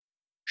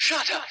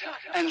Shut up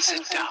and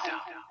sit down.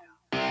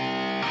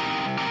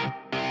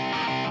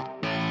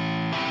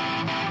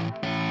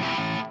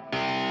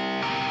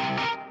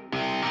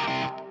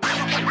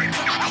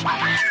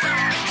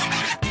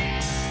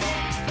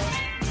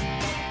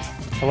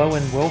 Hello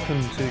and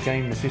welcome to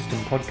Game the System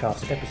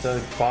Podcast,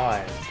 episode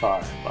 5.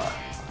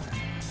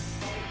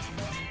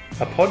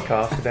 A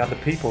podcast about the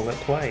people that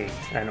play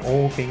and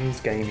all things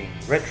gaming.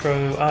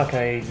 Retro,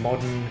 arcade,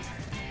 modern,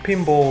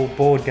 pinball,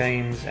 board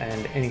games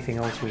and anything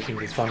else we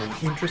think is fun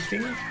and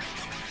interesting.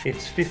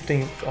 It's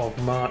 15th of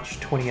March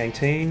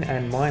 2018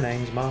 and my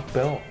name's Mark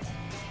Bell.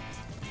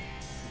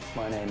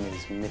 My name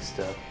is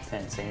Mr.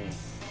 Pansini.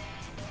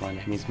 My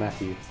name is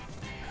Matthew.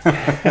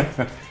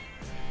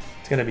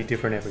 It's going to be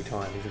different every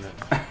time, isn't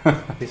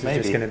it? This is Maybe.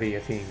 just going to be a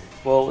thing.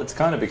 Well, it's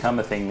kind of become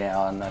a thing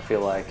now, and I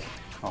feel like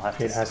I'll have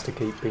to... It has to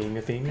keep being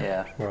a thing?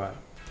 Yeah. Right.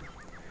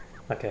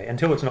 Okay,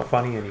 until it's not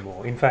funny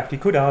anymore. In fact, you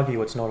could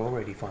argue it's not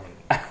already funny.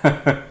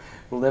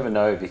 We'll never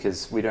know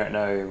because we don't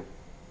know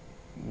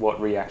what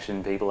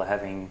reaction people are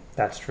having.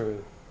 That's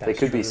true. They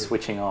could be true.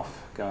 switching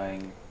off,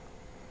 going,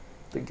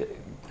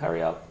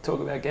 hurry up, talk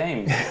about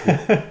games.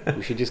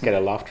 We should just get a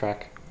laugh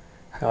track.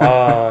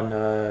 Oh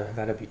no,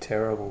 that'd be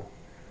terrible.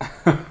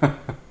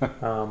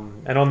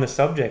 And on the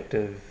subject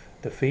of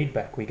the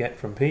feedback we get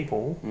from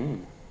people,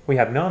 we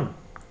have none.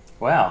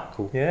 Wow.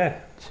 Cool. Yeah,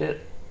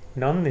 Shit.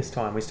 none this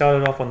time. We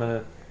started off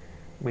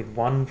with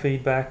one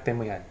feedback, then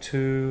we had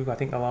 2, I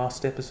think the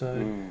last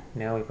episode.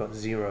 Now we've got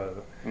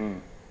 0.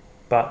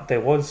 But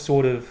there was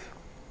sort of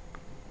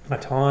a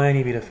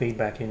tiny bit of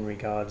feedback in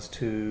regards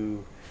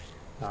to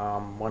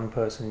one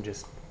person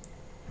just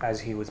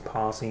as he was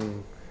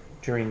passing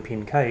during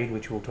Pincade,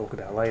 which we'll talk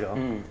about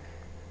later,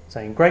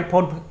 saying, great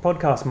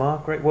podcast,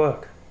 Mark, great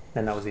work.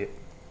 And that was it.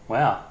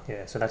 Wow.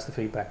 Yeah, so that's the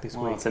feedback this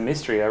Well, week. it's a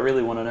mystery. I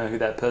really want to know who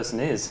that person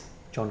is.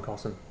 John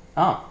Cosson.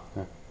 Oh.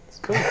 Yeah. It's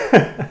cool.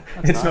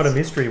 It's not a nice.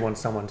 mystery once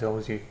someone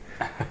tells you.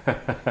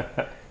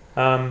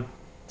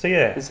 So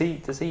yeah, Does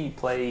he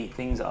play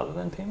things other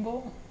than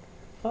pinball?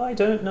 I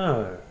don't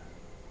know.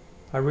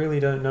 I really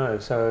don't know.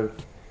 So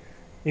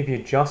if you're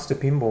just a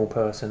pinball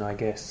person, I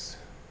guess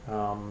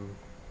a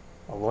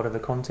lot of the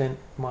content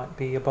might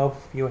be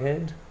above your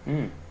head.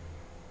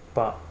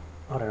 But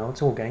I don't know,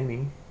 it's all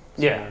gaming.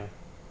 So, Yeah.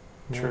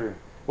 True.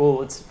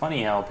 Well, it's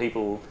funny how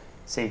people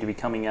seem to be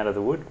coming out of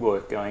the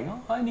woodwork going,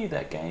 oh, I knew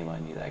that game.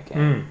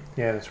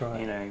 Yeah, that's right.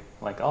 You know,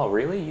 like, oh,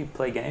 really? You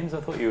play games? I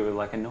thought you were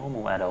like a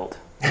normal adult.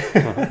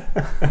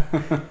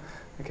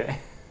 Okay.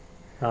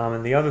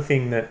 And the other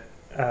thing that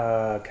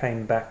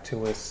came back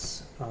to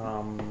us,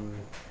 and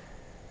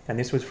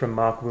this was from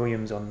Mark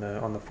Williams on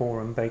the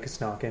forum,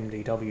 Bakersnark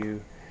MDW.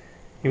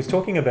 He was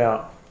talking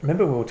about.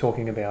 Remember, we were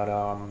talking about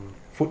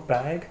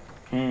footbag.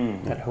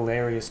 That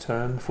hilarious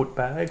term,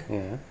 footbag.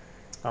 Yeah.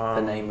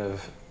 The name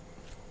of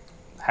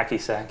Hacky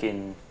Sack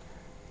in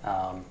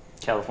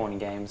California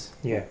Games.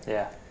 Yeah.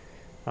 Yeah.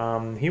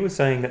 He was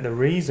saying that the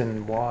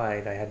reason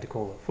why they had to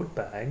call it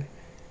footbag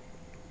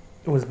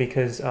was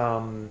because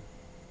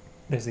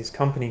there's this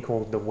company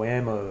called the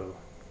Whammo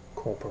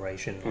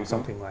Corporation or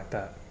something like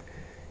that.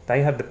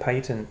 They have the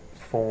patent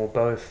for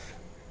both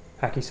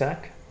hacky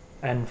sack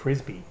and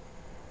frisbee.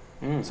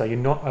 So you're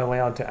not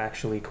allowed to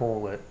actually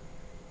call it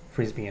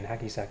frisbee and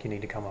hacky sack. You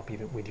need to come up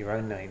with your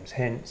own names.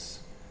 Hence,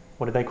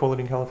 what did they call it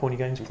in California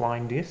Games?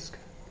 Flying disc?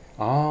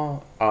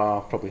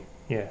 Probably.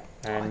 Yeah.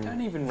 And I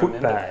don't even remember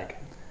footbag.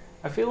 that.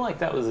 I feel like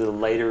that was a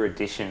later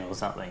edition or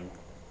something.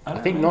 I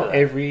don't think remember not that.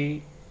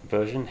 every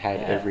version had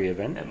Yeah. every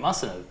event. It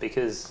mustn't have,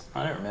 because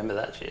I don't remember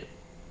that shit.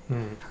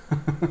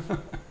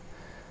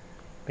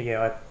 But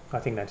yeah, I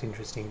think that's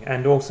interesting.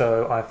 And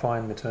also, I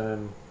find the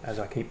term, as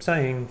I keep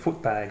saying,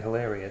 footbag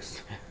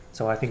hilarious.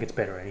 So I think it's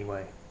better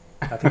anyway.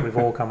 I think we've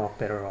all come off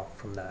better off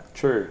from that.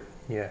 True.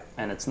 Yeah,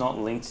 And it's not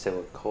linked to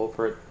a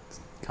corporate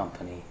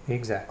company.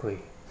 exactly.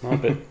 No,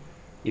 but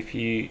if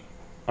you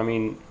got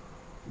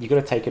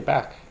to take it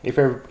back. If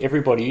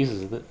everybody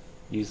uses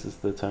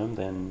the term,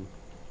 then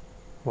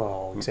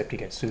Well, except you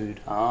get sued.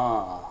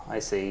 Ah, I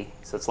see.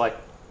 So it's like...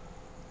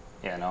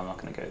 Yeah, no, I'm not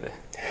going to go there.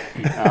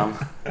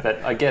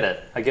 But I get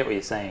it. I get what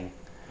you're saying.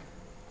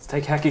 Let's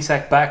take Hacky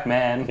Sack back,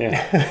 man.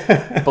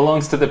 yeah, It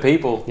belongs to the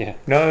people. yeah.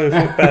 No,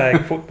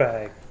 footbag,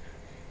 footbag.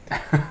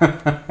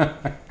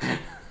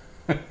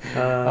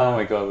 Oh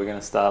my god, we're going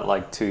to start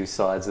like 2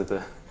 sides of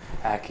the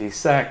Hacky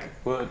Sack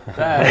wood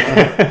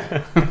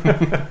bag.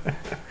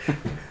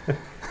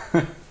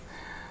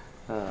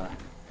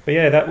 But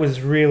yeah, that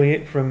was really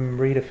it from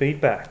reader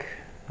feedback.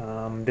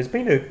 There's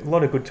been a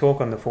lot of good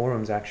talk on the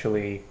forums,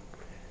 actually,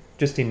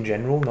 just in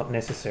general, not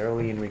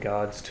necessarily in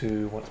regards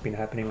to what's been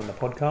happening on the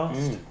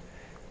podcast.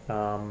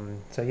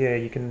 So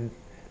yeah,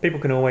 people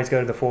can always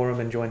go to the forum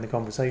and join the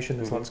conversation.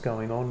 There's lots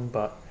going on,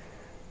 but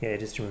yeah,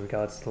 just in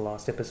regards to the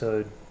last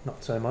episode,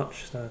 not so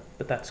much. So,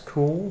 but that's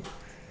cool.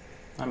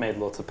 I made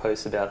lots of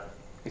posts about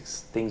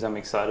things I'm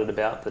excited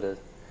about that are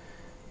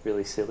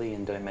really silly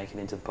and don't make it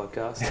into the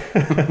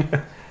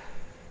podcast.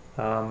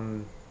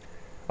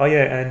 Oh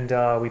yeah,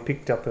 and we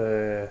picked up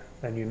a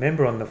new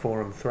member on the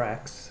forum,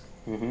 Thrax,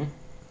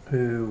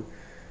 who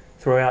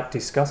throughout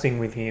discussing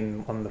with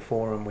him on the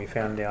forum, we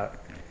found out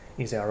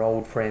is our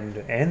old friend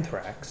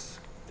Anthrax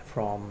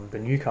from the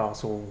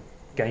Newcastle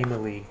Gamer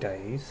League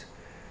days.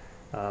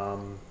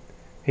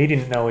 He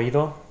didn't know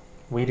either.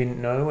 We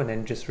didn't know, and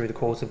then just through the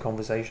course of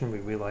conversation, we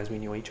realised we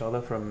knew each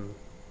other from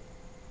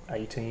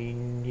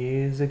 18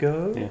 years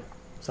ago, Yeah.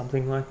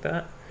 something like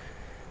that.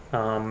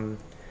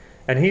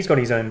 And he's got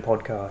his own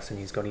podcast, and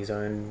he's got his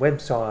own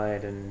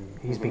website, and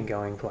he's been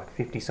going for like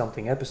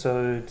 50-something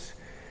episodes.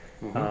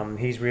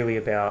 He's really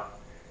about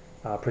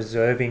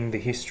preserving the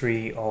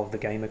history of the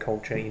gamer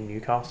culture in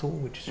Newcastle,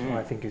 which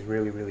I think is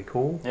really, really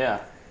cool. Yeah.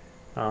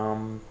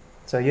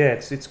 So yeah,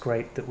 it's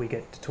great that we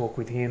get to talk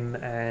with him,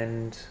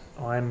 and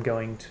I'm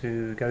going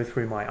to go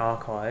through my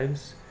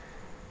archives,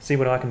 see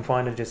what I can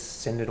find, and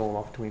just send it all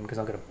off to him, because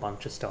I've got a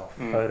bunch of stuff,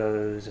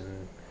 photos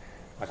and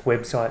like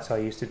websites I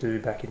used to do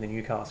back in the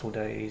Newcastle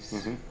days.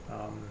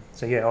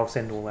 So yeah, I'll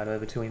send all that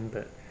over to him.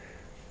 But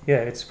yeah,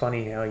 it's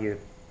funny how you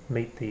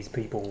meet these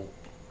people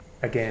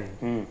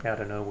again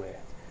out of nowhere.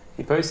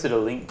 He posted a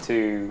link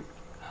to,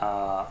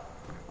 I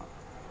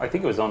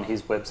think it was on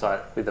his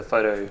website, with a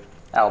photo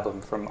album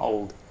from an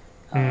old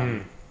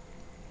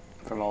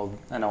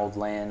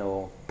LAN,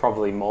 or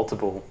probably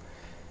multiple.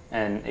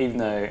 And even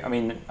though, I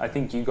mean, I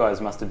think you guys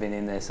must have been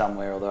in there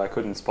somewhere, although I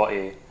couldn't spot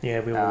you.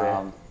 Yeah, we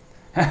were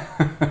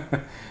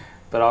there.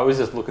 But I was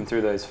just looking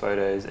through those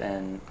photos,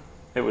 and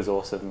it was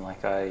awesome.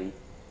 Like,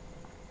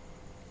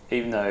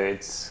 even though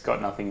it's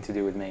got nothing to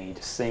do with me,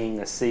 just seeing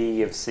the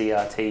sea of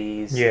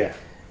CRTs, Yeah.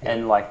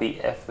 and like the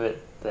effort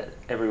that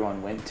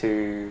everyone went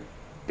to,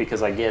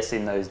 because I guess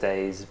in those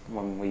days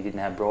when we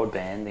didn't have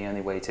broadband, the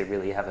only way to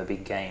really have a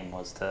big game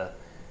was to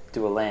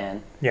do a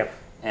LAN. Yep.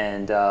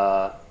 And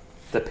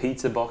the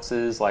pizza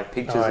boxes, like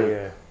pictures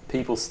of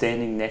people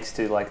standing next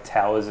to like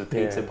towers of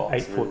pizza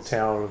boxes, 8-foot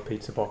tower of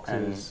pizza and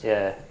boxes.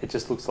 it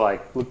just looked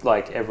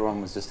like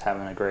everyone was just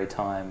having a great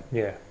time,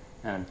 Yeah.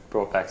 and it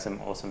brought back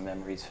some awesome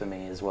memories for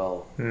me as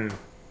well. Mm.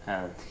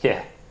 And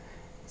yeah,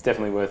 it's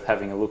definitely worth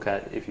having a look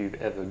at if you've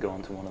ever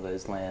gone to one of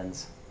those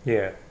LANs.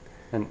 Yeah.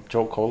 And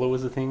Jolt Cola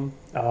was a thing.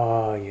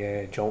 Oh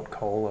yeah, Jolt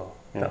Cola.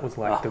 Yeah. That was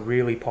like the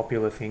really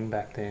popular thing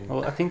back then.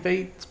 Well, I think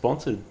they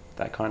sponsored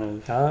that kind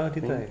of. Oh,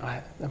 did thing. they?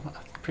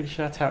 I'm pretty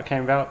sure that's how it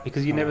came about,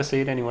 because you never see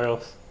it anywhere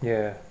else.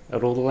 Yeah.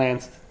 At all the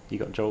lands, you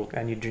got Jolt.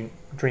 And you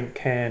drink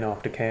can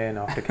after can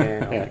after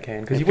can Yeah. after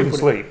can, because And you wouldn't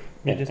people- sleep.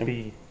 yeah, You'd just and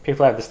be.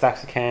 People have the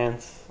stacks of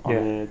cans on Yeah.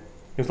 their It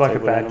was like a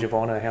table badge around of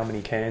honour how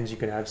many cans you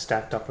could have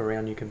stacked up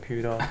around your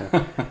computer.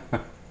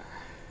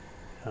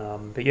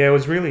 But yeah, it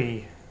was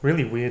really,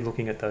 really weird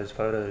looking at those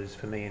photos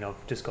for me, and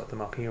I've just got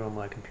them up here on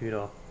my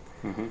computer,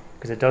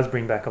 because it does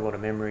bring back a lot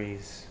of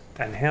memories,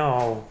 and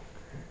how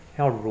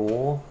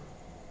raw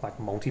like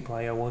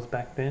multiplayer was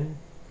back then.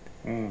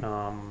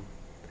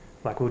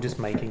 Like we were just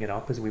making it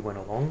up as we went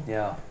along.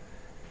 Yeah.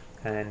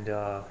 And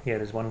yeah,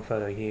 there's one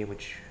photo here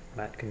which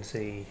Matt can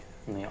see.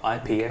 And the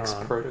IPX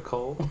Can't.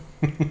 protocol.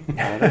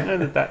 I don't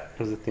know that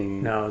was a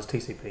thing. No, it was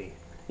TCP.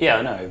 Yeah,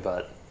 I know,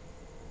 but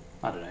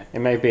I don't know. It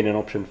may have been an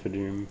option for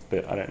Doom,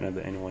 but I don't know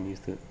that anyone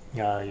used it.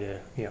 Yeah.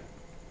 But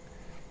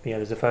yeah,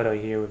 there's a photo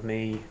here of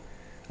me.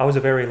 I was a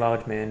very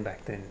large man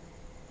back then,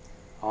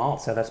 Oh,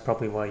 so that's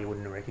probably why you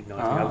wouldn't recognise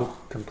me. I Oh.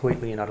 look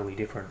completely and utterly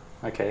different.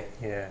 okay.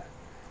 Yeah.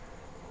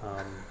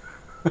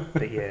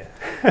 But yeah.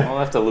 I'll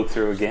have to look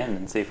through again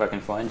and see if I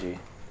can find you.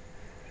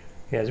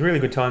 Yeah, it was really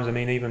good times. I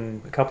mean,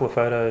 even a couple of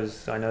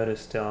photos I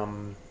noticed,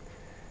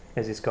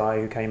 there's this guy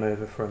who came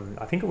over from,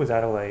 I think it was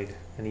Adelaide,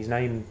 and his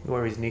name,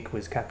 or his nick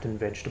was Captain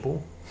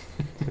Vegetable,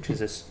 which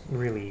is a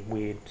really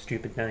weird,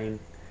 stupid name.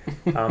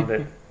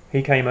 But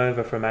he came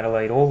over from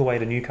Adelaide all the way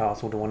to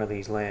Newcastle to one of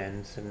these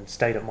LANs and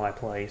stayed at my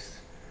place.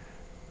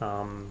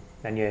 And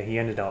yeah, he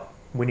ended up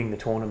winning the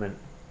tournament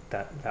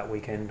that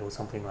weekend or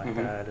something like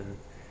that. And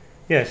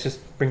yeah, it's just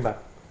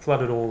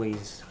flooded all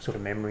these sort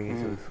of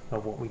memories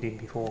of what we did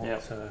before.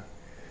 Yep. So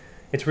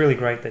it's really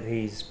great that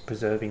he's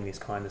preserving this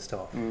kind of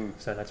stuff.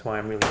 So that's why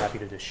I'm really happy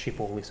to just ship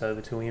all this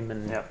over to him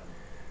and Yep.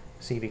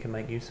 see if he can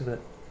make use of it.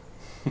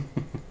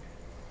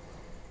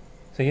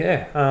 So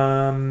yeah,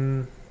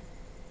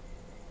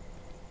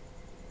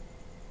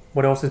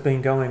 what else has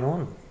been going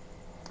on?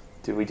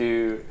 Did we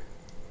do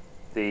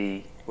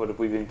the what have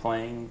we been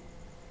playing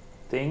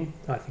thing?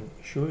 I think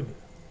we should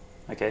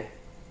Okay.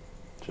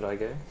 Should I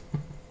go?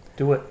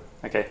 do it.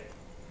 Okay.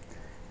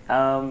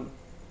 I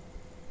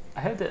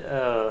had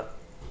a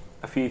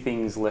few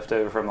things left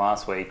over from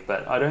last week,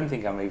 but I don't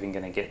think I'm even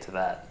going to get to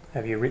that.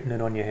 Have you written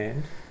it on your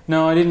hand?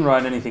 No, I didn't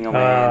write anything on my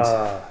hands.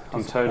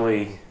 I'm disappointing.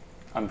 totally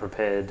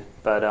unprepared,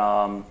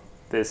 but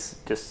there's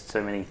just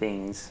so many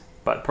things.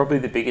 But probably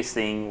the biggest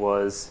thing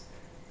was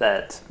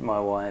that my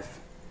wife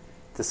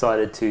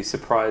decided to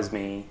surprise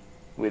me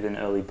with an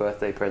early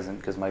birthday present,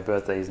 because my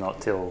birthday is not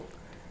till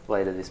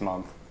later this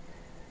month.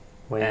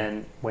 When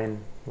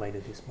And later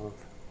this month?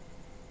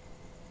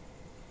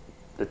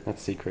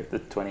 That's secret. the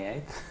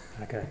 28th.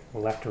 Okay,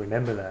 we'll have to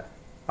remember that.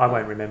 I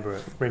won't remember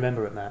it.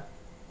 Remember it, Matt.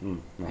 No.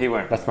 He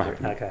won't. That's not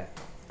remember happening.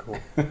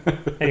 Okay,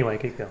 cool. Anyway,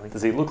 keep going.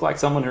 Does he look like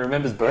someone who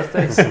remembers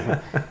birthdays?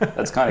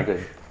 That's kind of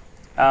good.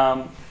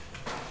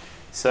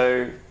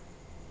 So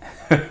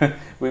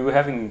we were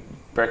having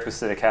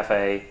breakfast at a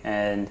cafe,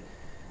 and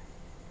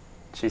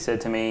she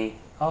said to me,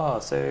 "Oh,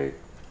 so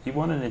you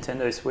want a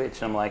Nintendo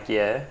Switch?" And I'm like,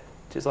 "Yeah."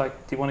 She's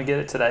like, "Do you want to get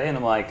it today?" And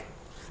I'm like,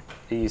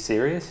 "Are you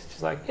serious?"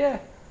 She's like, "Yeah."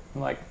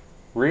 I'm like,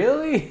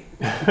 "Really?"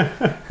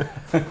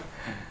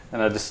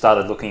 And I just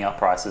started looking up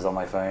prices on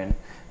my phone.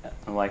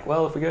 I'm like,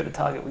 "Well, if we go to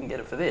Target, we can get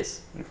it for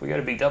this. If we go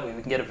to Big W,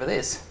 we can get it for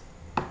this."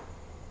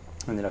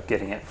 Ended up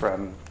getting it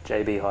from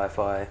JB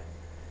Hi-Fi.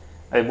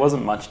 It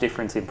wasn't much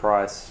difference in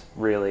price,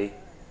 really.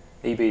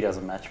 EB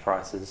doesn't match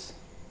prices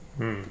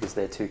because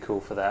they're too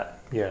cool for that.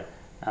 Yeah.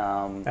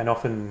 And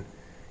often,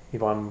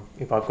 if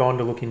I've gone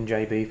to look in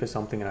JB for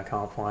something and I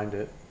can't find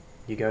it,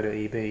 you go to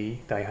EB,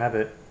 they have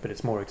it, but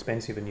it's more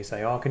expensive, and you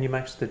say, "Oh, can you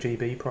match the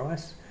GB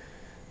price?"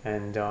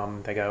 And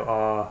they go,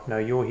 "Oh, no,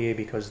 you're here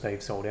because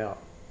they've sold out."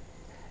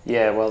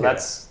 Yeah, well, Yeah.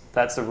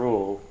 that's a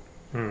rule.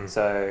 Mm.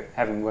 So,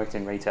 having worked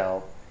in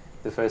retail,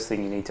 the first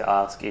thing you need to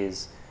ask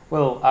is,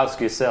 well, ask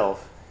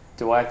yourself,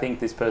 do I think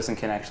this person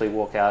can actually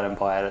walk out and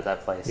buy it at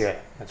that place? Yeah,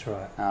 that's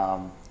right.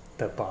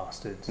 The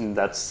bastards. And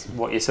that's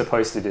what you're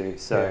supposed to do.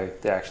 So Yeah.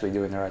 they're actually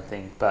doing their own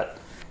thing. But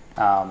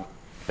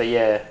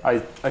yeah, I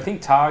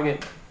think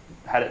Target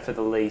had it for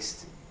the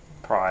least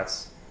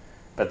price,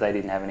 but they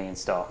didn't have any in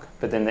stock.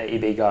 But then the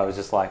EB guy was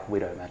just like, "We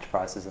don't match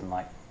prices." And I'm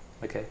like,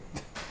 okay,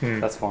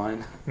 that's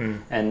fine.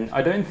 And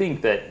I don't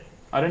think that,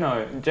 I don't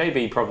know,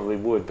 JB probably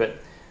would, but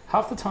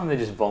half the time they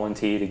just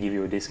volunteer to give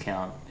you a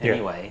discount Yeah.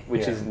 anyway,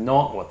 which Yeah. is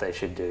not what they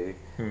should do.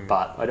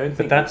 But I don't But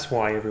think that's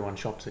why everyone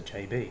shops at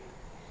JB.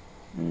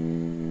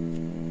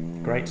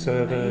 Great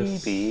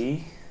service.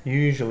 Maybe.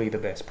 Usually the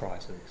best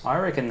prices. I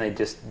reckon they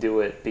just do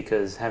it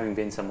because, having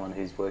been someone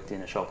who's worked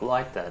in a shop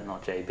like that,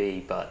 not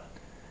JB, but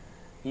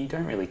you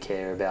don't really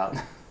care about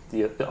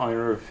the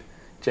owner of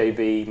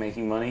JB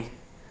making money.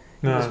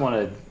 You No. just want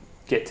to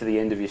get to the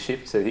end of your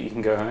shift so that you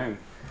can go home.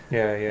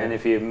 Yeah, yeah. And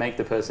if you make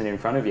the person in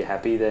front of you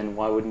happy, then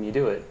why wouldn't you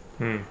do it?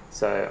 Mm.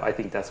 So I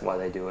think that's why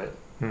they do it.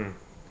 Mm.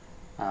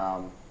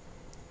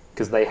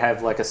 Because they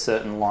have like a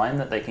certain line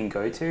that they can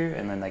go to,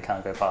 and then they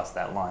can't go past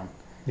that line.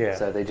 Yeah.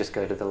 So they just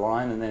go to the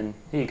line, and then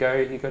here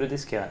you got a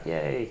discount,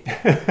 yay!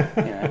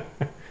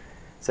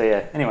 So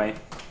yeah. Anyway,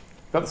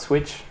 got the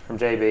Switch from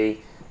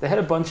JB. They had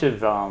a bunch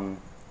of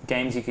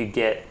games you could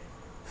get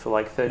for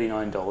like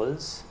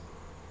 $39.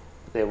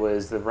 There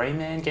was the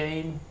Rayman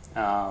game,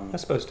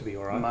 That's supposed to be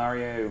alright.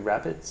 Mario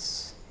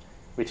Rabbids,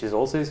 which is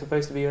also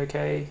supposed to be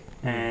okay,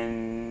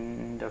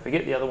 and I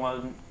forget the other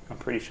one. I'm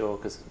pretty sure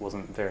because it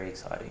wasn't very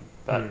exciting,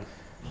 but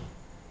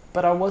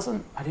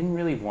I didn't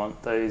really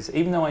want those,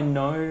 even though I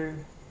know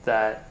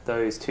that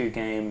those two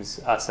games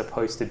are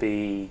supposed to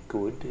be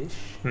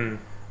good-ish.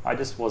 I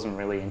just wasn't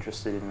really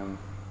interested in them.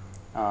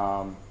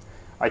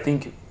 I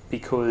think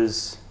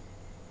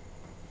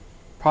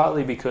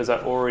partly because I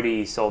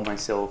already sold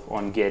myself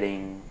on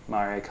getting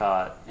Mario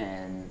Kart,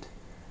 and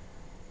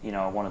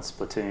I wanted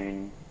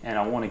Splatoon, and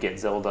I want to get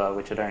Zelda,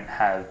 which I don't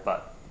have,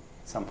 but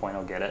at some point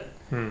I'll get it.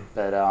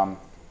 But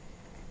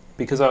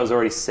because I was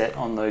already set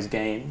on those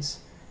games,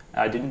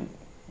 I can't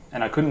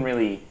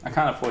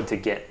afford to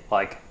get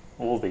like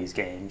all these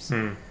games.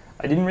 I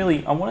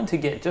wanted to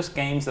get just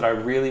games that I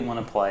really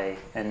want to play,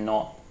 and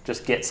not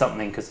just get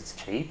something because it's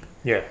cheap.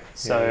 Yeah.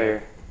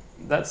 So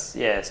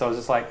so I was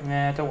just like,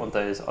 nah, I don't want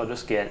those. I'll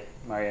just get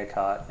Mario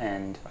Kart,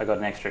 and I got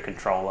an extra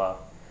controller,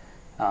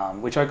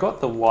 which I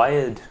got the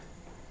wired.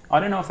 I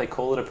don't know if they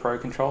call it a Pro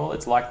Control.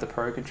 It's like the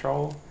Pro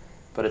Control,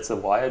 but it's the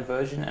wired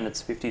version, and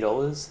it's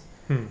 $50.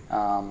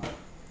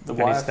 The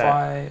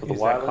Wi-Fi or the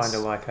wireless. Is that kind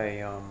of like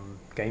a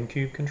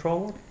GameCube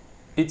controller?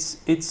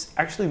 It's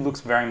actually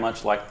looks very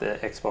much like the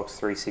Xbox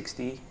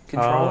 360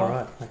 controller. Oh,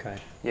 right. Okay.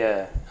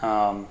 Yeah.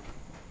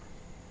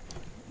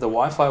 The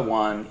Wi-Fi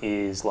one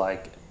is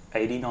like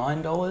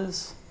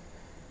 $89,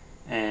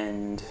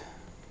 and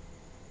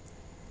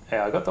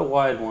yeah, I got the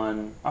wired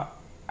one.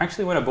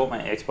 Actually, when I bought my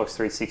Xbox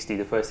 360,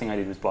 the first thing I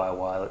did was buy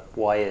a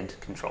wired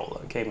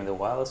controller. It came with a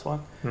wireless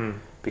one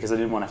because I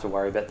didn't want to have to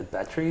worry about the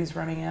batteries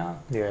running out.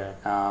 Yeah.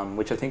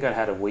 Which I think I'd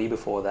had a Wii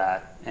before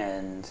that,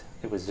 and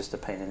it was just a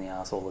pain in the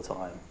ass all the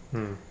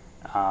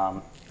time.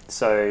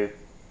 So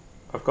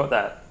I've got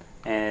that,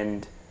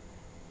 and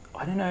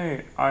I don't know,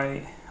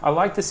 I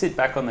like to sit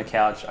back on the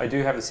couch. I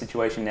do have a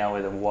situation now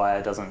where the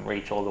wire doesn't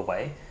reach all the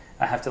way.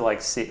 I have to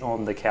like sit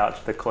on the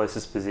couch, the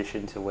closest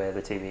position to where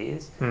the TV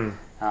is.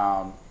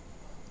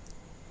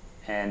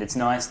 And it's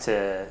nice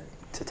to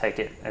take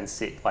it and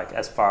sit like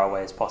as far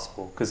away as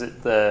possible, because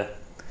the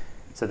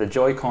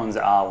Joy-Cons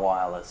are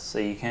wireless, so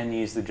you can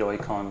use the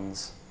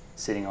Joy-Cons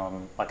sitting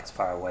on like as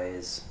far away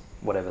as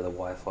whatever the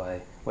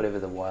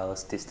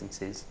wireless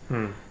distance is.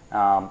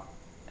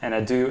 And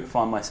I do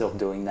find myself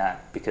doing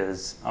that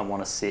because I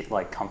want to sit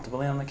like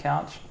comfortably on the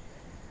couch,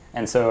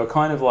 and so I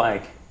kind of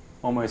like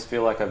almost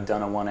feel like I've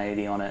done a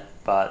 180 on it,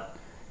 but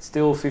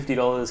still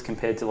 $50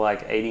 compared to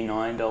like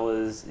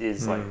 $89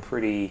 is like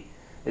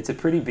it's a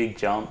pretty big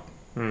jump.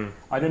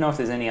 I don't know if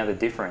there's any other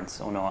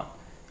difference or not.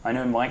 I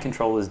know my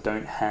controllers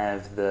don't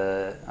have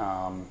the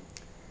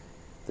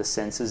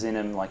sensors in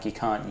them. Like you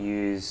can't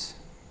use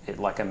it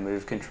like a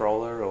move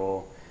controller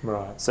or...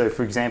 Right. So,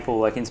 for example,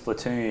 like in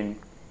Splatoon,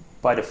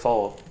 by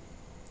default,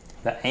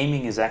 the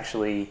aiming is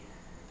actually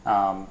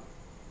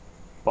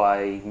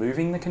by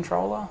moving the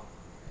controller.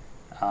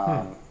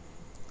 I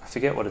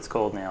forget what it's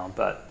called now,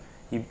 but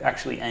you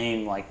actually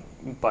aim like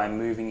by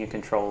moving your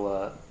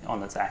controller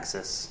on its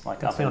axis, like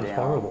That up and sounds down.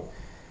 horrible.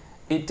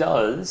 It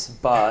does,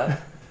 but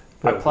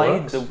But I it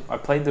played works. I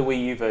played the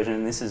Wii U version,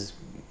 and this is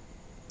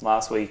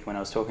last week when I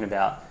was talking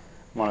about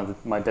one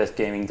of my best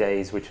gaming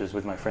days, which was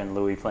with my friend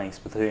Louis playing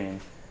Splatoon.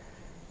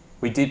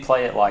 We did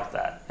play it like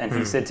that, and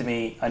he said to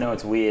me, "I know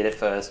it's weird at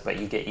first, but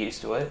you get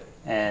used to it."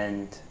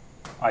 And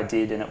I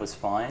did, and it was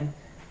fine.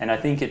 And I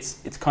think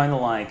it's kind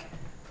of like,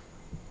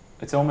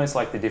 it's almost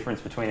like the difference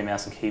between a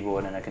mouse and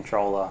keyboard and a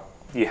controller.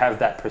 You have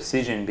that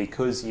precision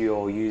because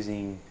you're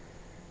using,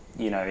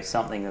 you know,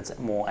 something that's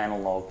more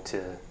analog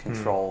to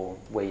control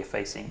where you're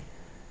facing.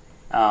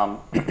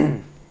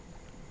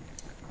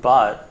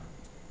 But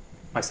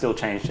I still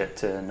changed it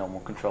to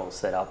normal control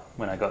setup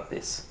when I got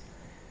this,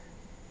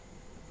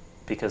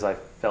 because I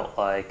felt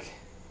like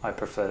I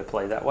prefer to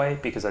play that way,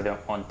 because I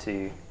don't want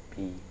to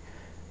be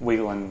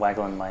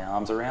waggling my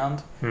arms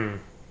around.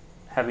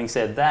 Having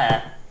said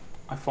that,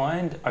 I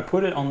find I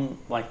put it on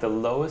like the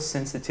lowest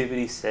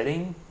sensitivity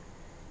setting,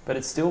 but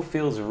it still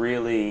feels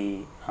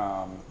really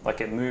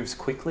like it moves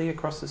quickly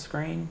across the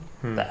screen,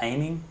 the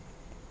aiming.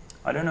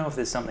 I don't know if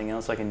there's something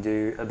else I can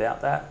do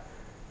about that.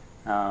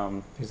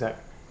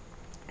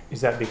 Is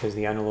that because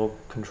the analog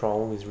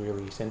control is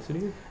really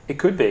sensitive? It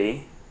could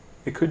be.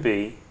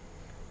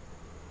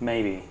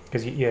 Maybe.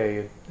 Because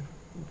you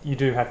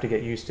do have to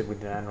get used to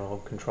with the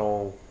analog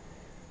control.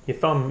 Your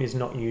thumb is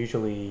not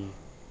usually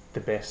the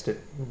best at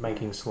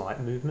making slight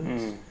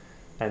movements.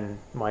 And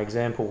my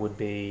example would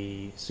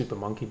be Super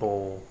Monkey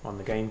Ball on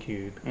the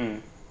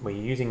GameCube, where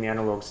you're using the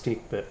analog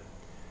stick, but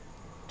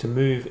to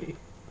move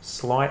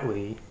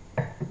slightly,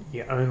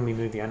 you only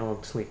move the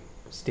analog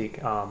stick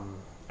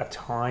a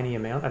tiny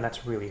amount, and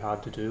that's really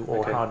hard to do or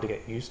Okay. hard to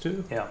get used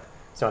to. Yeah.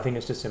 So I think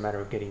it's just a matter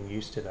of getting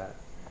used to that.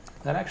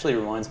 That actually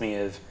reminds me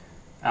of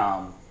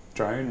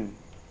drone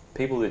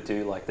people that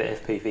do like the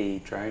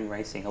FPV drone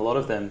racing. A lot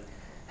of them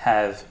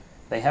have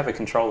a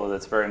controller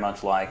that's very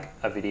much like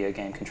a video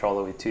game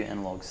controller with two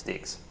analog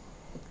sticks,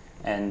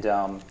 and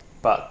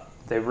but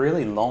they're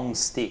really long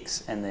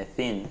sticks and they're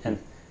thin, and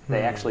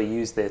they actually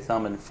use their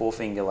thumb and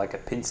forefinger like a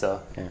pincer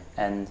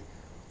and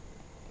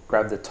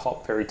grab the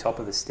very top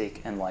of the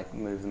stick and like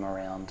move them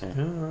around.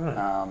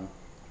 Alright.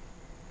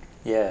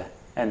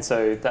 And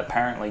so that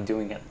apparently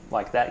doing it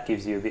like that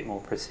gives you a bit more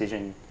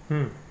precision,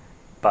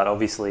 but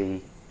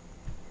obviously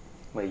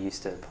we're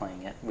used to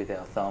playing it with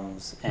our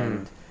thumbs,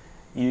 and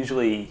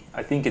usually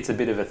I think it's a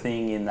bit of a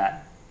thing in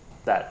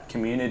that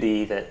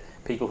community that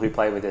people who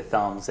play with their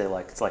thumbs,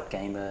 it's like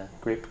gamer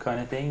grip kind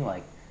of thing.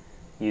 Like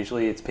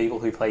usually it's people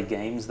who play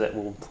games that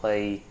will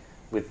play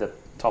with the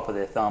top of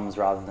their thumbs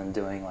rather than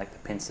doing like the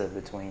pincer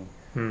between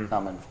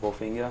thumb and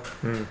forefinger.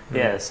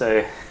 Yeah,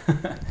 so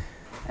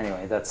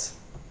anyway, that's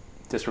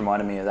just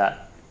reminded me of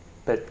that.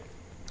 But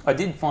I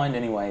did find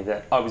anyway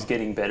that I was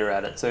getting better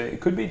at it, so it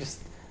could be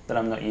just that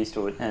I'm not used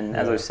to it. And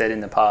as I've said in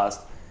the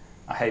past,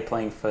 I hate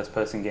playing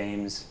first-person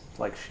games,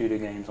 like shooter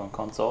games on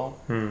console,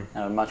 and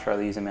I'd much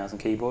rather use a mouse and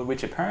keyboard,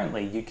 which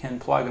apparently you can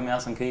plug a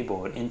mouse and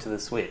keyboard into the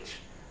Switch.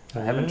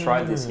 I haven't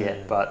tried this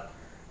yet, but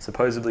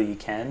supposedly you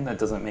can. That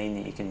doesn't mean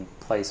that you can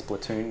play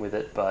Splatoon with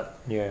it, but...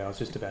 Yeah, I was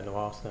just about to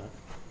ask that.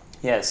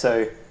 Yeah,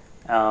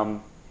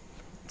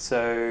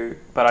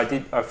 but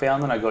I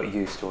found that I got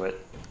used to it.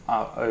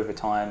 Over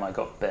time, I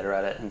got better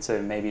at it, and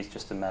so maybe it's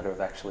just a matter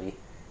of actually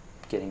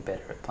getting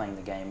better at playing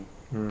the game.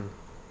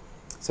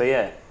 So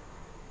yeah,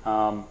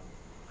 I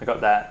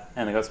got that,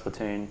 and I got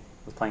Splatoon. I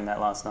was playing that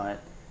last night.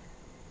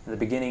 At the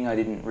beginning, I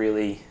didn't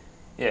really...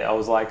 Yeah, I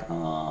was like,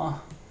 I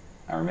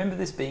remember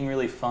this being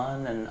really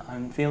fun, and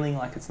I'm feeling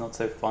like it's not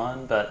so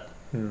fun, but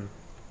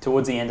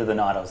towards the end of the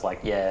night, I was like,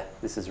 yeah,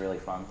 this is really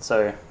fun.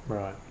 So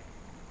Right.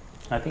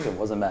 I think it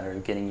was a matter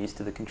of getting used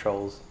to the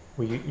controls.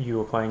 Were you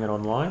were playing it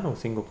online or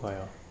single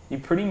player? You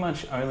pretty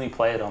much only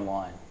play it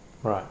online.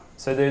 Right.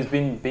 So there's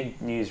been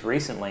big news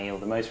recently, or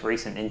the most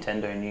recent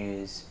Nintendo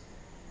news,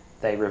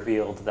 they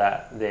revealed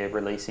that they're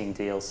releasing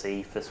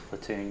DLC for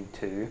Splatoon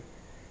 2,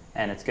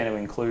 and it's going to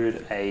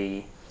include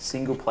a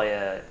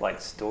single-player like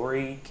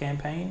story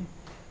campaign.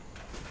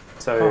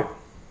 So,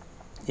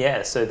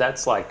 yeah, so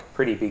that's like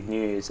pretty big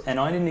news, and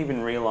I didn't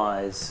even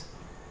realize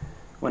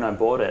when I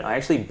bought it. I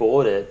actually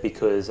bought it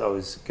because I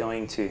was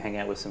going to hang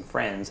out with some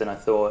friends, and I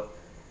thought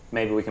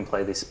maybe we can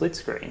play this split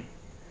screen.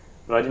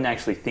 But I didn't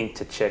actually think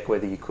to check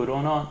whether you could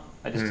or not.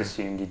 I just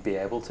assumed you'd be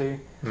able to,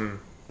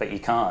 but you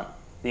can't.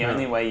 The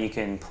only way you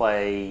can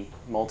play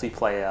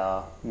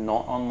multiplayer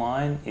not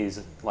online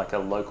is like a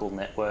local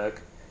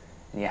network,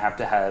 and you have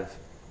to have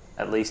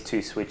at least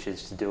 2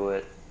 switches to do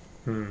it.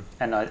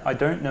 And I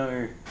don't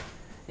know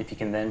if you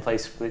can then play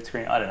split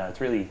screen. I don't know.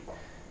 It's really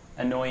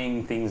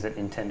annoying things that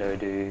Nintendo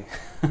do.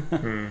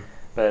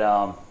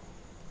 But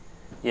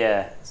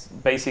Yeah,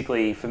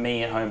 basically for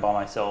me at home by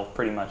myself,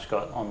 pretty much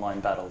got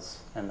online battles,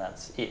 and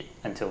that's it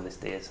until this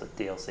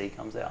DLC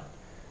comes out.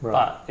 Right.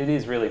 But it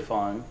is really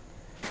fun.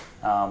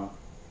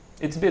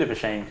 It's a bit of a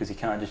shame because you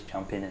can't just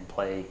jump in and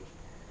play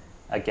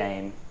a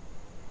game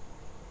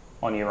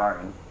on your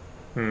own.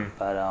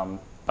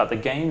 But the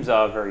games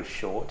are very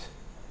short,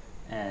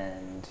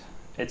 and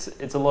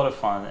it's a lot of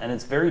fun, and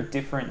it's very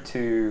different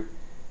to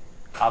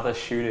other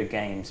shooter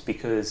games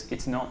because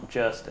it's not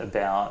just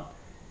about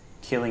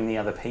killing the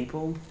other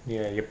people.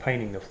 Yeah, you're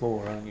painting the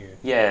floor, aren't you?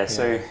 Yeah,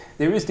 so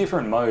there is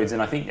different modes,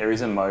 and I think there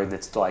is a mode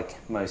that's like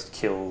most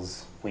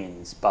kills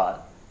wins,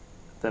 but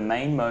the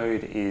main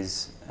mode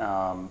is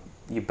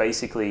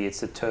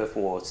it's a turf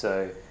war,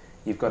 so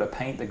you've got to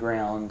paint the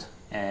ground,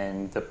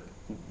 and the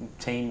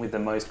team with the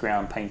most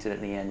ground painted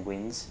at the end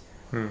wins.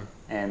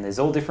 And there's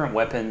all different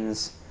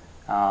weapons.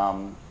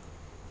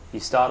 You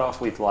start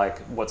off with like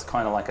what's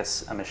kind of like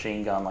a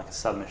machine gun, like a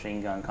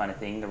submachine gun kind of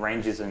thing. The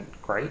range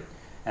isn't great,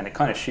 and it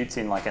kind of shoots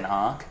in like an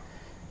arc,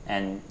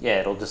 and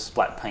it'll just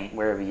splat paint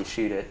wherever you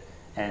shoot it.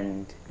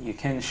 And you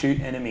can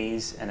shoot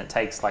enemies, and it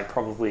takes like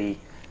probably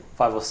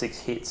 5 or 6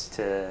 hits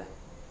to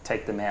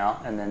take them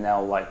out, and then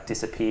they'll like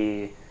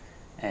disappear,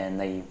 and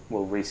they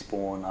will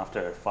respawn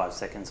after 5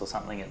 seconds or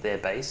something at their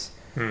base.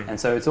 And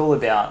so it's all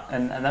about,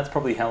 and that's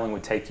probably how long it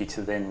would take you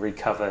to then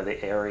recover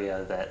the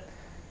area that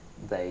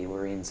they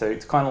were in. So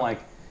it's kind of like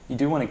you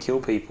do want to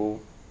kill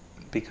people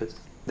because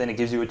then it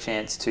gives you a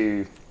chance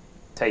to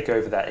take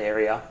over that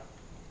area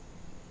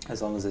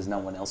as long as there's no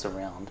one else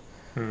around.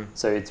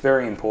 So it's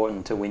very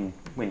important to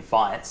win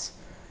fights,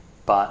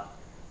 but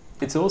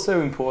it's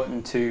also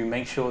important to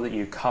make sure that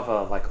you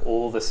cover like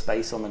all the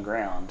space on the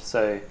ground.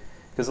 So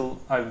because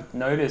I've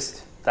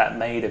noticed that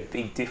made a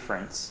big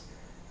difference.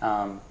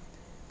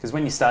 Because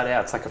when you start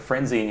out, it's like a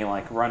frenzy and you're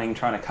like running,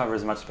 trying to cover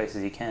as much space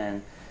as you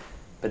can.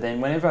 But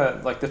then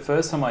whenever, like the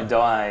first time I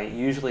die,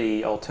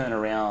 usually I'll turn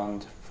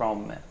around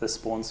from the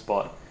spawn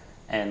spot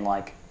and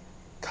like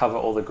cover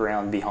all the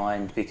ground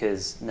behind,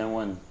 because no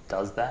one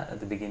does that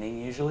at the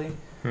beginning usually.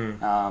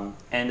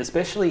 And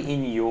especially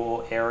in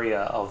your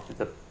area of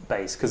the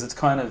base, because it's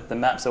kind of, the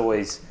map's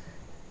always,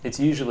 it's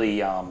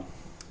usually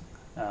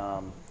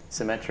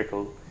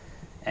symmetrical,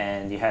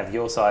 and you have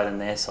your side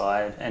and their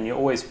side, and you're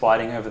always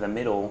fighting over the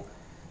middle.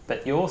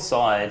 But your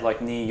side,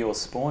 like near your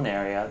spawn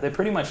area, they're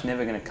pretty much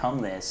never going to come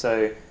there.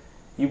 So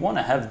you want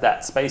to have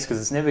that space because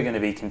it's never going to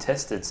be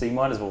contested. So you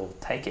might as well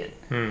take it.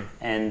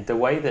 And the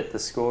way that the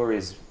score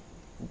is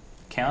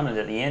counted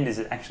at the end is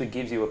it actually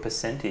gives you a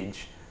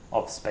percentage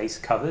of space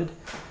covered.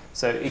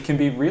 So it can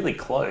be really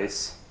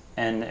close,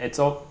 and it's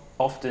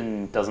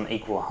often doesn't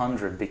equal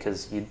 100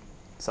 because you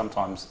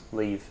sometimes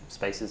leave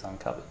spaces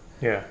uncovered.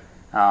 Yeah.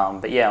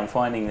 But yeah, I'm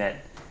finding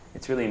that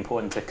it's really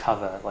important to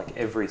cover like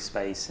every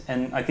space,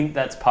 and I think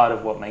that's part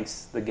of what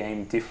makes the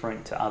game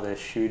different to other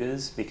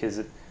shooters, because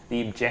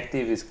the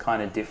objective is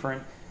kind of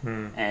different,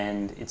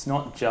 and it's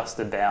not just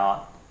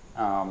about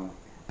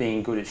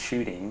being good at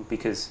shooting,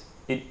 because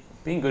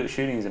being good at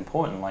shooting is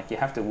important. Like you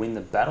have to win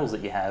the battles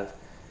that you have,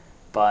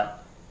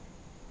 but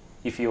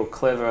if you're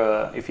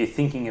clever, if you're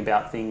thinking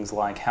about things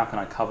like how can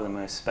I cover the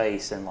most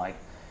space, and like,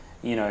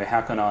 you know, how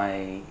can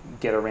I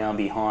get around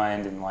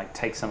behind and like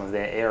take some of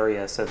their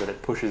area so that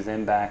it pushes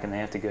them back and they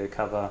have to go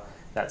cover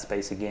that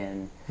space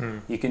again.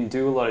 You can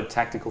do a lot of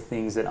tactical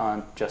things that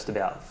aren't just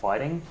about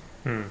fighting.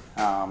 So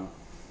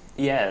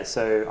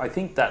I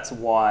think that's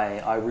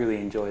why I really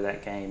enjoy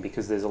that game,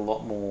 because there's a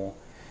lot more.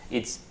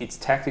 It's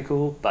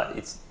tactical, but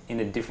it's in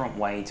a different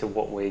way to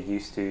what we're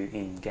used to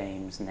in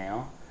games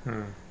now.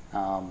 And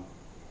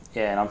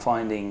I'm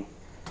finding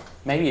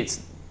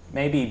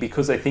maybe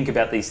because I think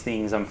about these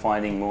things, I'm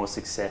finding more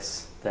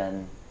success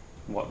than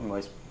what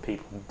most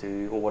people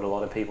do, or what a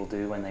lot of people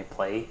do when they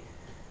play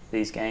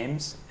these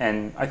games.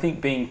 And I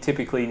think being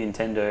typically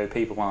Nintendo,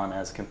 people aren't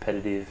as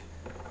competitive.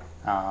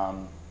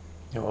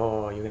 You're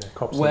going to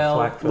cop some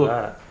flack for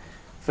that.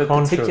 For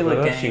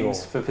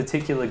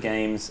particular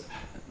games,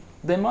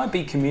 there might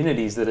be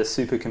communities that are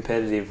super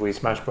competitive with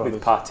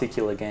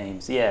particular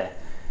games. Yeah,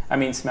 I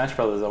mean, Smash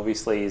Brothers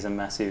obviously is a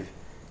massive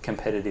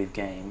competitive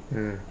game,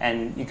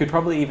 and you could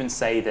probably even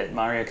say that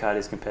Mario Kart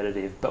is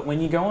competitive, but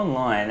when you go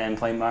online and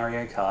play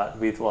Mario Kart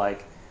with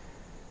like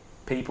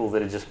people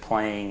that are just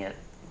playing at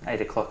 8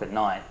 o'clock at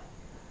night,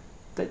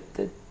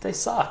 they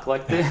suck.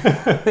 Like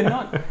they're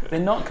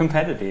not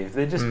competitive,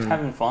 they're just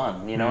having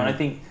fun, you know.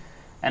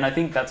 And I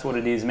think that's what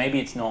it is. Maybe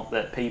it's not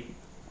that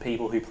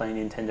people who play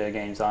Nintendo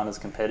games aren't as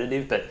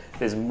competitive, but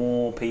there's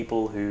more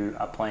people who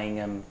are playing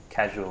them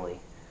casually.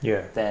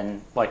 Yeah.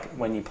 Than like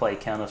when you play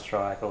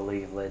Counter-Strike or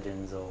League of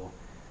Legends or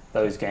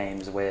those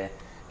games where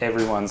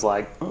everyone's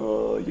like,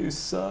 "Oh, you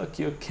suck,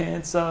 you're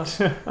cancer,"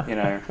 you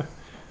know.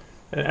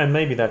 And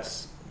maybe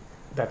that's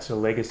a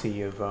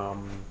legacy of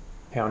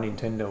how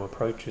Nintendo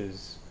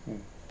approaches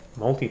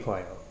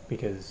multiplayer,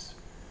 because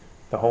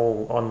the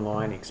whole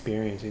online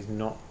experience is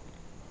not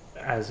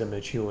as a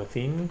mature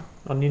thing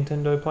on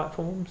Nintendo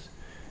platforms.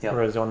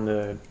 Whereas on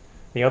the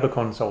other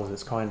consoles,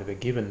 it's kind of a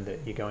given that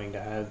you're going to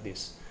have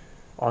this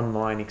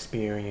online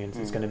experience.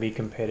 It's going to be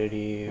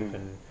competitive,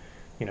 and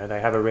they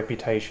have a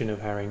reputation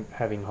of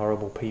having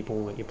horrible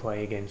people that you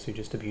play against who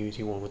just abuse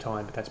you all the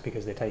time. But that's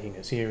because they're taking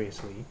it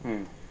seriously.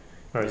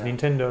 Whereas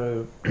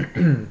Nintendo,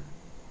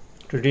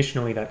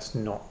 traditionally, that's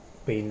not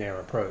been their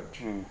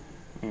approach.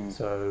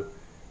 So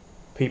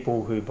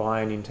people who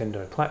buy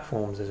Nintendo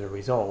platforms as a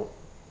result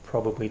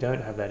probably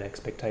don't have that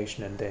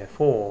expectation, and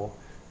therefore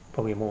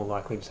probably more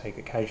likely to take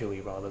it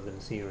casually rather than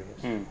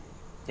serious.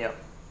 Yep.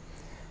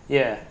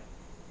 Yeah,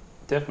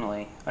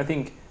 definitely. I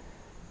think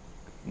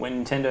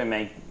when Nintendo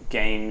make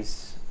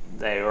games,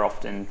 they are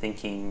often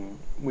thinking,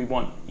 we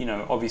want,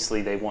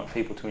 obviously they want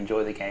people to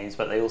enjoy the games,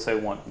 but they also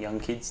want young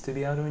kids to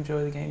be able to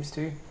enjoy the games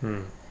too.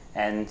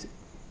 And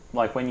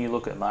like when you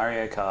look at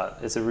Mario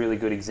Kart, it's a really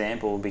good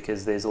example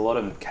because there's a lot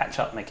of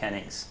catch-up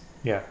mechanics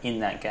in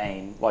that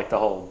game. Like the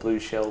whole blue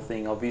shell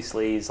thing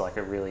obviously is like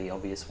a really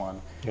obvious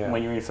one.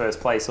 When you're in first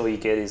place, all you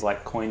get is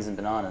like coins and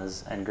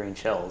bananas and green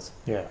shells.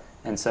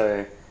 And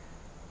so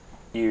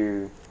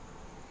you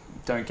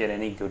don't get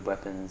any good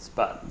weapons,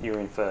 but you're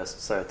in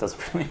first, so it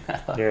doesn't really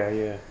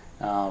matter.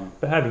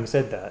 But having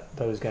said that,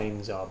 those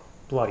games are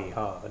bloody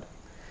hard.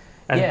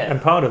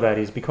 And part of that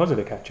is because of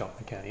the catch-up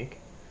mechanic.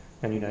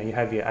 And, you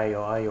have your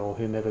AI or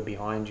whomever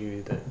behind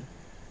you that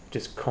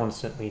just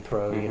constantly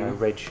throw,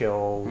 red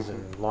shells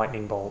and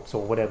lightning bolts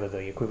or whatever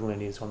the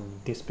equivalent is on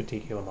this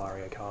particular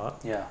Mario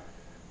Kart.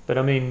 But,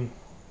 I mean,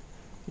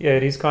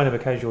 it is kind of a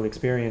casual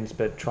experience,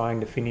 but trying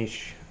to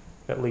finish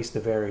at least the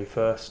very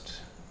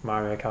first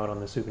Mario Kart on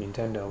the Super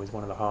Nintendo is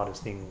one of the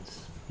hardest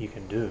things you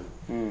can do.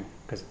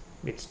 Because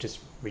it's just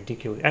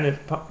ridiculous. And,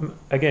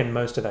 again,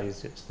 most of that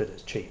is that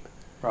it's cheap.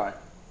 Right.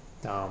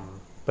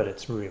 But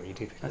it's really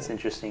difficult. That's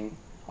interesting.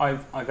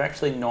 I've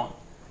actually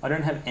I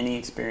don't have any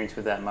experience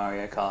with that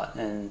Mario Kart,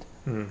 and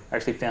I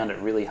actually found it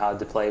really hard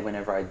to play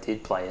whenever I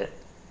did play it.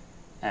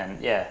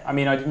 And I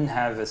mean, I didn't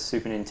have a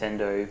Super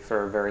Nintendo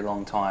for a very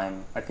long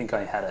time. I think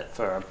I had it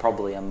for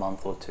probably a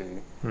month or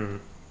two,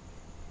 and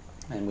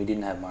we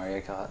didn't have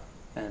Mario Kart.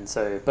 And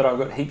so, but I've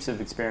got heaps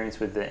of experience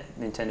with the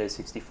Nintendo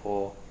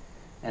 64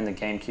 and the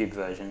GameCube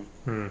version,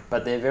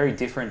 but they're very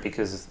different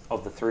because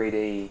of the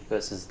 3D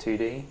versus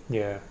 2D.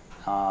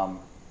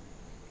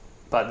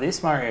 But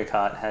this Mario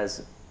Kart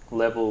has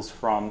levels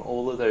from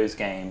all of those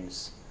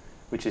games,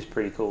 which is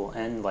pretty cool,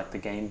 and like the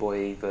Game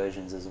Boy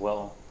versions as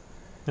well.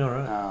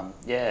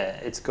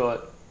 It's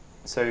got,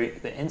 so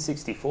the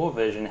N64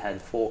 version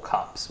had 4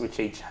 cups, which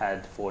each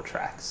had 4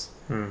 tracks.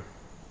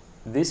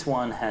 This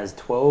one has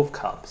 12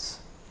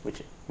 cups,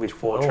 with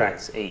 4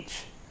 tracks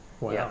each.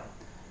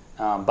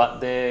 But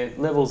they're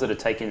levels that are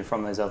taken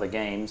from those other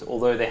games,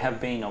 although they have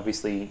been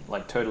obviously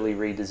like totally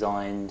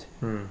redesigned.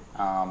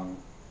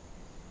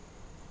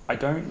 I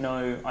don't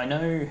know. I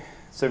know.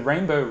 So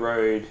Rainbow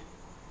Road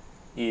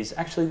is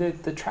actually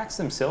the tracks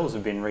themselves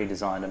have been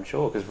redesigned. I'm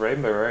sure because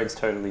Rainbow Road's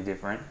totally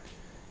different.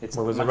 There's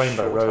a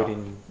Rainbow Road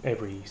in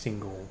every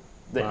single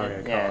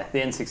Mario Kart. Yeah,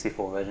 the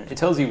N64 version. It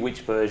tells you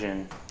which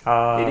version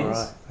it is.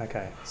 Right.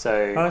 Okay.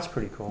 So that's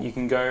pretty cool. You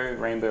can go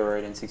Rainbow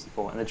Road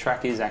N64, and the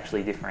track is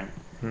actually different.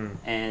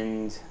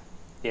 And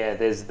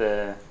there's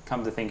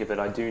come to think of it,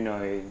 I do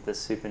know the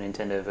Super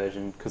Nintendo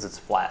version because it's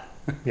flat.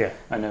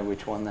 I know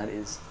which one that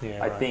is.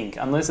 I think,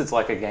 unless it's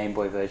like a Game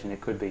Boy version,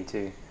 it could be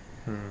too.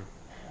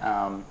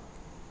 But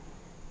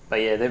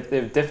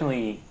they've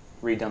definitely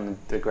redone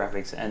the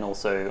graphics, and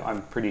also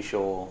I'm pretty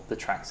sure the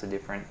tracks are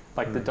different.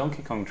 Like the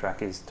Donkey Kong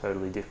track is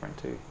totally different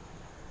too.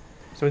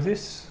 So is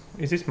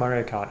this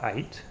Mario Kart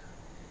 8?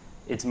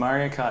 It's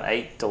Mario Kart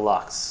 8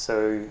 Deluxe.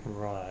 So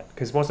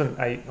because wasn't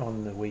 8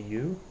 on the Wii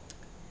U?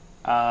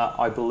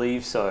 I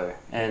believe so,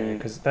 and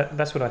because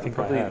that's what I think.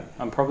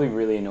 I'm probably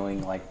really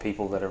annoying like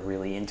people that are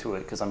really into it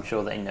because I'm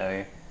sure they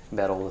know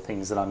about all the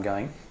things that I'm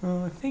going.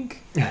 I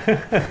think.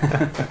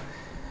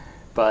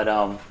 But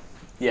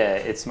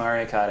it's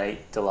Mario Kart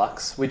 8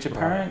 Deluxe, which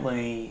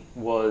apparently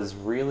was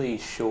really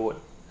short,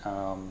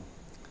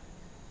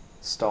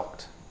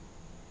 stocked,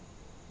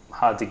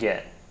 hard to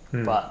get.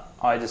 But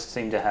I just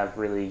seem to have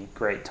really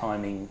great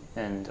timing,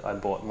 and I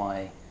bought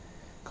my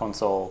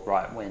console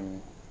right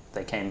when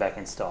they came back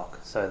in stock.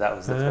 So that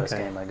was the first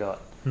game I got.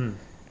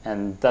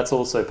 And that's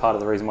also part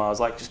of the reason why I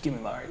was like, just give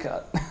me Mario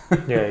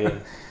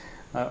Kart.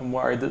 I'm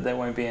worried that there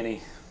won't be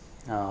any,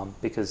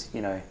 because,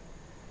 I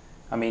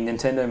mean,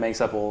 Nintendo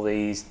makes up all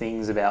these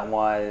things about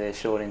why they're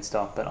short in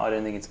stock, but I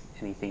don't think it's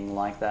anything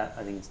like that.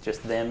 I think it's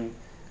just them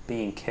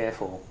being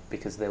careful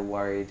because they're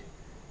worried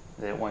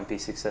that it won't be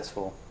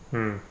successful.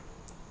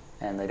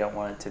 And they don't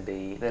want to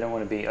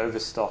be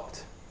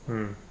overstocked.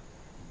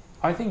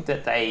 I think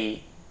that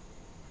they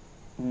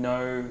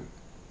know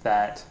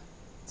that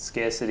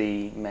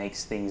scarcity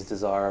makes things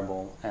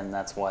desirable, and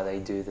that's why they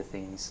do the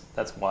things.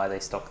 That's why they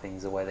stock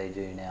things the way they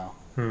do now.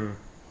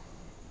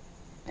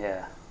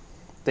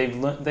 They've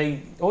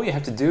learned. All you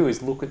have to do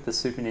is look at the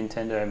Super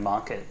Nintendo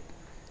market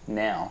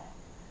now,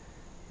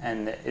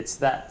 and it's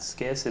that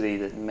scarcity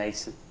that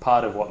makes it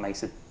part of what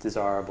makes it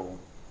desirable.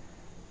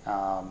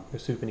 The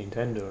Super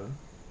Nintendo.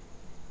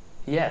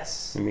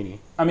 Yes. The Mini.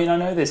 I mean, I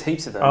know there's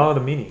heaps of them. Oh, the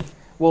Mini.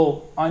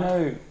 Well, I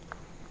know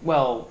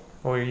Well,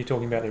 Or are you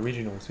talking about the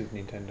original Super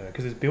Nintendo?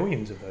 Because there's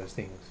billions of those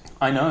things.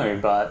 I know,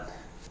 but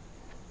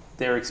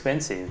they're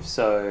expensive,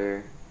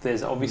 so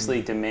there's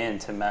obviously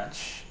demand to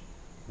match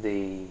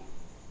the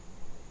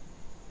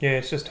Yeah,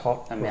 it's just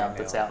hot amount right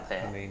that's now. out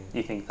there. I mean,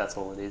 You think that's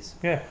all it is?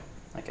 yeah,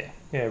 Okay.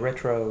 yeah.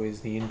 Retro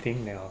is the in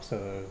thing now,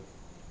 so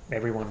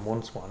everyone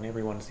wants one.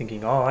 Everyone's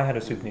thinking, "Oh, I had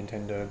a Super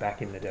Nintendo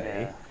back in the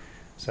day, Yeah.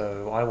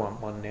 so I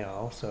want one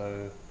now."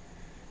 So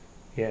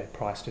yeah,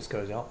 price just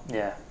goes up.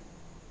 Yeah.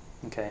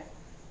 Okay.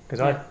 Because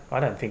Yeah. I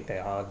don't think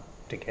they're hard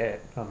to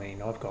get. I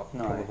mean, I've got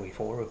No. probably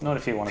 4 of them. Not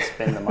if you want to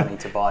spend the money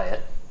to buy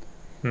it.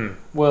 Hmm.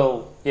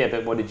 Well, yeah,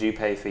 but what did you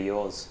pay for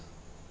yours?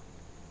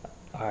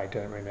 I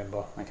don't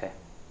remember. Okay.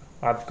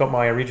 I've got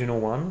my original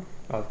one.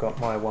 I've got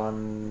my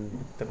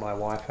one that my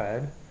wife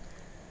had.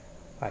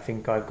 I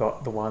think I've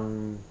got the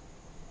one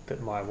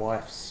that my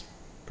wife's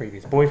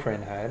previous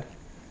boyfriend had,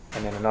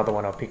 and then another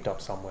one I picked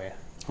up somewhere.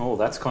 Oh,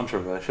 that's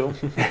controversial.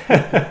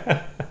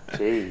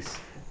 Jeez.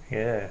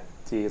 Yeah.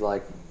 Do you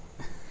like?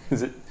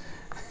 Is it?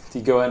 Do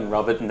you go out and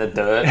rub it in the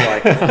dirt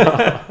like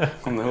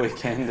on the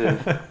weekend?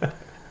 And,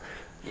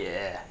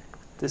 yeah.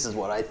 This is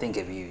what I think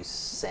of you,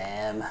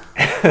 Sam.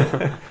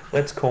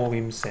 Let's call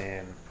him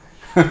Sam.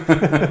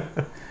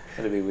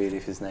 That'd be weird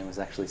if his name was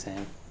actually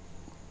Sam.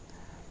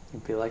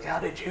 You'd be like, how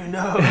did you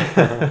know?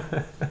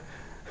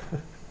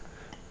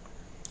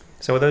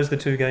 So are those the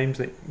 2 games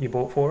that you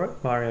bought for it?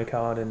 Mario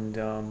Kart and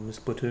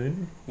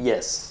Splatoon?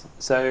 Yes.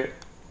 So,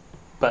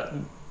 but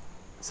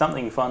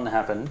something fun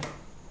happened.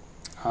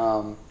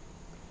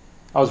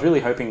 I was really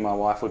hoping my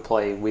wife would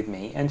play with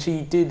me, and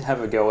she did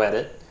have a go at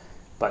it,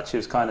 but she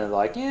was kind of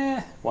like,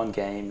 yeah, one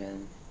game,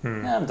 and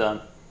nah, I'm done.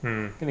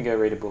 Hmm. Gonna go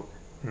read a book.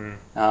 Hmm.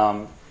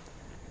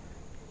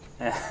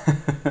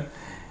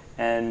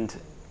 And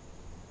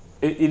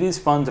it is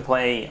fun to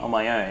play on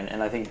my own,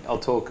 and I think I'll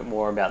talk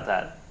more about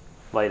that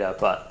later,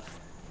 but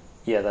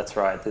yeah, that's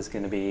right, there's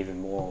going to be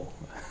even more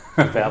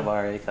about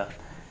Mario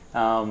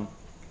Kart.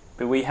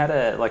 But we had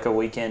a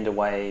weekend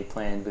away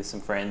planned with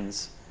some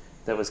friends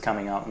that was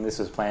coming up, and this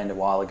was planned a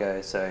while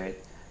ago, so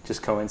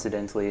just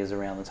coincidentally is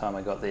around the time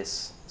I got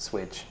this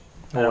Switch.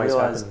 And Always I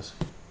realized, happens.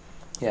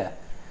 yeah,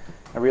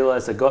 I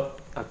realized I've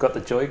got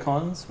the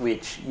Joy-Cons,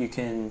 which you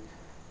can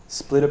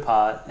split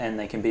apart and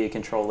they can be a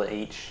controller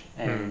each,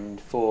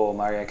 and for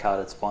Mario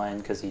Kart it's fine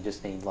because you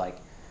just need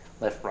like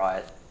left,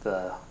 right,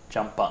 the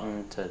jump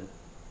button to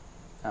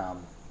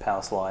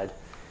power slide,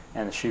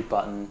 and the shoot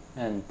button,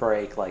 and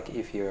brake like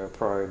if you're a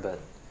pro, but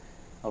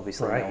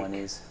obviously Brake. no one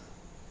is.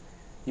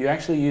 You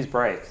actually use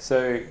brake.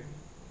 So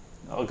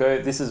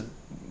this is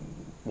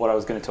what I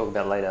was going to talk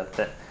about later,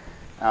 that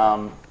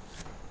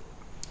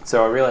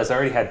so I realized I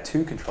already had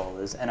 2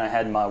 controllers, and I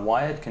had my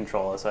wired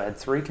controller, so I had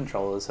 3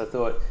 controllers. So I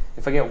thought,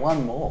 if I get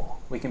one more,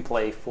 we can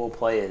play 4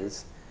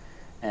 players.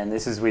 And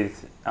this is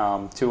with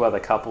 2 other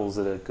couples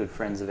that are good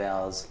friends of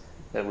ours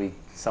that we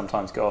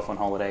sometimes go off on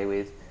holiday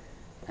with.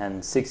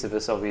 And 6 of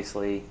us,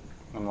 obviously.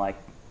 I'm like,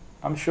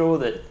 I'm sure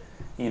that,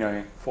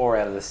 4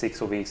 out of the 6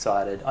 will be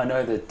excited. I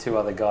know that 2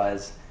 other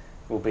guys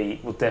will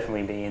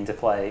definitely be into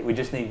play. We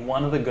just need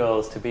one of the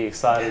girls to be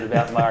excited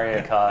about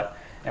Mario Kart,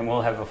 and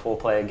we'll have a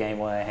 4-player game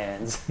on our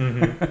hands.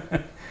 Mm-hmm.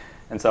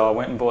 And so I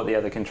went and bought the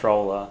other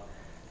controller,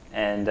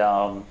 and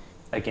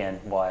again,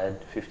 wired,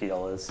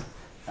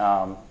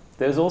 $50.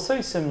 There's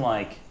also some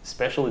like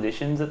special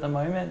editions at the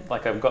moment.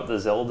 Like I've got the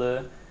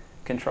Zelda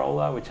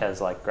controller, which has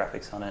like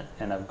graphics on it,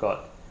 and I've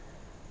got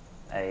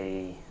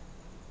a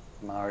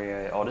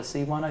Mario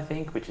Odyssey one, I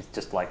think, which is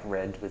just like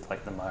red with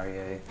like the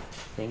Mario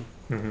thing.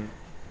 Mm-hmm.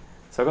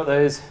 So I got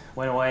those,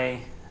 went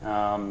away.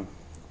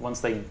 Once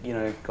they,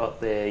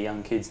 got their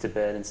young kids to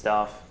bed and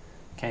stuff,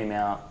 came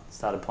out,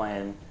 started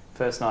playing.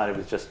 First night it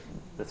was just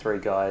the 3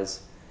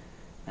 guys,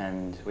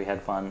 and we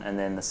had fun. And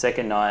then the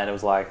second night it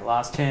was like,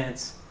 last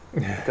chance,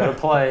 got to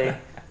play.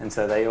 And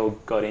so they all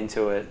got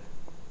into it,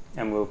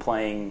 and we were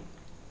playing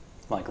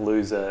like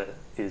loser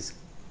is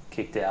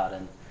kicked out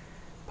and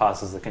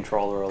passes the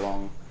controller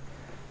along.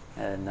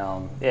 And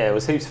it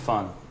was heaps of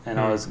fun. And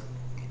I was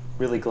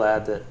really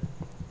glad that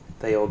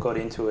they all got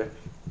into it,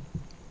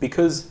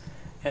 because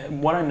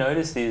what I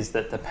noticed is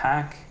that the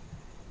pack,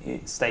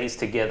 it stays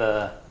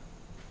together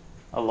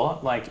a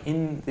lot. Like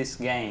in this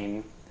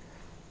game,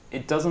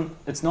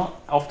 it's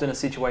not often a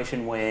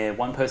situation where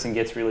one person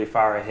gets really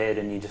far ahead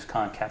and you just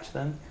can't catch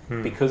them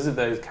because of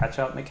those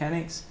catch-up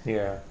mechanics.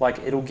 Yeah. Like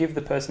it'll give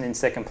the person in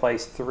second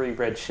place 3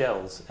 red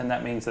shells, and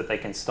that means that they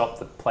can stop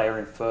the player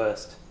in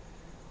first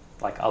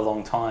like a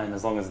long time,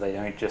 as long as they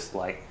don't just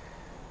like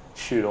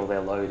shoot all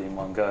their load in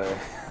one go.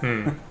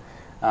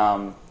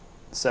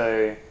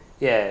 So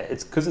yeah,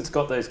 it's because it's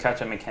got those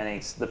catch-up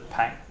mechanics, the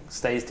pack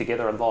stays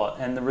together a lot,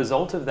 and the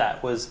result of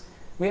that was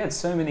we had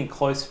so many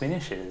close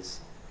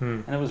finishes,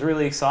 and it was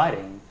really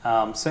exciting.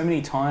 So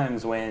many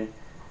times when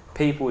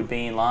people would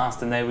be in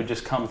last and they would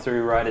just come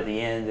through right at the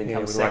end and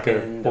come with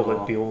second. like a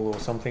bullet bill or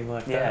something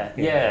like that.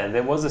 Yeah,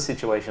 there was a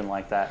situation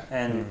like that,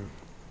 and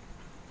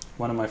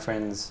one of my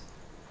friends'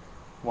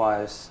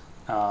 wives,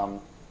 who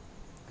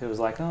was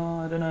like, oh,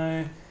 I don't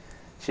know,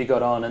 she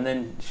got on, and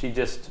then she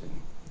just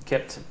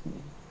kept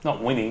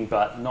not winning,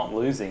 but not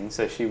losing.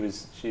 So she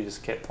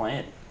just kept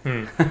playing.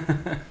 Hmm.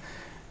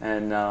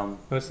 And Well,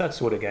 it's that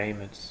sort of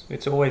game.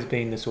 It's always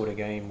been the sort of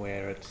game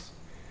where it's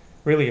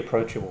really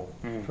approachable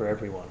for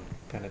everyone,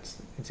 and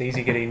it's easy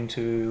to get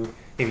into.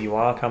 If you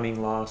are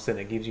coming last, then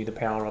it gives you the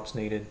power ups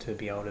needed to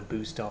be able to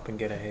boost up and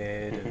get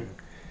ahead. And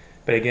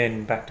but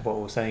again, back to what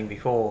we were saying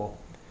before,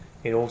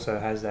 it also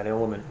has that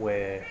element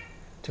where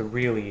to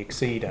really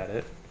exceed at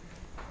it,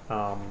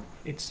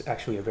 it's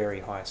actually a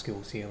very high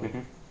skill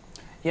ceiling.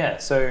 yeah,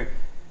 so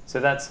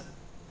that's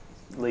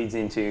leads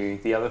into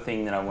the other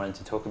thing that I wanted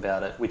to talk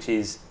about it, which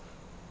is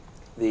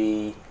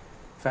the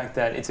fact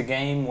that it's a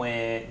game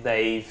where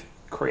they've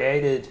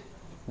created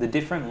the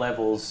different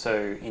levels.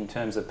 So in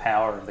terms of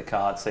power of the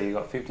card, so you've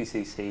got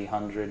 50cc,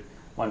 100,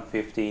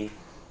 150,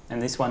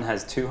 and this one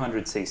has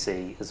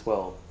 200cc as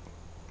well,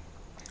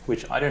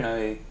 which I don't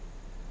know.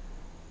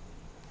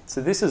 So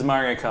this is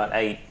Mario Kart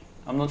 8.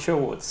 I'm not sure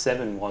what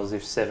 7 was,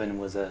 if 7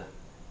 was a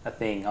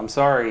thing. I'm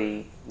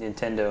sorry,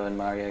 Nintendo and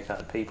Mario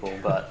Kart people,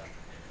 but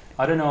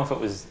I don't know if it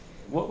was...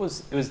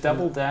 It was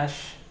Double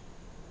Dash...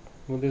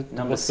 Well,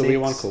 Number what's the Wii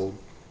one 6. called?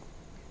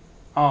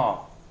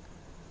 Oh.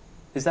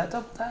 Is that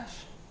Double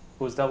Dash?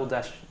 Or was Double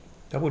Dash...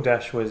 Double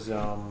Dash was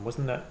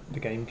wasn't that the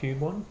GameCube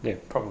one? Yeah.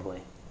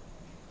 Probably.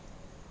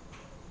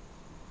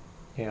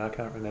 Yeah, I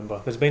can't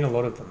remember. There's been a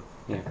lot of them.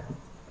 Yeah.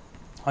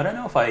 I don't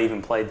know if I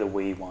even played the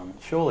Wii one.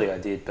 Surely I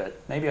did, but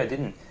maybe I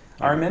didn't.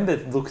 I remember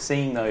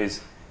seeing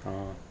those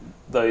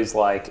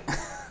like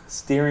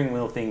steering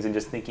wheel things and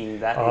just thinking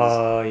that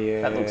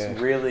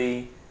looks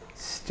really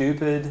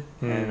stupid,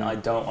 and I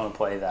don't want to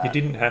play that. You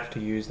didn't have to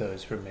use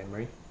those from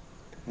memory.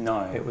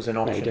 No. It was an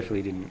No, option. you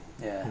definitely didn't.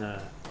 Yeah. No,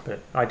 but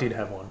I did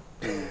have one.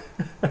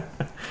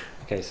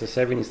 Okay, so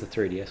 7 is the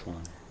 3DS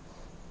one.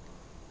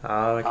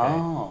 Oh, okay.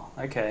 Oh,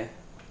 okay.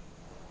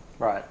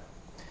 Right.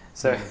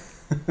 So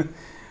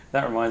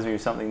that reminds me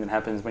of something that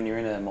happens when you're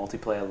in a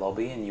multiplayer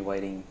lobby and you're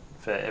waiting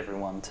for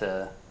everyone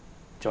to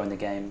join the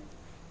game.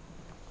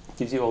 It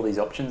gives you all these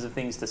options of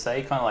things to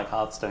say, kind of like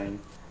Hearthstone,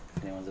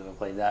 if anyone's ever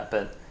played that.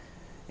 But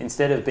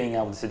instead of being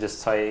able to just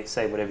say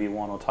whatever you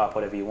want or type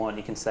whatever you want,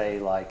 you can say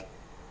like,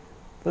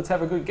 let's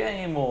have a good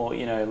game, or,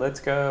 you know, let's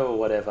go, or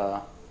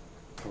whatever,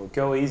 or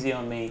go easy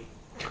on me.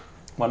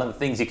 One of the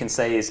things you can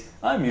say is,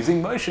 I'm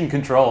using motion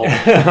control.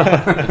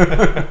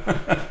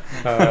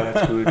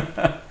 That's good.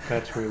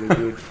 That's really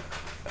good.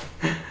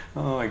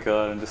 Oh my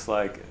god, I'm just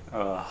like,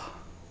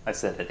 I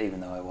said it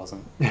even though I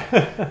wasn't.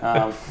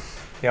 Yeah,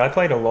 I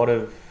played a lot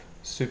of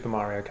Super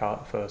Mario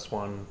Kart first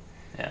one.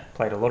 Yeah.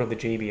 Played a lot of the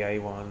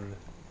GBA one,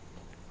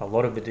 a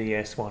lot of the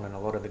DS one, and a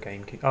lot of the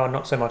GameCube. Oh,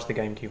 not so much the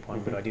GameCube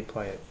one, but I did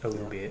play it a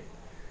little bit.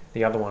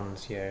 The other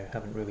ones,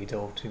 haven't really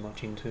delved too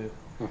much into.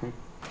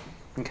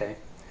 Okay.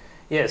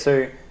 Yeah,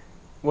 so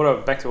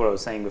back to what I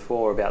was saying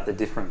before about the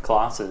different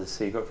classes.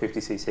 So you've got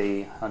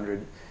 50cc,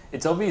 100.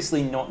 It's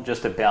obviously not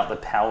just about the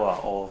power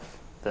of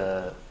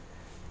the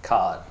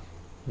card.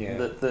 Yeah.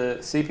 The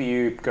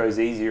CPU goes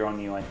easier on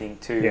you, I think,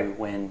 too,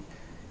 when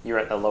you're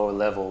at the lower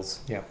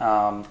levels.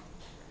 Yeah.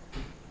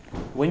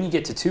 When you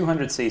get to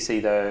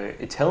 200cc, though,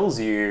 it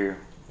tells you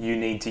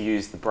need to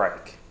use the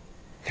brake.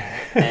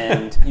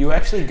 And you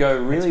actually go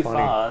really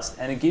fast,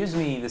 and it gives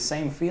me the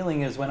same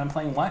feeling as when I'm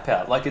playing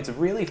Wipeout. Like, it's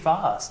really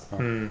fast.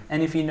 And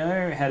if you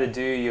know how to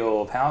do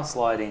your power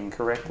sliding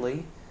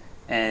correctly,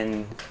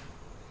 and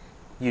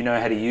you know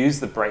how to use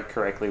the brake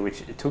correctly,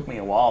 which it took me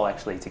a while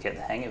actually to get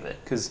the hang of it,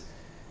 because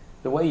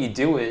the way you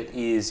do it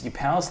is you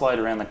power slide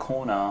around the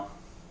corner,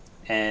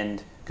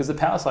 and because the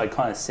power slide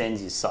kind of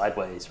sends you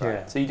sideways, right?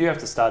 Yeah. So you do have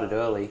to start it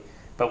early,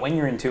 but when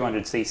you're in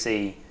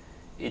 200cc,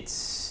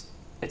 it's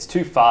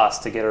too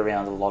fast to get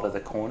around a lot of the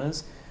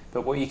corners.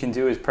 But what you can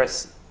do is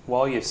press,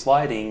 while you're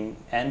sliding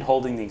and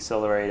holding the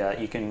accelerator,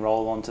 you can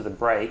roll onto the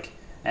brake,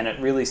 and it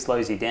really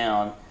slows you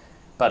down,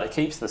 but it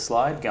keeps the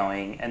slide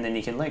going, and then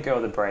you can let go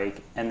of the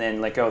brake and then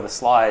let go of the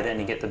slide, and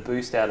you get the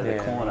boost out of the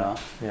corner,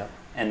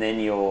 and then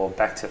you're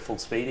back to full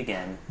speed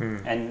again.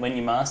 And when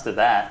you master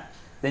that,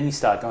 then you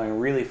start going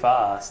really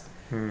fast,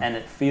 and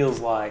it feels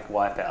like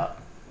Wipeout.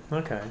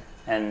 Okay.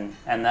 And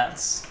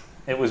that's...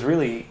 It was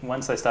really,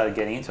 once I started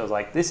getting into it, I was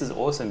like, this is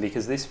awesome,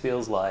 because this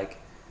feels like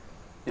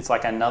it's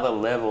like another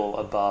level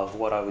above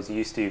what I was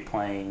used to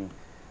playing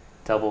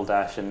Double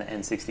Dash and the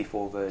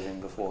N64 version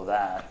before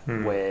that,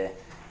 where,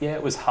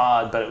 it was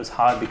hard, but it was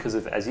hard because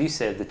of, as you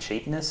said, the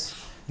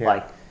cheapness.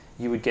 Like,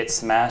 you would get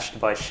smashed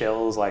by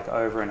shells like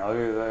over and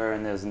over,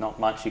 and there's not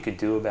much you could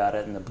do about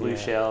it, and the blue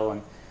shell,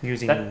 and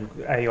using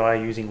AI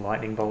using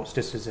lightning bolts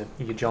just as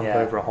you jump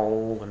over a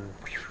hole and...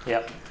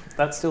 Yep.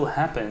 That still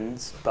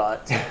happens,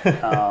 but...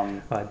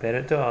 I bet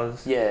it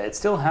does. Yeah, it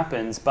still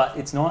happens, but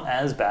it's not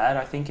as bad,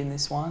 I think, in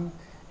this one.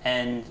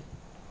 And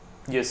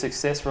your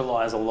success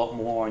relies a lot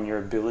more on your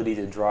ability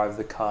to drive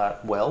the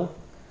kart well,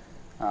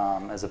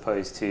 as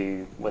opposed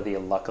to whether you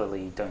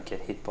luckily don't get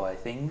hit by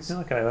things.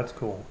 Okay, that's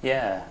cool.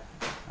 Yeah.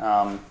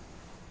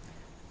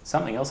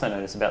 Something else I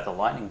noticed about the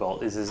lightning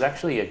bolt is there's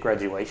actually a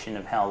graduation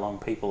of how long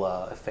people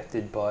are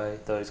affected by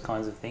those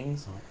kinds of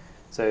things.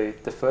 So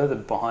the further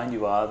behind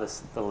you are,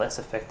 the less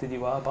affected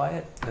you are by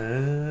it.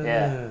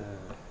 Yeah. Wonder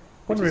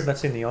Which if is-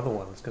 that's in the other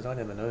ones because I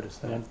never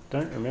noticed that. I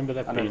don't remember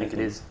that I being don't a think it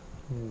thing. is.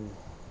 Hmm.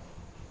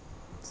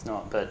 It's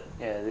not, but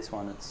yeah, this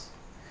one, it's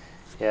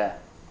yeah.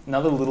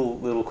 Another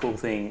little cool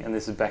thing, and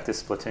this is back to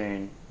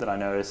Splatoon that I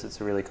noticed. It's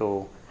really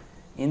cool.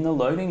 In the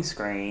loading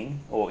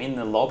screen or in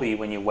the lobby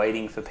when you're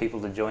waiting for people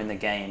to join the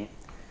game,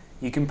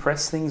 you can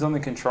press things on the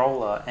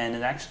controller, and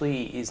it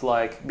actually is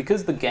like,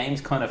 because the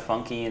game's kind of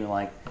funky and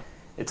like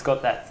it's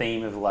got that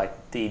theme of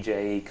like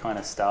DJ kind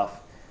of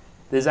stuff.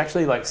 There's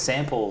actually like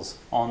samples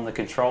on the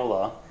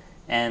controller,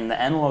 and the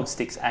analog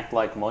sticks act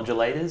like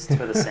modulators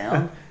for the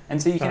sound.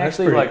 And so you can that's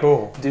actually pretty like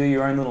cool. do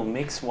your own little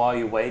mix while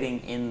you're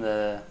waiting in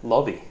the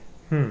lobby.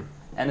 Hmm.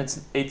 And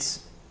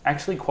it's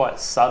actually quite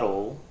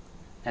subtle,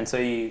 and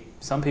so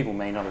some people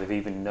may not have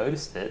even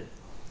noticed it,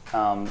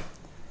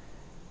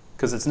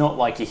 because it's not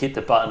like you hit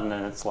the button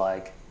and it's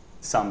like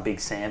some big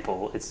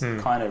sample. It's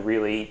kind of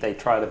really, they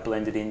try to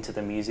blend it into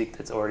the music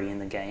that's already in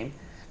the game.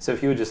 So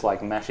if you were just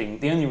like mashing,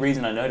 the only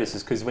reason I noticed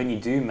is because when you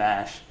do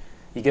mash,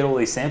 you get all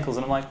these samples,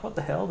 and I'm like, what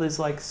the hell? There's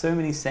like so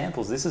many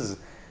samples. This is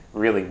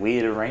really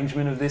weird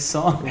arrangement of this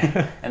song.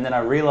 And then I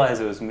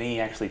realized it was me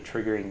actually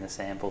triggering the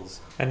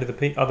samples. And do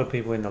the other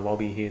people in the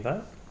lobby hear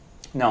that?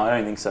 No, I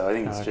don't think so. I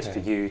think it's just for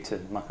Okay. you to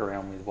muck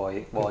around with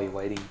while you're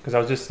waiting. Because I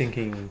was just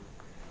thinking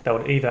that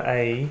would either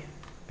A,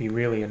 be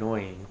really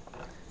annoying,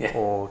 Yeah.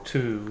 or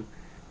 2,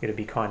 it'd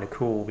be kind of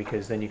cool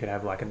because then you could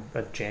have like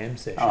a jam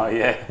session. Oh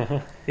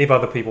yeah, If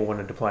other people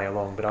wanted to play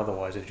along, but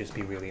otherwise it'd just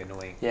be really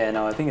annoying. yeah.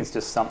 No, I think it's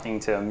just something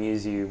to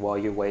amuse you while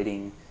you're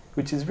waiting,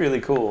 which is really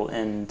cool.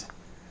 And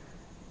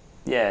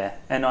yeah,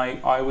 and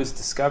I was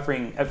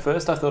discovering, at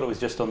first I thought it was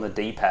just on the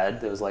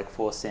D-pad. There was like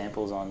 4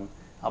 samples on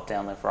up,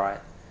 down, left, right,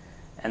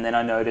 and then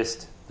I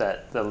noticed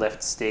that the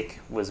left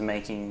stick was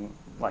making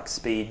like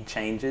speed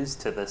changes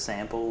to the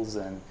samples,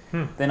 and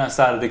then I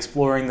started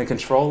exploring the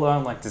controller.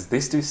 I'm like, does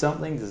this do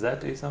something? Does that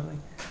do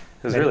something?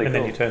 It was really and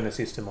cool. then you turn the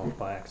system off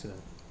by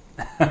accident.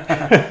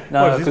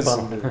 No, What does this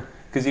button do?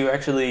 because you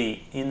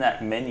actually, in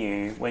that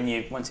menu,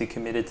 once you're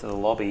committed to the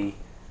lobby,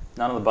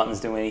 none of the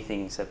buttons do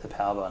anything except the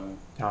power button.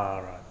 Ah,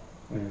 right.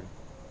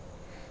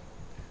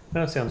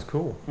 That sounds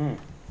cool.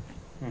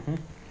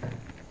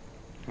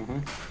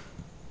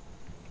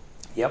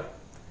 Yep.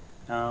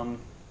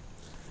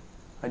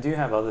 I do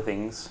have other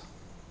things,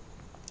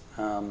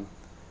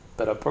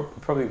 but I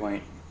probably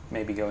won't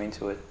maybe go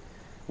into it.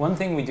 One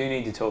thing we do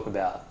need to talk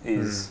about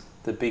is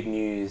the big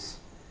news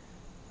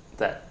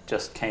that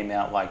just came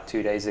out like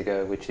 2 days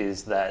ago, which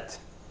is that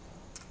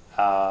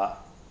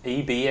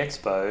EB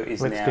Expo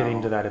is Let's now... get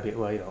into that a bit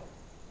later.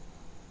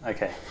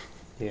 Okay.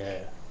 Yeah.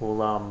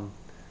 Well,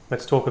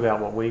 let's talk about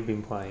what we've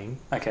been playing.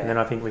 Okay. And then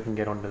I think we can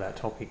get onto that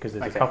topic because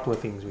there's Okay. a couple of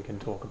things we can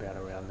talk about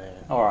around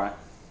there. All right.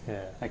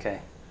 Yeah.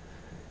 Okay.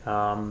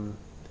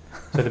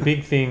 So the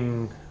big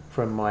thing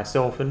from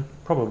myself and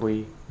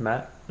probably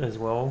Matt as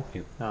well,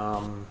 Yep.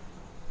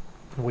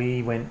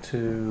 we went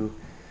to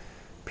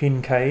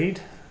Pincade,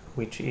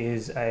 which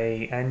is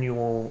a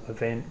annual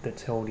event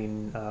that's held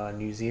in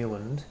New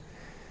Zealand,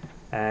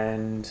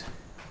 and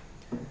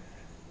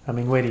I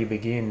mean, where do you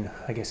begin?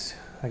 I guess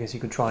you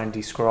could try and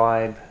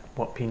describe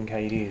what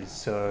Pincade is.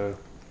 So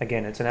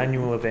again, it's an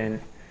annual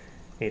event.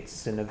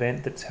 It's an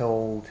event that's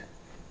held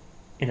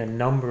in a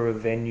number of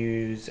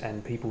venues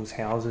and people's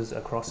houses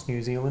across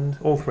New Zealand.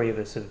 All 3 of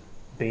us have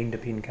been to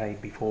Pincade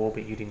before,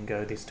 but you didn't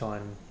go this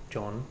time,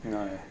 John.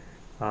 No.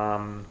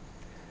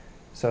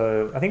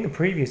 So I think the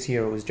previous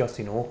year it was just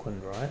in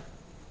Auckland, right?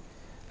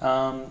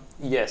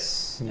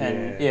 Yes. Yeah.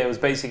 And yeah, it was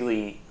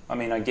basically, I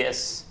mean, I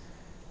guess,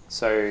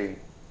 so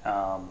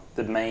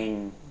the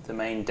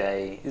main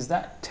day, is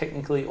that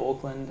technically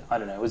Auckland? I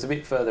don't know. It was a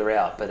bit further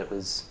out, but it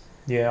was...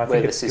 Yeah, I Where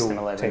think the it's still System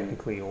 11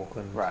 technically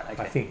Auckland. Right,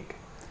 okay. I think.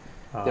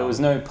 There was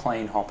no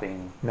plane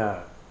hopping.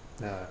 No.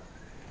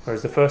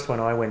 Whereas the first one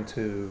I went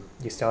to,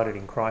 you started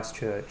in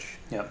Christchurch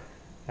Yep.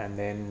 and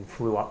then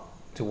flew up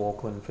to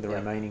Auckland for the Yep.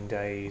 remaining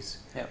days.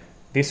 Yep.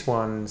 This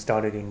one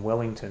started in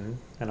Wellington,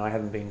 and I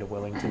haven't been to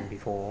Wellington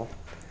before.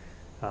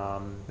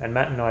 And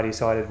Matt and I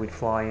decided we'd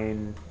fly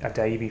in a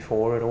day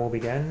before it all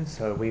began,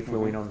 so we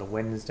flew in on the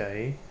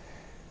Wednesday,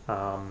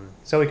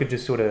 so we could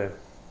just sort of,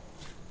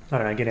 I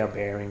don't know, get our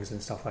bearings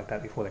and stuff like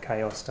that before the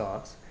chaos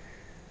starts.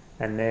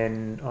 And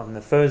then on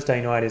the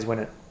Thursday night is when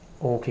it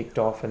all kicked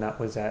off, and that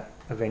was at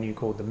a venue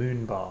called the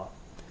Moon Bar.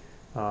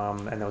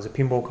 And there was a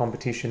pinball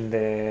competition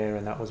there,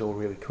 and that was all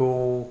really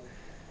cool.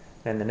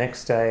 Then the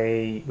next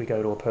day we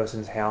go to a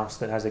person's house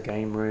that has a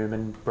game room,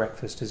 and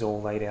breakfast is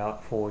all laid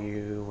out for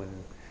you,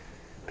 and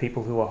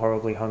people who are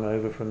horribly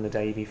hungover from the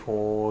day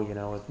before, you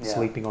know, are Yeah.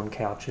 sleeping on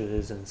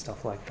couches and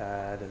stuff like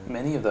that. And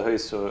Many of the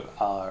hosts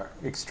are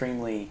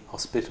extremely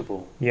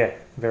hospitable. yeah,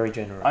 very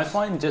generous. I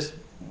find just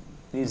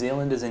New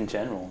Zealanders in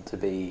general to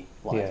be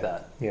like yeah,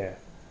 that. Yeah.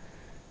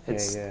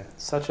 It's yeah.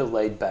 such a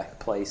laid-back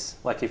place.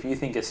 Like, if you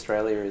think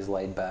Australia is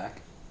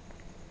laid-back,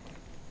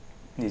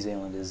 New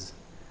Zealand is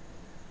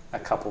a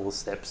couple of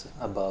steps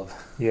above.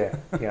 Yeah,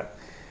 yeah.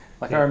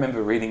 Like Yeah. I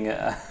remember reading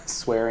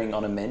swearing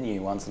on a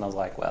menu once, and I was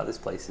like, "Wow, this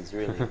place is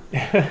really."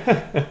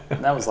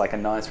 And that was like a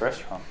nice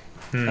restaurant.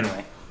 Hmm.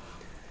 Anyway,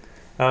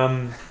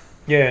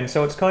 Yeah, and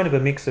so it's kind of a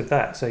mix of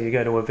that. So you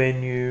go to a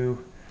venue,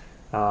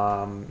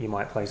 you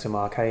might play some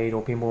arcade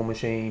or pinball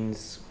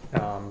machines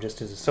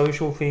just as a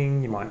social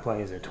thing. You might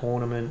play as a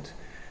tournament.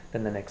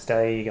 Then the next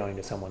day you're going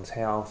to someone's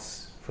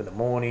house for the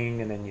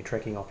morning, and then you're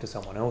trekking off to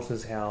someone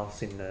else's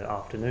house in the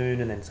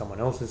afternoon, and then someone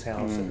else's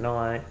house at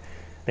night.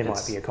 There might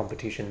It's- be a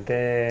competition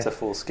there. it's a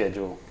full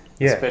schedule,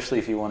 Yeah. especially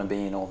if you want to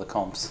be in all the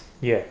comps.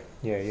 Yeah.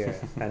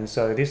 And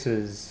so this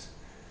is,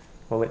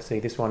 well, let's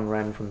see, this one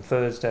ran from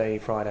Thursday,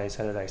 Friday,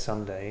 Saturday,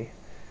 Sunday.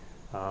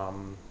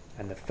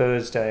 And the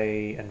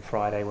Thursday and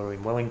Friday were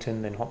in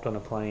Wellington, then hopped on a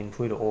plane,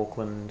 flew to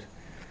Auckland,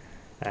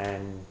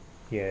 and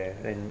yeah,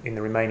 and in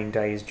the remaining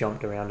days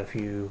jumped around a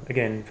few,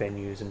 again,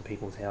 venues and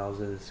people's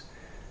houses.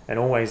 And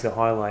always the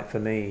highlight for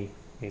me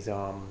is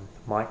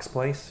Mike's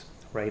place,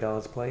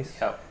 Radar's place.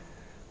 Yep.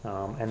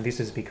 And this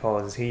is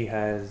because he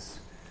has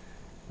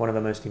one of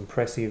the most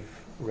impressive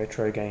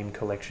retro game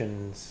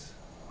collections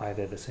I've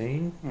ever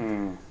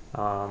seen.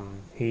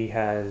 He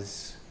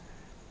has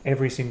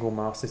every single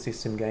Master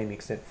System game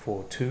except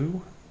for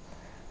 2.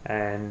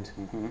 And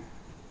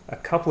a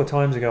couple of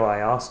times ago I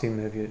asked him,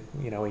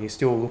 are you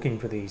still looking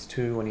for these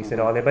 2? And he said,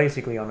 they're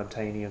basically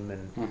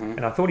unobtainium.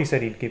 And I thought he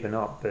said he'd given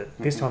up, but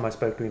this time I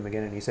spoke to him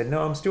again and he said,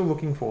 no, I'm still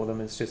looking for them.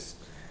 It's just,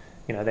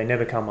 they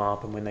never come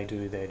up, and when they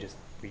do, they're just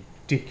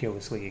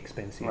ridiculously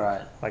expensive.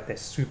 Right. Like they're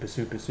super,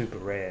 super, super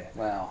rare.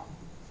 Wow.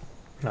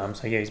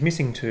 So yeah, he's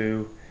missing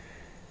 2.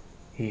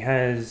 He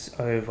has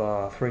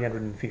over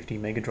 350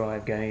 Mega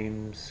Drive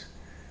games.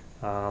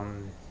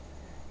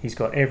 He's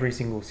got every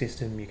single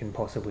system you can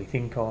possibly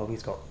think of.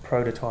 He's got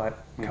prototype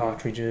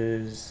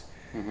cartridges.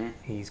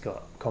 He's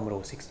got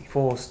Commodore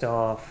 64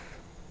 stuff,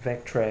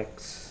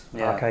 Vectrex,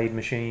 Yeah. arcade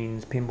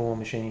machines, pinball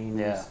machines.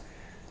 Yeah.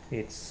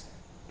 It's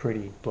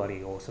pretty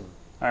bloody awesome.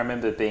 I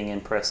remember being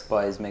impressed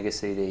by his Mega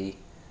CD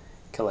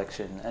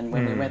collection, and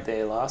when we went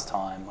there last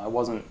time, I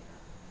wasn't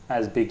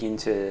as big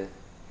into,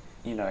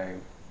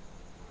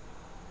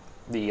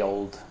 the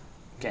old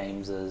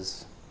games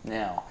as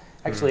now.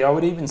 Actually, I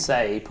would even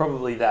say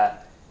probably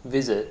that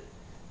visit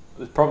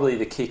was probably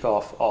the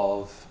kickoff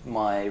of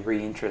my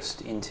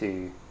reinterest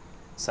into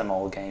some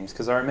old games,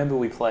 because I remember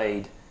we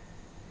played,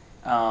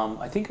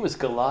 I think it was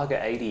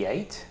Galaga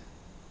 88,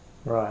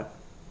 Right.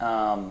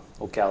 or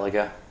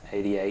Galaga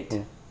 88.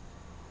 Yeah.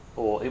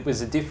 Or it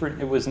was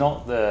it was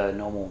not the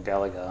normal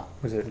Galaga.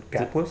 Was it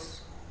Gapless?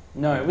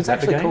 No, it was Is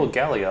that the actually game? called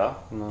Galaga.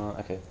 No,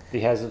 okay.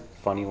 He has a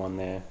funny one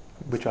there.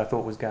 Which I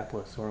thought was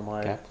Gapless, or am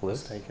I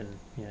Gapless? mistaken?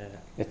 Yeah.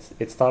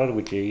 It started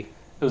with G.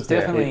 It was Yeah,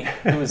 definitely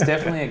it was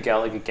definitely a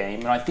Galaga game,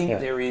 and I think Yeah.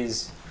 there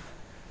is,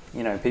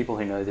 people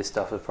who know this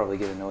stuff would probably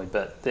get annoyed,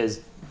 but there's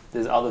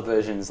other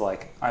versions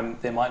like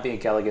there might be a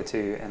Galaga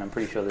 2, and I'm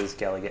pretty sure there's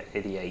Galaga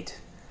 88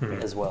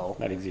 as well.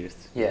 That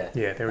exists. Yeah.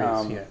 Yeah, there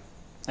is. Yeah.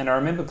 And I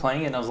remember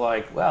playing it and I was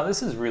like, wow,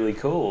 this is really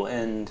cool.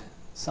 And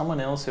someone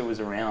else who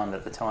was around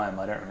at the time,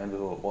 I don't remember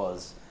who it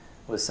was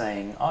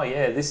saying, oh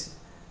yeah, this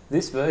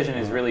version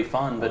is really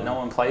fun, but no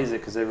one plays it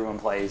because everyone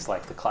plays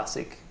like the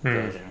classic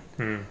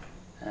version.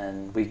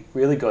 And we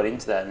really got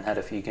into that and had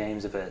a few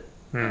games of it.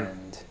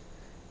 And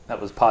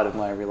that was part of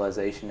my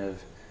realization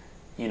of,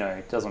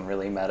 it doesn't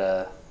really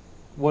matter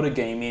what a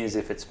game is.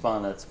 If it's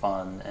fun, it's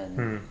fun.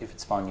 And if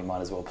it's fun, you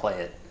might as well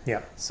play it.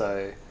 Yeah.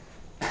 So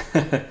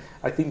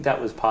I think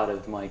that was part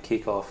of my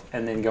kickoff,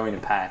 and then going to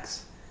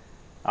PAX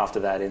after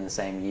that in the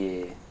same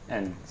year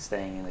and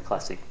staying in the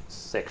classic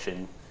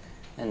section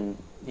and,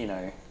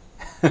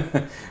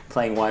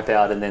 playing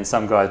Wipeout, and then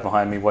some guys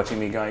behind me watching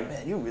me going,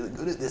 man, you're really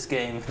good at this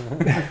game.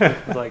 I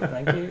was like,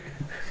 thank you.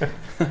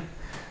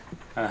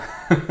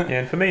 Yeah,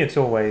 and for me, it's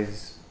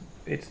always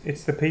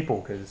it's the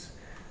people, because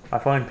I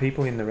find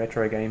people in the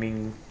retro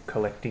gaming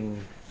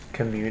collecting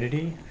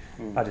community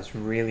are just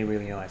really,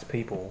 really nice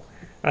people.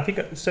 And I think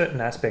a certain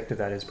aspect of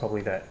that is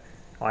probably that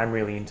I'm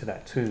really into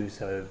that too.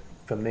 So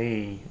for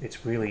me,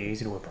 it's really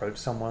easy to approach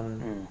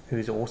someone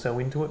who's also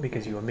into it,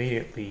 because you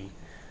immediately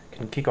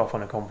can kick off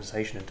on a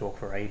conversation and talk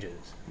for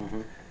ages.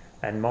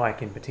 And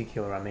Mike in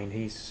particular, I mean,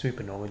 he's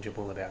super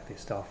knowledgeable about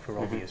this stuff for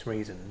obvious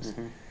reasons.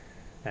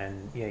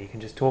 And yeah, you can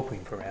just talk to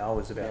him for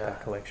hours about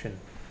that collection,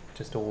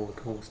 just all the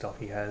cool stuff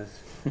he has,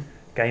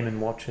 Game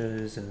 &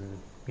 Watches, and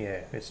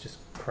yeah, it's just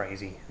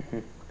crazy.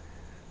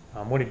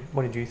 What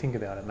did you think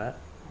about it, Matt?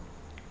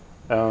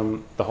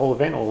 The whole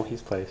event or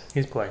his place?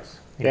 His place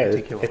in Yeah,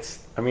 particular.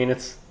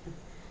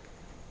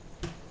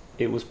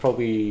 it was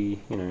probably,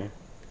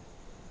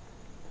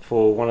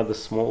 for one of the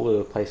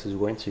smaller places we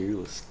went to, it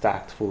was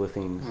stacked full of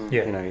things.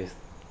 Yeah.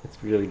 It's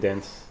really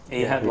dense.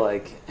 He had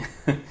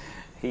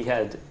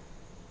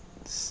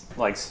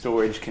like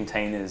storage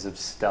containers of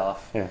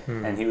stuff, Yeah.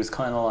 and he was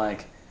kind of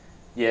like,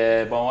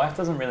 yeah, my wife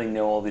doesn't really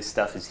know all this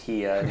stuff is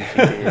here, and if she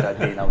did, I'd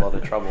be in a lot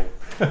of trouble.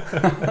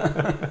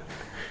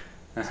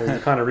 So it's the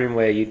kind of room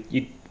where you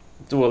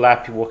do a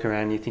lap, you walk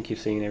around, you think you've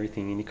seen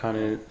everything, and you're kind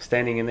of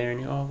standing in there and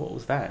you're, oh, what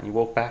was that? And you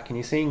walk back and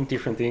you're seeing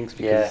different things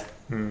because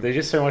there's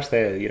just so much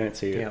there that you don't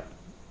see it. Yeah.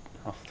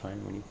 half the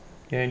time when you.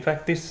 Yeah, in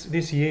fact,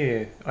 this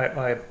year,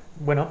 I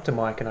went up to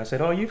Mike and I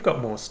said, "Oh, you've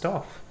got more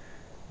stuff."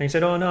 And he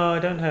said, "Oh, no, I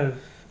don't have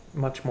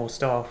much more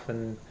stuff."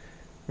 And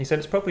he said,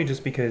 "It's probably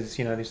just because,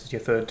 this is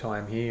your third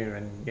time here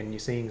and you're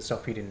seeing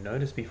stuff you didn't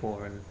notice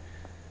before." And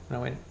I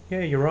went, "Yeah,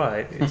 you're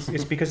right.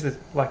 It's because,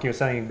 like you were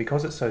saying,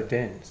 because it's so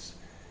dense,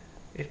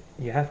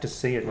 you have to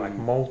see it like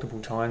multiple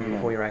times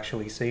before you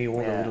actually see all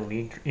the little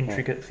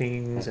intricate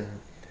things and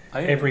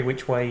every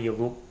which way you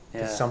look,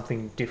 there's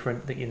something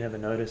different that you never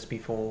noticed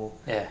before."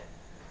 Yeah.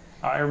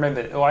 I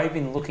remember, I've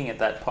been looking at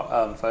that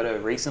photo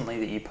recently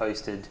that you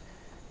posted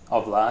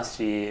of last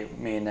year,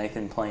 me and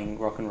Nathan playing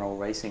Rock and Roll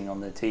Racing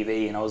on the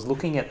TV, and I was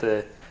looking at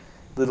the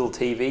little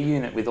TV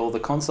unit with all the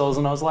consoles,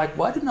 and I was like,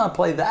 why didn't I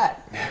play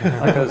that?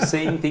 Like, I was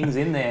seeing things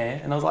in there,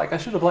 and I was like, I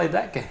should have played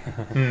that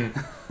game.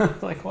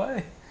 Like,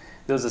 why?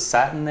 There was a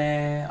Saturn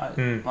there,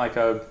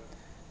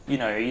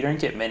 you don't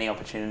get many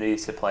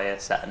opportunities to play a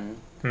Saturn,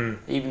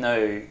 even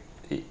though,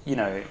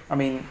 I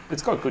mean,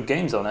 it's got good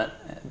games on it,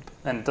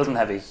 and it doesn't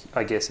have, a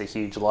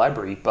huge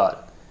library,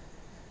 but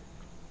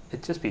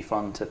it'd just be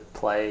fun to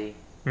play.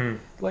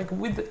 Like,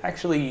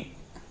 actually,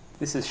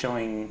 this is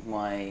showing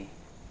my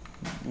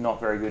not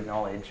very good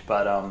knowledge,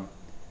 but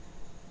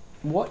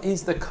what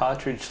is the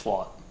cartridge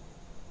slot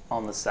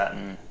on the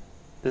Saturn?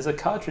 There's a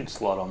cartridge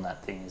slot on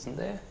that thing, isn't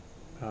there?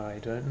 I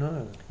don't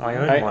know. I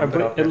own one,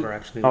 but I've never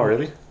actually looked.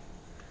 Really?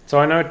 So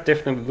I know it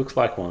definitely looks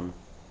like one.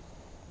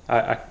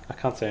 I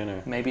can't say I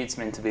know. Maybe it's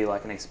meant to be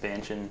like an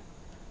expansion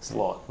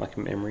slot. Like a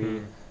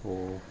memory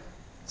or...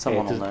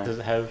 Someone will know. Does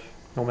it have...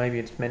 Or maybe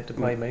it's meant to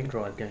play Mega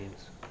Drive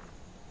games.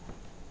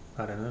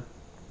 I don't know.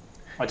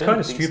 It's I kind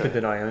of stupid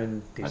that I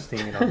own this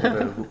thing and I've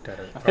never looked at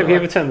it. Have you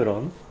ever turned it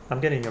on? I'm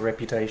getting a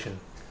reputation.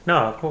 No,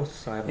 of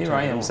course I haven't. Here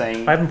I am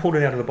saying... I haven't pulled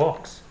it out of the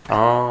box.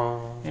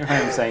 Oh. Here I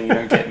am saying you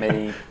don't get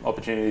many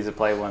opportunities to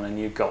play one, and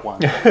you've got one.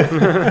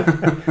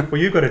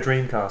 Well, you've got a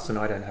Dreamcast and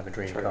I don't have a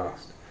Dreamcast. True.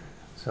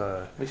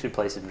 So We should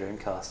play some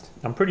Dreamcast.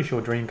 I'm pretty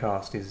sure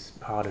Dreamcast is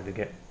harder to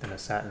get than a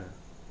Saturn.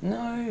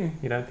 No.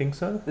 You don't think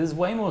so? There's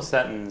way more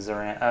Saturns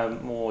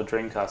around, more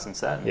Dreamcasts than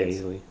Saturns. Yeah,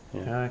 easily.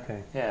 Yeah.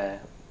 Okay. Yeah.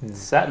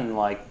 Saturn,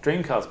 like,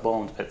 Dreamcast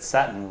bombed, but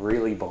Saturn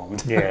really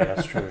bombed. Yeah,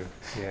 that's true.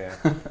 Yeah.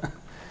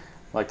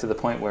 Like, to the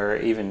point where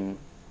even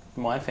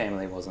my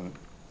family wasn't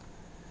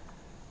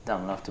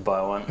dumb enough to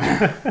buy one.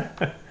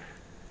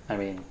 I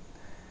mean,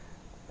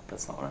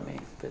 that's not what I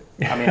mean. But,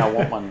 I mean, I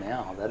want one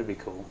now. That'd be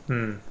cool.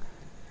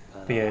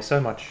 But yeah, so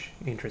much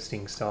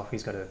interesting stuff.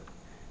 He's got a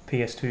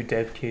PS2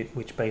 dev kit,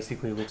 which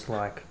basically looks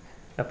like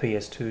a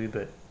PS2,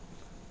 but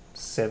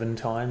 7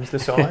 times the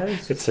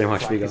size. It's so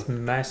much bigger. This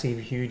massive,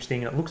 huge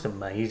thing, and it looks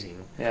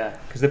amazing. Yeah.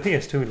 Because the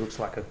PS2 looks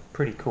like a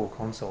pretty cool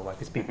console, like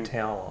this big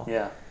tower.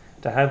 Yeah.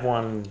 To have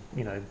one,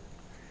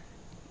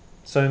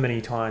 so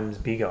many times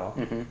bigger,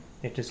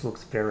 it just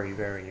looks very,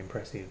 very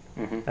impressive.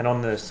 And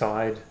on the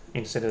side,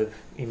 instead of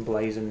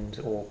emblazoned,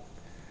 or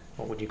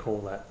what would you call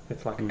that?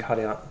 It's like a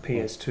cutout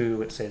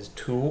PS2, it says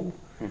Tool,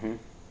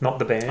 not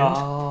the band.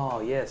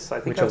 Oh, yes. I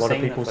think which I've a lot of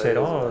seen the people said,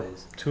 photos of oh,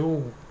 those.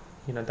 Tool,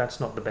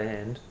 that's not the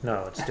band.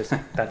 No, it's just,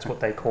 that's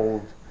what they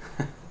called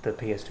the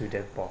PS2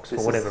 dev box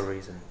for whatever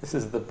reason. This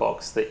is the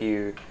box that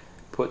you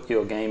put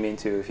your game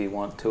into if you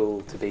want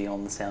Tool to be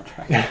on the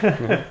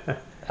soundtrack.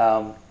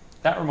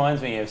 That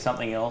reminds me of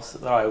something else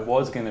that I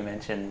was going to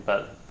mention,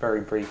 but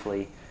very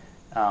briefly.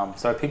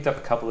 So I picked up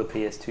a couple of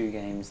PS2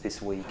 games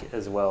this week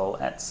as well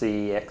at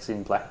CEX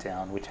in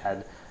Blacktown, which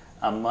had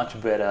a much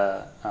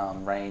better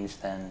range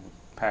than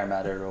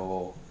Parramatta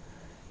or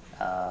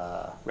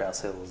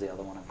Rouse Hill was the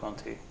other one I've gone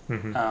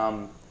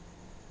to.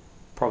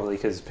 Probably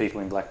because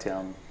people in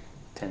Blacktown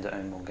tend to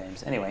own more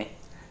games. Anyway,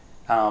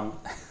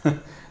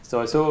 so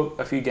I saw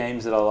a few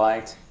games that I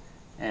liked,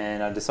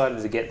 and I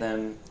decided to get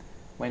them.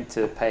 Went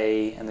to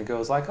pay, and the girl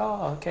was like,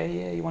 "Oh, okay,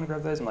 yeah, you want to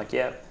grab those?" I'm like,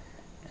 "Yeah."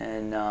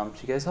 And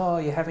she goes, "Oh,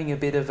 you're having a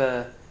bit of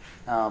a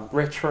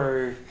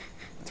retro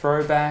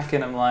throwback,"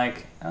 and I'm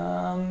like,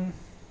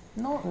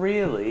 "Not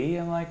really."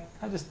 I'm like,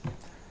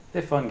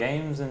 they're fun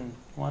games, and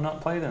why not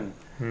play them?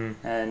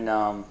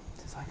 And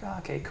she's like, "Oh,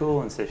 okay,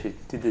 cool." And so she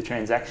did the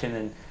transaction,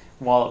 and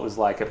while it was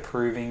like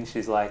approving,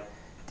 she's like,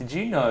 "Did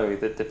you know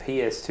that the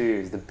PS2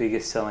 is the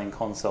biggest selling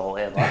console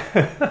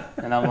ever?"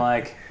 And I'm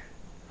like,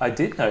 I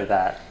did know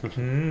that.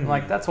 I'm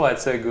like, that's why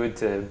it's so good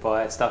to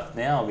buy stuff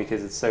now,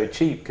 because it's so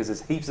cheap, because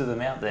there's heaps of them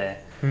out there.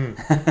 And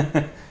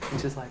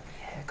she's like,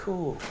 yeah,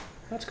 cool.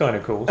 That's kind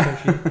of cool. So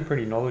she's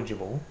pretty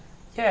knowledgeable.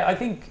 Yeah, I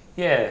think,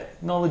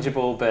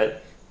 knowledgeable,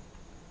 but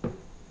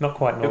not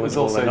quite knowledgeable it was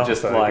also enough,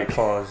 just though, like,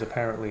 because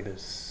apparently the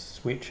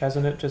Switch,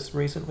 hasn't it just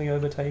recently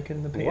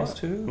overtaken the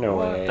PS2? No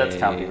way. That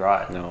can't be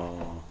right.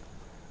 No.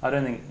 I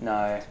don't think,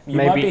 no. You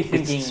Maybe might be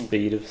thinking it's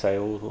speed of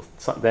sales, or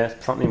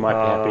something might be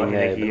happening in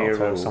there, a year but not or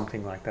total.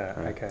 something like that.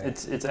 Right. Okay.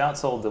 it's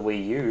outsold the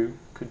Wii U.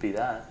 Could be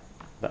that.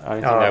 But I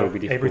don't think that would be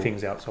difficult.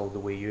 Everything's outsold the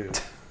Wii U.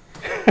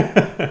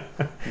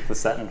 The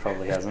Saturn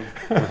probably hasn't.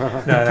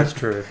 No, that's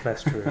true.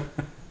 That's true.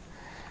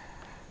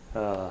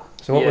 So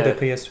what were the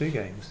PS2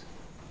 games?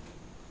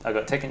 I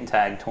got Tekken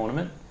Tag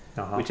Tournament,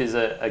 Uh-huh. which is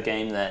a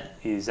game that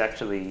is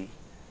actually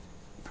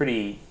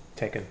pretty...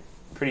 Tekken.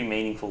 pretty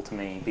meaningful to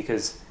me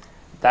because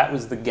that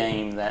was the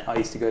game that I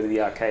used to go to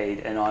the arcade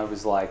and I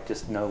was like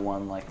just no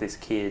one, like this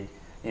kid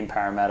in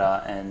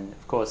Parramatta, and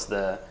of course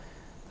the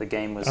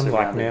game was Unlike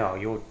surrounded. now,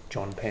 you're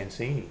John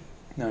Pansini.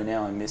 No,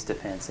 now I'm Mr.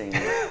 Pansini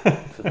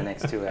for the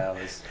next 2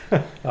 hours.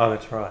 Oh,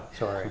 that's right.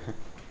 Sorry.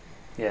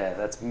 Yeah,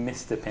 that's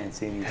Mr.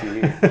 Pansini to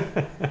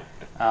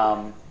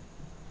you.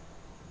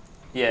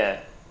 Yeah,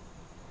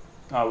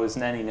 I was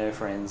nanny no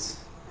friends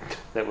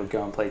that would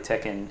go and play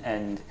Tekken,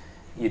 and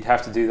you'd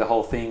have to do the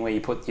whole thing where you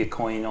put your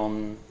coin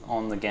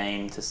on the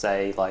game to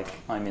say like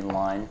I'm in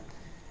line,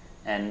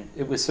 and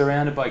it was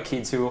surrounded by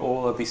kids who were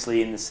all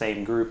obviously in the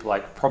same group,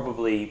 like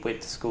probably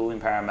went to school in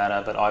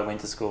Parramatta, but I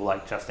went to school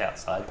like just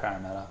outside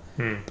Parramatta.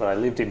 But I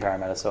lived in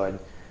Parramatta, so I'd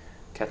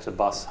catch the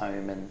bus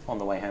home, and on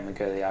the way home I'd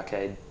go to the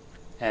arcade.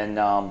 And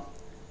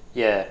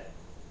yeah,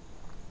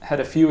 had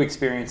a few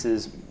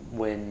experiences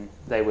when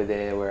they were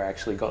there where I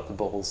actually got the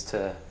balls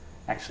to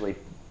actually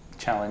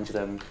challenge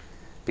them,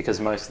 because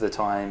most of the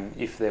time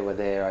if they were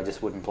there I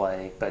just wouldn't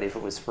play, but if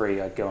it was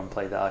free I'd go and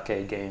play the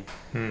arcade game.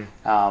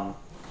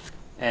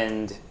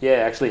 And yeah,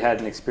 actually had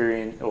an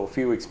experience or a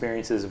few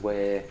experiences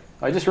where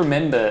I just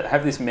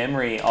have this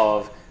memory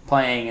of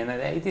playing and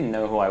they didn't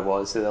know who I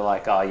was, so they're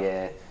like, oh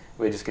yeah,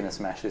 we're just going to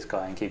smash this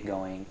guy and keep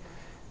going.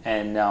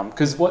 And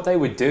because what they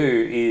would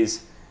do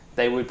is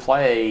they would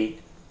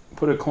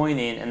put a coin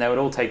in, and they would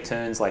all take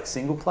turns like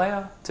single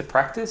player to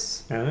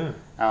practice.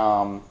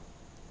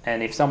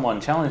 And if someone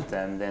challenged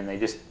them, then they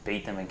just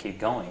beat them and keep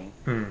going.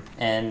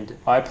 And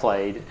I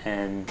played,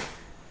 and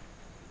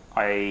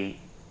I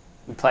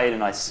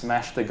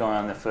smashed the guy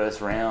on the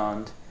first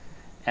round,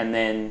 and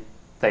then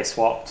they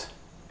swapped.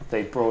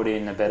 They brought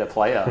in a better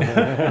player,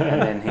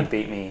 and then he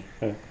beat me.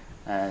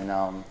 And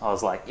I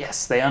was like,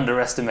 yes, they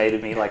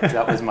underestimated me. Like,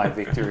 that was my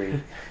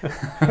victory.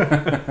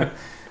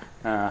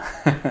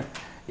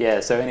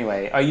 Yeah, so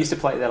anyway, I used to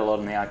play that a lot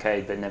in the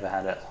arcade, but never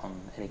had it on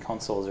any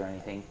consoles or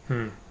anything.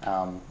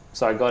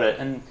 So I got it.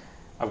 And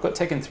I've got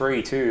Tekken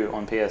 3 too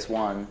on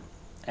PS1.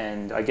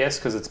 And I guess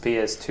because it's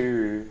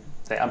PS2,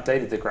 they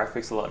updated the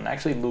graphics a lot and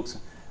actually looks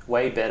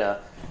way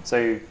better.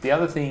 So the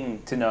other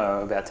thing to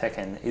know about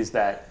Tekken is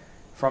that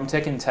from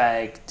Tekken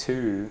Tag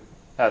 2,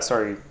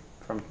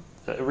 from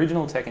the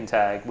original Tekken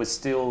Tag was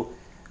still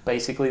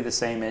basically the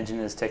same engine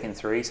as Tekken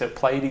 3, so it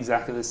played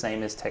exactly the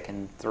same as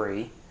Tekken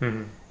 3.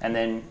 And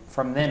then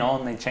from then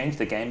on they changed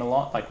the game a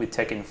lot, like with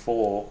Tekken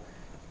 4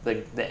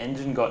 the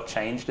engine got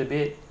changed a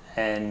bit,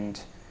 and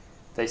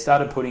they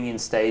started putting in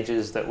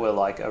stages that were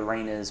like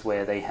arenas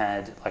where they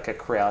had like a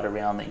crowd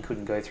around that you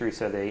couldn't go through,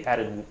 so they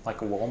added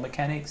like wall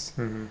mechanics.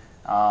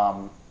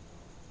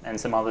 And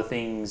some other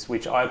things,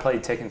 which I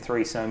played Tekken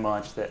 3 so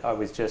much that I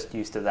was just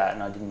used to that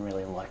and I didn't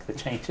really like the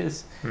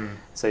changes.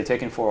 So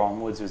Tekken 4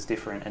 onwards was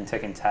different, and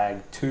Tekken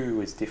Tag 2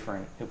 was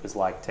different. It was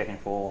like Tekken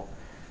 4.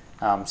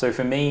 So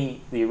for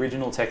me, the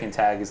original Tekken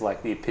Tag is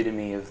like the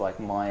epitome of like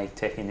my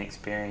Tekken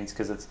experience,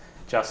 because it's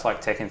just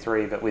like Tekken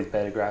 3 but with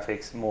better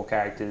graphics, more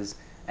characters,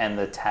 and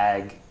the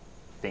tag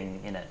thing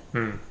in it.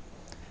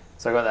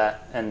 So I got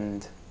that,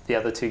 and the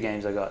other two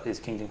games I got is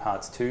Kingdom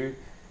Hearts 2,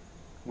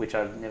 which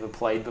I've never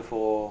played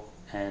before,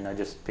 and I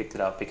just picked it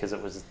up because it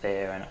was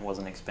there and it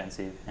wasn't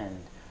expensive, and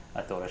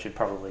I thought I should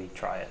probably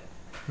try it.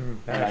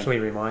 That actually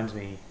reminds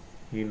me,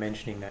 you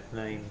mentioning that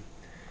name.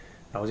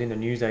 I was in the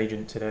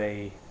newsagent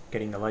today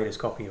getting the latest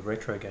copy of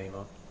Retro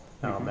Gamer,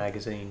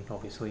 magazine,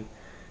 obviously,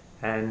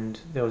 and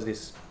there was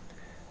this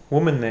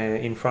woman there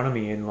in front of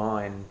me in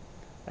line,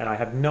 and I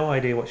had no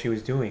idea what she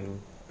was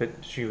doing, but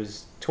she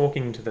was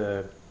talking to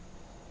the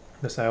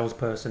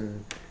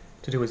salesperson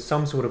to do with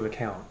some sort of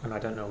account, and I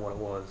don't know what it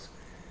was.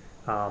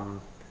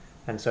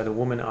 And so the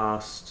woman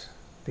asked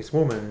this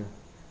woman,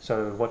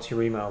 so what's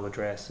your email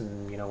address,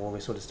 and you know, all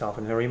this sort of stuff,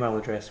 and her email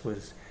address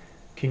was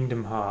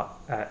kingdomheart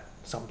at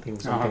something,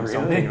 and I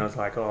was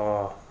like,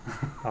 oh,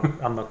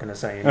 I'm not going to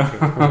say anything.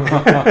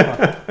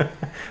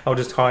 I'll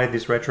just hide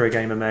this Retro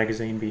Gamer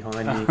magazine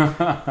behind me.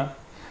 That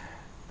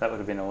would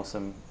have been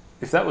awesome.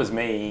 If that was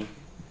me,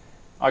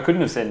 I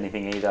couldn't have said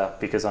anything either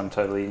because I'm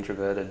totally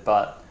introverted,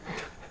 but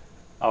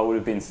I would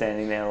have been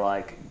standing there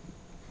like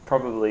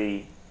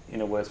probably in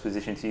a worse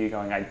position to you,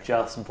 going, I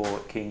just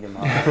bought Kingdom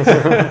Hearts.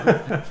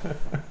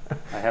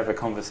 I have a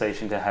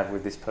conversation to have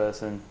with this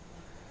person,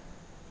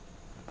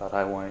 but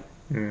I won't.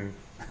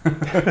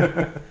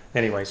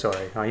 Anyway,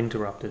 sorry, I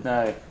interrupted.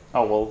 No.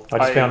 Oh, well. I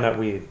just found that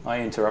weird.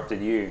 I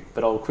interrupted you,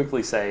 but I'll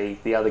quickly say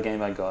the other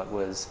game I got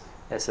was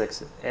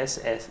SSX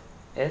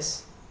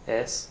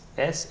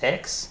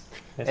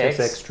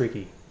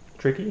Tricky.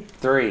 Tricky?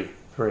 3.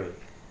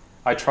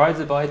 I tried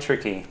to buy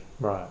Tricky.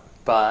 Right.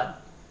 But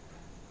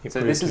so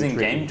this is in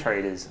Game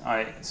Traders.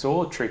 I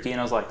saw Tricky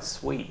and I was like,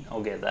 sweet,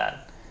 I'll get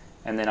that.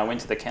 And then I went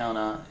to the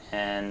counter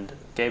and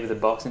gave her the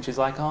box, and she's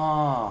like,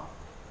 oh,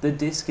 the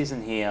disc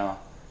isn't here.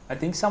 I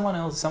think someone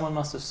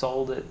must have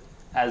sold it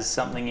as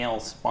something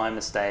else by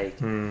mistake.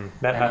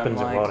 That happens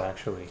a lot,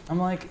 actually. I'm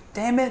like,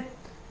 damn it,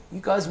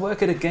 you guys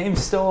work at a game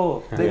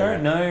store. They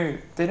don't know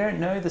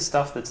the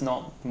stuff that's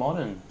not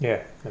modern.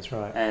 Yeah, that's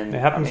right. And it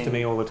happens to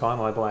me all the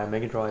time. I buy a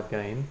Mega Drive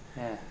game,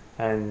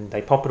 and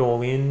they pop it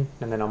all in,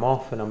 and then I'm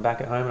off, and I'm back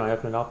at home, and I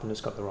open it up, and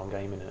it's got the wrong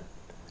game in it.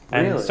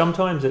 And Really?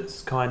 sometimes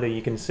it's kind of,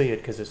 you can see it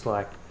because it's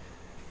like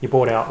you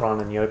bought Outrun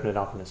and you open it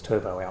up and it's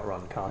Turbo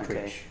Outrun cartridge,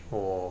 Okay.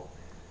 or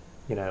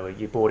you know,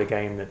 you bought a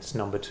game that's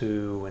number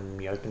 2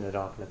 and you open it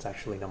up and it's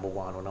actually number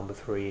 1 or number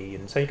 3,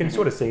 and so you can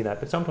sort of see that,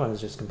 but sometimes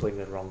it's just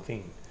completely the wrong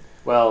thing.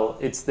 Well,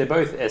 they're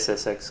both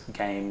SSX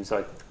games.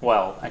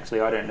 Well,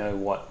 actually, I don't know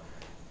what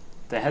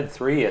they had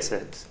 3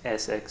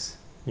 SX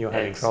You're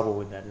having X, trouble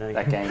with that name.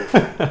 that game,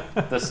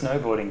 the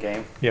snowboarding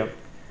game. Yep.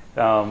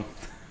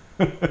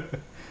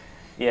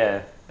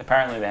 Yeah,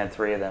 apparently they had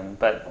 3 of them,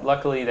 but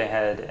luckily they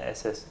had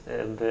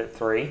the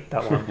 3.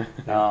 That one.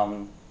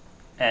 Yeah.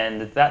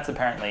 And that's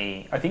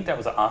apparently, I think that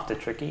was after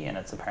Tricky, and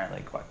it's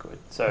apparently quite good.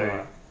 So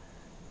Right.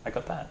 I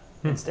got that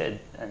Hmm. instead,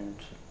 and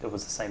it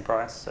was the same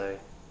price. So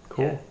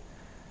Cool. yeah.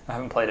 I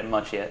haven't played it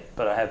much yet,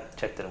 but I have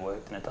checked that it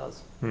worked, and it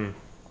does.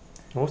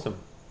 Awesome.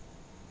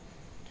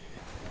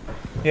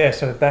 Yeah,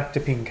 so back to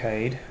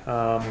Pincade.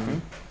 So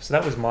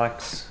that was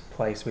Mike's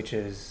place, which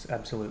is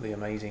absolutely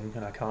amazing,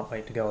 and I can't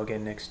wait to go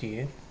again next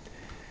year.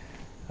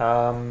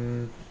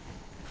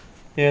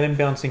 Yeah, then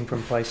bouncing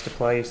from place to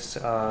place,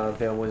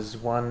 there was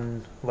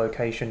one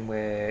location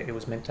where it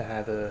was meant to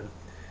have a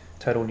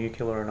Total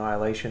Nuclear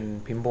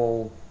Annihilation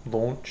pinball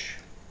launch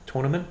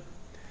tournament,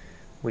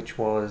 which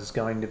was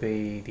going to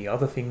be the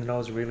other thing that I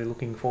was really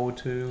looking forward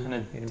to. And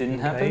it in didn't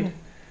Pincade. happen?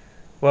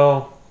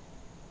 Well,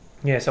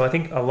 yeah, so I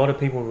think a lot of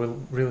people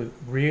were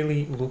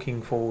really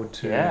looking forward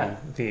to Yeah.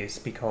 this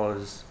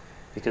because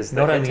Because the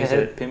Not only is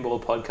Head-to-Head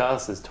Pinball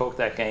Podcast has talked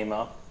that game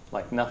up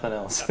like nothing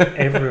else.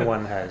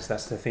 everyone has,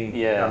 that's the thing.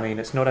 Yeah. I mean,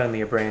 it's not only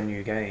a brand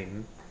new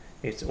game,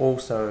 it's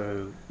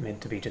also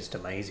meant to be just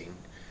amazing,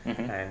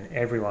 Mhm. and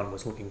everyone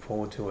was looking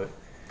forward to it.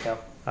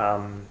 Yep.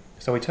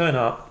 So we turn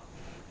up,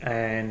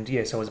 and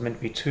yeah, so it was meant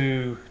to be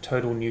 2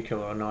 Total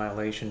Nuclear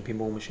Annihilation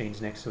pinball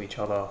machines next to each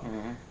other.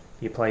 Mhm.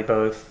 You play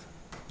both,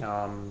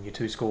 your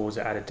 2 scores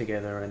are added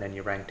together, and then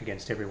you're ranked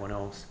against everyone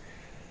else.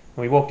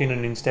 And we walked in,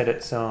 and instead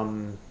it's,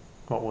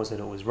 what was it?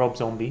 It was Rob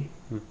Zombie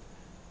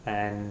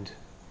and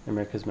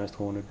America's Most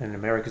Haunted.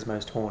 America's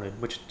Most Haunted,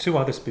 which are 2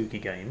 other spooky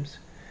games.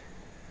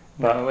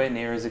 But Nowhere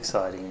near as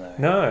exciting though.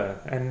 no,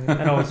 and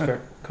I was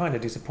kind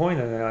of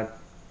disappointed, and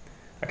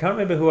I can't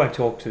remember who I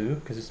talked to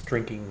because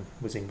drinking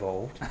was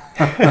involved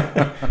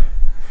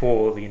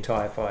for the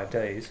entire 5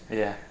 days.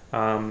 Yeah.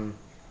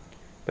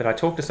 But I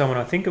talked to someone,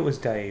 I think it was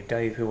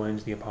Dave who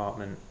owns the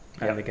apartment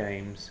and Yep. the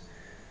games,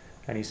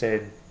 and he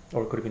said,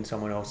 or it could have been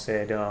someone else,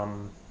 said,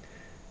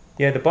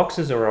 yeah, the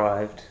boxes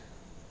arrived,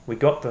 we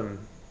got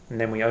them, and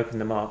then we opened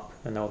them up,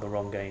 and they were the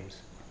wrong games.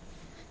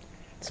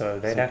 So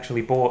they'd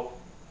actually bought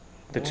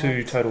the 2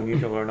 What? Total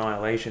Nuclear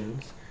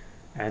Annihilations,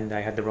 and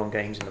they had the wrong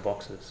games in the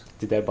boxes.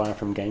 Did they buy them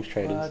from Games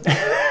Traders?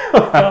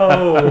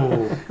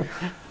 Oh,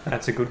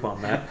 that's a good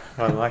one, Matt.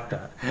 I like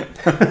that.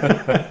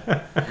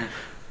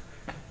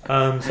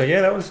 So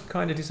yeah, that was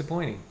kind of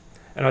disappointing,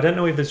 and I don't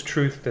know if there's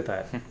truth to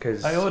that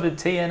because I ordered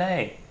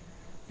TNA.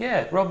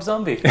 Yeah, Rob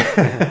Zombie.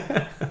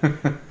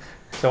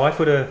 so I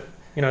could have,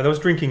 there was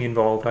drinking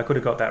involved. I could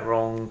have got that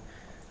wrong.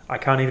 I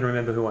can't even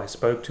remember who I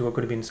spoke to. It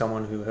could have been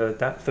someone who heard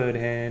that third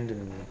hand,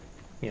 and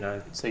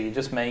So you're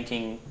just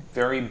making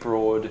very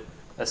broad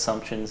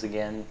assumptions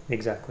again.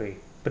 exactly.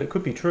 But it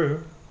could be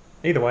true.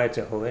 Either way, it's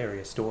a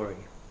hilarious story,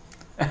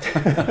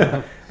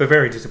 but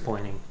very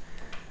disappointing.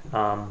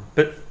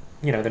 But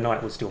the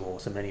night was still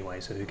awesome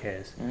anyway, so who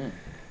cares?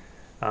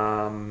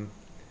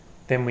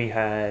 Then we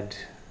had,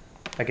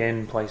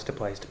 again, place to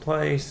place to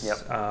place.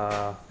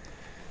 Yep.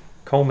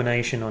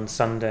 Culmination on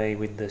Sunday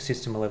with the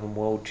System 11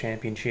 World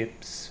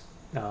Championships.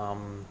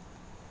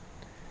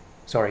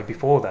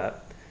 Before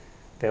that,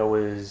 there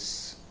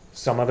was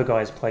some other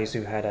guy's place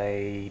who had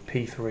a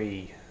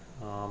P3.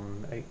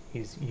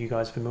 Is you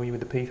guys familiar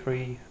with the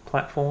P3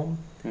 platform?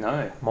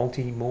 No.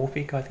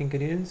 Multimorphic, I think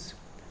it is.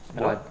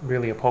 And What? I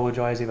really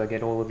apologise if I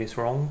get all of this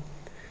wrong.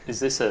 Is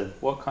this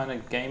what kind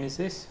of game is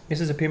this?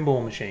 This is a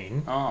pinball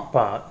machine, Oh.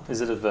 but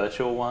Is it a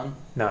virtual one?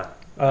 no.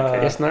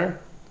 Okay. Yes, no?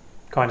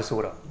 Kind of,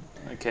 sort of.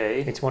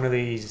 Okay. It's one of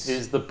these...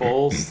 Is the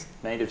balls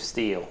made of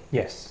steel?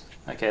 Yes.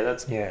 Okay,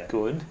 that's Yeah.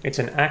 good. It's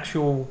an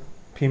actual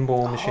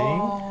pinball machine,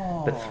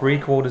 but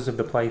 3/4 of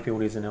the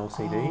playfield is an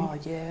LCD. Oh,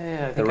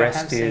 yeah. I The think I have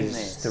rest seen is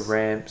this. the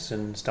ramps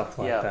and stuff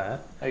like Yeah. that.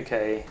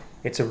 Okay.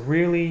 It's a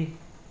really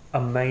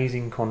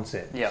amazing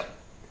concept. Yep.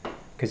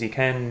 Because you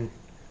can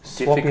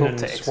swap in Difficult and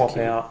to swap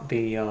execute. out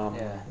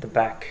the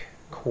back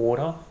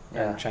quarter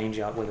Yeah. and change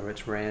out whether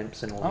it's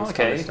ramps and all Oh, this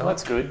okay. kind of stuff. Well,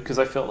 that's good because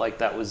I felt like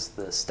that was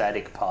the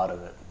static part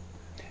of it.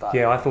 But,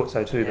 Yeah, I thought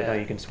so too, but no, Yeah.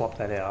 you can swap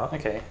that out.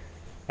 Okay.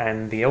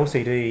 And the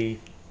LCD,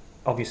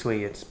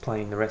 obviously, it's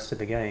playing the rest of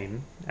the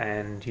game,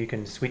 and you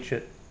can switch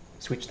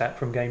that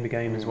from game to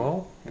game as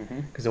well,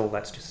 Mm-hmm. because all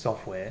that's just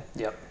software.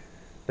 Yep.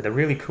 But the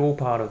really cool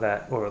part of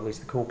that, or at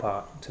least the cool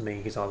part to me,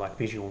 because I like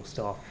visual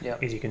stuff,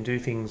 Yep. is you can do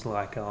things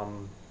like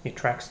it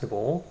tracks the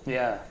ball.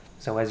 Yeah.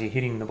 So as you're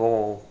hitting the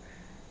ball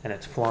and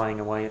it's flying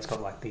away, it's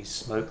got like these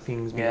smoke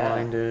things Yeah.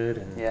 behind it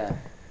and Yeah.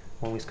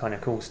 all this kind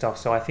of cool stuff.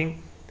 So I think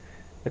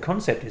the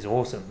concept is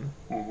awesome,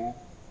 Mm-hmm.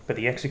 but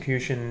the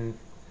execution,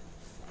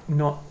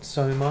 not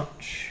so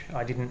much.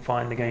 I didn't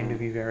find the game to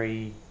be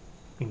very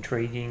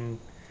intriguing.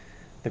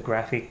 The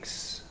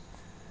graphics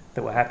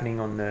that were happening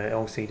on the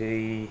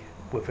LCD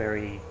were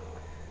very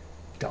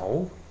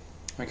dull.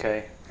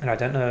 Okay. And I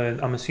don't know,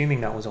 I'm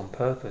assuming that was on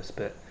purpose,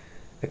 but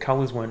the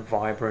colours weren't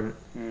vibrant.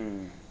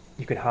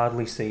 You could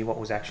hardly see what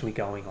was actually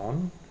going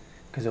on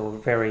because they were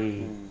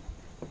very,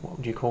 what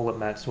would you call it,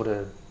 Matt? Sort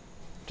of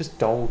just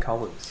dull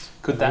colours.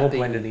 Could They all that be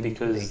blended in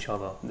because with each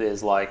other?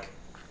 there's like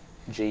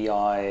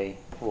GI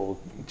or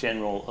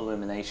general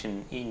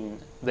illumination in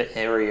the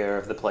area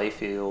of the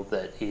playfield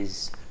that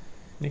is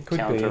It could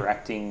be.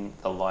 counteracting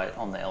the light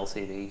on the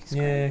LCD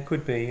screen? Yeah, it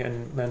could be,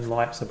 and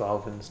lights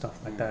above and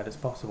stuff like that. It's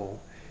possible.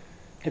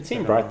 It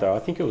seemed But, bright though. I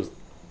think it was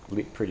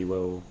lit pretty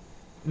well.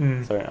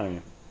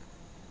 So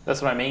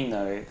That's what I mean,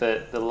 though.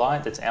 The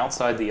light that's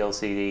outside the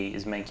LCD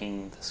is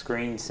making the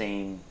screen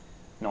seem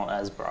not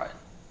as bright.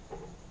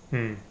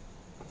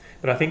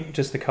 But I think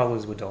just the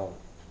colours were dull.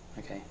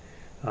 Okay.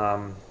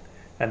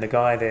 And the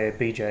guy there,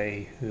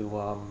 BJ, who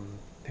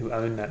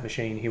owned that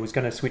machine, he was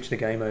going to switch the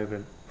game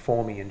over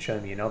for me and show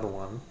me another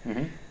one.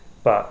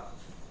 But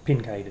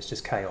Pincade is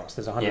just chaos.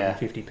 There's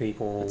 150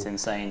 people. That's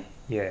insane.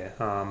 Yeah.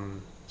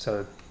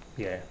 So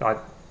yeah, I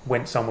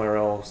went somewhere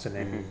else, and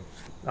then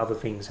other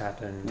things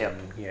happened. Yep.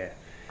 And yeah.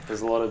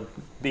 There's a lot of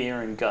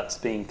beer and guts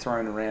being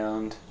thrown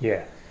around.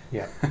 Yeah.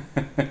 Yeah.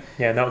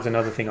 Yeah. And that was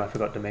another thing I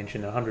forgot to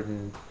mention.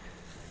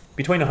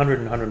 Between 100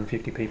 and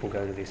 150 people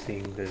go to this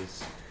thing.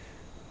 There's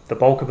the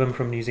bulk of them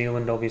from New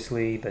Zealand,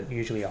 obviously, but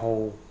usually a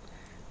whole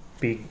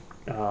big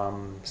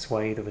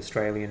swathe of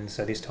Australians.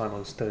 So this time it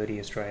was 30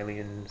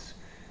 Australians.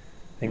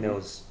 I think there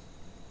was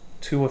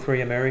 2 or 3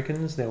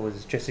 Americans. There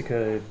was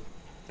Jessica,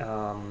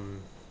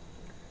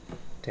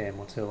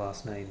 what's her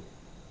last name?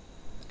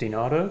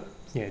 Donato?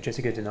 Yeah,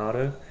 Jessica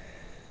Donato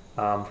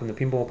from the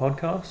Pinball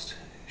Podcast.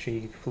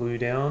 She flew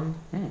down.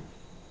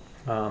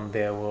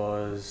 There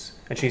was,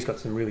 and she's got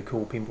some really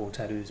cool pinball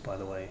tattoos, by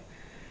the way.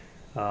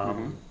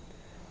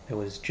 There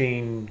was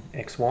Gene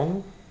X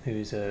Wong,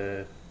 who's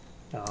a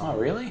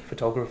really?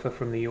 photographer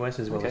from the US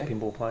as well as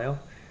pinball player.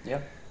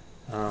 Yep.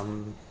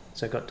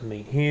 So I got to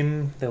meet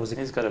him. There was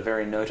He's got a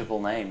very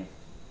notable name.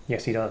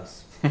 Yes, he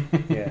does.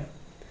 Yeah.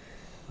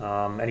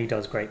 And he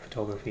does great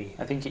photography.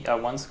 I think I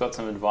once got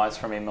some advice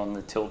from him on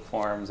the Tilt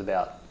forums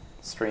about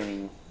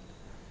streaming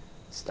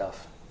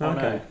stuff. Oh,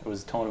 Okay. no, it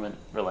was tournament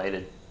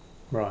related,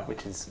 Right.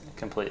 which is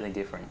completely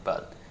different,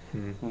 but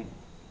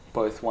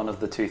both one of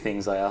the 2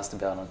 things I asked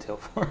about on Tilt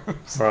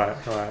forums.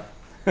 Right.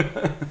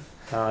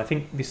 I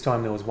think this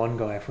time there was one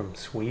guy from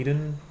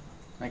Sweden.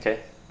 Okay.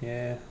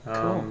 Yeah.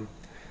 Cool.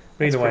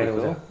 But either That's way,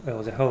 pretty there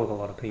was a hell of a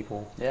lot of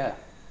people. Yeah.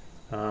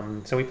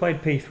 So we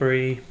played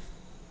P3.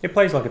 It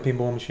plays like a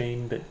pinball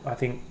machine, but I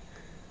think,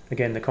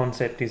 again, the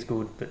concept is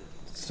good, but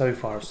so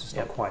far it's just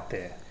not quite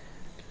there.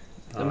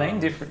 The main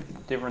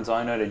difference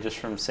I noted just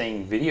from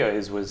seeing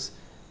videos was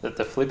that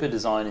the flipper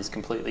design is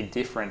completely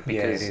different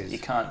because it is.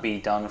 it can't be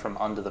done from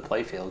under the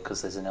playfield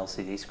because there's an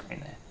LCD screen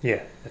there.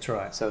 Yeah, that's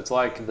right. So it's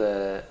like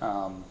the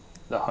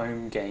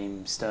home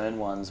game Stern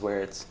ones where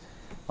it's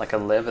like a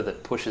lever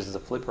that pushes the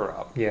flipper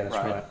up. Yeah, that's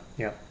right.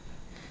 Yeah.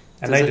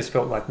 And Does they it- just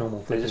felt like normal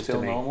They flippers just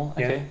feel to me. normal?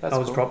 Yeah, Okay, that's I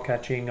was cool. drop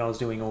catching, I was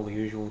doing all the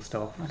usual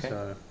stuff. Okay.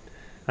 So,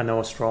 and they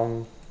were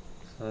strong.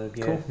 So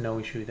yeah, Cool. no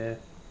issue there.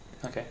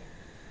 Okay.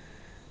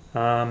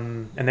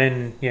 And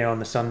then on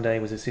the Sunday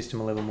was the System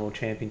 11 World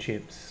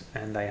Championships,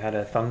 and they had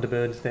a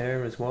Thunderbirds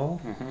there as well.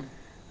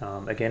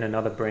 Again,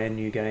 another brand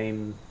new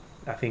game.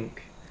 I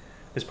think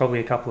there's probably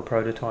a couple of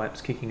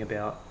prototypes kicking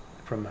about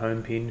from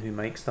Homepin, who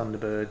makes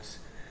Thunderbirds,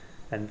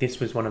 and this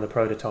was one of the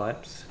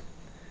prototypes.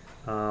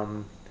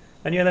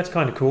 And yeah, that's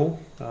kind of cool.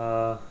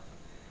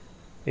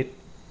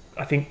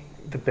 I think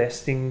the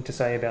best thing to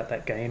say about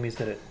that game is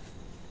that it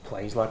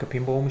plays like a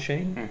pinball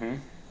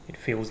machine. It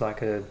feels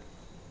like a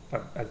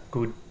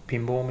good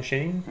pinball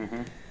machine.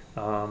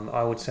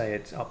 I would say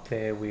it's up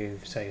there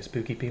with, say, a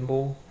Spooky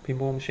pinball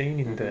machine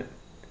in that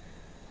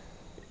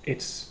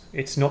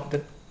it's not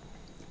that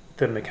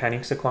the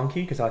mechanics are clunky,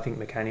 because I think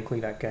mechanically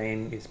that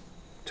game is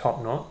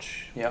top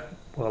notch. Yep.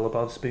 Well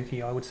above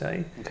Spooky, I would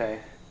say. Okay.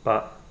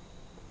 But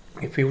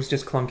it feels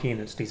just clunky in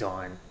its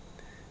design.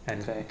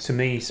 And Okay. to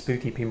me,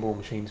 Spooky pinball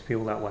machines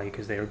feel that way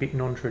because they're a bit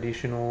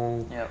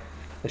non-traditional. Yep.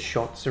 The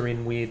shots are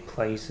in weird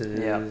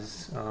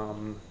places,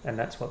 and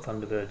that's what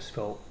Thunderbirds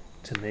felt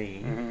to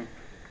me.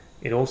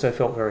 It also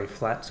felt very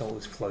flat, so it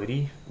was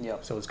floaty.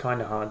 Yep. So it was kind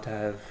of hard to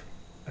have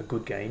a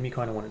good game. You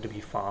kind of want it to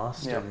be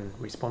fast Yep. and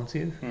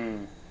responsive.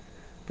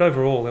 But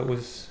overall, it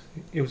was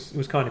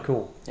kind of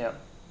cool. Yep.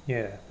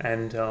 Yeah,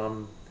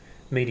 and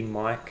meeting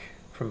Mike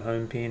from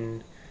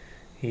Homepin,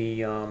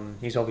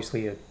 he's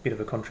obviously a bit of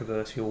a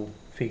controversial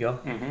figure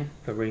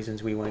for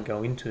reasons we won't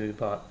go into,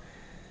 but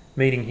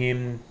meeting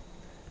him,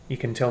 you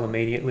can tell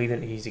immediately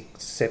that he's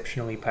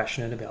exceptionally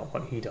passionate about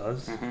what he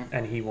does,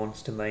 and he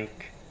wants to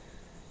make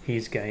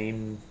his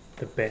game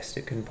the best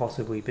it can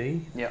possibly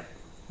be. Yep.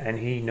 And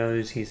he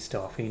knows his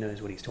stuff. He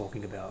knows what he's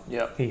talking about.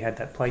 Yep. He had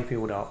that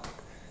playfield up,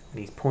 and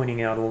he's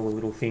pointing out all the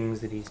little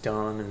things that he's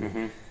done,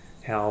 and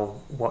how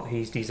what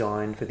he's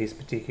designed for this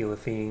particular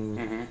thing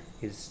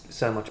Mm-hmm. is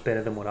so much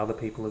better than what other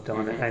people have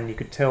done, Mhm. and you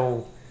could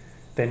tell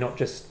they're not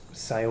just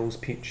sales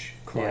pitch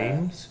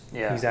claims.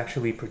 Yeah. He's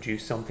actually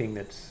produced something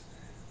that's,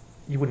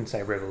 you wouldn't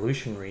say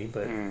revolutionary,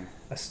 but Mm.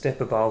 a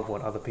step above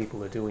what other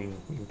people are doing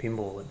in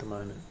pinball at the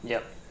moment.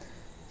 Yep.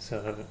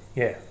 So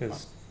yeah, it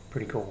was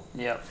pretty cool.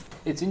 Yep.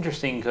 It's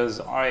interesting because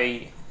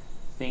I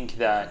think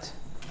that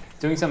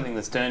doing something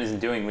that Stern isn't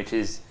doing, which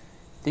is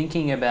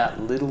thinking about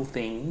little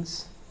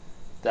things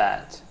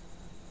that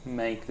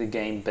make the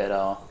game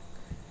better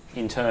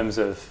in terms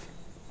of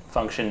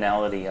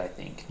functionality, I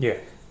think. Yeah.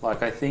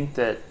 Like, I think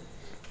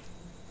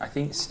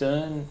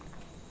Stern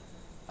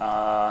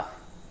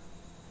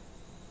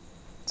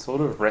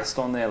sort of rest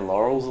on their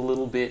laurels a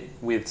little bit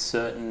with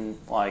certain,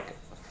 like,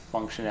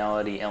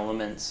 functionality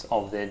elements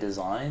of their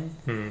design.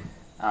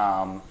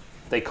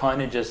 They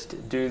kind of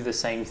just do the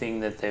same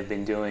thing that they've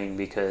been doing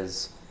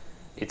because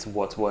it's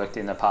what's worked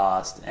in the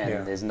past, and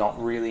Yeah. there's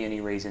not really any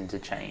reason to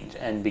change.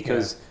 And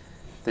because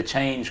the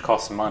change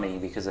costs money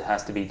because it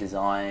has to be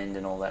designed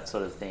and all that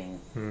sort of thing.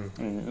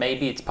 And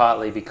maybe it's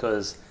partly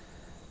because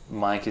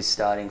Mike is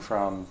starting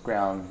from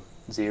ground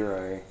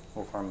zero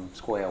or from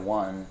square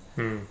one,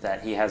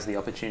 that he has the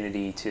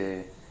opportunity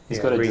to. He's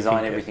Yeah, got to rethink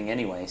design it. everything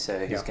anyway, so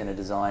he's Yeah. going to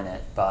design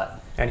it.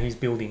 But And he's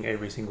building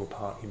every single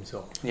part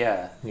himself.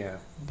 yeah, Yeah.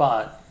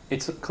 but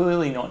it's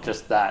clearly not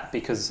just that,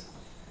 because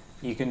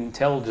you can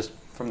tell just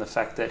from the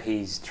fact that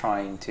he's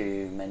trying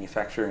to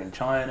manufacture in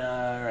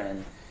China,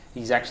 and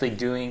he's actually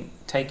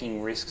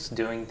taking risks,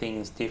 doing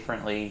things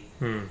differently.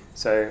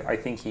 So I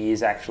think he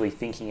is actually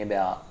thinking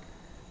about,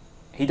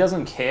 he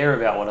doesn't care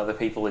about what other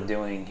people are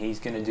doing. He's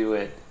going to do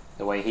it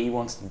the way he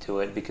wants to do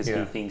it because he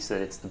Yeah. thinks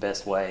that it's the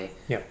best way.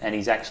 Yeah. And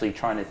he's actually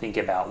trying to think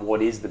about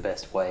what is the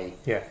best way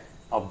Yeah.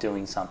 of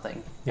doing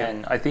something. Yeah.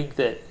 And I think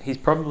that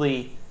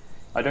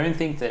I don't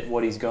think that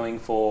what he's going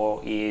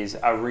for is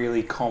a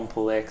really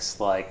complex,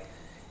 like,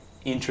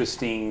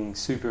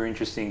 super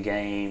interesting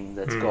game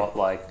that's got,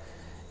 like,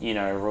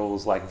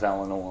 rules like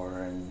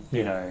Valinor, and,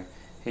 Yeah.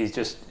 he's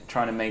just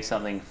trying to make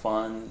something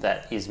fun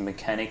that is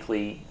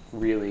mechanically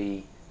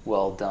really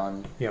well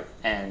done Yep.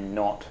 and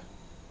not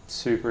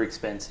super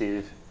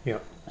expensive.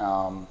 Yep.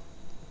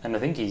 And I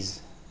think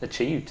he's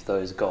achieved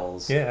those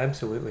goals. Yeah,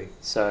 absolutely.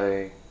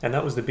 So, And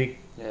that was the big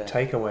yeah.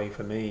 takeaway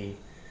for me.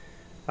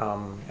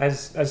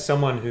 As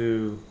someone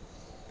who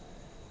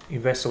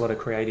invests a lot of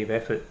creative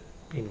effort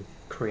in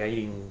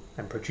creating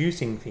and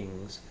producing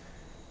things,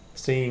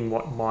 seeing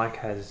what Mike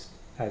has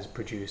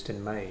produced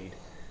and made,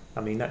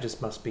 I mean, that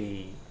just must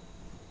be...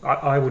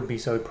 I would be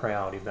so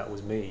proud if that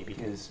was me,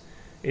 because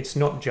it's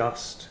not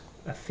just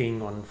a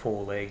thing on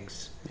four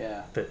legs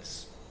Yeah.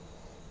 that's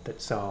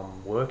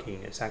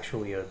working. It's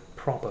actually a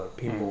proper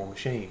pinball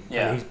machine.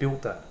 Yeah. And he's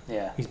built that.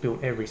 Yeah. He's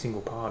built every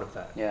single part of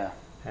that. Yeah.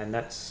 And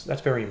that's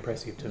very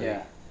impressive to me.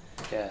 Yeah.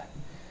 Yeah.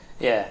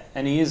 Yeah.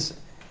 And he is,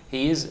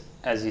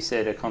 as you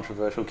said, a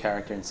controversial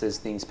character and says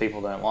things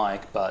people don't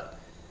like, but,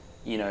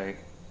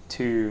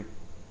 to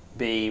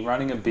be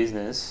running a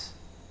business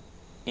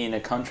in a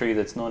country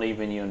that's not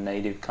even your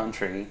native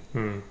country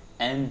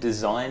and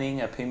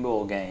designing a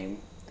pinball game,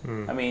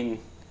 I mean,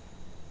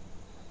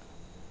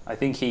 I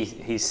think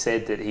he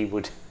said that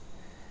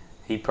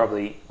he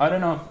probably, I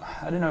don't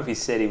know if he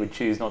said he would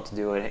choose not to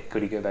do it,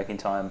 could he go back in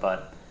time,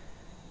 but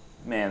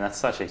man, that's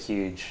such a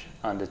huge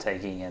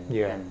undertaking,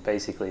 and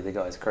basically the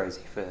guy's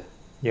crazy for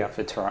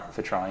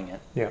trying it.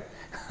 Yeah.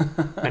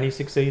 And he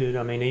succeeded.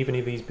 I mean, even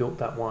if he's built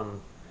that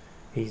one,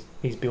 he's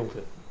built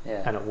it.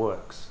 Yeah. And it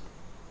works.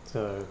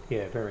 So,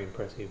 yeah, very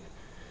impressive.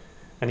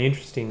 And the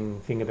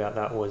interesting thing about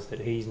that was that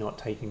he's not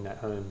taking that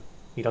home.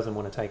 He doesn't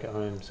want to take it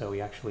home, so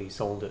he actually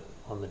sold it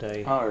on the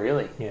day. Oh,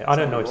 really? Yeah, I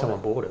don't know if someone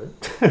bought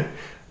it.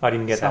 I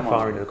didn't get that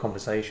far into the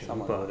conversation.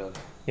 Someone but would have.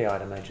 yeah,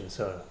 I'd imagine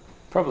so.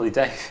 Probably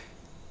Dave.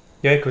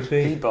 Yeah, it could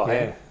be. He'd buy yeah.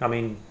 it. I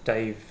mean,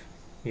 Dave,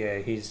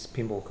 his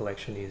pinball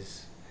collection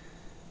is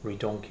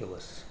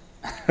redonkulous.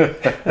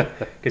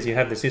 Because you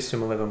have the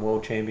System 11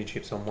 World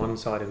Championships on one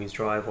side of his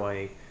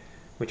driveway,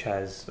 which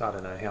has, I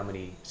don't know how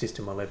many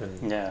System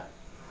 11 Yeah.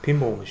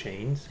 pinball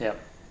machines, Yep.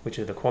 which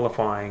are the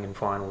qualifying and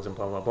finals and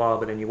blah, blah, blah.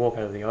 But then you walk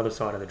over the other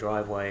side of the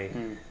driveway,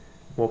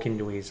 walk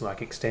into his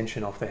like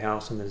extension off the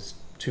house, and there's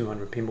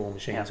 200 pinball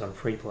machines on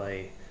free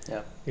play.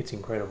 Yep. It's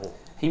incredible.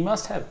 He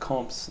must have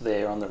comps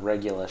there on the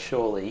regular,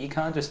 surely. You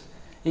can't just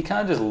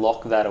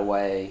lock that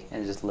away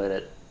and just let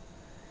it,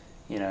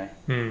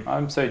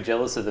 I'm so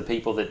jealous of the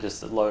people that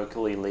just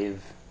locally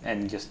live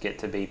and just get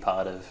to be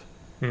part of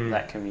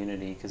that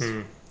community, because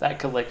that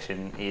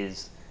collection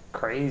is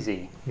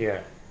crazy.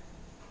 Yeah.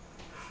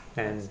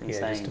 And That's yeah,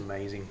 just insane.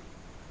 amazing.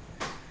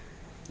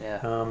 Yeah.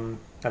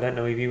 I don't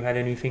know if you had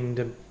anything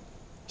to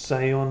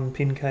say on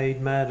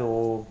Pincade, Matt,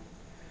 or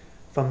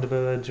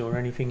Thunderbirds, or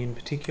anything in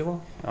particular.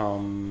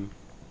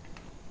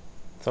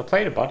 So I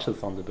played a bunch of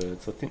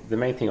Thunderbirds. I think the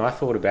main thing I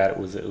thought about it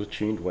was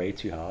tuned way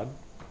too hard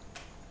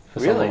for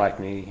Really? someone like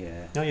me.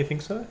 Yeah, No, you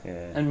think so?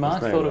 yeah. And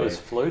Mark There's no thought it way. was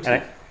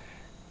floaty.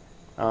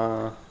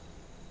 And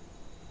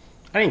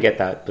I didn't get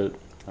that, but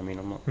I mean,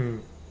 I'm not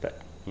that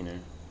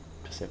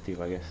perceptive,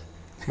 I guess.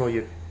 Well,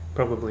 you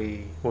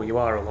you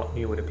are a lot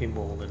newer to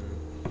pinball than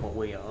what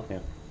we are. Yeah.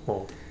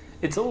 Well,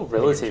 It's all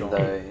relative John.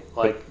 though.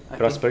 Like,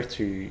 But I spoke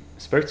to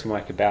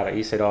Mike about it.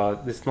 He said, "Oh,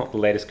 this is not the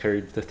latest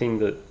code. The thing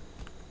that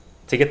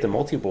to get the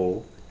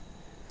multi-ball,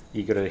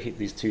 you got to hit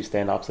these 2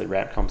 stand-ups. That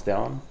ramp comes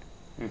down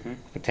Mhm.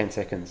 for 10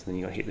 seconds. Then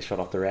you got to hit the shot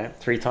off the ramp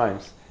 3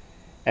 times,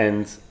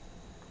 and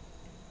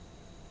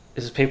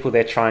there's people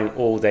there trying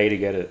all day to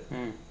get it.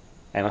 Mm.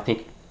 And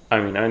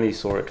I only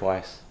saw it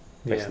twice.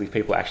 Yeah. Basically,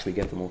 people actually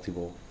get the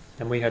multi-ball.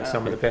 and we had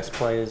some of Okay. the best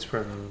players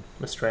from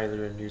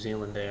Australia and New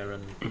Zealand there,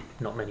 and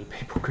not many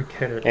people could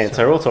get it. And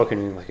so we're all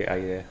talking like, oh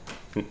yeah,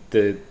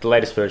 the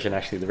latest version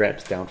actually the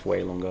ramp's down for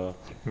way longer.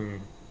 Hmm.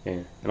 Yeah,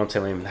 and I'm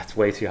telling him that's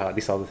way too hard.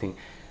 This other thing,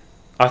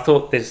 I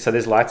thought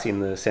there's lights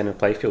in the center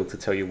playfield to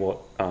tell you what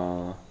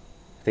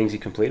things you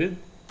completed.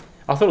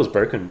 I thought it was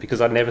broken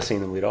because I'd never seen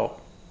them lit up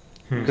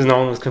because no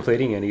one was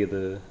completing any of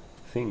the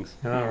things.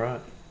 Oh, right.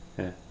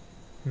 Yeah,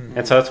 Hmm.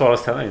 and so that's what I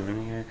was telling him.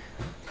 And,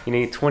 you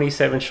need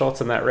 27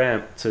 shots on that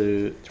ramp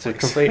to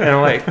complete, and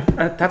I'm like,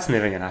 that's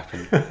never gonna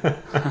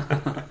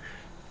happen.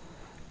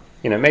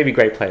 Maybe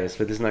great players,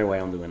 but there's no way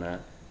I'm doing that.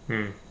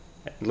 Hmm.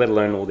 Let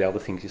alone all the other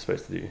things you're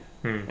supposed to do.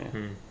 Hmm.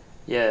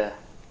 Yeah. Hmm.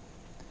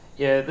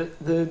 Yeah,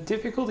 the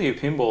difficulty of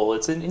pinball,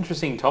 it's an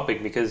interesting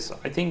topic because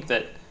I think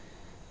that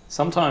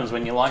sometimes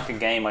when you like a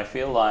game, I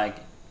feel like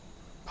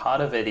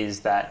part of it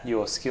is that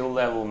your skill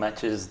level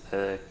matches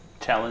the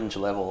challenge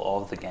level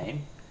of the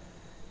game.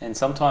 And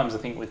sometimes I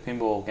think with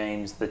pinball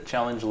games, the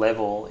challenge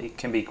level, it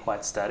can be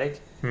quite static.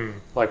 Hmm.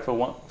 Like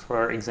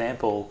for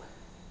example,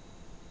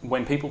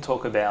 when people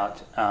talk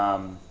about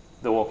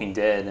The Walking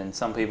Dead, and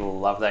some people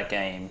love that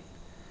game,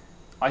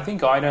 I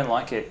think I don't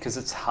like it because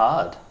it's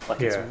hard.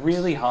 Like it's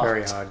really hard.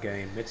 Very hard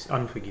game. It's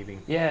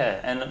unforgiving. Yeah,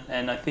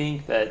 and I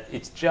think that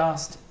it's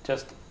just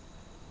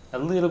a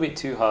little bit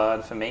too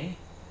hard for me.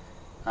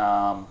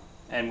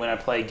 And when I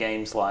play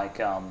games like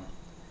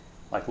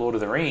Lord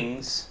of the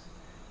Rings,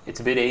 it's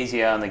a bit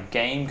easier and the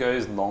game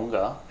goes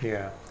longer,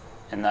 Yeah.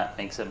 and that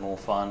makes it more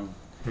fun.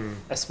 Hmm.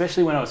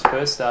 Especially when I was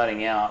first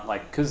starting out,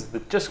 like because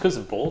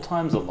the ball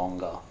times are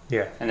longer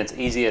Yeah. and it's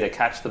easier to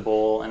catch the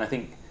ball. And I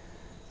think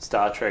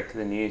Star Trek,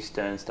 the new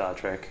Stern Star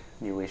Trek,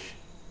 newish,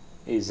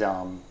 is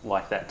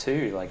like that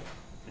too. Like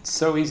it's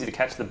so easy to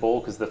catch the ball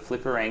because the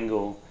flipper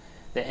angle,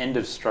 the end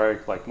of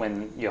stroke, like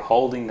when you're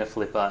holding the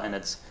flipper and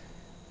it's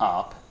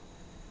up,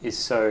 is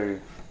so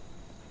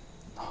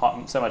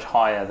much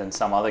higher than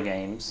some other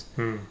games.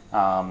 Hmm.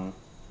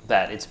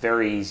 That it's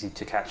very easy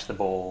to catch the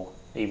ball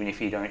even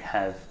if you don't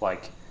have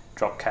like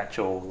drop catch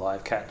or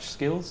live catch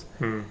skills.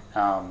 Hmm.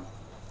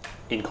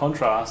 In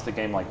contrast, a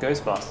game like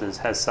Ghostbusters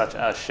has such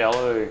a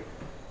shallow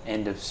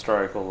end of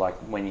stroke, or like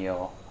when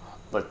you're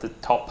like the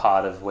top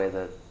part of where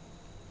the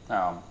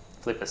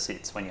flipper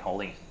sits when you're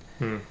holding it,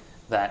 Hmm.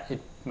 that it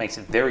makes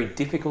it very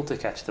difficult to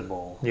catch the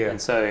ball. Yeah. And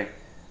so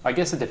I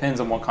guess it depends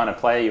on what kind of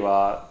player you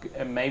are.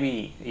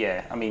 Maybe,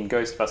 yeah, I mean,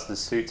 Ghostbusters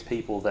suits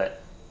people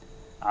that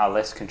are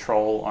less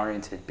control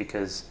oriented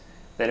because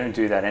they don't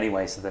do that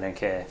anyway, so they don't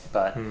care.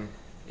 But Hmm.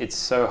 it's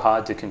so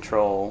hard to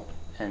control,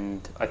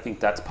 and I think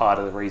that's part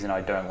of the reason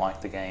I don't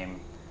like the game,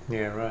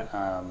 Yeah. Right.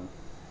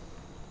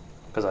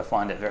 because I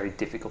find it very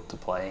difficult to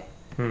play,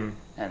 Hmm.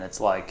 and it's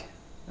like,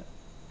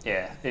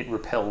 yeah, it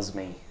repels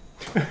me.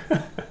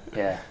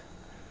 Yeah.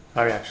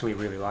 I actually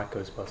really like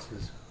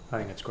Ghostbusters. I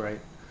think it's great.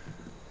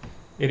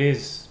 It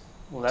is.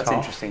 Well, that's Tough.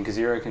 interesting because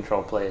you're a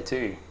control player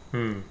too.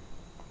 Hmm.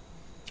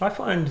 I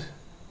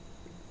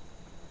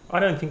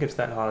don't think it's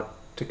that hard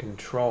to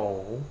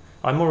control.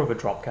 I'm more of a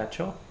drop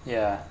catcher,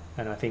 Yeah.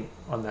 and I think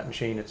on that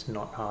machine it's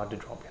not hard to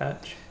drop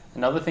catch.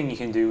 Another thing you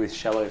can do with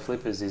shallow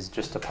flippers is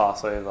just to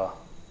pass over.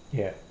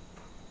 Yeah.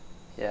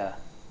 Yeah.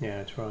 Yeah,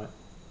 that's right.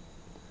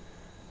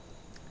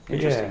 But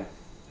Interesting.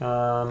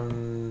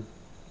 yeah.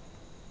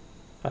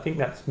 I think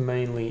that's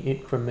mainly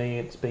it from me.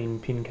 It's been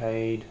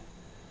Pincade,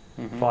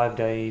 Mhm. 5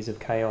 days of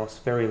chaos,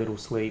 very little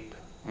sleep,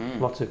 Mm.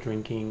 lots of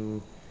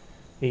drinking,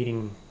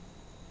 eating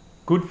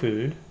good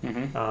food,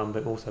 Mhm.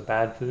 but also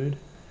bad food.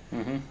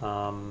 Mhm.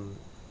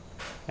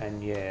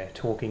 And yeah,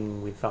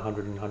 talking with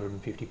 100 and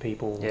 150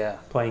 people, Yeah.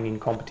 playing in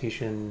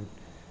competition.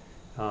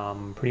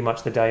 Pretty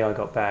much the day I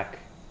got back,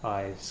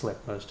 I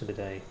slept most of the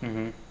day.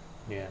 Mhm.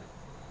 Yeah,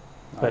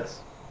 Nice. But-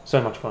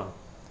 so much fun.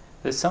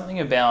 There's something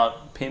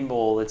about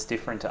pinball that's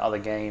different to other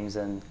games,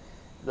 and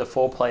the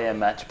 4-player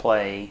match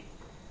play,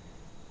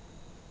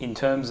 in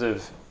terms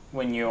of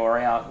when you're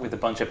out with a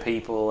bunch of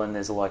people and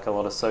there's like a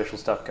lot of social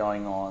stuff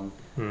going on,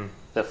 Hmm.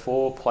 the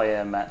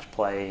 4-player match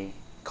play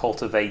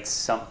cultivates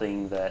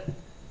something that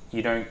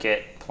you don't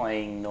get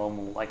playing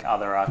normal like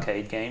other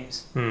arcade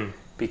games, Hmm.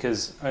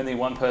 because only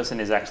one person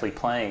is actually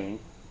playing.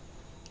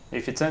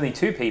 If it's only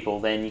 2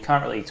 people, then you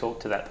can't really talk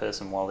to that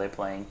person while they're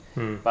playing.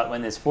 Hmm. But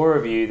when there's 4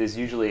 of you, there's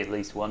usually at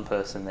least one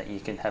person that you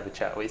can have a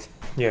chat with.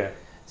 Yeah,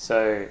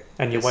 So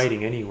and you're this-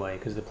 waiting anyway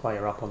because the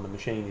player up on the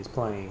machine is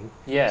playing.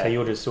 Yeah. So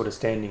you're just sort of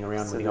standing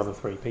around So with the there's- other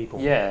 3 people.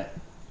 Yeah,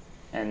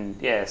 and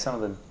yeah, some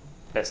of the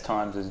best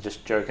times is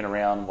just joking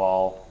around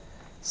while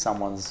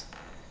someone's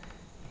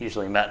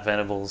usually Matt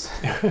Venables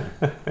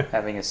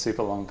having a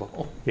super long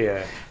ball.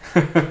 Yeah.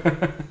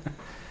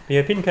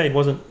 Yeah, Pincade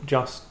wasn't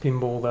just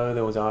pinball though.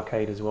 There was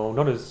arcade as well.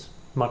 Not as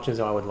much as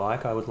I would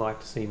like. I would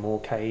like to see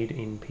more Cade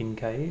in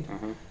Pincade.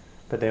 Mhm.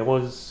 But there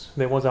was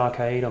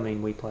arcade. I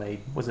mean, we played.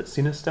 Was it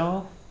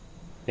Sinistar?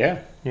 Yeah.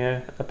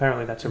 Yeah.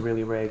 Apparently, that's a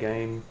really rare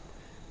game.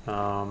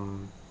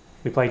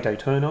 We played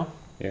Daytona.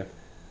 Yeah.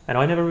 And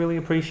I never really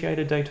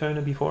appreciated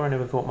Daytona before. I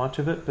never thought much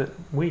of it, but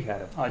we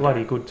had a I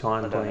bloody don't- good I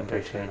time don't playing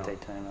appreciate Daytona.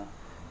 Daytona.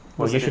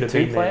 Well, Was you it should a have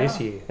been there two-player? this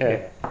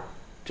year. Yeah.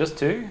 Just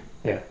two?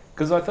 Yeah.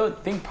 Because I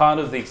think part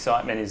of the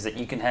excitement is that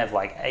you can have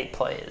like 8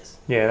 players.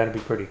 Yeah, that'd be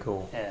pretty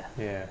cool. Yeah.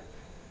 Yeah.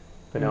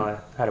 But no, I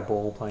had a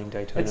ball playing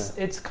Daytona.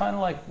 It's kind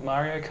of like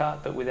Mario Kart,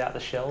 but without the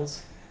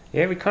shells.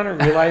 Yeah, we kind of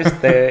realised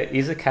there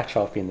is a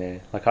catch-up in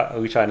there,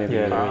 which I never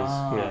Yeah, knew. there is.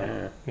 Ah.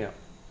 Yeah. Yeah.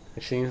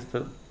 It seems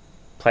the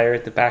player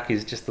at the back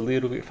is just a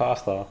little bit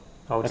faster.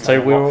 I would And say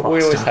so we a lot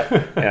always faster.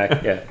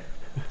 have, yeah.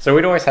 So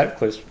we'd always have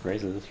close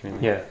races, really.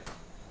 Yeah.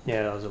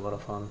 Yeah, that was a lot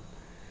of fun.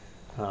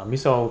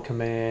 Missile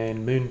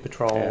Command, Moon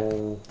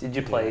Patrol. Did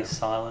you play Yeah.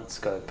 Silent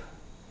Scope?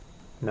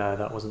 No,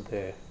 that wasn't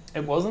there.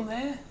 It wasn't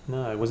there?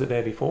 No, was it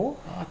there before?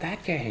 Oh,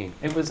 that game.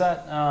 It was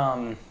at,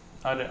 I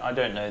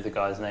don't know the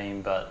guy's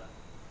name, but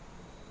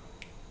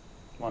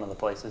one of the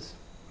places.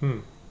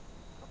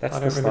 That's I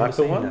the don't remember sniper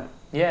seeing one? that.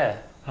 Yeah,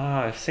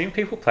 I've seen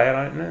people play it.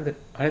 I don't know that.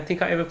 I don't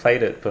think I ever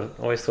played it, but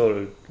I always thought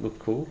it looked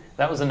cool.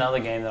 that was another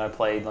game that I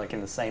played like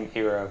in the same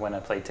era when I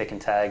played Tekken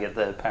Tag at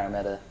the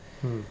Parramatta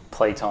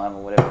Playtime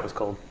or whatever it was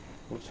called.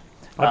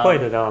 I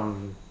played it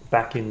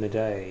back in the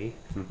day.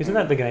 Mhm. Isn't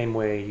that the game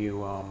where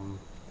you,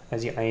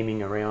 as you're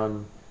aiming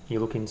around, you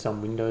look in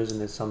some windows and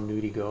there's some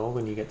nudie girl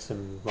and you get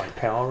some like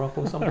power up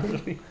or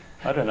something?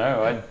 I don't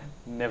know. I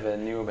never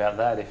knew about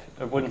that. It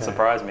wouldn't Okay.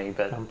 surprise me,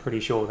 but I'm pretty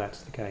sure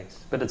that's the case.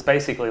 it's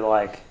basically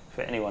like,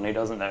 for anyone who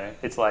doesn't know,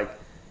 it's like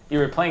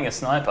you're playing a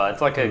sniper.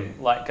 It's like a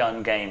light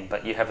gun game,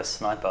 but you have a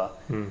sniper.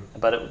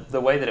 But the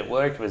way that it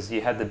worked was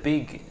you had the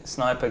big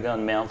sniper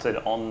gun mounted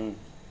on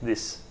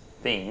this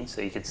thing,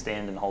 so you could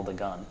stand and hold the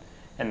gun,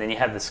 and then you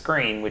had the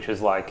screen, which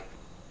was like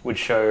would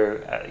show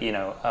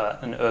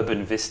an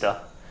urban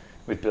vista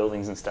with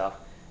buildings and stuff,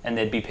 and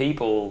there'd be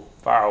people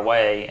far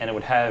away, and it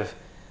would have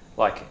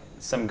like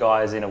some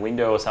guys in a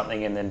window or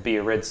something, and then be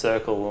a red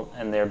circle,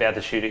 and they're about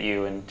to shoot at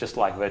you, and just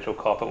like Virtual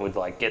Cop, it would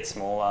like get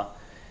smaller,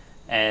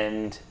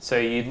 and so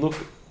you'd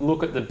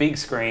look at the big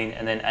screen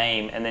and then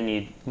aim, and then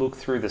you'd look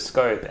through the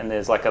scope, and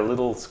there's like a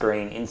little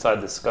screen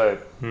inside the scope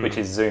which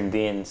is zoomed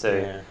in, so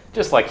Yeah.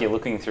 just like you're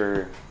looking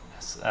through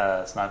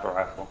a sniper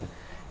rifle,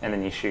 and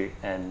then you shoot,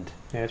 and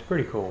Yeah, it's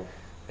pretty cool.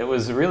 it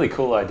was a really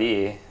cool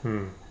idea,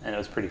 and it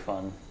was pretty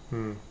fun.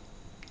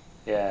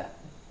 Yeah,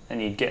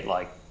 and you'd get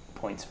like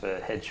points for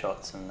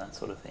headshots and that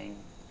sort of thing.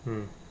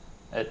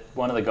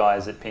 One of the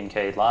guys at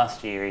Pincade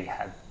last year, he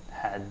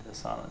had the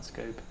Silent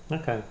Scope.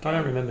 Okay, I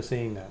don't remember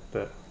seeing that,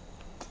 but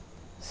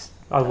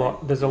there's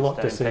a Just lot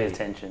to don't see. pay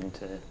attention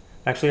to.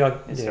 Actually,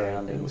 His it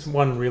surroundings. was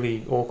one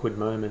really awkward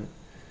moment.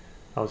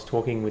 I was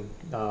talking with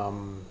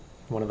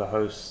one of the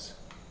hosts,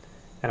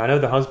 and I know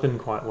the husband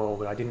quite well,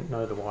 but I didn't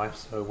know the wife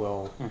so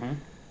well.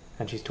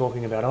 And she's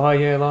talking about, oh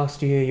yeah,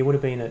 last year you would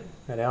have been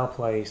at our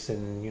place,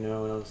 and and I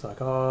was like,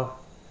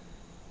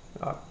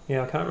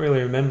 yeah, I can't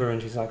really remember.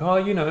 And she's like,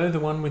 oh, the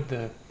one with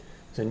there's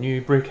a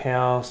new brick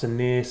house and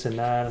this and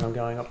that. And I'm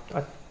going,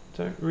 I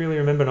don't really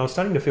remember. And I was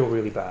starting to feel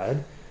really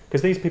bad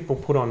because these people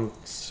put on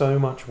so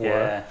much work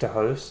Yeah. to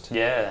host.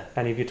 Yeah,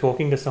 And if you're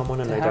talking to someone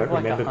and To they have, don't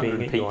like, remember 100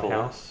 being at your people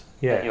house,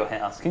 at your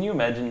house. Can you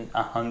imagine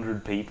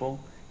 100 people?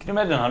 Can you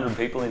imagine 100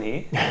 people in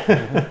here?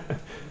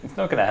 It's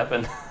not going to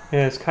happen.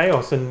 yeah, it's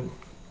chaos. And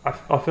I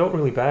felt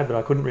really bad, but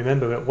I couldn't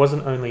remember. It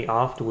wasn't only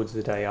afterwards,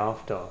 the day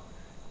after,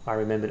 I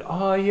remembered,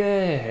 oh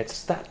yeah,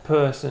 it's that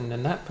person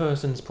and that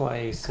person's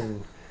place,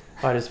 and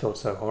I just felt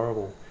so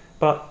horrible.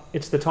 But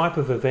it's the type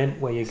of event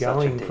where you're Such a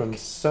going dick. from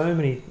so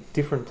many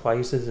different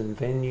places and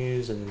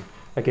venues, and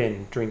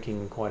again,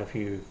 drinking quite a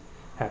few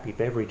happy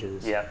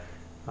beverages. Yeah.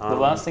 The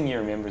last thing you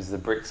remember is the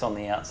bricks on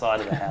the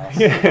outside of the house.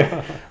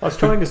 Yeah, I was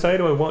trying to say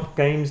to her, what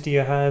games do you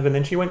have? And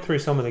then she went through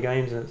some of the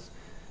games, and it's,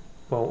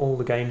 well, all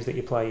the games that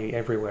you play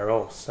everywhere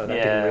else, so that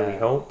didn't really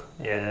help.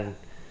 Yeah.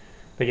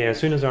 But yeah, as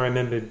soon as I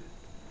remembered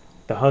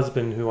the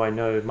husband, who I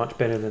know much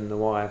better than the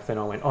wife, then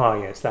I went, oh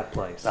yeah, it's that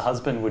place. The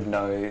husband would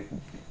know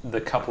the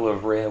couple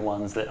of rare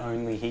ones that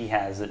only he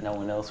has that no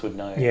one else would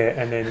know. Yeah,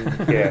 and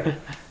then,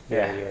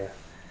 yeah.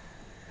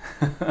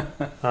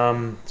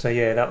 So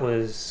yeah, that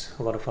was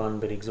a lot of fun,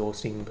 but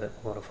exhausting, but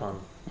a lot of fun.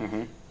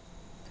 Mm-hmm.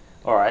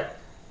 All right.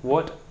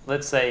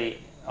 Let's say,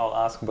 I'll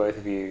ask both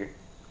of you,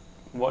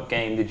 what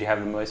game did you have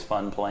the most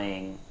fun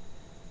playing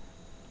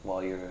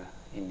while you were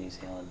in New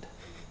Zealand?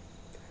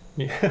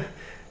 Yeah,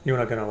 you're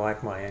not going to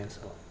like my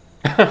answer.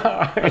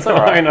 That's all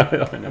right. I know.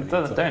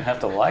 Don't have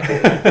to like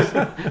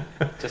it.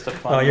 Just a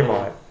fun. Oh, you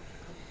little-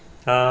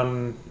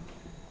 might.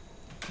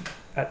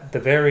 At the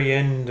very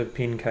end of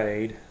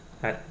Pincade,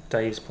 at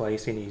Dave's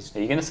place in his... Are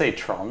you going to say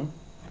Tron?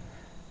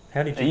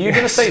 How did Are you you going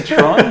to guess? say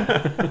Tron?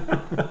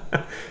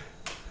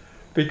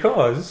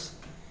 Because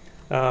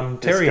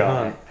Terry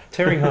guy.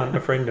 Terry Hunt, a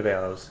friend of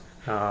ours,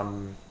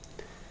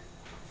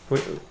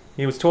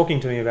 he was talking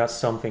to me about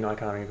something, I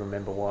can't even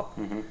remember what.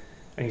 Hmm.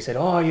 And he said,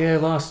 oh yeah,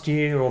 last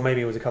year, or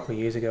maybe it was a couple of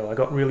years ago, I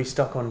got really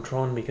stuck on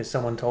Tron because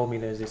someone told me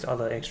there's this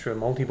other extra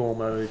multi-ball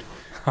mode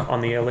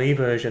on the LE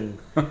version.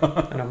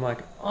 And I'm like,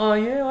 oh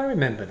yeah, I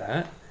remember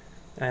that.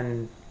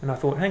 And I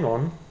thought, hang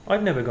on,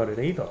 I've never got it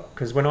either.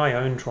 Because when I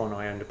owned Tron,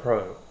 I owned a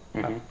Pro.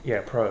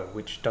 Pro,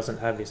 which doesn't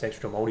have this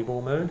extra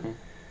multi-ball mode. Mhm.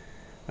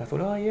 I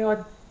thought, oh yeah,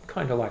 I'd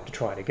kind of like to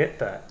try to get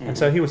that. And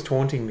so he was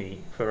taunting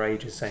me for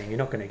ages, saying, you're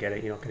not going to get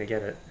it, you're not going to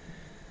get it.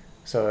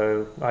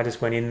 So I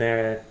just went in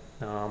there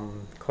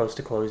close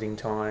to closing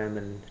time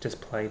and just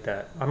played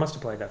that. I must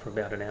have played that for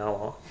about an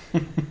hour.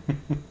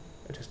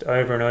 Just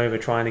over and over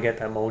trying to get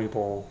that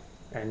multi-ball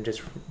and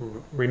just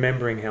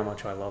remembering how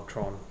much I love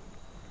Tron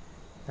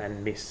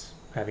and miss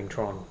having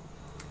Tron.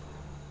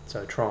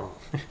 So Tron.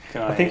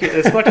 I think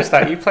it's not just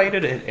that. You played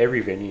it at every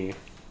venue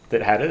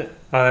that had it.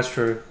 Oh, that's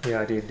true. Yeah,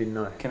 I did, didn't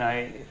I? Can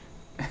I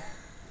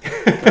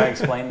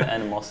explain the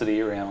animosity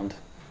around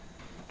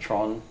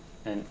Tron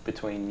and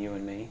between you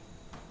and me?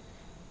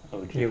 Or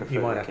would You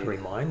prefer might to have to keep-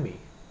 remind me.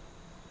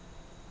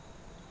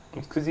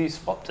 It's because you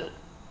swapped it.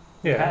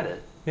 Yeah. You had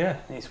it, Yeah,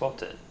 and you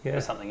swapped it Yeah.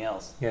 for something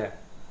else. yeah.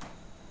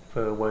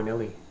 For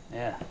Wonelli.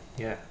 Yeah.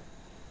 Yeah.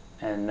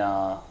 And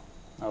I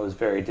was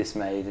very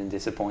dismayed and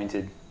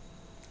disappointed.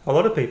 A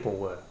lot of people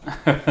were.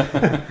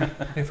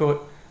 They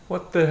thought,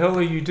 what the hell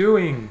are you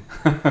doing?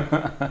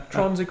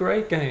 Tron's a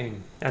great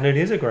game. And it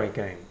is a great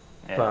game.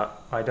 Yeah.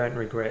 But I don't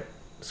regret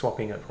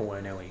swapping it for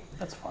Wonelli.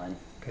 That's fine.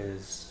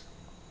 Because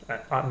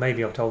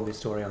maybe I've told this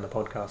story on the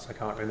podcast, I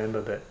can't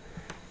remember, but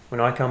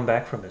when I come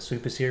back from a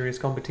super serious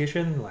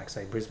competition, like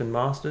say Brisbane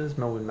Masters,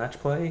 Melbourne Match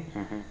Play,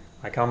 Hmm.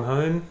 I come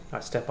home, I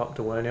step up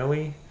to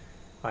Wonelli,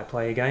 I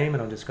play a game,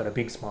 and I've just got a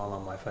big smile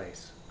on my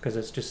face because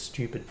it's just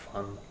stupid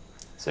fun.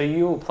 So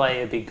you will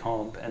play a big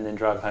comp and then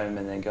drive home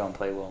and then go and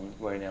play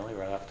Wonelli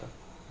right after?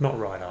 Not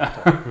right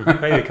after,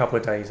 maybe a couple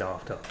of days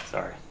after.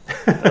 Sorry.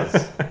 That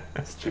was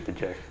a stupid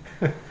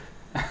joke.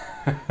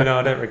 No,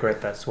 I don't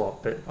regret that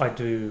swap, but I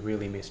do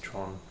really miss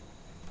Tron.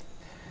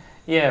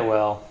 Yeah,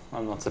 well,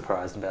 I'm not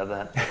surprised about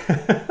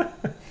that.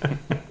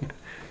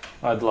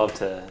 I'd love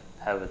to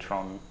have a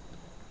Tron.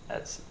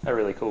 That's a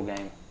really cool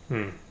game.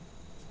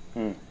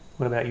 Mm.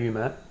 What about you,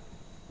 Matt?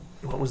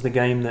 What was the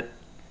game that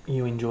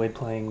you enjoyed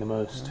playing the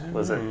most?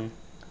 Was it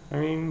I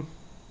mean,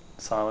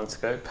 Silent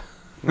Scope?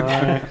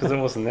 no, because it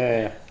wasn't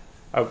there.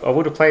 I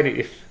would have played it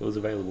if it was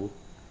available.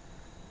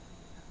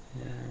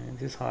 Yeah, it's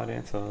just hard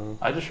answer.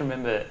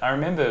 I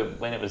remember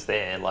when it was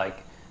there, like,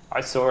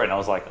 I saw it and I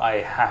was like, I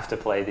have to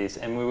play this.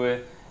 And we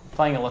were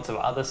playing lots of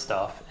other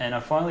stuff. And I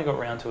finally got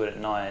around to it at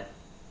night,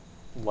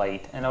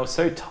 late. And I was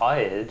so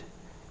tired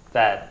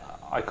that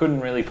I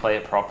couldn't really play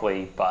it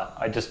properly, but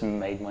I just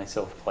made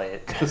myself play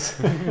it because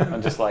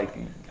I'm just like,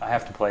 I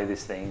have to play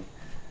this thing.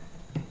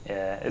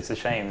 Yeah, it's a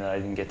shame that I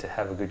didn't get to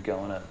have a good go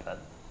on it, but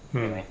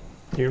anyway.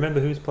 Do you remember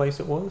whose place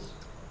it was?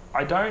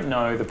 I don't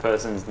know the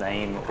person's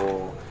name,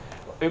 or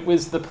it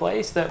was the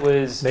place that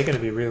was. They're going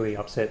to be really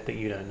upset that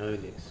you don't know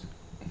this.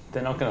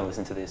 They're not going to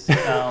listen to this.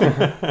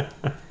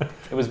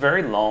 It was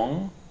very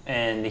long,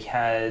 and he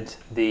had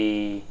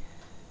the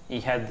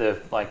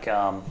like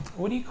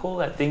what do you call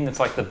that thing that's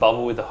like the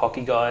bubble with the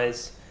hockey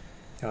guys?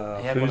 He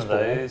had one of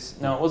Foosball. those.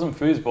 No, it wasn't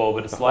foosball,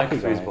 but it's The like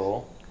hockey guys.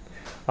 foosball.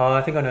 Oh,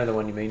 I think I know the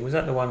one you mean. Was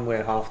that the one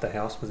where half the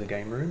house was a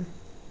game room?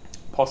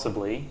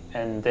 Possibly,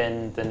 and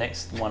then the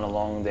next one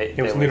along there.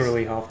 It was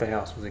literally half the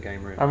house was a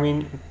game room. I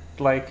mean,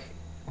 like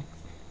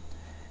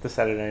the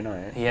Saturday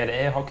night. He had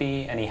air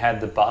hockey, and he had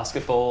the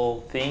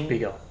basketball thing.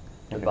 Bigger.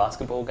 The Okay.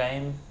 basketball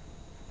game.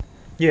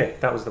 Yeah,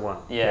 that was the one.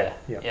 Yeah,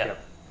 Yeah. yeah.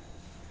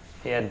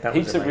 He had That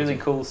was heaps of really amazing.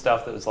 cool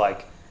stuff that was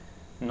like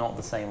not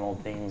the same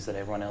old things that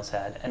everyone else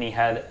had. And he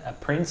had a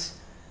Prince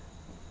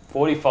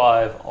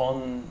 45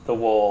 on the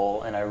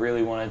wall, and I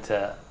really wanted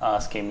to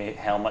ask him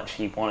how much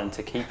he wanted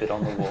to keep it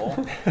on the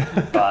wall,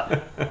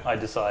 but I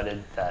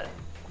decided that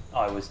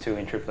I was too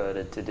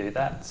introverted to do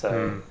that,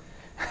 so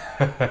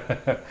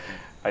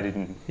I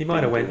didn't. He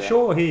might have didn't do went, that.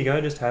 sure, here you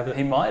go, just have it.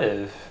 He might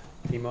have,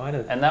 He might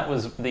have. and that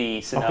was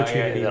the scenario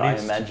Opportunity that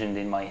missed. I imagined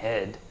in my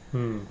head.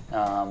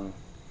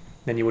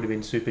 Then you would have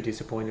been super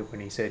disappointed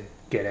when he said,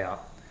 get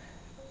out.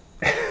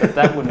 But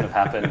that wouldn't have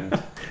happened,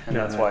 and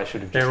No, that's no. why I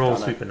should have just They're all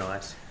done super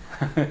nice.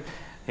 it.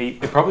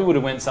 It probably would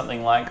have went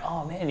something like,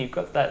 "Oh man, you've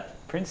got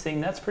that Prince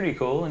thing. That's pretty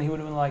cool." And he would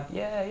have been like,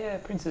 "Yeah,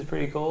 Prince is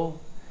pretty cool."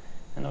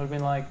 And I would have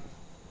been like,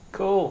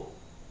 "Cool."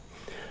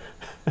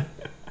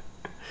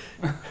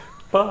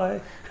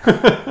 Bye.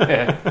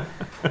 Yeah.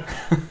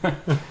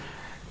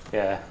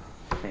 Yeah.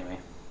 Anyway,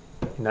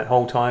 In that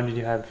whole time, did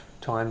you have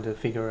time to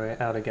figure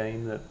out a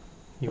game that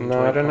you enjoyed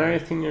No, I don't know playing?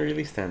 anything that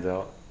really stands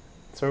out.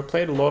 So I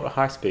played a lot of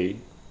High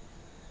Speed.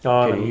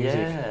 Oh, the Okay. music.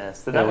 yeah.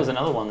 So that was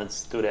another one that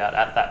stood out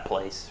at that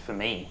place for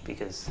me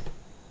because,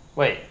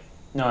 wait,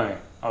 no,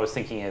 I was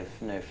thinking of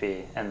No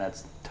Fear, and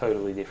that's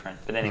totally different.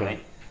 But anyway,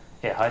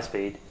 yeah, High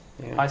Speed.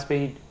 Yeah. High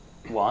Speed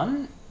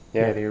 1?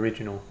 Yeah, Yeah. the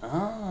original.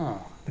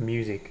 Oh, The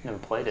music. never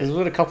played There's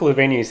it. a couple of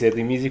venues there.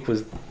 The music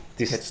was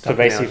Gets this stuck in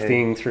our pervasive head.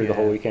 thing through the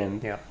whole Yeah.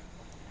 weekend. Yeah.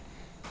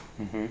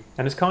 Hmm.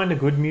 And it's kind of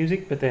good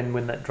music, but then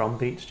when that drum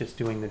beat's just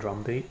doing the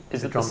drum beat,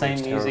 Is it the drum same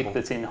beat's music terrible.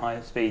 that's in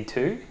High Speed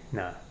 2?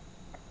 No,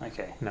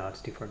 Okay. no,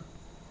 it's different.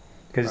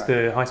 Because Right.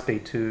 the High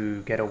Speed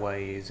 2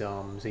 Getaway is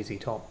ZZ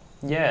Top.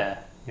 Yeah.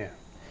 Yeah.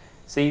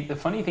 See, the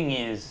funny thing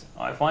is,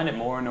 I find it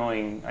more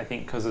annoying, I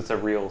think, because it's a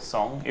real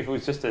song. If it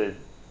was just a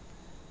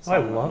song I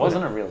that love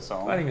wasn't it. a real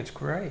song, I think it's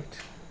great.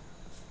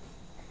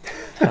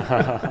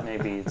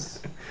 maybe it's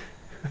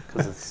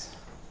because it's...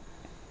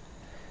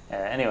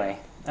 anyway.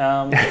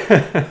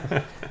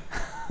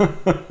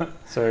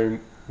 So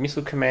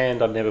Missile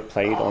Command I'd never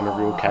played on a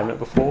real cabinet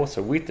before,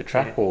 so with the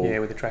trackball, Yeah,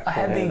 with the trackball. I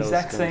had Yeah, the that was-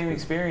 exact that was same good.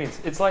 experience.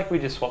 It's like we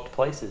just swapped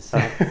places.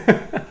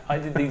 Uh-huh. I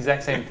did the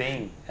exact same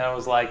thing, and I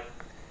was like,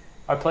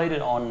 I had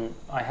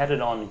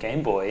it on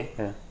Game Boy,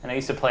 Yeah. and I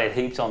used to play it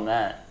heaps on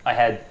that. I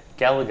had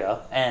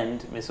Galaga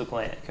and Missile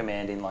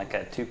Command in like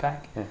a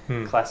 2-pack,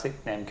 Hmm.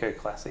 classic Namco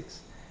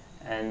classics,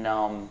 and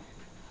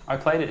I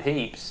played it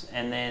heaps.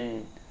 And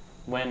then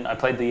when I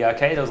played the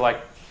arcade, I was like,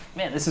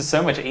 man, this is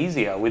so much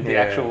easier with the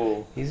Yeah.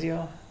 actual.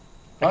 easier.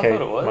 I Okay,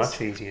 thought it was.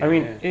 Much easier. I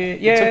mean, yeah.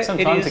 yeah, it took some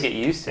time is. to get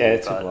used to. Yeah, it,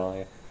 it took but a while.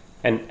 Yeah,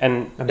 and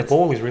And the it's-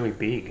 ball is really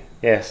big,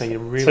 yes. so you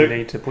really So-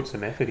 need to put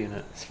some effort in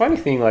it. It's a funny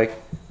thing. Like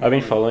I've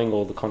been following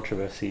all the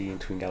controversy in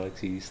Twin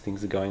Galaxies.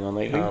 Things are going on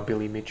lately.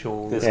 Billy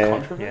Mitchell. There's Yeah.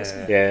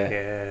 controversy. Yeah.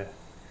 Yeah.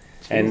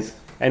 Yeah.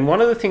 And one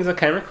of the things I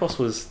came across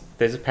was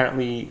there's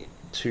apparently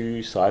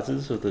two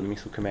sizes of the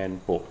Missile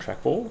Command ball,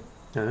 trackball.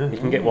 You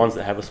can get ones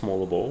that have a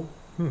smaller ball.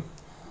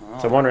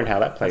 So I'm wondering how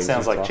that That plays.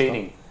 sounds into like Faster.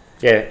 cheating.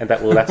 Yeah, and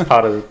that's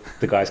part of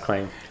the guy's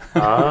claim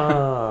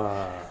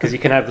Ah. because you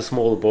can have the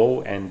smaller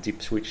ball and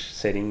dip switch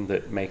setting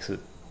that makes it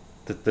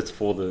that's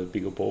for the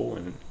bigger ball,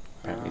 and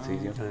apparently it's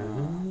easier.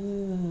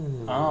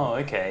 Oh,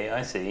 okay,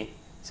 I see.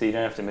 So you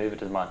don't have to move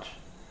it as much.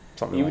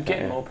 Something You like would get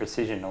that, yeah. more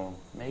precision, or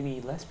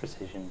maybe less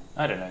precision.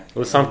 I don't know.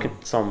 Well,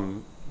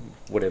 some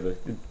whatever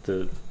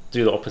do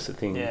the opposite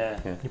thing. Yeah.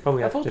 You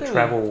probably I have thought to they were-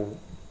 travel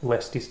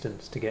less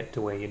distance to get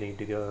to where you need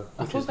to go.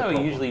 I which thought is they the were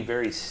problem. usually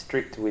very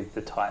strict with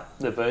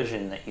the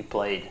version that you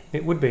played.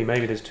 It would be.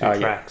 Maybe there's two Oh, yeah.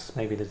 tracks.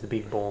 Maybe there's the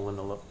big ball and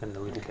the little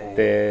Okay.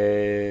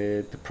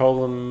 ball. The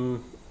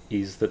problem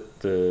is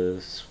that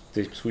the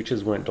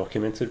switches weren't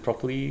documented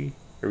properly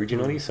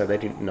originally, so they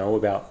didn't know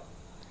about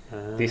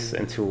this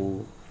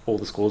until all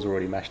the scores were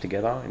already mashed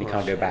together, and you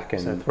can't go back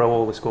and So throw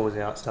all the scores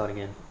out, start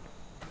again.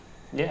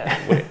 Yeah.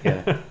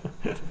 yeah.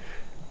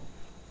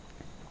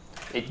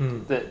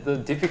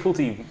 The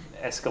difficulty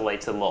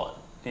escalates a lot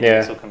in Yeah.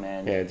 Missile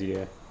Command.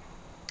 Yeah.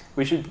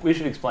 We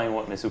should explain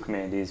what Missile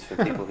Command is for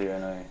people who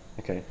don't know.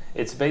 Okay.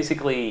 It's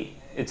basically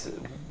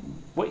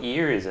what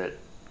year is it?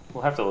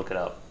 We'll have to look it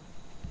up.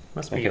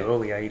 Must be Okay.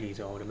 early 80s,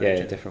 I would Yeah,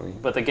 imagine. definitely.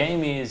 But the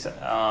game is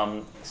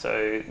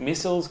so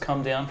missiles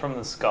come down from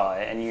the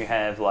sky, and you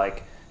have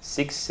like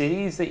 6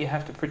 cities that you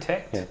have to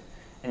protect, Yeah.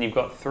 and you've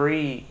got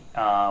 3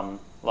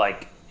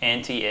 like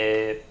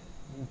anti-air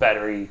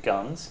battery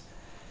guns,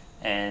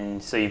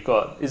 and so you've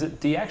got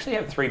do you actually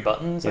have 3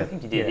 buttons? I Yeah.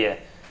 think you did. Yeah. Yeah.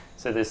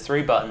 So there's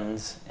 3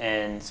 buttons,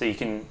 and so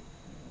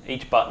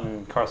each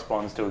button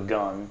corresponds to a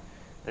gun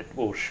that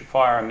will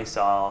fire a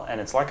missile, and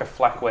it's like a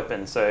flak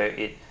weapon, so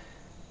it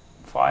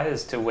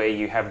fires to where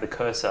you have the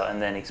cursor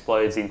and then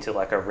explodes into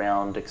like a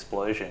round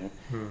explosion.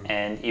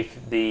 And if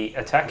the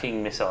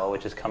attacking missile,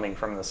 which is coming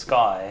from the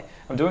sky,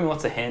 I'm doing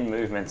lots of hand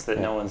movements that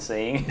no one's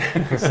seeing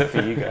except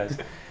for you guys.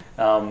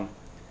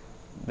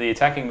 The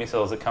attacking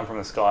missiles that come from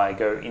the sky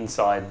go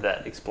inside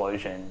that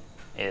explosion.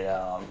 It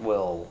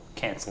will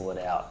cancel it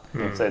out.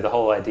 So the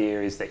whole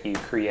idea is that you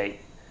create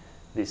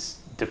this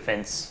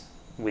defense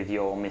with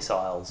your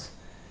missiles.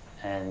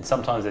 And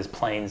sometimes there's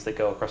planes that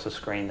go across the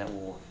screen that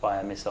will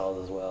fire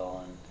missiles as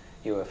well, and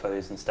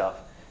UFOs and stuff.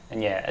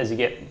 And yeah, as you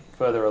get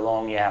further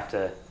along, you have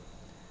to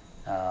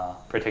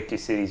protect your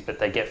cities, but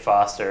they get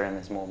faster and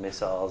there's more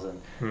missiles,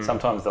 and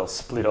sometimes they'll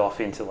split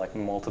off into like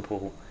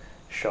multiple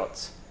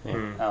shots.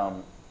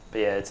 But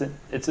yeah,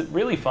 it's a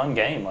really fun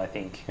game, I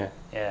think.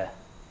 Yeah.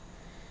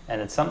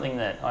 And it's something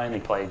that I only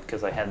played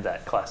because I had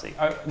that classic.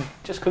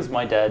 Just because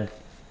my dad,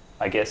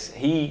 I guess,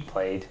 he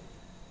played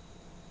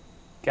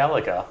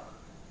Galaga.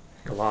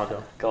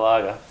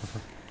 Galaga.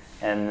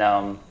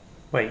 And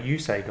Wait, you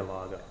say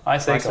Galaga. I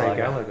say say Galaga.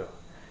 Galaga.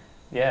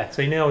 Yeah,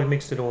 See, now we've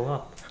mixed it all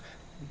up.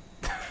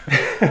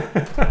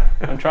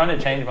 I'm trying to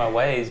change my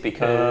ways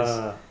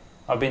because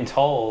I've been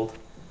told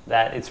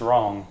that it's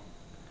wrong,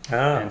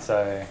 and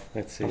so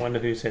Let's see. I wonder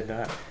who said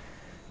that.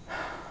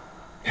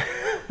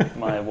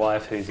 my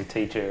wife, who's a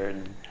teacher,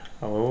 and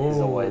Oh, is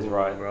always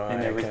right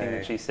in everything okay.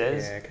 that she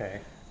says. Yeah,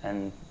 okay.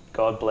 And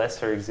God bless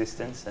her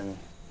existence, and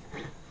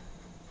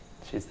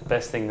she's the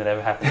best thing that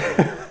ever happened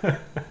to her.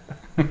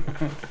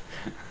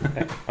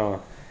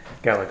 Oh,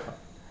 Galaga.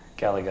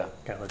 Galaga.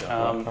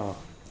 Galaga.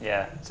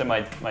 Yeah, so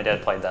my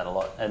dad played that a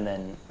lot, and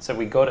then so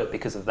we got it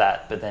because of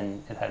that. But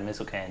then it had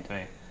Missile Command too.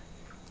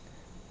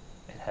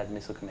 It had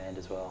Missile Command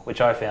as well, which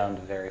I found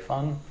very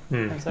fun.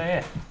 And so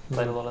yeah,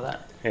 played a lot of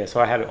that. yeah. So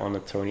I had it on the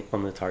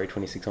Atari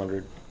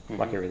 2600,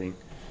 like everything.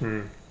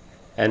 Hmm.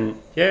 And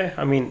yeah,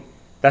 I mean,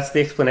 that's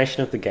the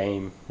explanation of the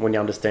game when you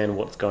understand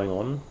what's going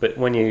on. But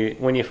when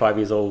you're 5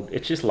 years old,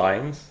 it's just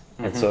lines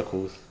and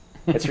circles.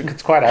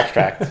 It's quite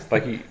abstract.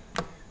 Like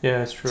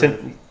Yeah, it's true. so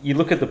you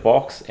look at the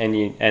box and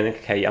you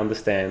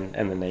understand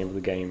and the name of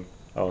the game.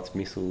 Oh, it's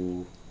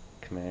missile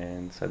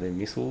command. So they're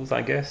missiles,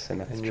 I guess, and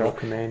that's And trouble. you're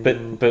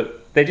commanding.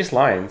 But they're just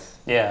lines,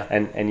 Yeah.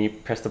 and you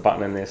press the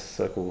button and there's a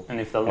circle. And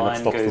if the And it line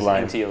stops the goes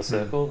line. into your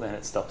circle, then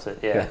it stops it.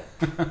 Yeah.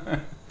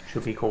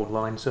 Should be called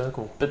line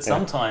circle. But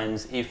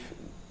sometimes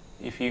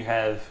if you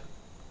have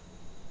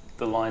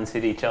the lines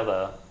hit each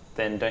other,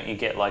 then don't you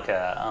get like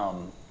a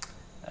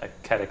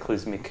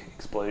cataclysmic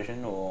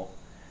explosion, or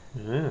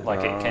Yeah. like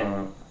it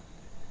can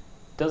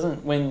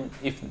doesn't when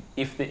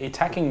if the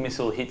attacking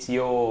missile hits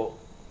your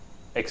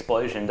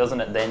explosion, doesn't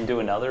it then do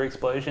another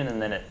explosion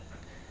and then it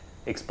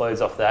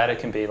explodes off that? It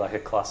can be like a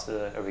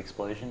cluster of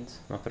explosions.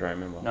 Not that I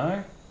remember.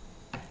 No?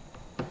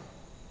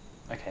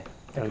 Okay.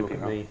 That Don't could look be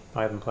at wrong. me.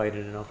 I haven't played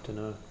it enough to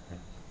know.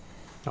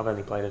 I've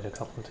only played it a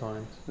couple of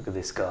times. Look at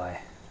this guy.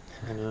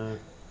 I know.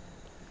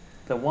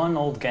 The one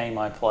old game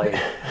I played.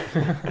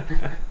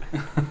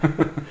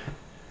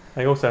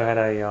 They also had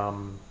a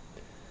What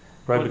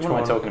Robotron.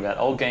 am I talking about?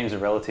 Old games are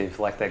relative,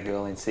 like that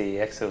girl in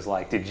CEX. It was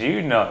like, did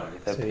you know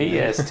the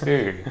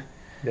PS2?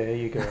 There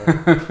you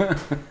go.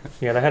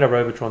 Yeah, they had a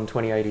Robotron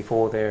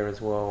 2084 there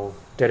as well,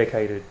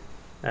 dedicated,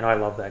 and I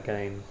love that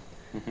game.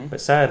 Mhm.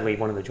 But sadly,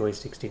 one of the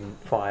joysticks didn't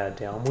fire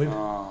downward,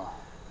 Oh,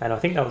 and I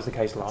think that was the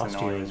case That's last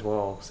year annoying. as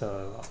well.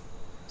 So,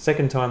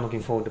 second time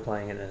looking forward to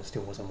playing it, and it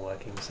still wasn't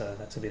working. So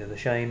that's a bit of a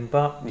shame.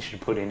 But you should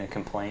put in a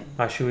complaint.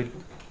 I should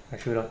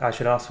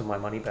ask for my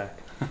money back.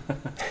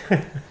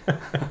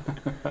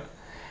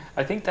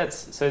 I think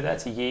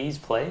that's Yee's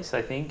place.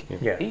 I think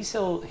Yeah.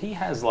 he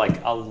has like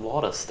a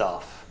lot of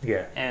stuff,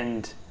 Yeah.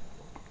 and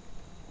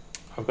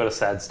I've got a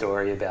sad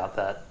story about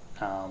that.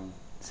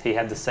 He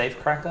had the safe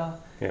cracker,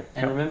 Yeah.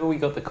 and remember we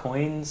got the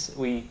coins.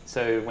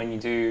 So when you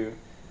do,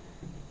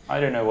 I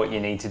don't know what you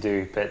need to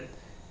do, but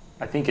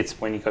I think it's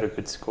when you got a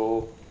good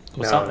score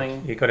or No,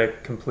 something. You got to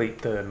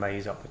complete the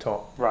maze up the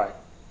top. Right.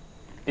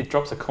 It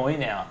drops a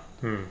coin out,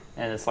 Hmm.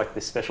 and it's like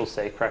this special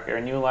safe cracker,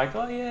 and you're like,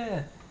 oh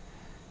yeah,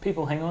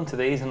 people hang on to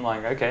these, and I'm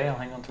like, okay, I'll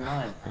hang on to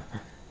mine.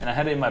 And I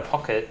had it in my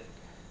pocket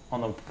on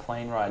the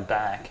plane ride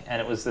back,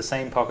 and it was the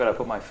same pocket I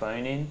put my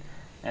phone in,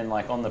 and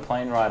like on the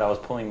plane ride I was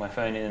pulling my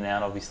phone in and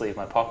out obviously of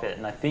my pocket,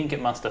 and I think it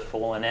must have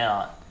fallen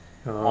out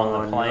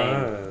on the plane.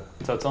 No.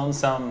 So it's on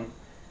some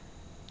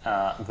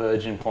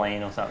Virgin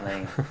plane or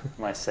something,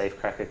 my safe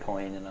cracker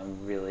coin, and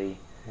I'm really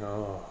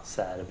Oh,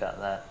 sad about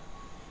that.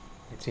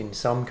 it's in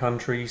some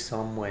country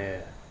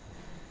somewhere.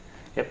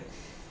 Yep.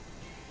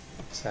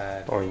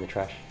 Sad. Or in the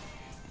trash.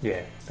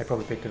 Yeah, they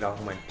probably picked it up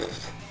and went.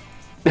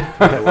 Threw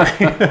it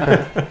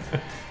away.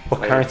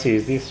 What Wait. currency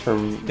is this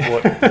from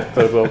what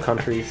third world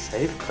countries?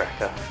 Safe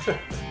cracker.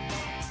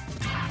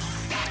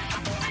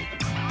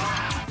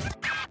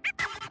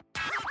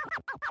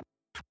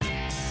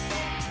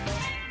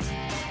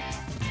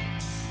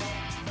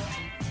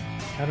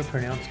 How to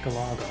pronounce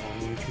Galaga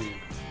on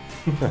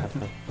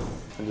YouTube.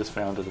 I just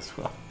found it as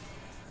well.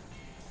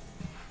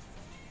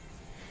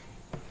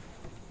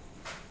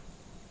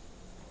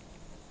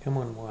 Come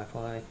on,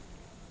 Wi-Fi.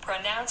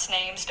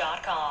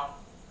 pronouncenames.com.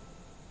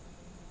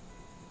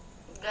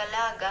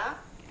 Galaga,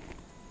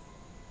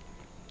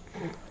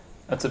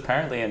 That's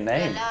apparently a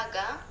name.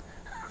 Galaga,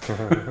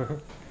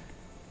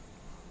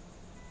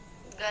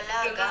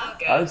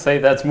 Galaga, I would say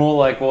that's more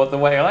like the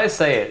way I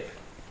say it.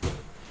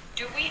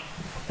 Do we?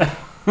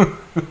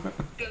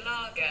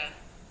 Galaga.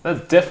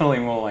 That's definitely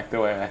more like the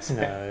way I say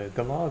it.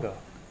 No, Galaga.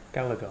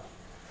 Galaga.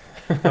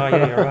 Oh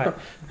yeah, you're right.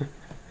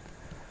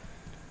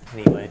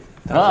 Anyway,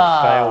 that was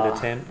Ah. a failed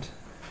attempt.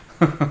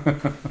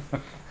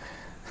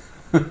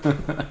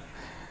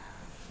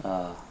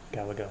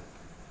 Galaga.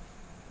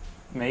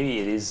 Maybe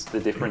it is the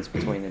difference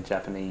between a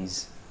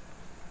Japanese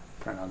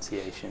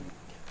pronunciation.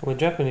 Well,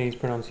 Japanese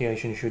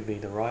pronunciation should be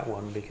the right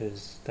one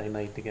because they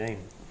made the game.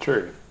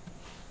 True.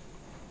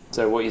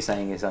 So what you're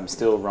saying is I'm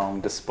still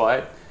wrong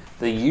despite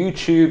the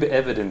YouTube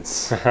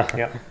evidence.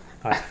 Yep.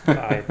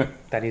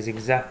 That is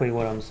exactly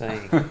what I'm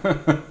saying.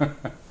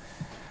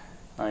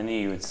 I knew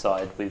you would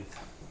side with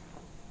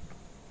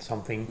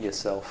Something.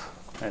 yourself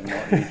and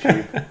not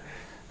YouTube.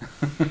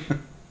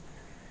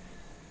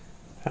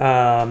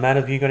 Matt,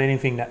 have you got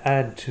anything to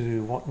add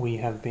to what we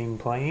have been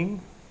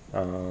playing?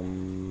 Are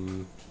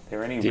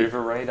there any Did-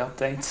 River Raid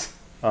updates?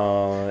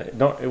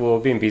 Not well.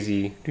 Been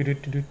busy.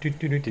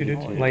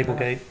 Label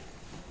gate.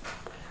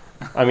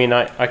 I mean,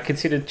 I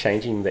considered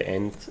changing the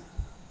end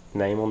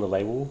name on the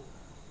label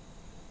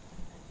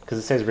because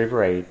it says River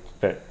Raid,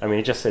 but I mean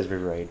it just says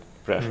River Raid.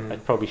 But I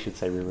probably should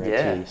say River Raid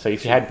Yeah, too. So if you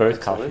should- had both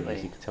absolutely.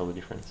 cartridges, you could tell the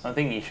difference. I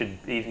think you should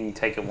even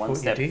take it one Thought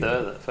you step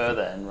did.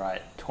 further and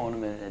write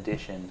Tournament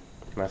Edition.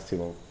 That's too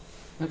long.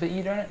 No, but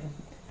you don't.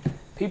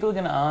 People are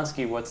going to ask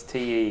you what's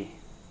TE.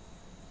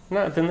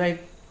 No, then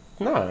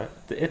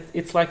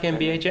it's like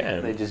NBA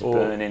Jam. They just or-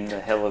 burn in the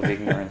hell of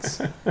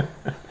ignorance.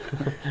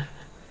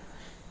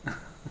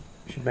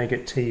 Should make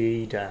it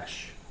TE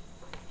dash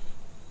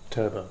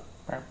turbo.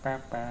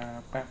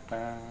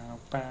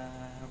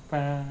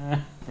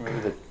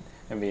 Remember the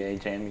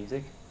NBA Jam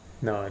music?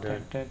 No, I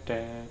don't.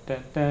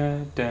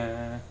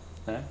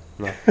 No?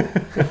 No.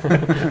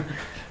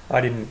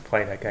 I didn't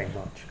play that game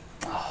much.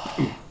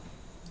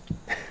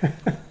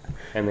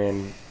 And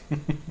then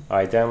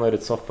I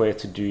downloaded software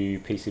to do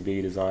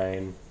PCB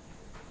design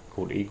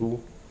called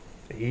Eagle.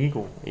 The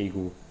Eagle.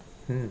 Eagle.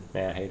 Hmm.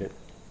 Man, I hate it.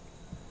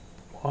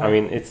 Why? I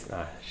mean, it's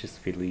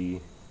just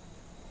fiddly.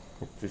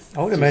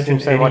 I would imagine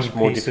so any much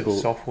more piece difficult.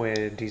 of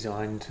software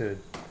designed to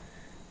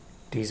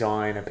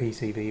design a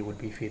PCB would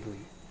be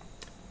fiddly.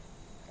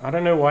 I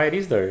don't know why it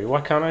is though.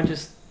 Why can't I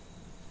just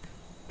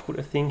put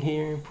a thing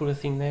here and put a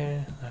thing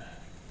there?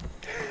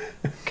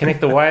 Connect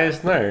the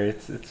wires? No,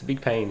 it's a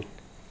big pain.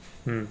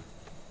 Hmm.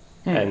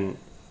 And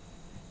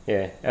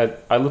yeah,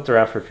 I looked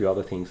around for a few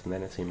other things and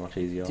then it seemed much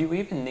easier. Do you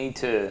even need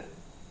to...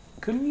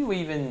 Couldn't you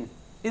even...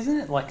 Isn't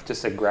it like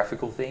just a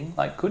graphical thing?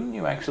 Like, couldn't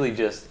you actually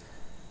just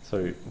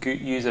So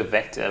use a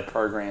vector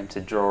program to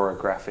draw a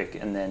graphic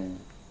and then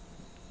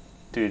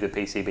do the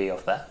PCB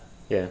off that?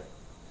 yeah,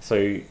 so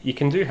you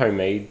can do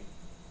homemade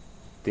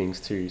things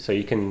too. So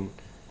you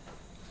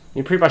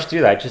pretty much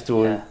do that. Just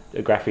do Yeah.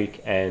 a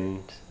graphic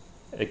and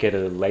get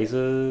a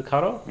laser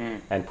cutter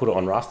Mm. and put it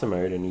on raster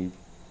mode, and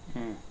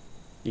Mm.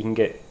 you can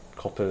get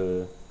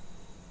copper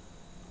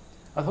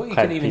I thought you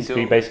clad could even PCB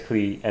do it...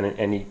 basically,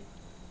 and you,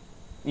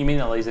 You mean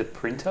a laser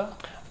printer?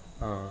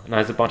 no,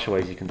 there's a bunch of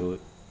ways you can do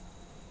it.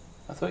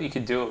 I thought you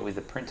could do it with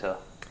a printer.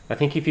 I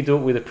think if you do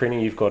it with a printer,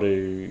 you've got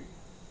to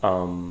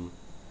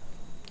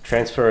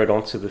transfer it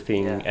onto the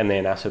thing Yeah. and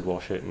then acid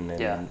wash it and then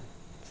Yeah.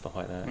 stuff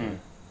like that. Mm.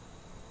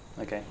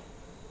 Okay.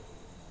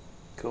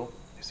 Cool.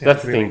 It sounds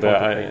That's the really thing, but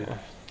complicated.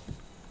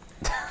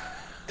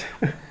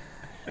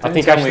 I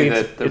think tell actually me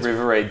it's, that the it's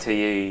River Raid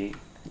TE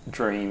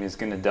dream is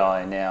going to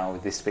die now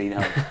with this speed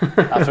hump.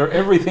 After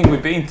everything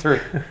we've been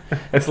through.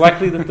 it's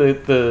likely that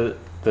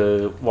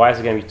the wires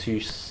are going to be too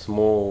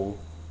small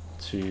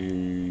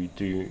to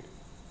do,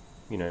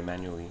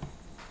 manually.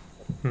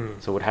 Hmm.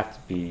 So it would have to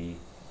be.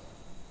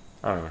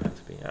 I don't know. It would have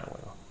to be. Oh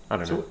well. I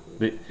don't So- know.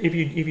 But, If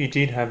you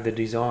did have the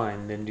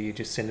design, then do you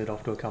just send it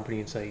off to a company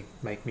and say,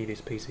 make me this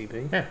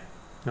PCB? yeah.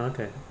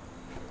 Okay.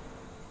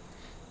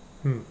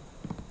 Hmm.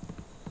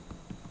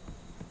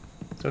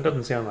 So it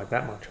doesn't sound like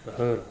that much of a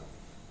hurdle.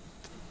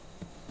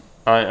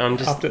 I'm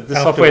just After the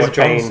software's a what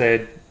John pain.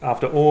 said,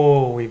 after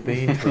all we've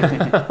been through,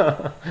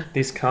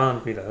 this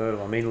can't be the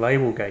hurdle. I mean,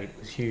 Labelgate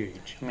was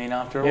huge. I mean,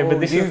 after Yeah, all but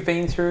this you've is-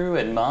 been through,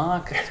 and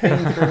Mark has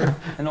been through,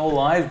 and all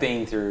I've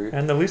been through,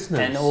 And the listeners.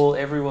 and all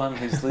everyone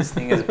who's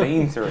listening has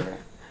been through.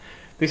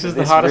 This is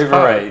This the hardest River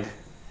part.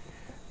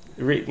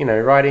 Raid.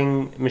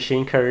 Writing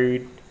machine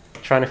code,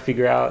 trying to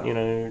figure out,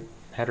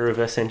 how to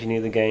reverse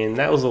engineer the game.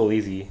 That was all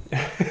easy.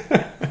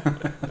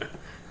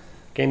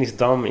 Getting this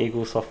dumb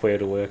Eagle software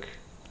to work,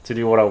 to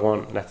do what I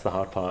want, that's the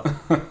hard part.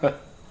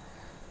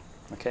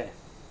 Okay.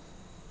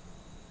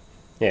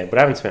 Yeah, but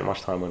I haven't spent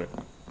much time on it.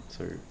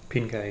 So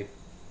Pincade.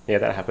 yeah,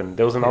 that happened.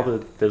 There was another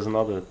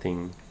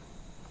thing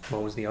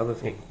What was the other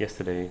thing?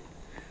 yesterday.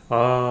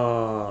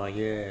 Oh,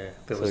 yeah.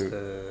 There was So-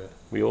 the...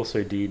 We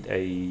also did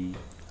a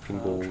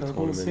pinball Trouble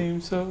tournament.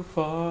 seems so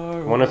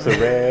far One of the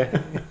away.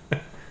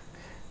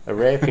 a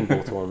rare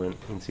pinball tournament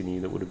in Sydney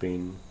that would have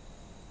been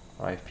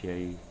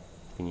IFPA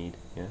thingied,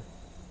 yeah.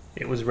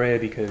 It was rare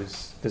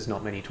because there's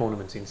not many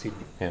tournaments in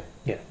Sydney. Yeah.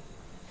 Yeah.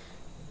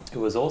 It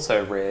was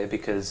also rare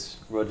because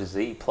Roger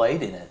Z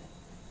played in it.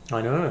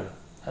 I know.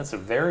 That's a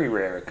very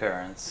rare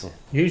occurrence. Yeah.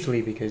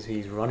 Usually because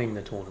he's running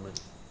the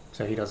tournament,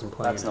 so he doesn't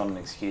play. That's in it. not an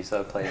excuse.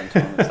 I've played in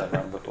tournaments I've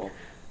run before.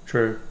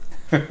 True.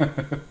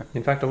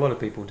 In fact, a lot of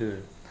people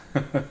do.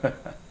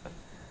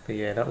 But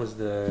yeah, that was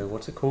the...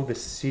 What's it called? The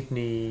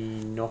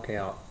Sydney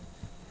Knockout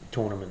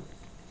Tournament.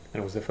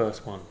 And it was the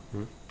first one.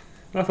 Hmm.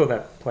 And I thought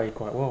that played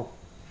quite well.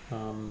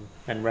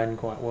 And ran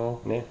quite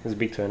well. Yeah, it was a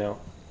big turnout.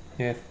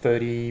 Yeah,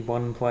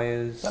 31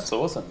 players. That's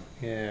awesome.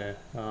 Yeah.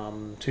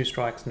 2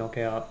 strikes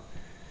knockout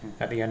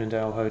at the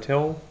Annandale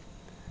Hotel.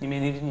 You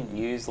mean he didn't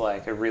use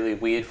like a really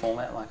weird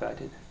format like I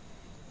did?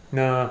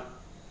 No,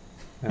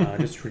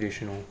 just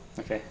traditional.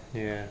 Okay.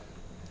 Yeah.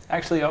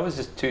 Actually, I was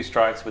just 2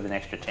 strikes with an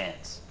extra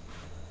chance.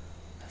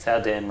 That's how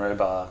Dan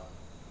Robar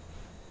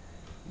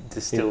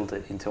distilled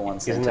it into one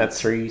Isn't sentence. that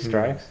 3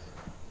 strikes?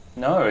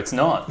 No, it's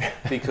not.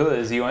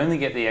 Because you only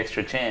get the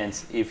extra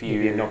chance if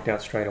You get knocked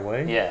out straight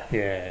away. Yeah.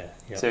 Yeah.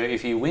 Yep. So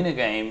if you win a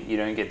game, you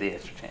don't get the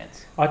extra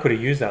chance. I could have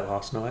used that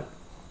last night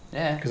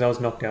Yeah. because I was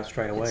knocked out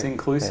straight away. It's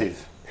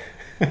inclusive.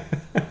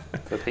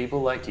 For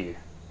people like you.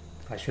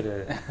 I should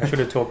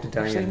have talked to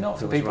Dane. Actually, not who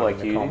for was people running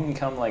like the you. You comp. didn't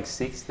come like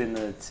 6th in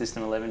the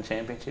System 11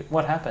 Championship.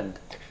 What happened?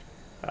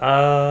 You're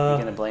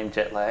going to blame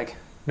jet lag?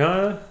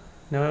 No,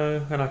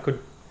 and I could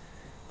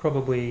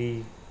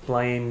probably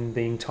blame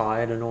being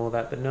tired and all of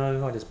that, but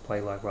no, I just play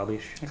like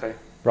rubbish. Okay.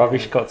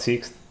 Rubbish got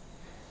 6th,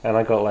 and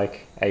I got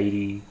like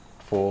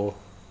 84.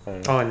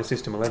 Oh, in the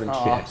System 11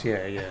 Aw. champs,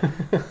 yeah. Yeah.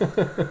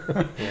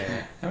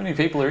 How many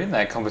people are in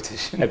that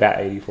competition? About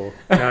 84.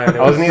 No, I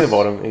there was near the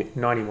bottom.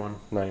 91,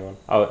 91.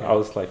 I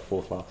was like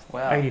 4th last.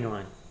 Wow.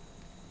 89.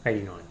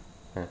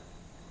 Yeah.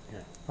 Yeah.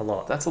 a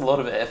lot. That's a lot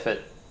of effort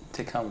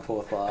to come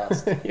fourth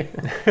last.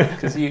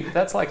 Because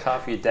that's like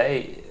half your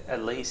day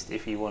at least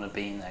if you want to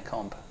be in that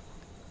comp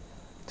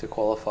to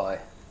qualify.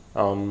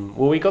 Well,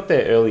 we got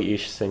there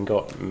early-ish and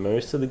got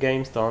most of the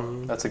games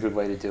done That's a good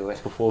way to do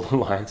it. before the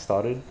line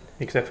started.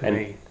 Except for And-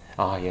 me,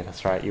 Oh yeah,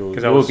 that's right. You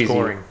because were I was busy.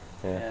 scoring.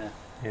 Yeah.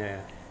 Yeah. Yeah.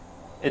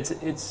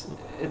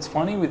 It's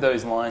funny with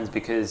those lines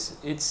because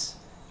it's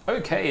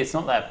okay, it's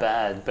not that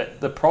bad, but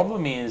the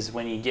problem is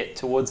when you get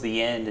towards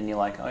the end and you're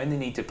like, I only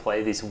need to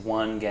play this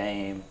one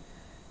game,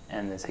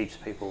 and there's heaps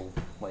of people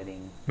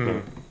waiting.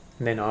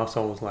 And then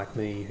arseholes like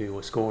me who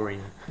were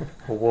scoring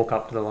will walk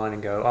up to the line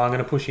and go, "Oh, I'm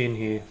going to push in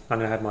here. I'm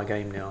going to have my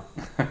game now."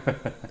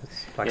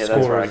 It's like Yeah,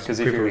 that's right. scorer's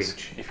Because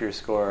privilege. if you're a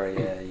scorer,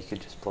 yeah, you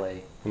could just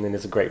play. And then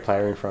there's a great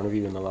player in front of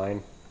you in the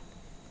line.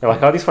 They're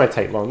like, oh, this won't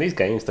take long. These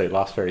games don't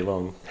last very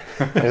long.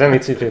 There's only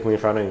 2 people in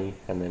front of me,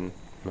 and then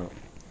no.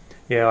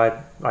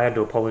 Yeah, I had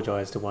to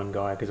apologise to one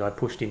guy because I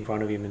pushed in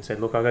front of him and said,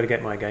 "Look, I've got to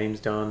get my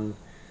games done.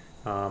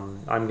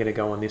 I'm going to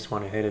go on this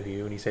one ahead of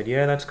you." And he said,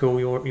 "Yeah, that's cool.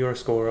 You're a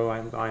scorer.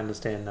 I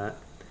understand that."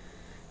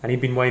 And he'd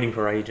been waiting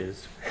for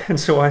ages, and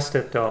so I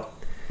stepped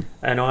up,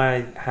 and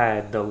I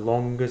had the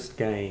longest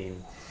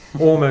game,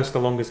 almost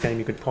the longest game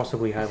you could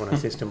possibly have on a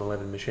System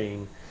 11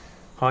 machine.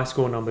 High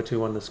score number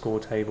 2 on the score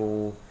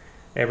table.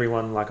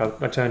 Everyone, like,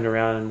 I turned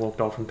around and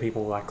walked off, and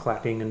people like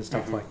clapping and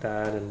stuff like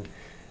that, and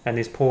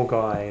this poor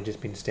guy had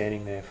just been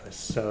standing there for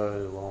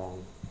so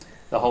long.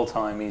 The whole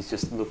time he's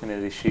just looking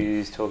at his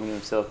shoes, talking to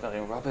himself,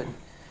 going, Robert,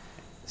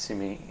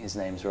 assuming his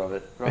name's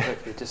Robert,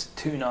 you're just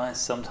too nice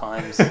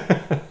sometimes.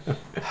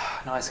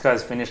 Nice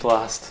guys finished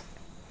last.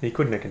 He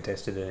couldn't have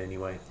contested it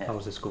anyway. Yeah. I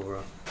was the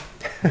scorer.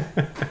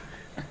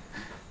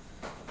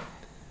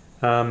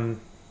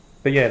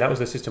 But yeah, that was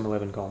the System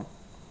 11 comp.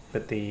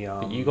 But the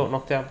But you got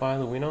knocked out by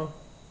the winner?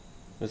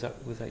 Was that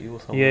you or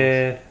someone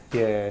else?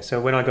 yeah.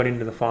 So when I got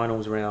into the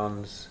finals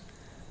rounds,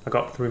 I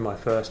got through my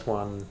first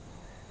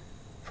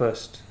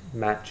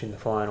match in the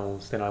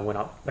finals. Then I went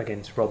up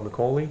against Rob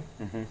McCauley,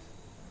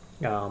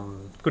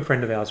 good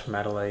friend of ours from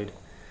Adelaide,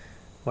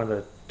 one of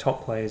the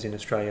top players in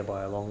Australia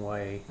by a long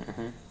way.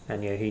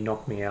 And yeah, he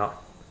knocked me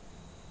out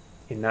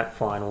in that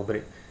final. But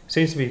it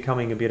seems to be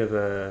becoming a bit of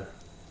a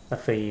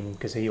theme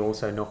because he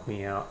also knocked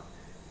me out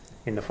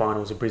in the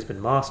finals of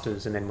Brisbane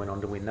Masters and then went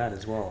on to win that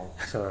as well.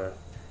 So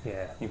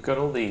yeah. You've got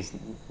all these.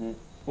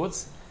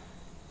 What's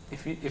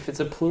if it's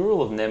a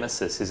plural of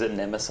nemesis? Is it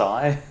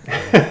nemesi?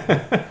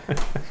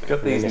 You've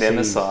got these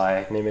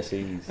nemesi.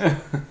 Nemesis.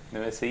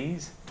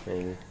 Nemesis.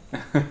 Maybe.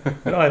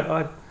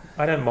 But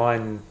I don't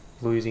mind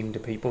losing to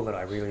people that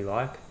I really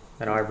like,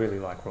 and I really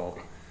like Rob.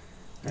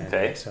 And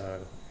Okay. so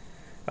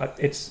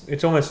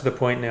it's almost to the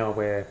point now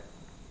where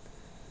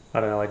I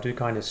don't know. I do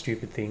kind of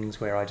stupid things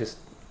where I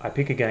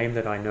pick a game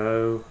that I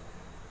know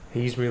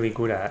he's really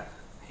good at,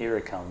 Here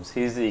it comes.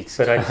 Here's the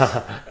excuse. but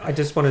I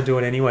just want to do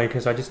it anyway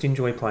because I just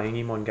enjoy playing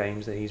him on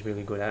games that he's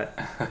really good at.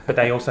 But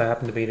they also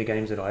happen to be the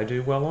games that I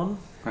do well on.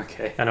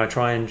 Okay. And I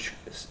try and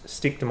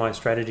stick to my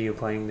strategy of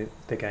playing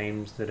the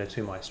games that are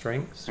to my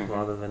strengths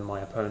rather than my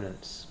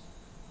opponent's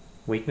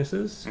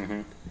weaknesses.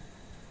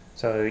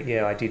 So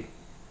yeah, I did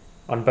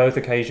on both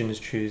occasions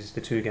choose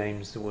the 2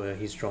 games that were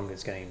his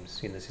strongest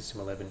games in the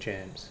System 11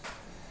 champs.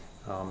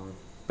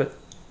 But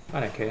I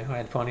don't care. I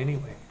had fun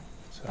anyway.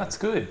 So, That's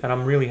good. and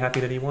I'm really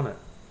happy that he won it.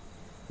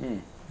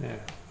 Yeah.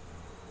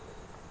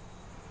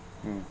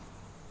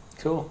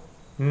 Cool.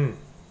 Is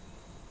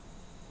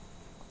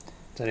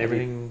that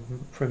everything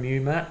from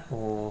you, Matt?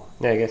 Or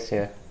Yeah, I guess,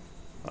 yeah.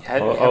 I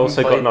Haven't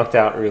also got played- knocked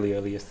out really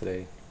early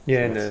yesterday.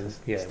 yeah, So no, that's-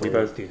 yeah, that's we the-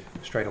 both did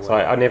straight away. So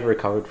I never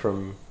recovered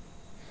from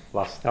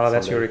last Oh,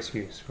 that's Sunday. your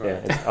excuse,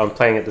 right? Yeah, I'm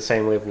playing at the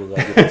same level that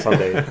I did on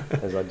Sunday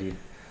as I did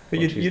But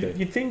on you'd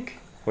Tuesday. think,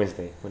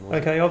 Wednesday. When was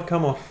it? okay, I've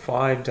come off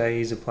 5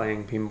 days of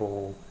playing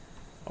pinball.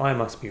 I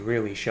must be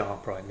really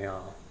sharp right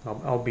now.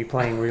 I'll be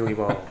playing really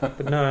well.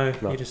 But no,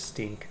 No. you just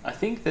stink. I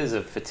think there's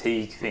a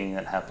fatigue thing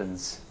that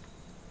happens.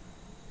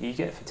 You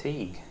get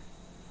fatigue.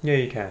 Yeah,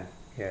 you can.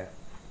 Yeah.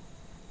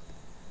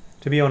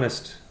 To be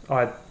honest,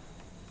 I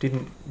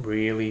didn't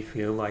really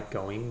feel like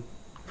going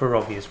for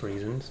obvious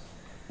reasons.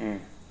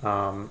 And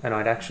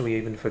I'd actually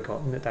even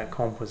forgotten that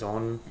comp was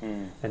on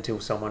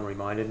until someone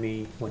reminded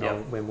me when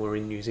Yep. when we were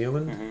in New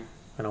Zealand.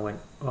 And I went,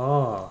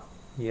 oh,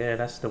 yeah,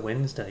 that's the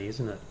Wednesday,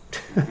 isn't it?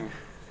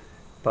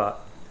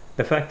 But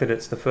the fact that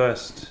it's the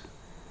first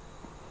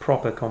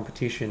proper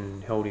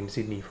competition held in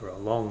Sydney for a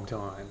long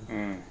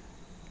time,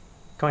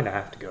 kind of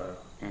have to go.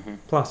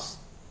 Plus,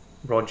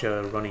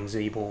 Roger running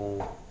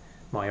Z-Ball,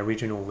 my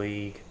original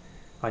league.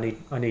 I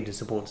need to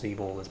support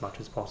Z-Ball as much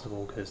as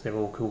possible because they're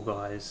all cool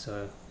guys.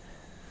 So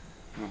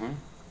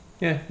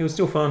yeah, it was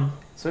still fun.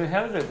 So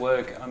how did it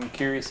work? I'm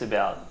curious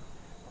about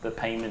the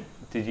payment.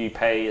 Did you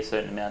pay a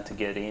certain amount to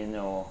get in,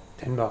 or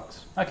 $10,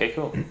 okay,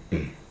 cool.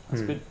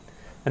 That's good.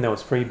 and there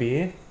was free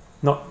beer.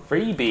 Not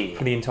Free beer.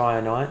 for the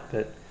entire night,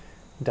 but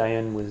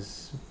Dayan,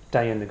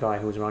 the guy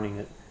who was running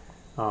it,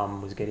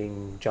 was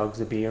getting jugs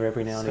of beer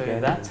every now and So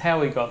again. that's how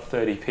we got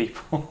 30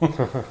 people.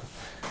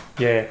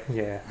 Yeah,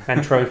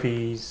 and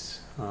trophies.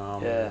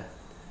 Yeah.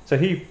 So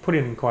he put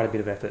in quite a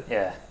bit of effort.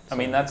 Yeah, I So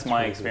mean that's it's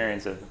my really good.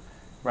 experience of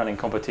running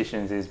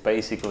competitions. Is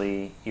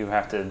basically you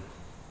have to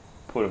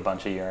put a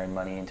bunch of your own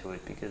money into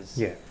it because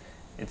Yeah,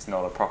 it's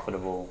not a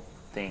profitable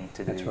thing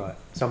to do. that's right.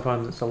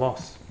 Sometimes it's a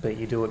loss, but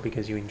you do it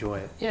because you enjoy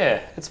it.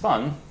 Yeah, it's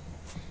fun.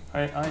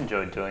 I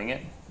enjoyed doing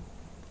it.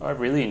 I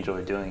really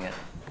enjoyed doing it.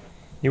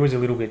 It was a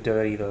little bit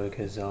dirty though,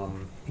 because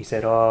he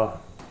said, "Oh,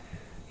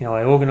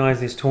 I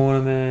organised this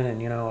tournament,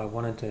 and I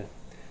wanted to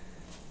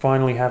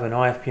finally have an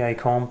IFPA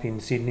comp in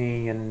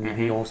Sydney," and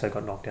he Mhm. also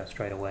got knocked out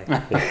straight away.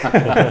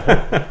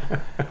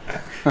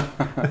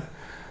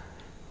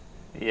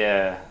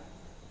 Yeah,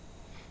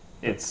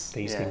 it's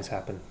These yeah. things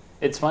happen.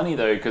 It's funny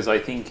though because I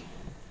think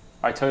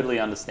I totally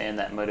understand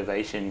that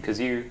motivation because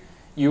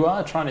you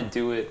are trying to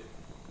do it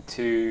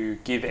to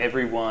give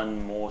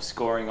everyone more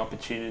scoring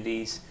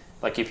opportunities.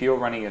 Like if you're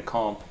running a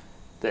comp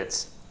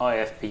that's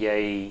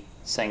IFPA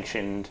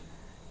sanctioned,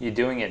 you're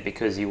doing it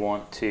because you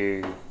want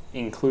to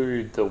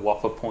include the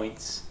Whopper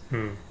points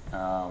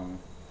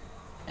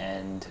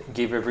and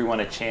give everyone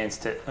a chance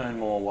to earn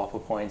more Whopper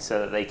points so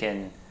that they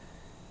can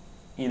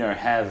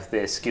have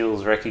their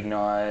skills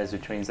recognized,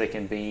 which means they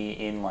can be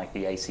in like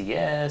the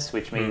ACS,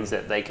 which means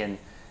that they can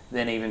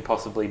then even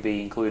possibly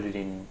be included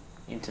in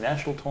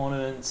international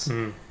tournaments.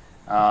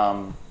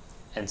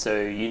 And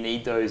so you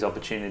need those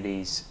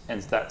opportunities,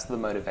 and that's the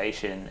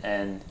motivation.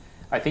 And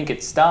I think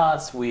it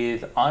starts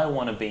with I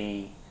want to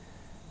be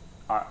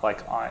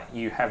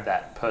you have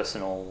that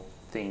personal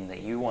thing that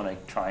you want to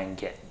try and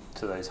get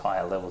to those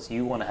higher levels.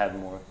 You want to have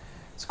more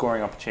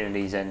scoring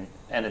opportunities, and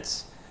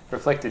it's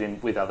reflected in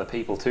with other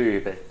people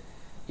too. But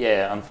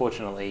yeah,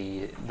 unfortunately,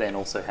 you then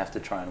also have to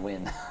try and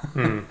win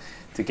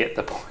to get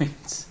the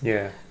points.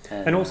 Yeah,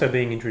 and also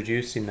being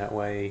introduced in that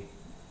way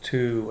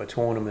to a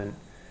tournament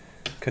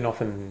can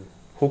often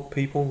hook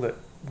people that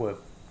were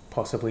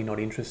possibly not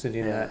interested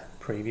in that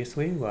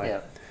previously. Like,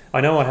 Yeah. I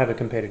know I have a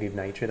competitive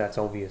nature, that's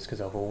obvious because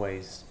I've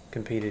always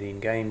competed in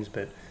games,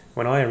 but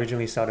when I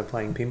originally started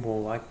playing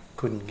pinball, I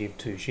couldn't give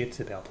two shits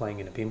about playing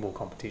in a pinball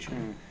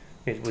competition.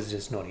 It was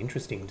just not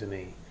interesting to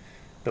me.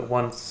 But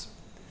once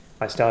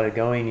I started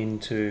going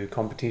into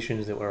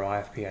competitions that were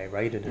IFPA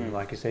rated, and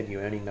like I said,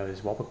 you're earning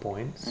those Whopper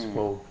points,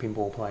 World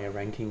Pinball Player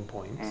Ranking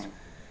points,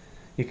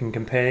 you can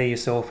compare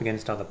yourself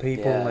against other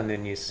people, Yeah. and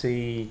then you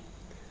see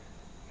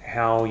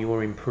how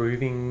you're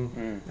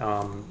improving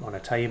on a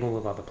table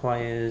of other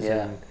players,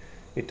 Yeah. and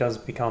it does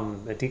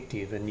become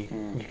addictive, and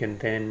you can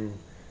then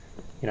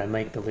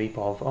make the leap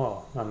of,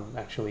 oh, I'm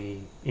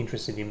actually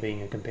interested in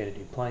being a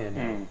competitive player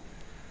now.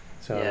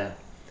 So Yeah.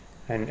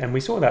 and we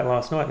saw that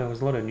last night. There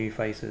was a lot of new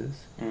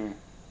faces,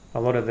 a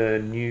lot of the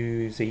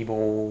new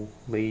Z-Ball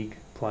League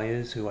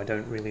players who I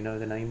don't really know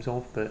the names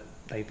of, but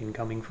they've been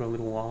coming for a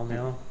little while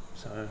now.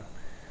 So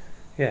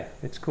yeah,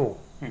 it's cool.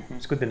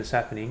 It's good that it's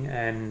happening,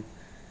 and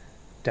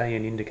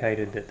Dayan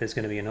indicated that there's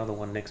going to be another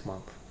one next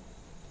month.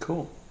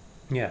 Cool.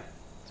 Yeah,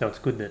 so it's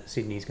good that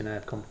Sydney's going to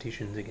have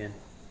competitions again.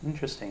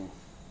 Interesting.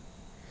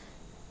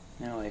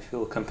 Now I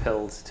feel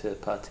compelled to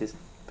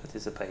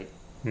participate.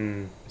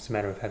 It's a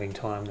matter of having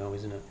time though,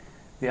 isn't it?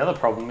 The other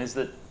problem is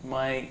that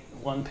my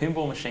one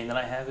pinball machine that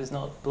I have is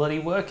not bloody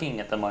working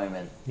at the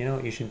moment. You know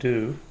what you should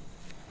do?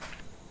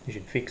 You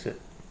should fix it.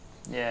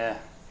 Yeah.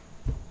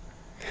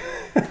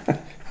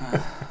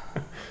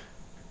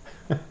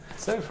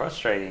 It's so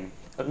frustrating.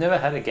 I've never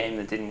had a game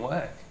that didn't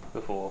work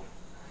before.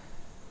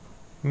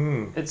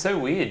 It's so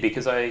weird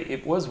because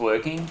it was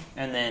working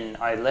and then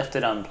I left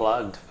it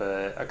unplugged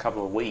for a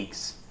couple of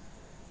weeks,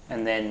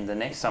 and then the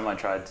next time I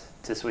tried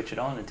to switch it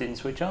on, it didn't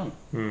switch on.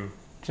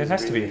 It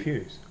has to be a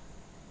fuse.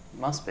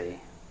 Must be.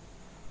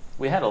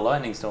 We had a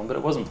lightning storm, but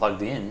it wasn't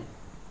plugged in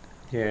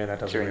Yeah, that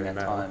doesn't during really that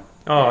matter. time.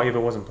 Oh, if it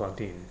wasn't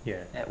plugged in,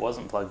 yeah. It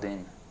wasn't plugged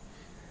in.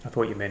 I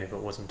thought you meant if it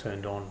wasn't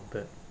turned on,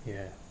 but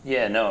yeah.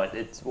 Yeah, no,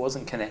 it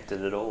wasn't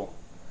connected at all.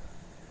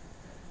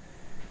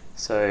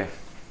 So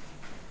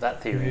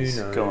that theory's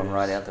Who going knows?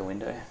 right out the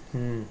window.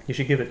 You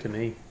should give it to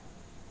me.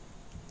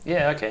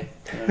 Yeah, okay.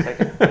 You wanna take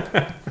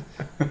it?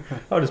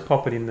 I'll just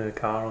pop it in the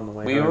car on the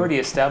way We home. already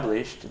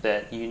established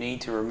that you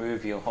need to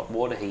remove your hot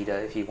water heater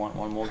if you want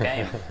one more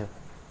game.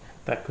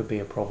 That could be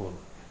a problem.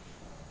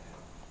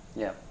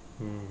 Yeah.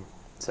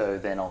 So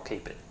then I'll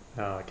keep it.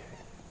 Oh, okay.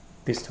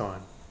 This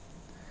time.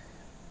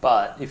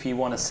 But if you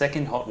want a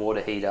second hot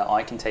water heater,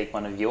 I can take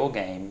one of your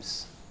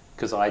games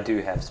because I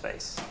do have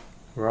space.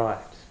 Right.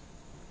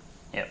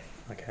 Yep.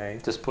 Okay.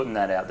 Just putting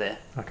that out there.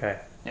 Okay.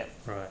 Yep.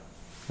 Right.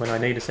 When I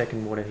need a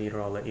second water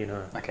heater, I'll let you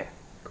know. Okay.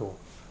 Cool.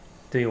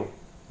 Deal.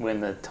 When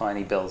the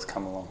tiny bells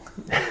come along.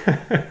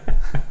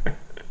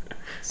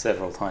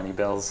 Several tiny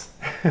bells.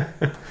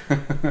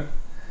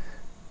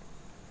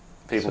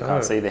 People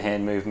can't So- see the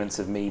hand movements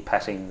of me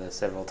patting the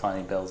several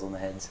tiny bells on the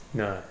heads.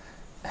 No.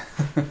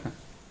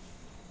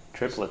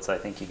 Triplets, I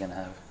think you're going to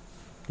have.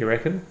 You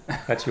reckon?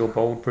 That's your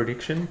bold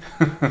prediction?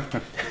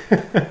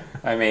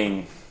 I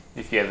mean,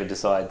 if you ever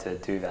decide to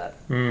do that.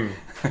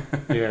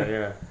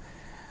 Yeah.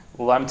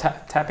 Well, I'm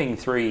tapping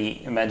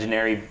 3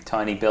 imaginary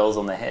tiny bells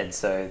on the head,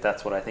 so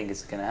that's what I think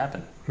is going to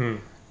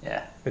happen.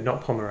 Yeah. But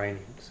not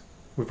Pomeranians.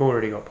 We've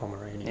already got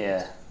Pomeranians.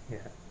 Yeah. Yeah.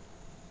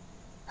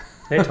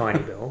 They're tiny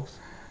bells.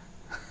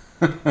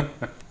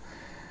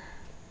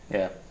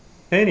 Yeah.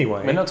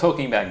 Anyway. We're not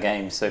talking about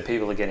games, so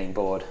people are getting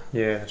bored.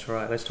 Yeah, that's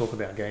right. Let's talk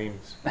about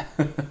games.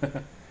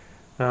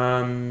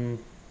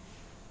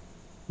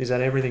 Is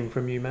that everything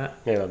from you, Matt?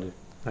 Yeah, I'll do.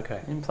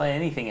 Okay. Didn't play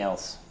anything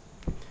else.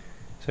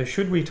 So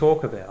should we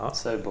talk about...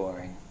 So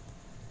boring.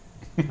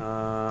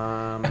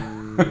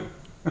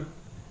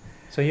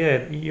 So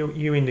yeah,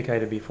 you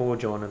indicated before,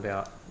 John,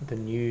 about the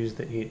news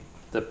that hit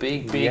The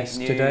big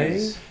yesterday,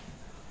 news.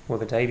 or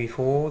the day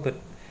before, that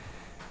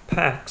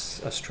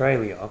PAX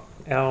Australia,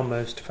 our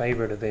most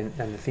favourite event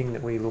and the thing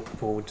that we look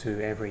forward to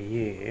every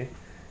year,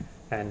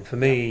 and for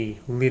me,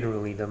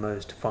 literally the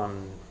most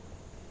fun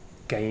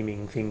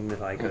gaming thing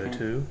that I go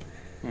to,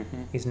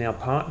 is now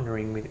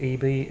partnering with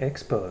EB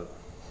Expo.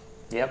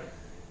 Yep.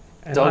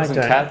 And Dogs I and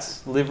don't-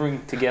 cats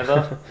living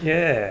together.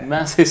 Yeah.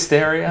 Mass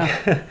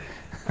hysteria.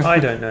 I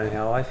don't know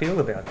how I feel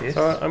about this.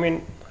 So I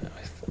mean,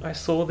 I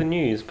saw the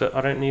news, but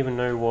I don't even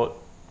know what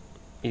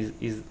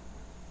is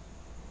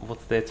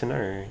what's there to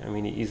know. I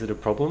mean, is it a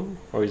problem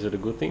or is it a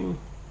good thing?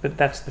 But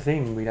that's the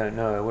thing, we don't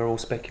know. We're all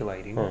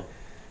speculating. Oh.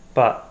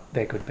 But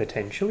there could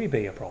potentially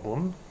be a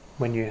problem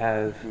when you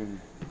have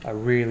a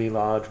really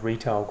large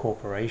retail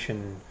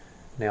corporation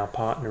now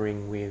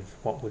partnering with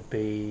what would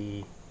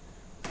be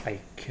a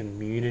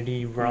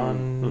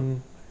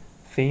community-run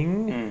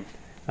thing.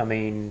 I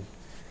mean,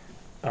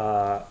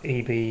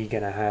 EB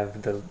going to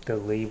have the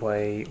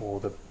leeway or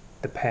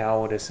the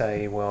power to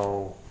say,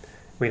 well,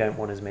 we don't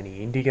want as many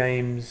indie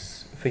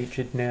games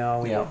featured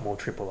now. We Yeah. want more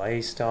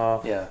AAA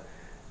stuff. Yeah.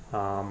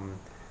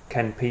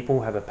 Can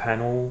people have a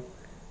panel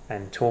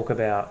and talk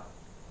about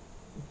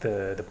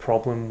the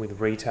problem with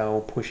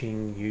retail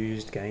pushing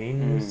used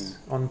games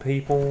on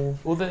people,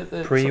 Well,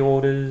 the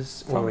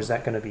pre-orders, from- or is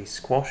that going to be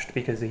squashed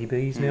because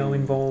EB's now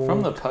involved?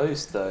 From the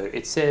post, though,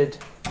 it said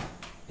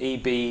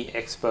EB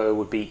Expo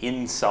would be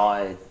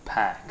inside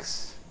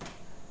PAX.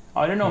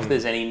 I don't know if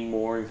there's any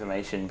more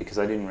information because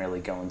I didn't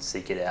really go and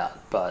seek it out,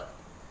 but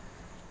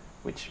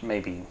which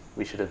maybe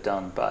we should have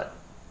done. But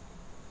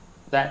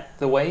that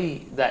the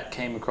way that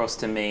came across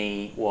to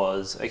me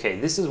was, okay,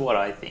 this is what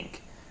I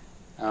think.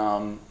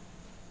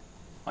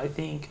 I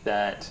think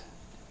that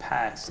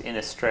PAX in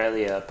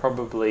Australia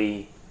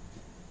probably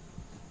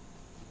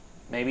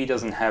maybe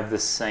doesn't have the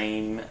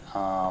same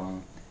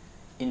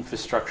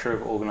infrastructure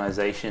of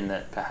organisation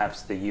that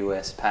perhaps the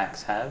US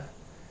PAX have,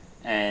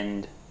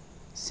 and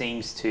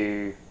seems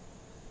to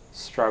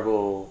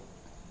struggle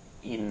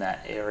in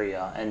that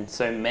area. And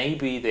so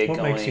maybe they're what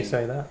going... makes you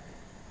say that?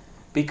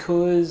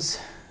 Because...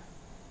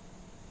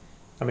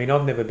 I mean,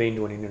 I've never been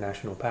to an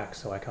international PAX,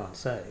 so I can't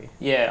say.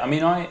 Yeah, I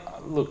mean,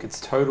 look,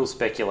 it's total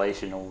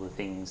speculation, all the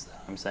things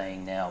that I'm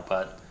saying now,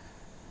 but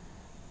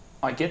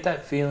I get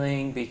that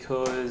feeling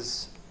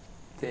because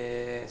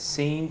there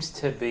seems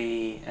to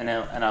be, and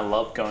I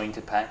love going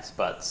to PAX,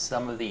 but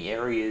some of the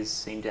areas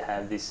seem to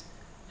have this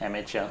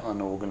amateur,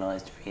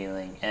 unorganised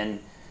feeling,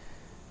 and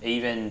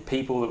even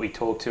people that we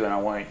talk to, and I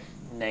won't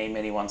name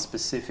anyone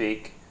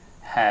specific,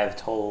 have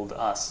told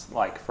us,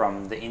 like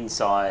from the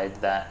inside,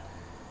 that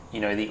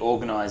the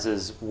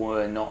organisers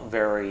were not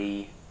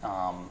very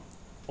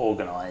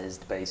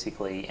organised,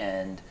 basically,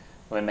 and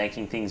were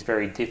making things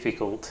very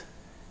difficult.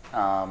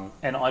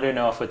 And I don't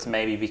know if it's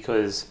maybe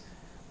because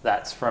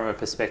that's from a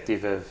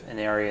perspective of an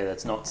area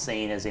that's not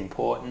seen as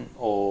important,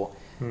 or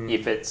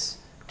if it's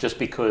just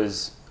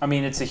because, I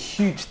mean, it's a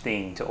huge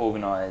thing to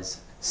organise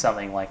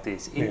something like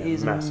this. It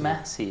is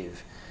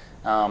massive.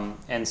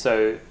 And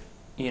so,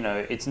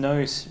 it's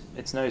no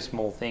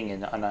small thing,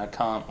 and I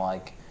can't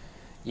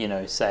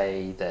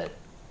say that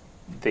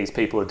these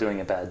people are doing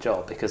a bad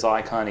job, because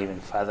I can't even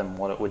fathom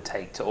what it would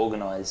take to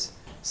organise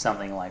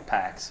something like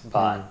PAX.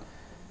 But,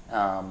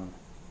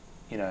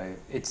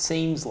 it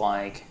seems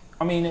like,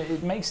 I mean,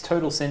 it makes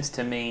total sense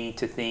to me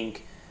to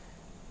think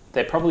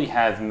they probably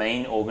have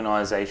main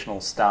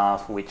organisational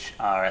staff which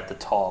are at the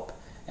top,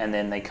 and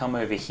then they come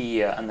over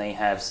here and they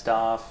have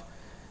staff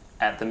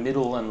at the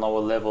middle and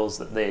lower levels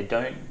that they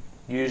don't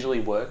usually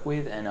work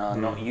with and are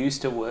not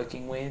used to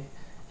working with,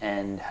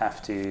 and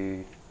have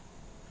to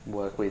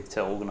work with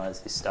to organise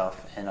this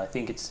stuff. And I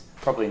think it's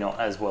probably not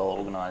as well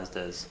organised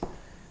as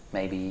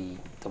maybe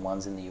the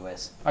ones in the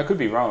US. I could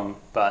be wrong,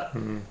 but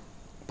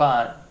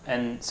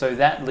and so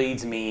that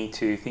leads me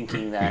to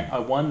thinking that I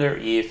wonder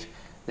if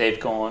they've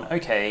gone,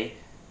 okay,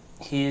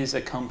 here's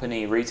a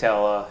company,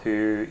 retailer,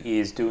 who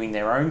is doing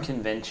their own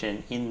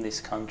convention in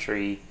this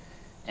country,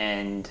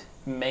 and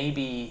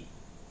maybe,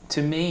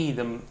 to me,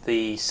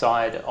 the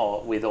side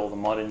with all the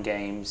modern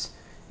games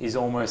is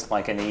almost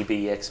like an EB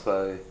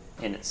Expo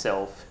in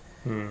itself.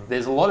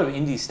 There's a lot of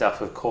indie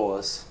stuff, of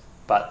course,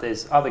 but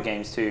there's other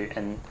games too,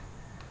 and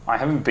I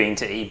haven't been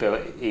to EB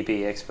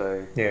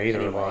Expo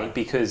either have I.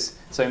 because,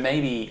 so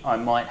maybe I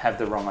might have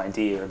the wrong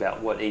idea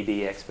about what EB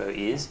Expo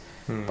is,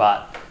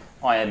 but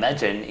I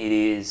imagine it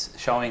is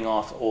showing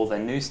off all the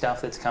new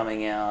stuff that's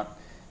coming out,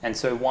 and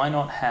so why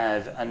not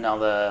have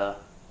another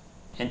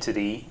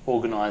entity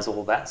organise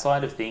all that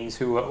side of things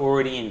who are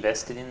already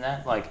invested in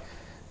that? Like,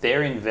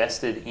 they're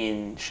invested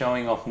in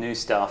showing off new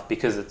stuff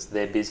because it's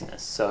their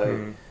business.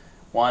 So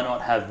why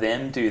not have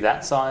them do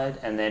that side,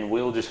 and then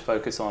we'll just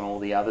focus on all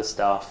the other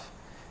stuff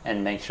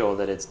and make sure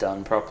that it's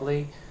done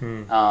properly.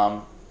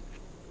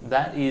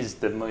 That is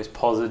the most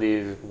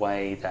positive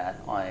way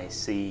that I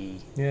see.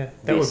 Yeah,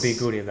 that would be this.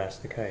 good if that's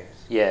the case.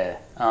 Yeah,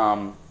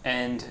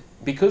 and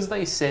because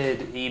they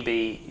said EB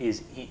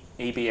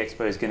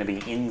Expo is going to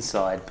be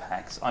inside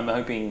PAX, I'm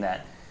hoping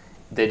that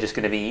they're just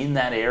going to be in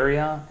that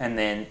area, and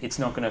then it's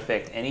not going to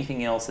affect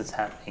anything else that's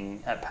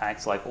happening at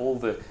PAX. Like, all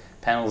the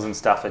panels and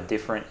stuff are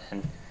different,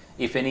 and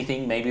if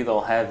anything, maybe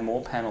they'll have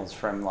more panels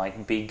from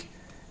like big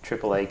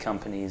AAA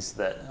companies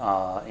that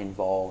are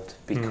involved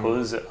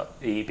because of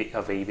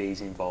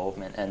EB's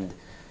involvement. And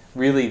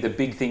really the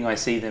big thing I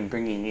see them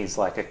bringing is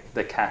like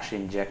the cash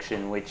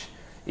injection, which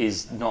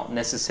is not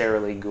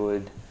necessarily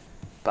good,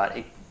 but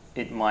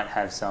it might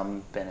have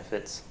some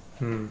benefits.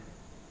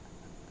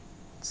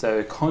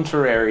 So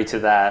contrary to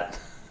that,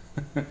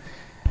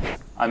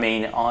 I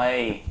mean,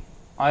 I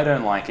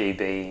don't like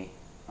EB.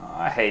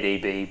 I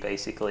hate EB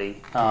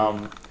basically.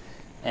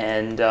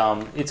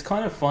 It's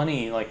kind of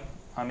funny, like,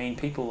 I mean,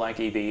 people like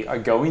EB. I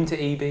go into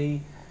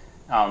EB.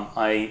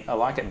 I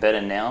like it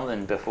better now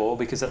than before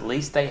because at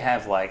least they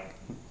have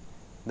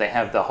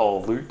the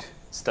whole loot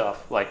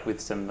stuff, like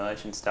with some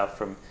merch and stuff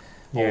from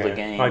all the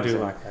games. I do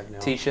and like that now.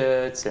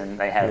 T-shirts, and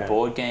they have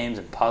board games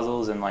and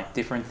puzzles and like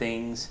different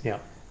things. Yeah.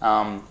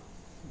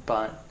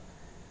 But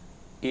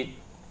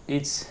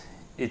it's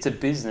a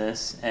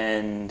business,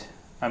 and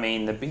I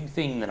mean, the big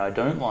thing that I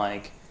don't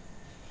like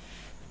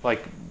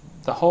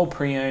the whole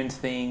pre-owned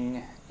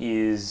thing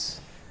is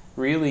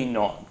really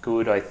not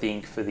good, I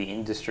think, for the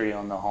industry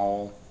on the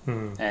whole.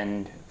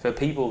 And for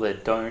people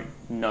that don't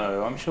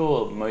know, I'm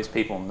sure most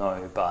people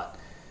know, but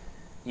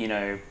you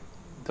know,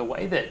 the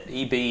way that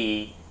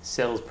EB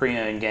sells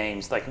pre-owned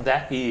games, like,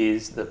 that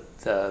is the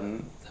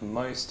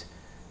most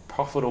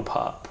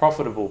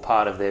profitable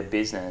part of their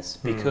business,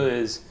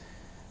 because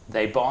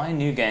they buy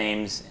new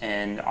games,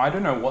 and I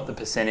don't know what the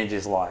percentage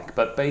is like,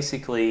 but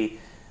basically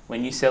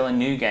when you sell a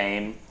new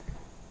game,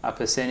 a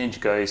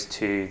percentage goes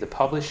to the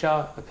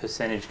publisher, a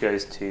percentage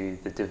goes to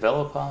the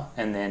developer,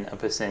 and then a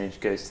percentage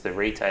goes to the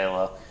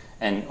retailer.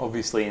 And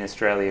obviously in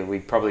Australia, we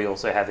probably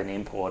also have an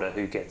importer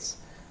who gets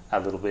a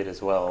little bit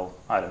as well,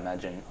 I'd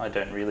imagine. I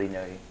don't really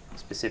know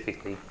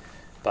specifically,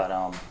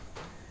 but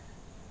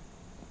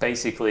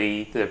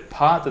basically the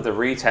part that the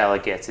retailer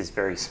gets is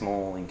very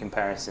small in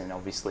comparison,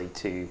 obviously,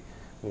 to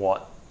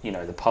what, you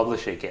know, the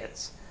publisher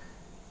gets.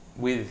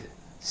 With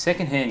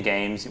secondhand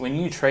games, when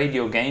you trade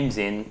your games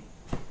in,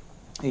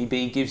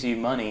 EB gives you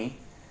money,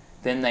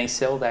 then they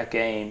sell that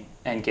game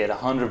and get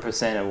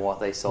 100% of what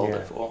they sold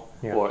it for.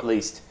 Or at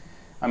least,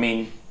 I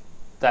mean,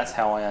 that's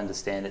how I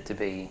understand it to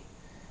be.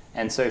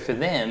 And so for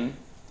them,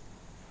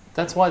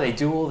 that's why they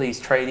do all these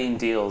trade-in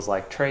deals,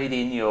 like trade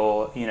in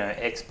your, you know,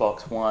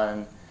 Xbox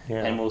One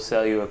and we'll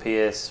sell you a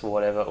PS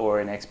whatever, or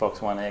an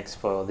Xbox One X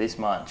for this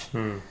much.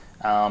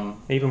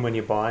 Even when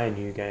you buy a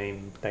new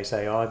game, they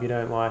say, oh, if you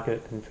don't like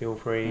it, then feel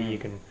free, you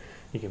can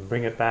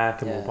bring it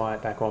back, and we'll buy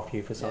it back off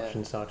you for such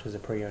and such as a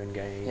pre-owned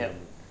game.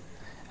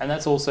 And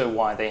that's also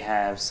why they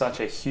have such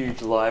a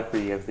huge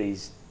library of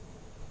these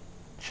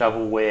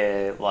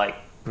shovelware, like,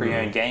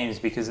 pre-owned games,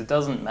 because it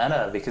doesn't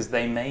matter, because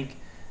they make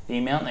the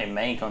amount they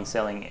make on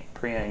selling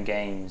pre-owned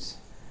games,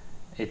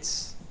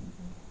 it's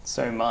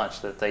so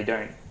much that they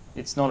don't,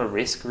 it's not a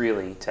risk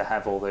really to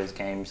have all those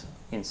games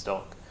in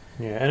stock.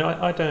 And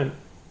I don't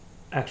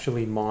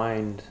actually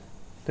mind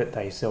that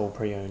they sell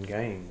pre-owned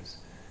games.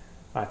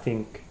 I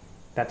think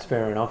that's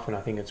fair enough, and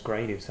I think it's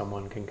great if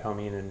someone can come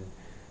in and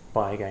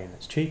buy a game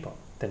that's cheaper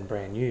than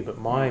brand new. But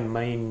my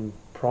main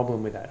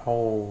problem with that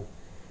whole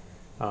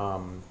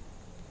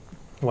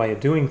way of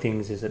doing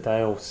things is that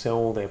they'll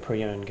sell their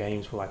pre-owned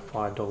games for like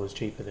 $5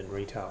 cheaper than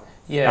retail,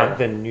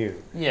 than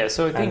new.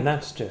 So I think, and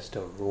that's just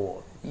a raw.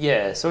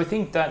 So I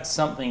think that's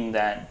something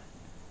that,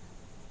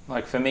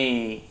 like, for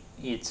me,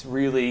 it's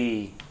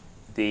really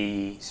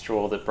the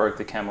straw that broke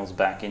the camel's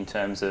back in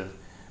terms of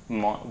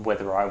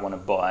whether I want to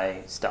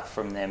buy stuff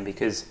from them,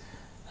 because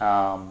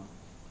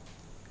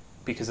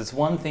it's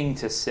one thing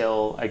to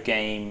sell a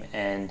game,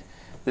 and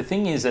the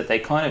thing is that they're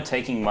kind of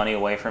taking money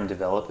away from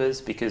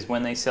developers, because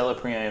when they sell a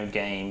pre-owned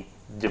game,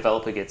 the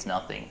developer gets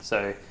nothing.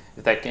 So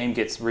if that game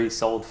gets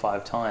resold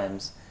 5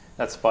 times,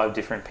 that's 5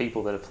 different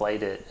people that have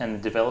played it, and the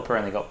developer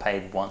only got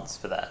paid once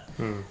for that.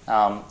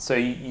 So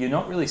you're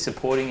not really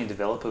supporting a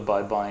developer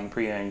by buying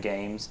pre-owned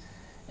games.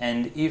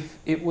 And if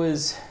it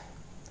was,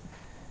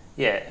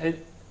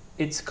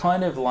 it's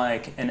kind of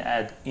like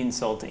an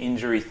insult to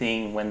injury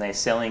thing when they're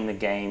selling the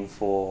game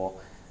for,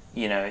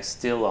 you know,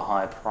 still a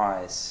high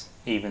price,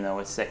 even though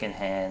it's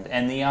secondhand.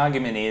 And the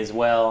argument is,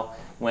 well,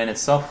 when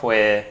it's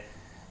software,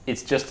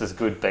 it's just as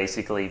good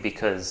basically,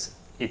 because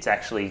it's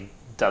actually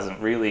doesn't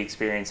really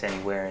experience any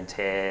wear and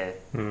tear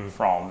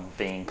from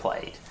being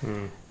played.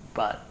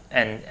 But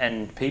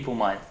and people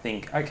might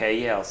think,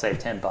 okay, I'll save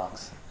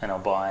 $10 and I'll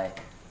buy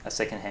a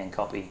secondhand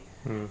copy.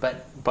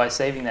 But by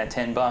saving that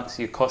 $10,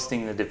 you're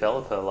costing the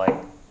developer like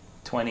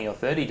 $20 or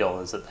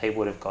 $30 that they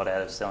would have got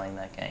out of selling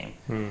that game,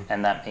 Mm.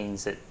 and that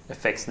means it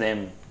affects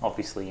them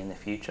obviously in the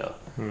future.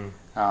 Mm.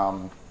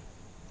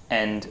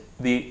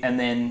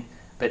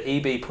 But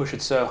EB push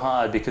it so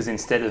hard because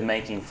instead of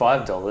making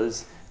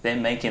 $5, they're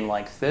making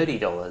like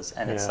 $30,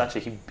 and it's Yeah.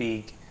 such a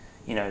big,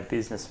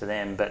 business for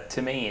them. But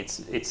to me,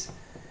 it's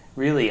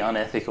really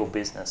unethical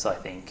business, I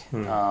think,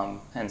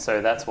 and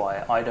so that's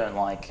why I don't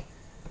like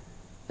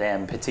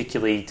them,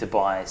 particularly to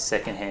buy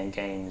secondhand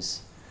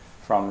games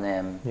from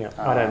them. Yeah,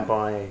 I don't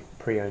buy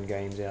pre-owned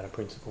games out of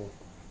principle,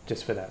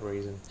 just for that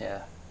reason.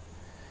 Yeah.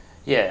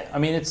 I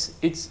mean,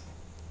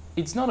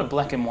 it's not a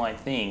black and white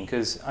thing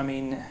because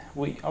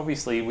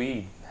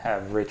we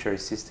have retro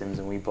systems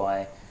and we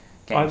buy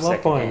games. I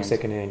love buying secondhand.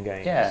 secondhand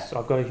games. Yeah.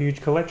 I've got a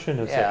huge collection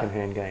of Yeah.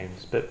 secondhand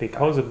games, but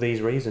because of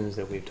these reasons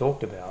that we've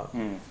talked about,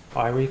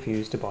 I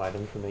refuse to buy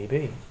them from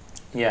EB.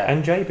 Yeah.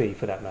 And JB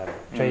for that matter.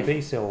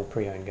 JB sell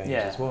pre-owned games Yeah,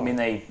 as well. I mean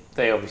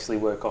they obviously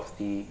work off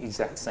the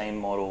exact same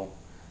model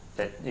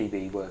that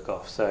EB work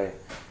off. So,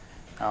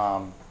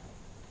 but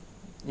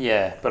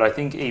I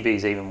think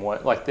EB's even more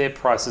like their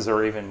prices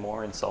are even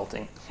more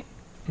insulting.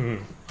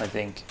 I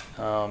think,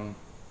 and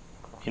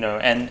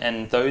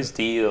those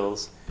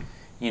deals,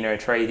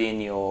 trade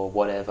in your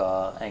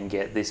whatever and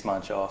get this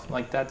much off.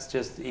 Like that's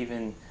just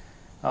even.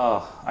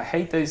 Oh, I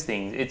hate those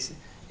things.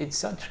 It's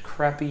such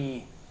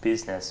crappy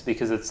business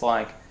because it's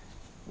like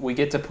we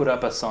get to put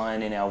up a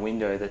sign in our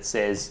window that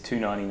says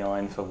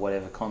 $2.99 for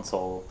whatever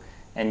console,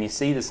 and you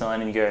see the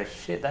sign and you go,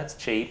 shit, that's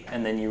cheap,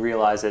 and then you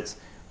realise it's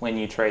when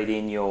you trade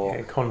in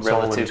your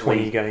console and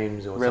 20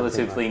 games or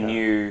relatively something like that.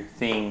 new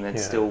thing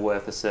that's Yeah. still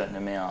worth a certain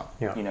amount.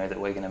 Yeah. That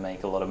we're going to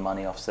make a lot of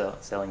money off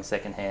selling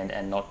secondhand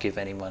and not give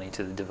any money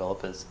to the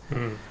developers.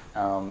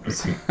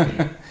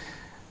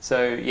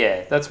 So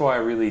yeah, that's why I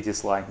really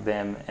dislike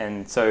them,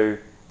 and so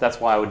that's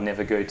why I would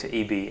never go to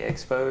EB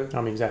Expo.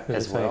 I'm exactly the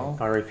as same. well.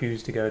 I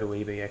refuse to go to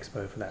EB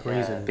Expo for that Yeah,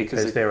 reason, because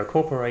because they're a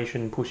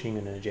corporation pushing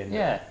an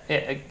agenda.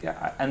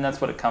 Yeah, and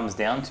that's what it comes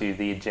down to,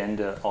 the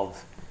agenda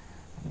of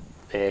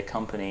their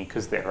company,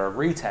 because they're a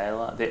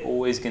retailer. They're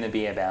always going to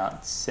be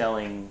about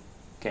selling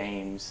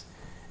games,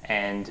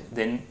 and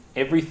then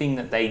everything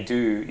that they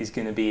do is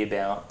going to be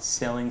about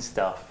selling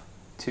stuff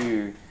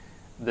to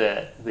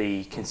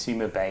the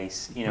consumer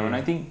base, and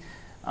I think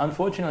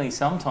unfortunately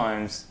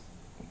sometimes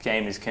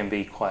gamers can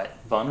be quite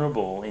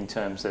vulnerable in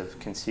terms of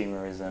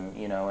consumerism,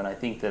 and I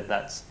think that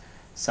that's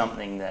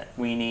something that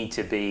we need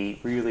to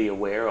be really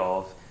aware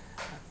of.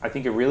 I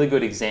think a really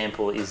good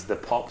example is the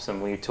pops,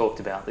 and we talked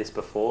about this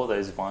before,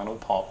 those vinyl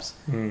pops,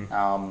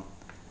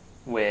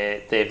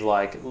 where they've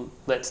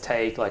let's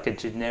take like a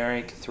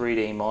generic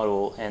 3D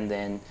model and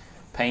then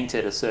paint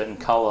it a certain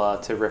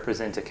color to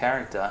represent a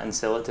character and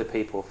sell it to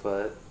people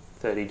for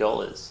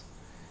 $30.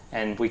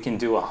 And we can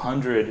do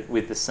 100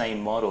 with the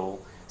same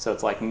model, so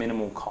it's like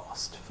minimal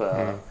cost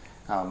for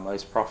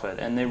most profit,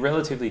 and they're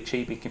relatively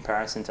cheap in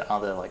comparison to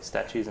other like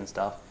statues and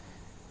stuff.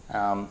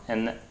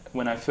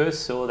 When I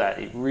first saw that,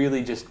 it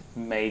really just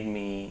made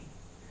me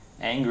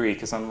angry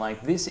because I'm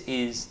like, this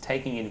is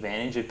taking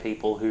advantage of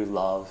people who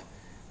love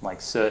like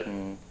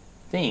certain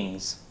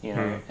things,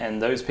 and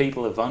those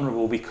people are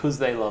vulnerable because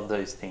they love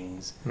those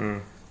things.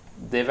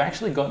 They've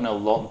actually gotten a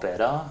lot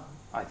better,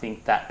 I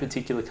think, that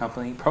particular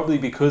company, probably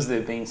because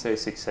they've been so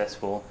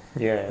successful.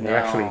 Yeah, they're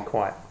actually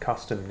quite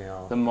custom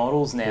now. The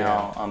models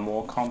now are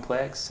more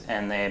complex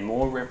and they're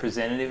more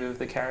representative of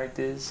the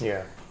characters.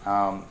 Yeah.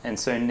 And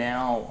so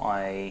now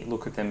I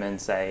look at them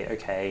and say,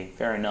 okay,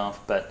 fair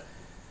enough, but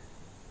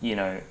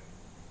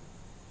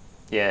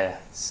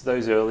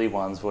those early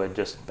ones were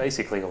just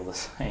basically all the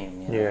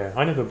same. Yeah,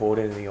 I never bought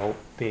any of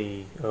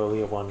the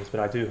earlier ones, but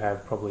I do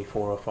have probably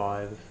 4 or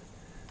 5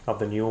 of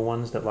the newer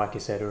ones that, like you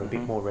said, are a bit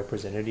more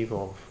representative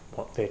of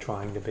what they're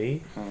trying to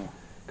be.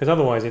 Because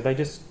otherwise, if they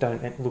just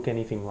don't look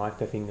anything like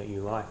the thing that you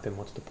like, then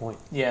what's the point?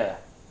 Yeah,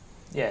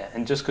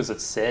 and just because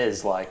it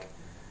says like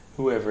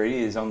whoever it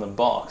is on the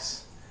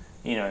box,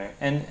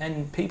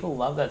 and people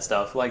love that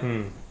stuff. Like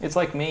it's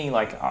like me,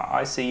 like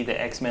I see the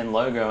X-Men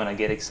logo and I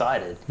get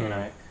excited,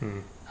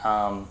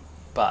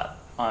 but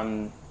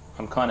I'm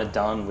kind of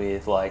done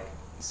with like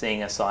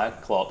seeing a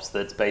Cyclops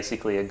that's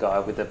basically a guy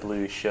with a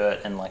blue shirt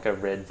and like a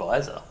red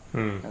visor,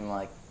 and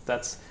like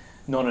that's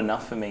not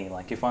enough for me.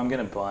 Like if I'm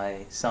going to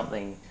buy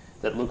something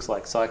that looks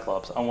like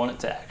Cyclops, I want it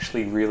to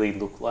actually really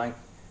look like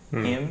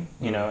him,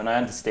 and I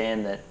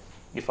understand that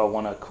if I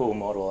want a cool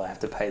model, I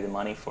have to pay the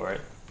money for it.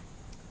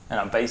 And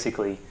I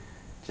basically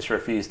just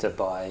refuse to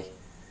buy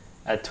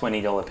a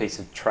 $20 piece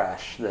of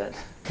trash that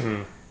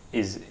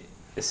is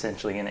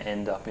essentially going to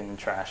end up in the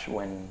trash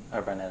when I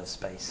run out of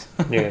space.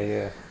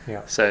 Yeah.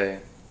 So,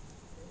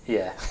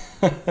 yeah,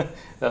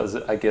 that was,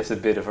 I guess, a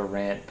bit of a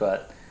rant,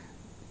 but...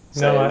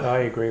 No, I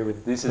agree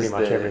with this pretty is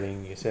much the-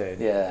 everything you said.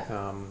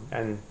 Yeah.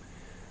 And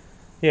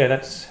yeah,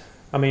 that's...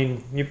 I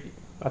mean,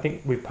 I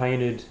think we've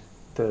painted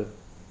the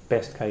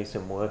best case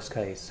and worst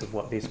case of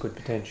what this could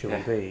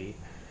potentially be.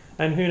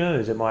 And who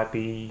knows, it might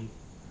be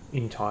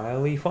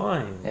entirely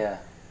fine. Yeah.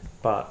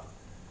 But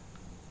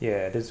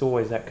yeah, there's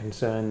always that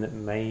concern that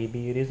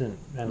maybe it isn't.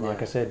 And like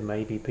Yeah. I said,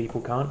 maybe people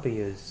can't be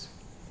as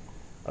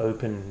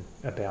open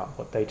about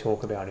what they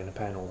talk about in a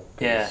panel.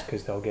 Yeah.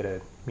 Because they'll get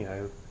a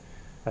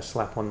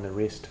slap on the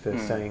wrist for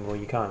saying, well,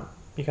 you can't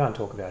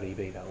talk about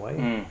EB that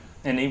way.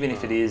 And even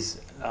if it is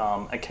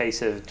a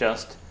case of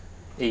just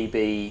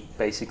EB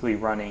basically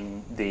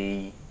running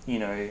the,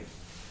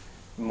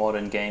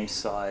 modern game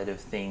side of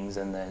things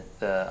and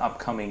the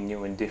upcoming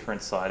new and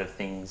different side of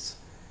things,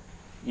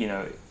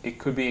 it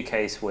could be a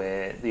case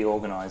where the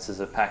organisers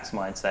of PAX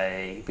might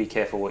say, be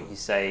careful what you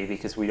say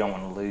because we don't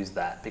want to lose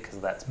that because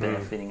that's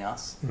benefiting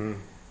us, and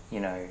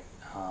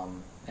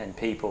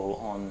people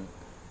on,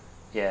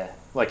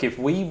 like if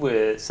we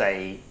were,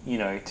 say,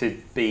 to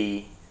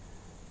be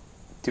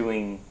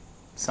doing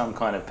some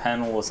kind of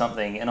panel or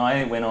something and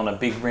I went on a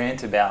big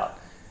rant about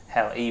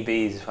how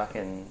EB's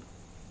fucking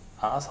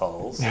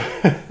assholes,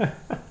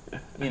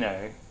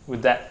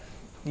 would that,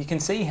 you can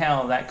see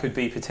how that could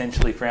be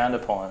potentially frowned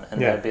upon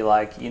and they'd be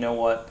like, you know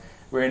what,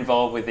 we're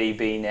involved with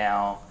EB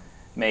now,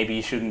 maybe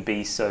you shouldn't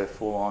be so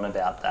full on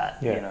about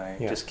that,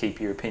 just keep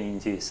your opinion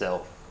to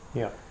yourself.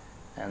 Yeah.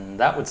 And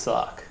that would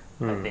suck,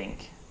 I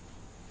think.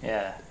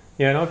 Yeah.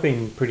 Yeah, and I've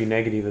been pretty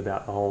negative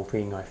about the whole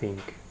thing, I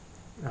think.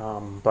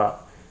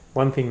 But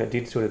one thing that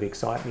did sort of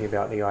excite me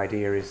about the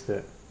idea is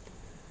that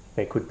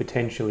there could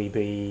potentially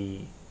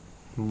be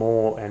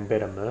more and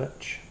better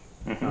merch.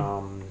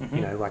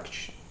 Like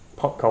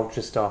pop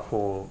culture stuff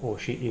or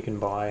shit you can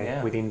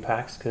buy within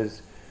PAX.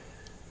 Because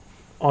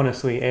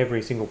honestly,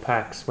 every single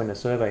PAX, when a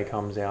survey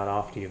comes out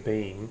after you've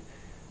been,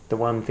 the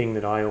one thing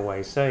that I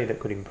always say that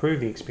could improve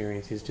the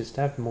experience is just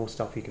have more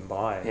stuff you can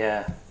buy.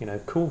 Yeah.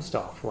 Cool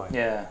stuff like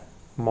Yeah.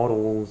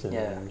 models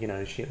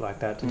and shit like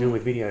that to do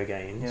with video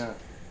games. Yeah.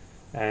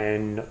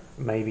 And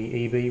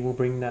maybe EB will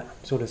bring that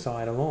sort of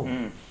side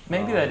along.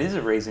 Maybe that is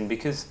a reason,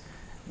 because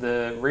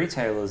the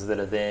retailers that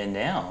are there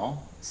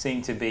now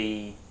seem to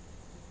be,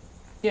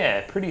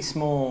 pretty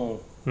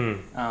small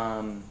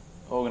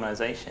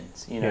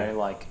organisations.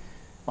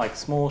 Like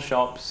small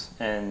shops,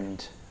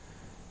 and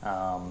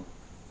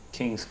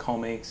King's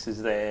Comics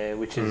is there,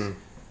 which is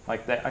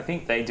like I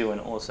think they do an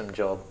awesome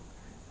job.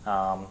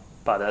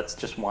 But that's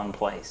just one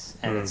place,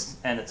 and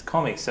it's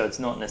comics, so it's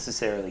not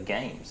necessarily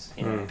games,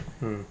 and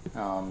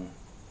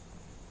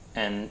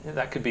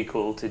that could be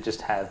cool to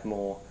just have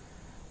more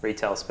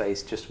retail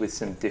space just with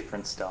some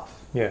different stuff.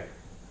 Yeah.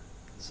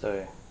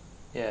 So,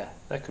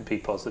 that could be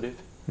positive.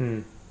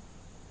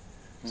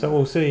 So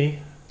we'll see.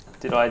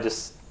 Did I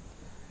just?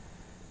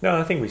 No,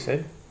 I think we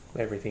said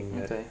everything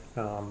that Okay.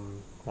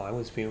 I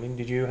was feeling.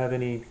 Did you have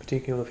any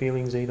particular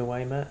feelings either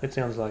way, Matt? It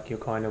sounds like you're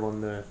kind of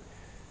on the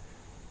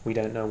we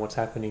don't know what's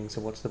happening,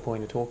 so what's the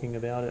point of talking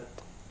about it?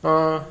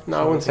 No,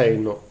 I wouldn't say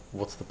not.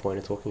 What's the point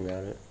of talking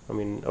about it? I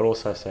mean, I'd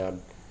also say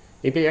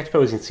EB Expo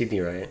was in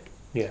Sydney, right?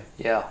 Yeah.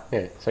 Yeah.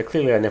 Yeah. So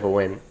clearly, I never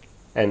went,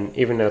 and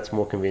even though it's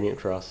more convenient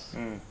for us,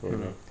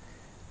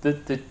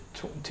 The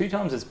two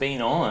times it's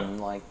been on,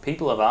 like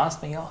people have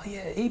asked me, "Oh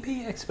yeah, EB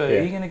Expo,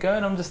 are you going to go?"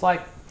 And I'm just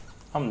like,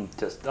 I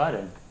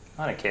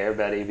don't care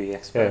about EB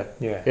Expo.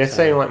 Yeah. Yeah,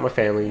 saying like my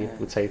family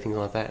would say things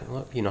like that.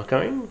 Like, you're not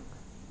going?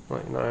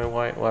 Like, no,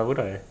 why would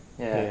I?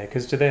 Yeah,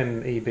 because to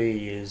them EB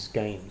is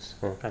games,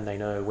 and they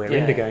know we're Yeah.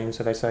 into games,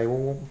 so they say,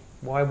 well,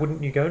 why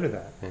wouldn't you go to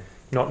that? Yeah.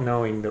 Not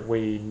knowing that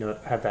we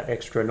have that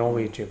extra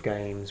knowledge of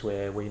games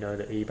where we know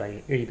that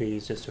EB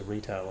is just a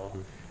retailer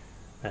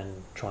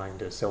and trying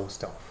to sell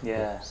stuff.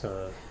 Yeah.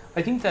 So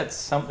I think that's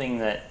something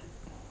that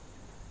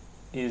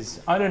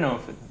is, I don't know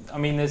if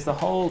there's the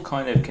whole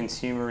kind of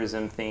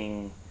consumerism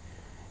thing,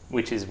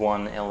 which is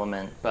one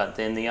element, but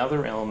then the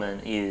other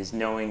element is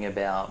knowing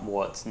about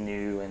what's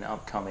new and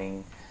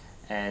upcoming.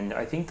 And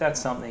I think that's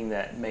something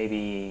that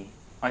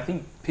I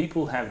think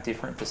people have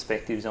different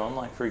perspectives on.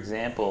 Like, for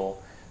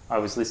example, I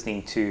was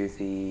listening to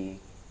the,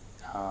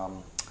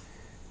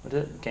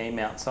 Game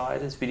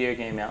Outsiders, Video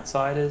Game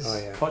Outsiders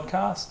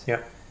podcast.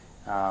 Yeah.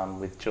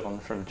 With John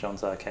from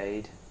John's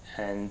Arcade.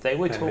 And they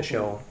were talking...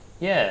 Michelle.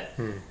 Yeah.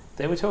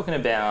 They were talking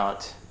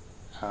about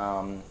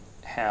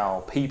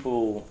how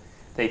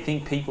they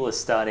think people are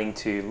starting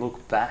to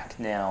look back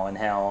now, and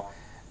how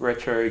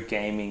retro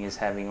gaming is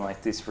having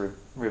like this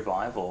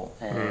revival,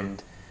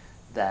 and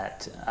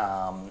that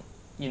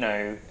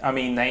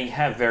they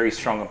have very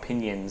strong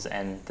opinions,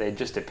 and they're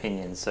just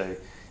opinions, so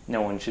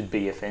no one should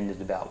be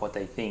offended about what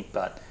they think.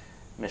 But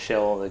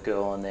Michelle, the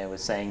girl in there,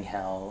 was saying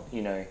how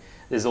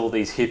there's all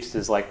these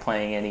hipsters like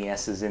playing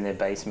NESs in their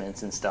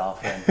basements and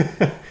stuff,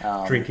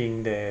 and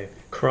drinking their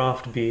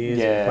craft beers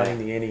and playing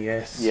the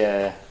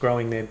NES,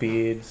 growing their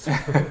beards.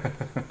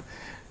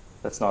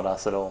 That's not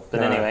us at all.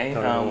 But No, anyway,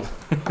 not at all.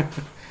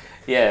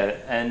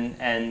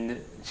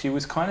 and she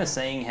was kind of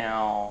saying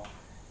how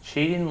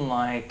she didn't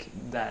like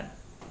that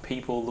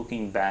people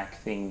looking back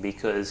thing,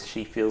 because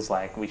she feels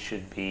like we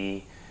should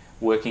be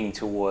working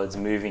towards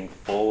moving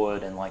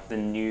forward and like the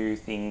new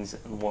things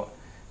and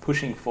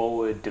pushing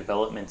forward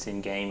developments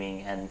in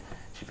gaming. And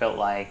she felt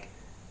like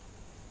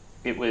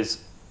it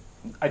was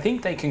I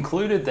think they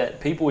concluded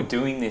that people were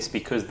doing this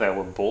because they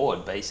were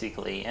bored,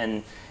 basically,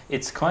 and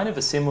it's kind of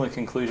a similar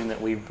conclusion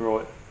that we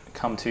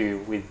come to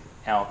with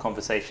our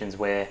conversations,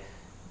 where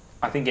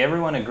I think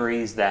everyone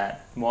agrees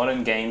that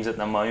modern games at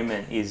the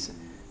moment is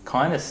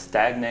kind of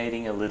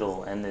stagnating a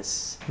little, and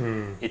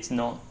it's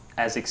not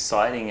as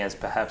exciting as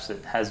perhaps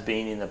it has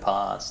been in the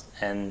past.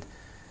 And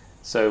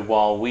so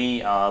while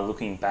we are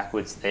looking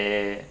backwards,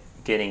 they're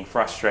getting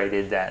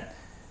frustrated that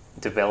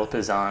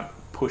developers aren't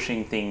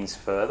pushing things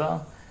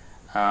further.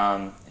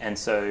 And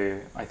so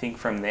I think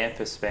from their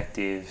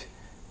perspective,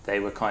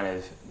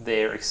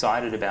 they're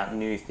excited about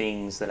new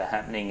things that are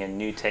happening and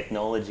new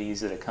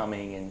technologies that are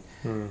coming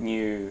and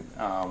new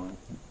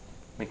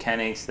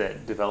mechanics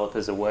that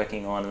developers are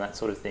working on and that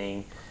sort of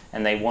thing.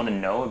 And they want to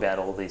know about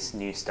all this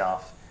new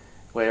stuff.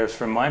 Whereas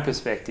from my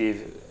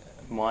perspective,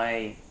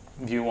 my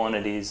view on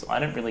it is I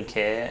don't really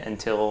care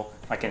until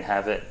I can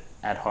have it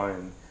at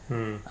home.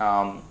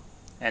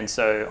 And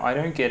so I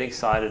don't get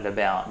excited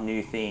about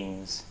new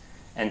things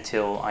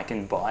until I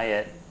can buy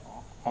it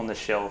on the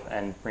shelf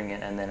and bring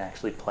it and then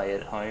actually play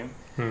it at home.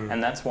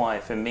 And that's why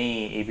for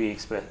me EB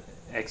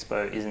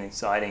Expo isn't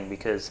exciting,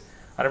 because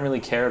I don't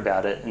really care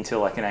about it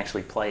until I can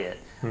actually play it.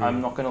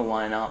 I'm not going to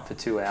line up for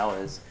 2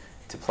 hours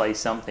to play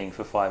something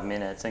for 5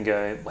 minutes and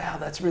go, wow,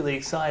 that's really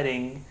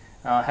exciting.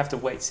 I have to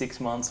wait 6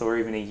 months or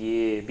even a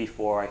year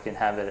before I can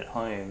have it at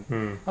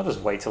home. I'll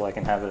just wait till I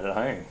can have it at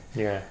home.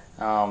 Yeah.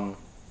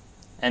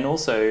 And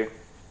also,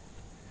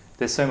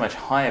 there's so much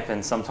hype,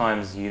 and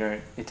sometimes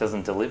it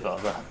doesn't deliver.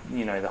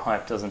 The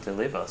hype doesn't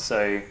deliver.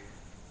 So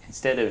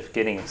instead of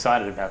getting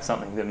excited about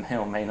something that may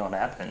or may not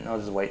happen, I'll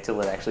just wait till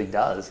it actually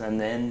does,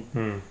 and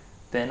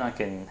then I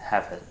can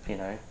have it.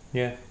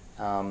 Yeah.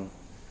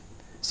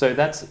 So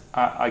that's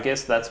I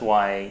guess that's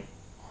why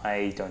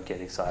I don't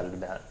get excited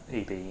about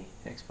EB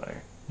Expo.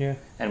 Yeah.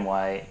 And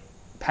why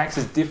PAX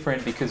is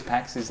different, because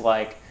PAX is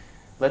like,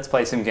 let's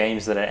play some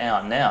games that are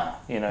out now.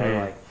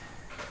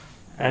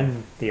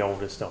 And the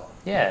older stuff.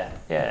 Yeah,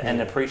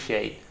 and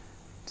appreciate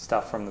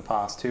stuff from the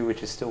past too,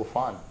 which is still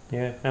fun.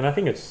 Yeah, and I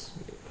think it's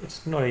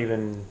not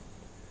even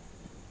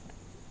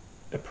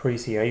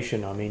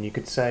appreciation. I mean, you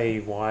could say,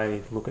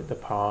 why look at the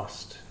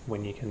past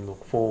when you can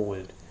look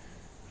forward?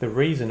 The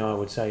reason I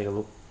would say to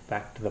look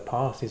back to the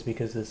past is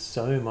because there's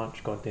so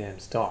much goddamn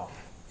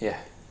stuff. Yeah.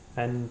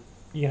 And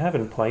you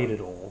haven't played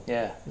it all.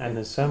 Yeah. And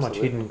there's so much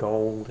hidden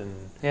gold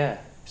and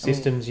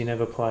systems you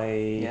never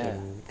played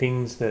and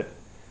things that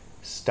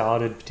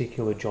started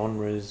particular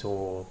genres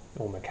or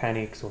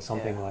mechanics or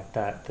something like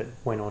that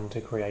went on to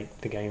create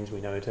the games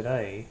we know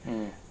today.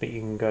 But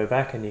you can go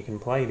back and you can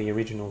play the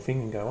original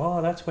thing and go,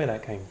 oh, that's where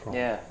that came from.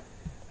 Yeah.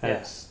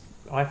 And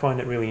I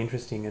find it really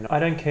interesting, and I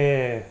don't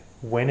care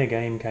when a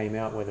game came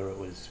out, whether it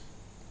was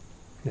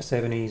the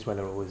 70s,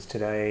 whether it was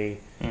today,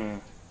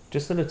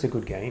 just that it's a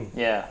good game.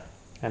 Yeah.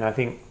 And I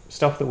think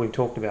stuff that we've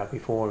talked about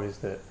before is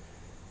that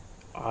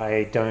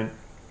I don't...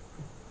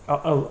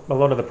 A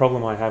lot of the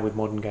problem I have with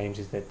modern games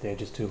is that they're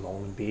just too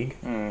long and big.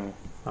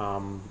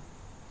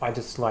 I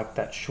just like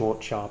that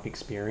short, sharp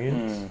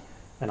experience,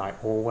 and I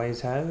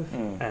always have,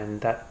 and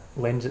that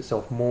lends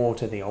itself more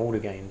to the older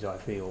games, I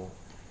feel,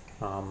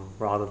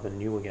 rather than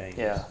newer games.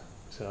 Yeah.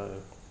 So,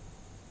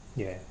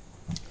 yeah.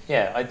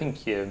 Yeah, I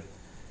think you're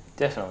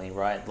definitely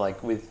right.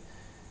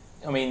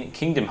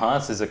 Kingdom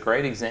Hearts is a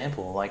great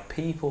example. Like,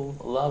 people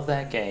love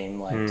that game,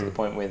 to the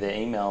point where their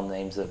email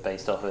names are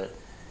based off it.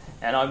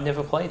 And I've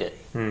never played it.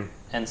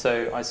 And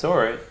so I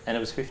saw it, and it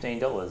was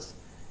 $15.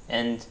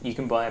 And you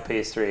can buy a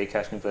PS3 at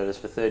Cash Converters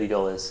for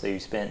 $30, so you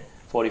spent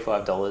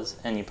 $45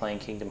 and you're playing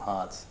Kingdom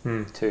Hearts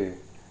 2.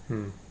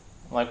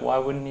 Why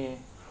wouldn't you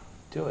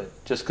do it?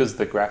 Just because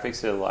the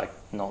graphics are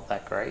not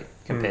that great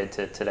compared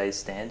to today's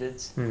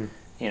standards, And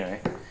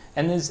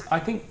I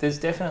think there's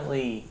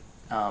definitely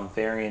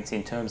variance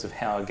in terms of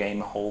how a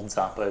game holds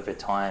up over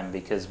time,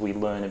 because we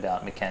learn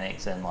about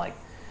mechanics, and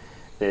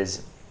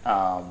there's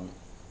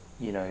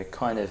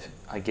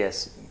I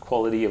guess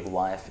quality of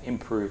life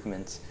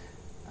improvements.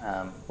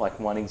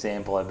 One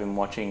example, I've been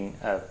watching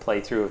a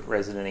playthrough of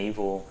Resident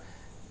Evil.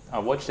 I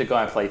watched a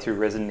guy play through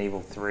Resident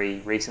Evil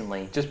 3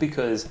 recently, just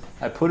because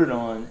I put it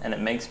on and it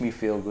makes me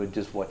feel good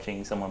just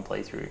watching someone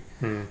play through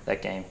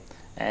that game.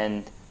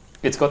 And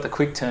it's got the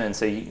quick turn,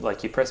 so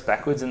you press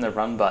backwards in the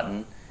run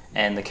button,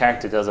 and the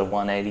character does a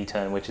 180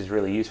 turn, which is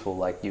really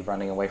useful. You're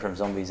running away from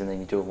zombies and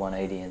then you do a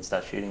 180 and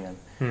start shooting them.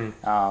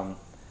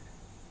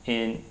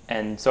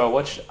 And so I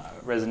watched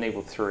Resident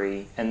Evil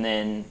 3, and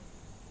then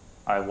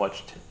I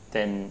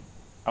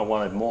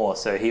wanted more,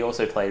 so he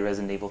also played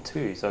Resident Evil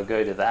 2, so I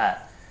go to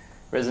that.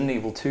 Resident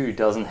Evil 2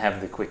 doesn't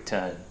have the quick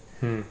turn,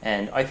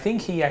 and I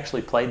think he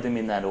actually played them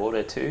in that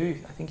order too.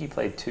 I think he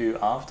played 2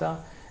 after,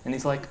 and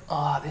he's like,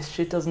 this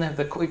shit doesn't have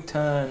the quick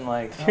turn,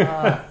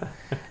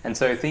 And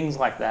so things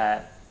like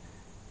that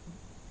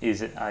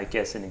is, I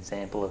guess, an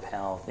example of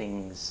how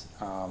things...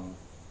 how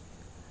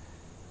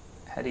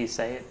do you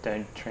say it?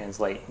 Don't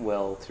translate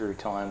well through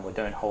time, or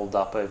don't hold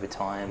up over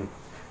time.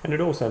 And it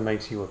also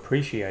makes you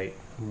appreciate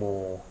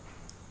more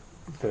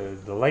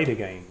the later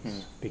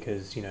games,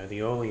 because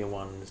the earlier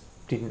ones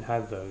didn't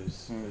have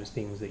those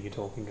things that you're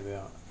talking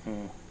about.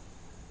 Mm.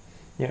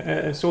 Yeah,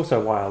 it's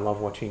also why I love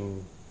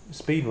watching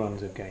speed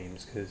runs of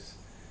games, because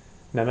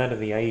no matter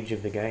the age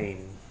of the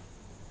game,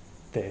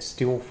 they're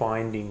still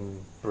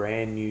finding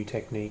brand new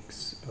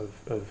techniques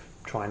of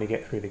trying to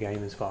get through the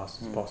game as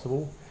fast as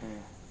possible.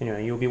 You know,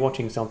 you'll be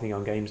watching something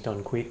on Games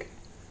Done Quick,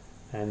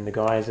 and the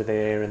guys are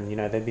there, and you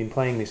know they've been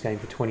playing this game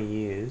for 20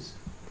 years,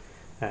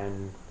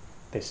 and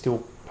they're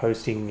still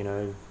posting, you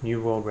know,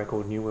 new world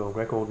record,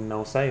 and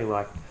they'll say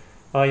like,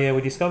 oh yeah,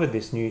 we discovered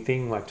this new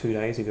thing like 2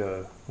 days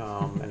ago,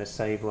 and it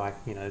saved like,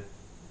 you know,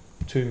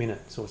 2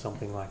 minutes or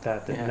something like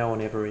that no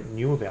one ever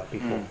knew about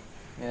before.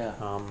 Yeah.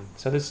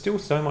 So there's still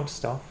so much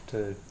stuff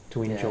to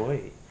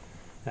enjoy,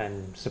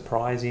 and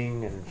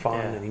surprising and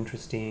fun and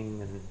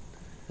interesting, and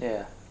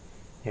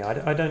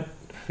I don't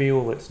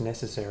feel it's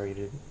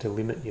necessary to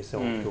limit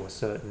yourself to a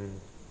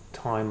certain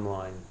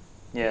timeline.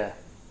 Yeah.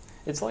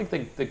 It's like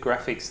the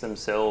graphics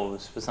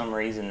themselves, for some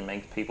reason,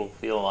 make people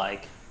feel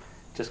like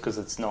just because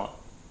it's not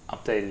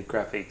updated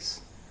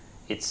graphics,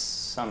 it's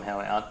somehow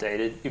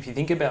outdated. If you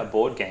think about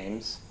board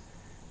games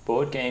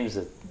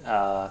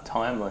are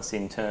timeless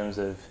in terms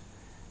of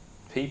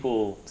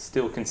people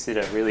still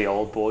consider really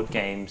old board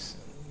games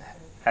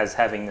as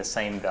having the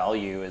same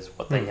value as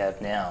what they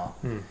have now.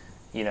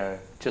 You know,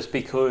 just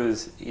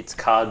because it's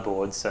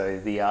cardboard, so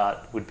the art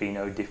would be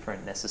no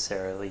different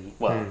necessarily,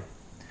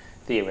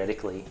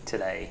 theoretically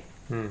today,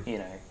 you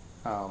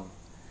know.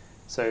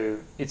 So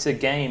it's a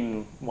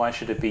game, why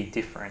should it be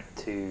different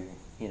to,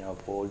 you know,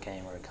 a board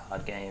game or a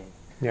card game?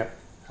 Yeah.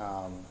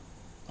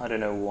 I don't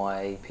know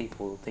why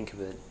people think of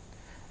it.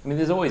 I mean,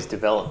 there's always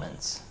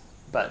developments,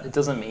 but it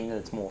doesn't mean that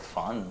it's more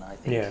fun, I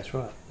think. Yeah, that's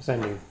right. Same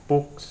with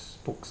books.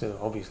 Books are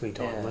obviously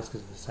timeless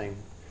because it's the same,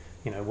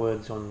 you know,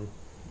 words on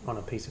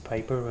a piece of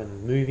paper,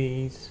 and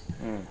movies.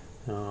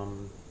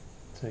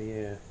 So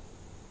yeah.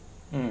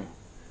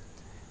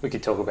 We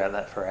could talk about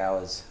that for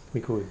hours. We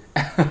could.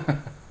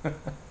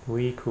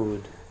 We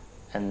could.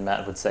 And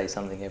Matt would say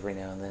something every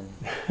now and then.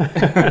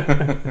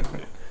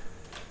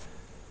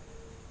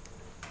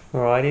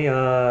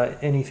 Alrighty,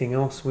 anything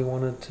else we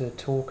wanted to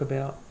talk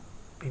about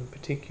in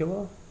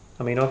particular?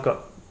 I mean, I've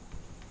got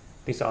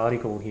this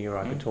article here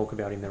I could talk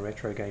about in the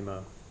Retro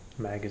Gamer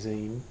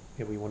magazine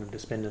if we wanted to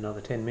spend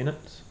another 10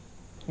 minutes.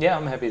 Yeah,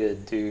 I'm happy to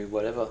do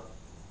whatever.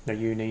 Are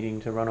you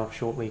needing to run off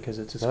shortly because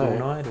it's a school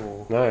night,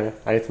 or...? No,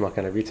 it's not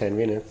going to be 10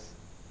 minutes.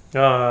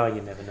 Oh,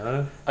 you never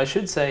know. I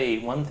should say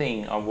one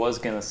thing I was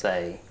going to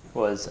say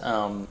was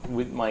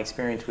with my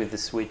experience with the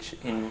Switch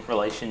in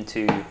relation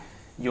to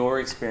your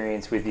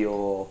experience with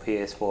your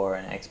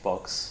PS4 and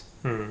Xbox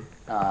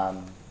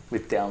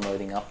with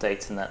downloading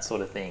updates and that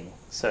sort of thing.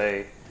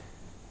 So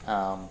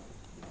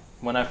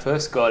when I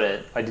first got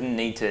it, I didn't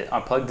need to... I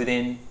plugged it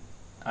in,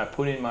 I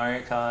put in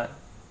Mario Kart,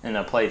 and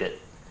I played it.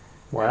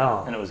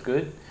 Wow. And it was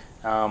good.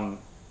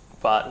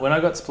 But when I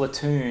got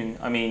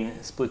Splatoon, I mean,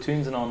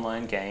 Splatoon's an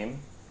online game.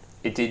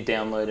 It did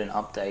download an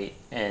update,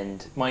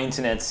 and my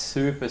internet's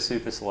super,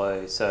 super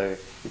slow, so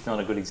it's not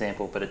a good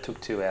example, but it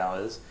took 2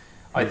 hours.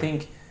 I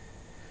think,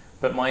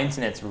 but my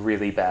internet's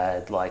really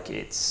bad. Like,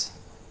 it's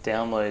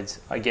downloads,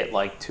 I get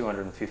like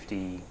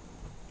 250,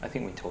 I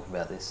think we talked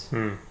about this,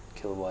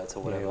 kilobytes or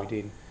whatever. Yeah, we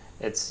did.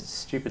 It's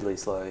stupidly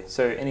slow.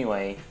 So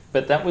anyway,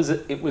 but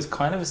it was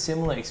kind of a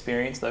similar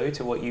experience though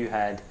to what you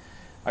had.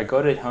 I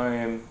got it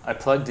home, I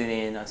plugged it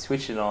in, I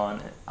switched it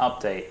on,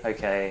 update,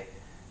 okay,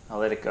 I'll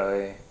let it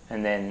go.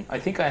 And then I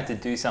think I had to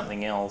do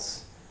something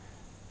else,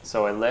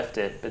 so I left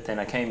it, but then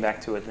I came back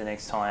to it the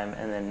next time,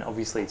 and then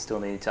obviously it still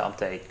needed to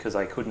update because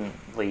I couldn't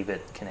leave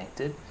it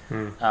connected.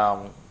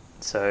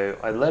 So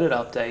I let it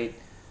update,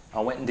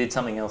 I went and did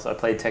something else. I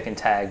played Tekken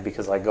Tag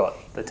because I got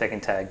the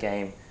Tekken Tag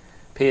game.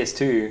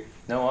 PS2,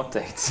 no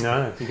updates.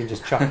 No, you can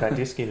just chuck that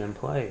disc in and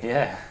play.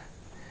 Yeah.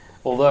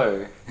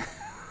 Although,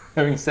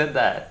 having said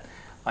that,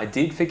 I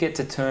did forget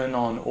to turn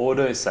on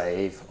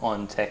autosave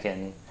on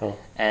Tekken,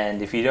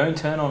 and if you don't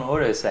turn on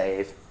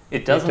autosave,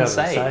 it doesn't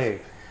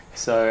save.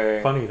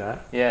 So funny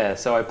that. Yeah,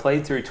 so I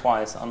played through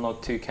twice,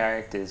 unlocked 2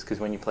 characters, because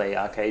when you play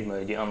arcade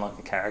mode, you unlock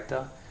a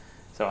character.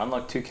 So I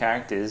unlocked 2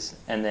 characters,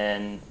 and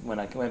then when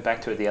I went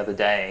back to it the other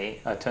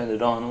day, I turned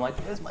it on, I'm like,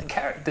 where's my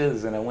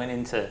characters? And I went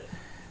into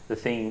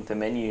the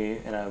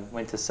menu, and I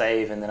went to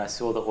save, and then I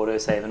saw the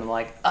autosave, and I'm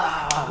like,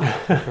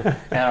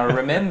 and I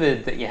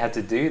remembered that you had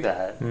to do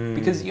that,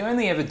 because you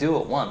only ever do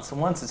it once,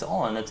 and once it's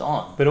on, it's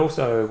on. But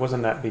also,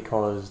 wasn't that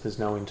because there's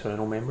no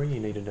internal memory?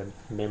 You needed a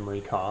memory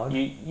card?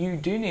 You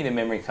do need a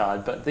memory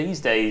card, but these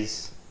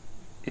days,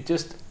 it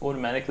just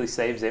automatically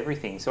saves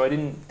everything, so I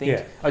didn't think...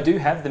 Yeah. I do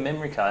have the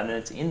memory card, and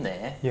it's in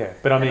there. Yeah,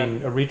 but I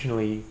mean,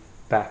 originally,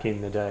 back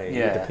in the day,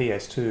 with the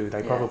PS2,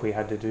 they probably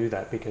had to do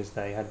that because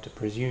they had to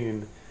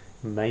presume...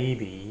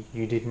 maybe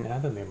you didn't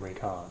have a memory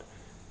card.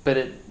 But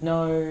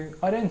no,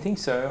 I don't think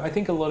so. I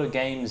think a lot of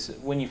games,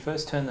 when you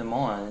first turn them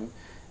on,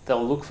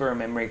 they'll look for a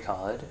memory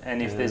card,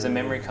 and if there's a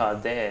memory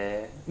card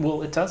there,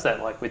 well, it does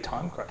that, like with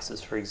Time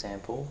Crisis, for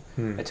example.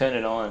 I turn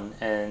it on,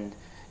 and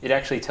it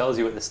actually tells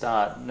you at the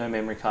start, no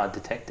memory card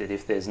detected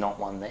if there's not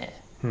one there.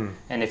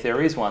 And if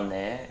there is one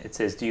there, it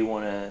says, "Do you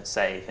want to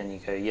save?" And you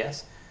go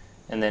yes,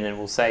 and then it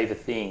will save a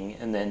thing,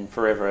 and then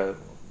forever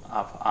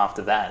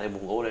after that it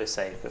will auto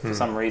save. But for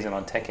some reason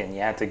on Tekken,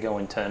 you had to go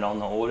and turn on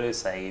the auto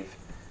save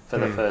for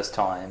the first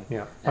time.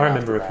 Yeah, And I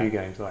remember after a few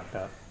that- games like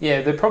that.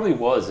 Yeah, there probably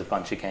was a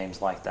bunch of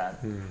games like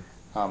that.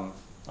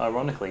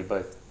 Ironically,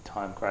 both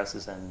Time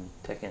Crisis and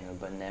Tekken are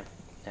by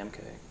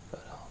Namco.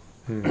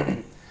 But,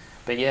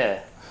 but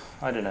yeah,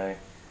 I don't know.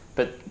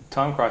 But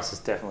Time Crisis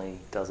definitely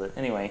does it.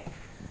 Anyway,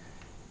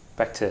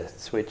 back to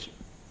Switch.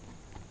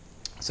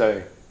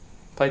 So,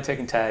 played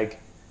Tekken Tag,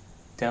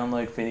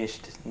 download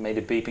finished, made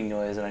a beeping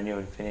noise and I knew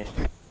it had finished.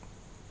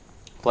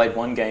 Played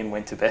one game,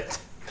 went to bed.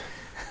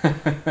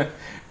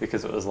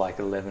 Because it was like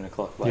 11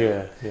 o'clock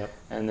later. Yeah.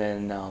 And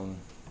then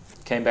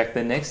came back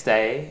the next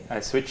day, I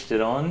switched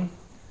it on,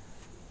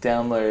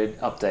 download,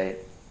 update.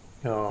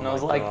 Oh, And I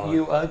was my like, God.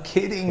 you are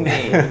kidding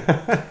me.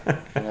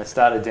 And I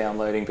started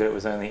downloading, but it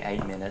was only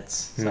 8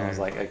 minutes. So I was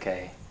like,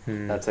 okay,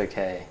 that's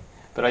okay.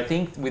 But I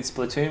think with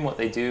Splatoon, what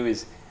they do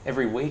is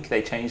every week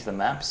they change the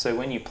maps. So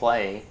when you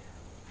play,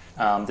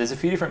 there's a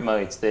few different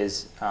modes.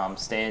 There's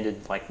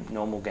standard, like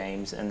normal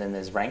games, and then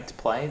there's ranked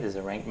play. There's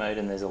a ranked mode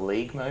and there's a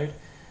league mode.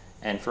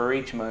 And for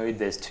each mode,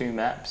 there's 2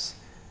 maps.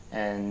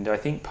 And I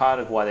think part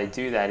of why they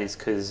do that is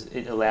because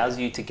it allows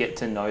you to get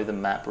to know the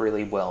map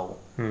really well.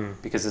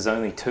 Because there's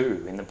only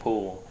 2 in the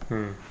pool.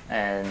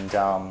 And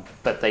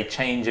but they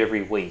change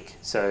every week.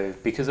 So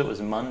because it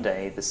was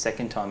Monday, the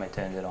second time I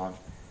turned it on,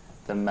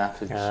 the map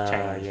had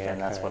changed, yeah,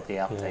 and that's okay. what the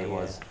update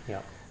was.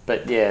 Yeah.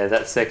 But yeah,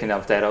 that second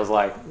update, I was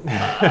like,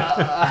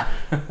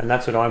 And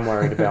that's what I'm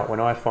worried about when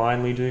I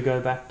finally do go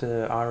back to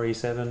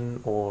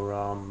RE7 or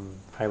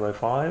Halo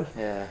 5.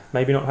 yeah.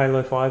 Maybe not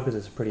Halo 5 because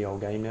it's a pretty old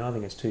game now. I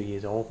think it's 2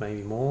 years old,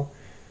 maybe more.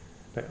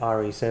 But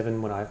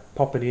RE7, when I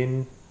pop it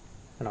in,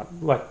 and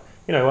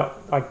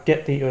I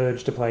get the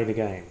urge to play the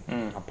game.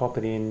 I pop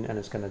it in, and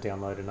it's going to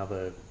download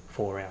another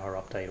 4-hour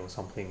update or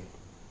something,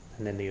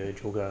 and then the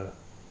urge will go.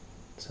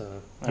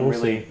 So we'll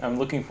see. I'm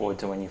looking forward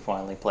to when you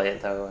finally play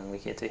it though, and we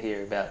get to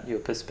hear about your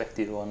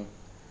perspective on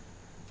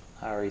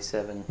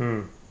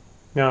RE7.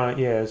 No,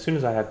 yeah. As soon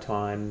as I had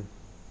time,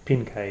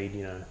 Pincade,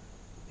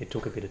 it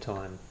took a bit of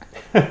time.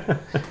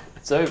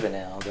 It's over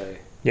now though.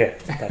 Yeah,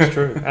 that's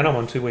true. And I'm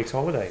on 2 weeks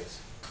holidays.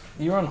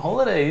 You're on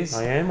holidays.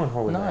 I am on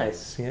holidays.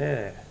 Nice.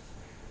 Yeah.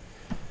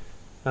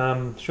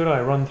 Should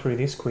I run through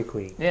this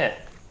quickly? Yeah.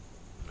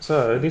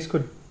 So this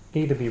could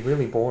either be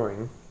really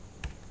boring,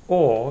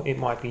 or it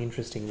might be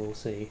interesting. We'll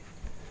see.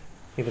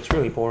 If it's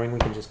really boring, we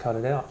can just cut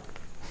it out.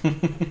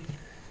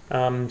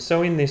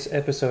 So in this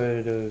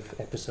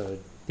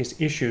this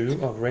issue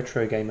of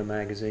Retro Gamer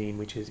magazine,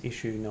 which is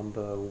issue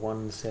number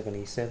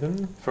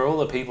 177, For all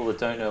the people that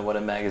don't know what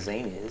a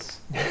magazine is,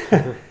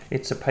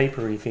 it's a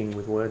papery thing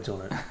with words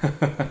on it.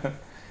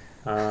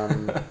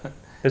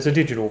 There's a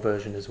digital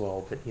version as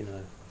well, but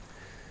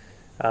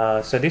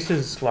so this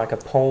is like a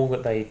poll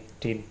that they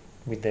did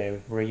with their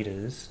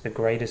readers, the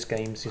greatest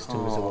game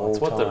systems of all it's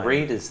what time. the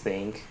readers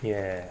think.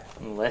 Yeah.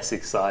 I'm less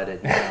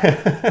excited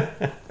now.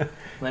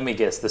 Let me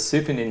guess, the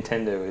Super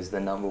Nintendo is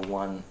the number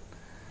one.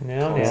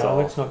 Now, Console.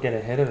 let's not get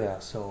ahead of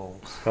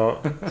ourselves.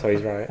 Oh, so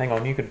he's right. Hang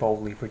on, you could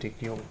boldly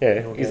predict your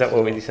Yeah, your is guess that as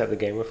what well. is that the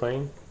game we're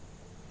playing?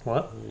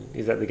 What?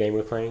 Is that the game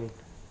we're playing?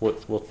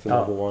 What's the Oh,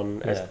 number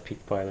one as yeah.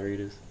 picked by the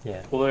readers?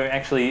 Yeah. Although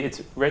actually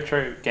it's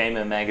Retro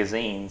Gamer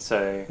magazine,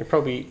 so It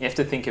probably you have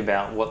to think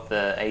about what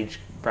the age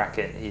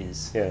bracket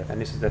is. yeah.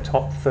 And this is the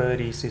top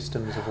 30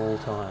 systems of all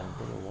time.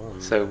 Number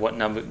one. So what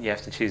number, you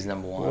have to choose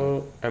number one.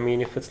 Well, I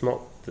mean, if it's not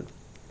the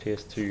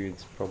PS2,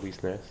 it's probably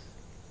SNES.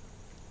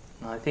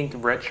 I think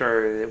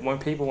retro, when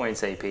people won't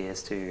say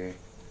PS2,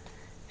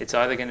 it's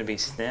either going to be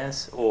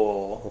SNES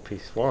or... Or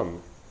PS1.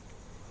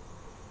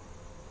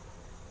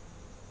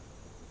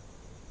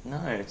 No,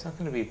 it's not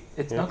going to be.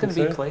 It's You not don't going to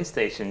be think so?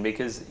 PlayStation,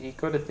 because you've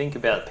got to think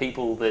about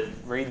people that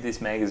read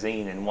this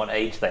magazine and what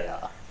age they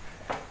are,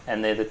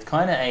 and they're the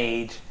kind of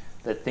age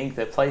that think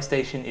that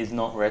PlayStation is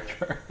not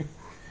retro.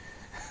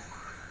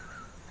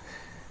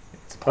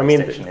 It's I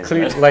mean, PlayStation, isn't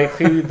clearly, it? like,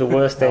 clearly the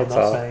worst I'm not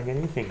answer. saying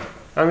anything.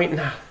 I mean,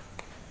 nah.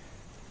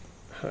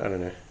 I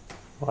don't know.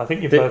 Well, I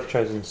think you've The- both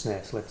chosen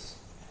SNES.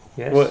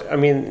 Yes? Well, I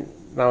mean,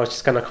 I was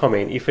just going to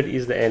comment. If it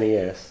is the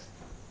NES,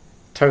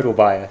 total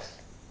bias.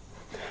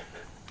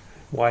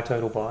 Why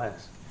total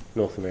bias?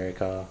 North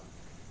America.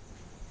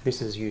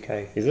 This is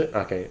UK. Is it?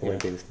 Okay, it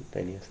won't Yeah. be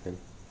the NES then.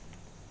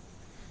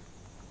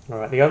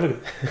 Alright, the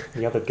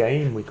other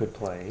game we could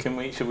play...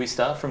 Should we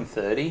start from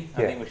 30?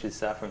 I Yeah. think we should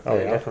start from Oh,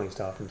 30. yeah, definitely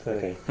start from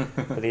 30. Okay.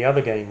 But the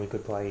other game we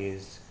could play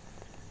is,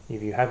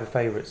 if you have a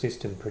favourite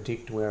system,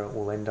 predict where it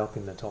will end up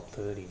in the top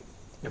 30.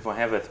 If I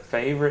have a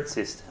favourite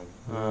system,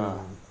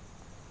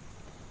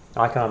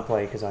 I can't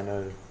play because I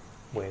know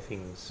where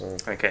things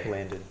okay.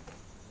 landed.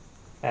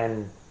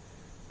 And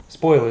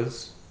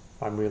spoilers,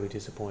 I'm really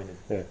disappointed.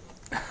 Yeah.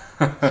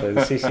 So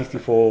the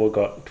C64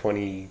 got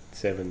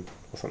 27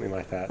 or something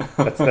like that.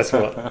 That's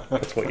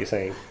what you're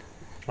saying.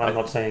 I'm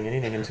not saying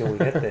anything until we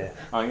get there.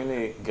 I'm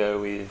going to go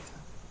with...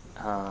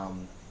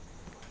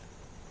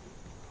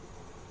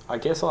 I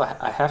guess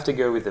I have to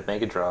go with the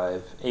Mega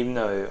Drive, even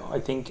though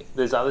I think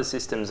there's other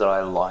systems that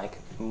I like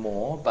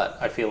more, but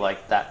I feel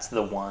like that's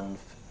the one,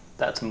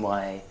 that's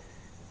my,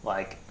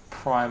 like,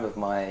 prime of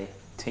my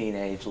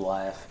teenage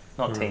life.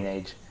 Not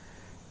teenage,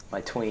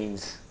 my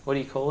tweens. What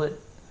do you call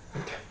it?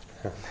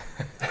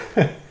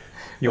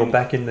 You're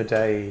back in the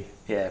day.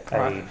 Yeah,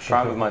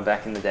 prime of my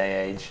back in the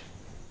day age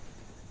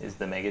is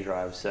the Mega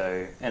Drive.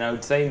 So, and I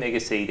would say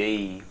Mega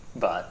CD,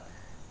 but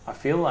I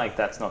feel like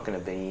that's not going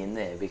to be in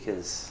there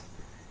because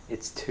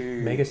it's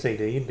too... Mega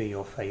CD would be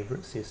your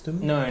favourite system?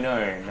 No.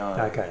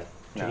 Okay.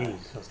 No.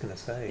 Jeez, I was going to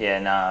say. Yeah,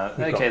 no.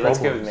 You've Okay, got let's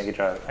go with problems. Mega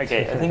Drive.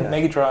 Okay, I think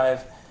Mega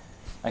Drive...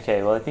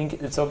 Okay, well, I think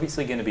it's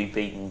obviously going to be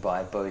beaten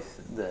by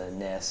both the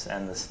NES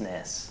and the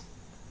SNES.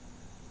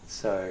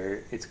 So,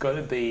 it's got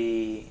to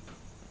be...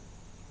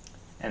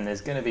 And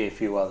there's going to be a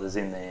few others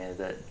in there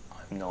that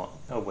I'm not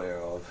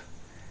aware of.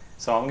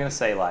 So, I'm going to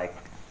say, like,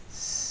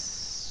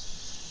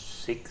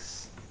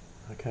 6.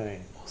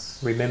 Okay.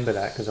 Remember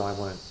that because I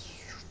won't.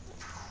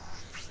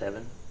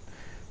 7.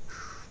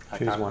 I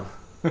Choose can't- one.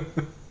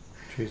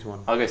 Choose one.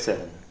 I'll go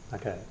 7.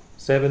 Okay.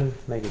 7,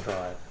 Mega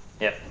Drive.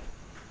 Yep.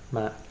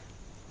 Matt.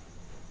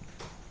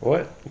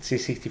 What?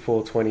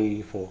 C64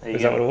 24. There you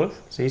Is that go. what it was?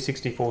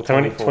 C64 20,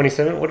 24.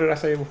 27? What did I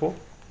say before?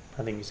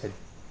 I think you said...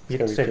 It's You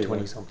gonna be said pretty 20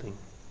 low. something.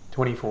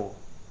 24.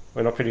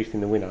 We're not predicting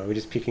the winner. We're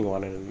just picking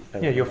one. And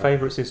Yeah, your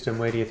favourite system,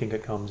 where do you think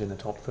it comes in the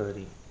top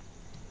 30?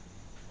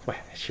 Well,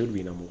 it should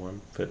be number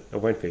one, but it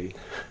won't be.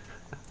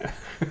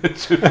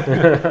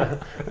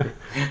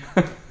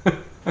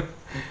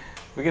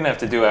 We're going to have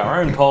to do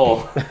our own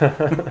poll.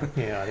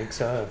 Yeah, I think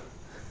so.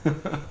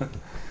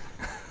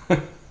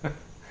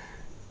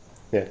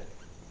 Yeah.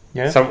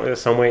 Yeah?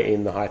 Somewhere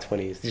in the high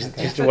 20s. Just,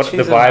 Okay. just Just what the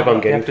choose a vibe number. I'm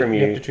getting have to, from you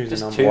you. have to choose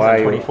Just a number. choose a Why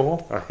you-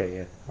 24?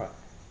 Okay, yeah.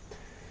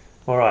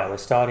 Alright, we're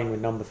starting with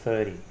number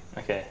 30.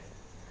 Okay.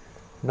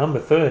 Number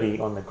 30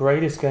 on the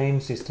greatest game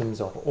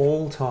systems of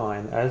all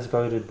time, as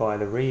voted by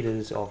the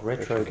readers of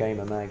Retro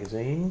Gamer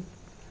magazine,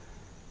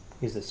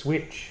 is the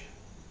Switch.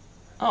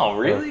 Oh,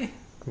 really?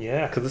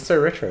 Yeah. Because it's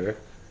so retro.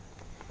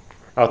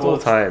 Oh, it's Well, all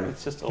time.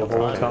 It's just all Of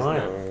all time.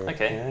 time. Isn't it?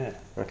 Okay.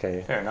 Yeah.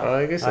 Okay. Fair enough.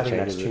 I guess I that think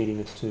that's changes it. cheating,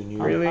 it's too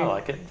new. Really? I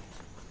like it.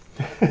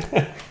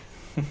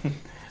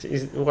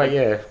 Why,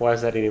 yeah, why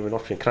is that even an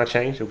option? Can I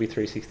change? It'll be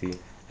 360.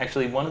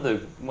 Actually, one of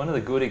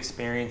the good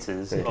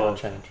experiences You can't of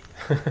change.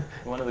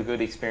 one of the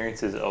good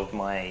experiences of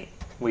my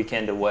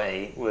weekend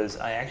away was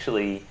I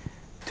actually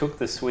took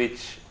the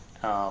Switch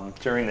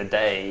during the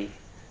day.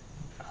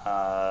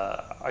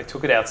 I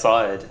took it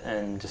outside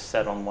and just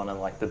sat on one of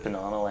like the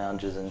banana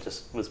lounges and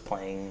just was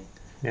playing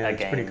Yeah, a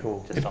it's game. pretty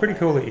cool. just It's on pretty my-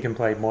 cool that you can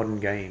play modern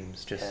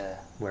games just Yeah.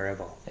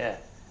 wherever. Yeah,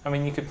 I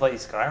mean you could play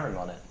Skyrim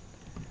on it.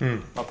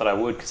 Mm. Not that I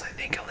would, because I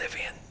think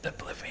Oblivion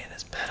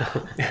is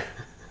better.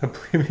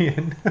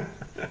 Oblivion.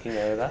 You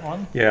know that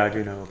one? Yeah, I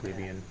do know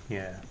Oblivion.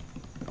 Yeah.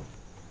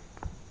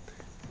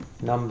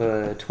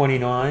 Number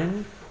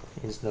 29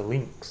 is the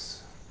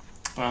Lynx.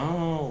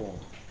 Oh,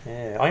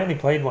 Yeah, I only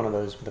played one of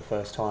those for the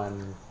first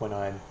time when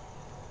I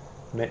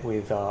met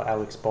with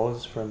Alex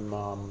Boz from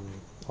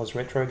Oz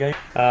Retro Game.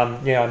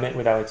 Yeah, I met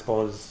with Alex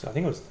Boz, I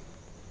think it was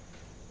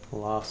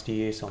last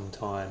year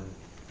sometime,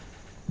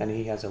 and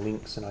he has a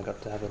Lynx and I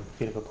got to have a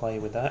bit of a play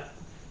with that.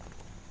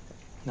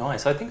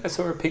 nice. I think I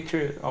saw a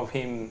picture of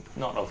him,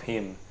 not of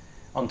him,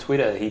 on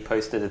Twitter. He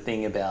posted a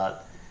thing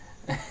about.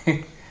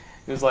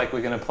 It was like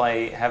we're going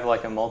to have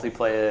like a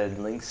multiplayer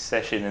Lynx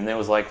session, and there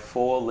was like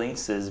 4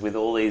 Lynxes with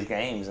all these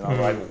games, and I was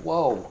like,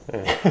 whoa,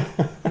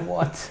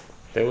 what?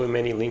 There were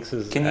many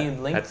Lynxes Can you at,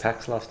 link- at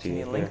PAX last Can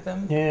year. you link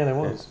them? Yeah, there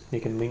was. You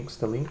can Lynx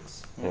the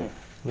Lynx. Mm.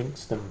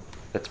 Lynx them.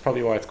 That's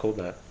probably why it's called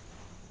that.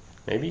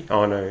 Maybe?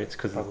 Oh no, it's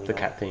because of Probably the not.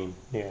 cat theme.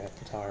 Yeah,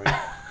 Atari.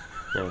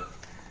 Yeah.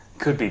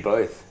 Could be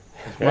both.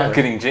 Yeah.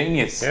 Marketing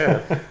genius. Yeah.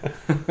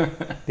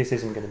 This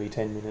isn't going to be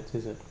 10 minutes,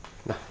 is it?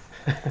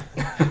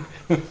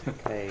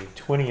 Okay,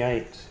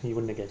 28. You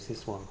wouldn't have guessed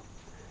this one.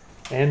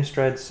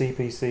 Amstrad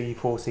CPC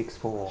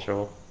 464.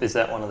 Sure. Is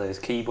that one of those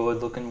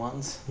keyboard-looking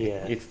ones?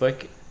 Yeah. It's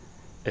like,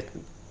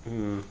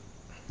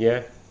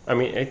 yeah. I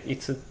mean,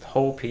 it's a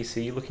whole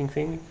PC looking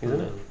thing,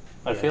 isn't it?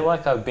 I Yeah. feel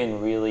like I've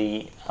been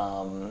really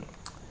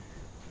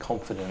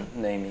confident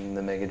naming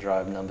the Mega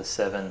Drive number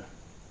 7.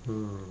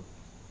 Hmm.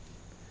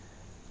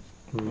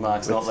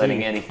 Mark's Let's not letting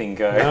see. anything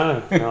go.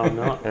 No, I'm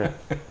not. Yeah.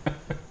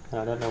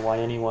 I don't know why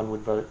anyone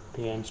would vote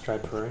the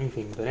Amstrad for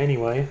anything, but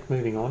anyway,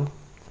 moving on.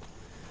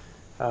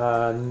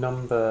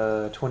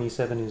 Number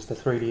 27 is the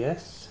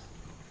 3DS.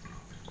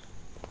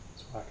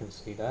 So I can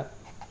see that.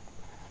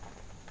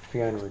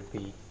 Fiona would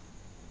be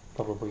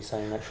probably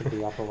saying that should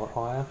be up a lot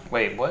higher.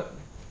 Wait, what?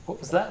 What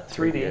was that?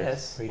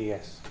 3DS?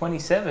 3DS.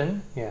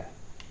 27? Yeah.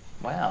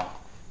 Wow.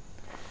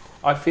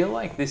 I feel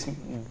like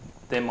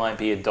there might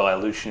be a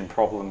dilution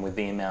problem with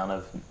the amount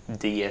of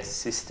DS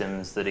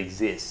systems that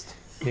exist.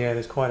 Yeah,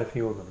 there's quite a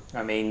few of them.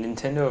 I mean,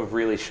 Nintendo have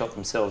really shot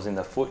themselves in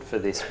the foot for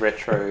this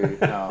retro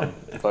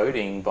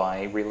voting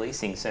by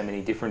releasing so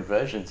many different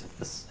versions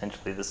of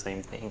essentially the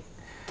same thing.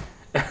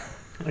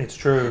 It's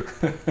true.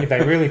 If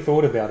they really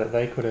thought about it,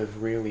 they could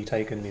have really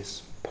taken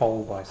this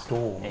pole by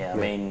storm. Yeah, I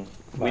mean,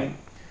 Like-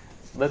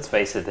 let's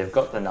face it, they've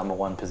got the number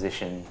one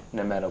position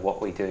no matter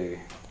what we do.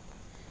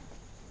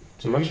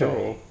 I'm not Do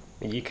sure.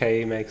 The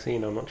UK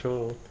magazine, I'm not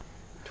sure.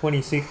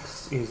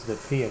 26 is the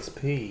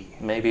PSP.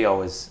 Maybe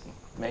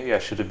I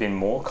should have been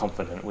more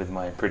confident with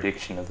my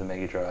prediction of the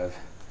Mega Drive.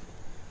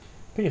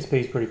 PSP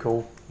is pretty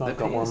cool. I've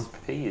The got one.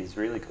 PSP is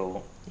really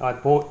cool. I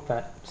bought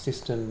that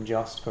system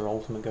just for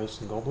Ultimate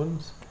Ghosts and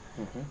Goblins,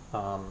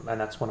 Hmm. and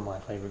that's one of my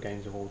favourite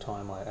games of all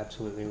time. I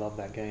absolutely love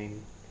that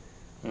game.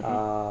 Hmm.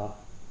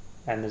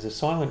 And there's a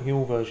Silent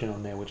Hill version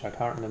on there which I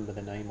can't remember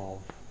the name of,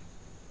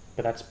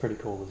 but that's pretty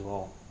cool as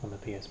well on the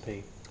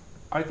PSP.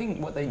 I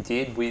think what they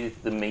did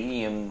with the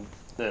medium,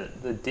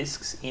 the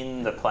discs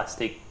in the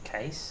plastic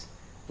case,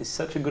 is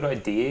such a good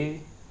idea.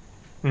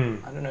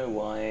 Mm. I don't know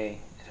why it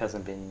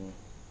hasn't been.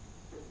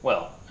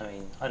 Well, I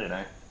mean, I don't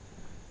know.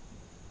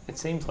 It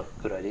seems like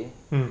a good idea.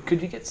 Mm.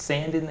 Could you get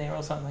sand in there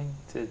or something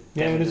to?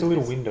 Yeah, damage there's a the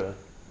little disc? window.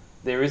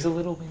 There is a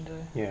little window.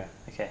 Yeah.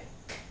 Okay.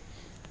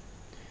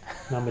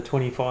 Number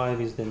 25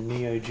 is the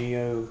Neo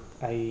Geo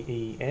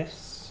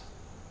AES.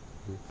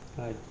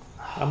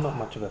 I'm not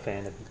much of a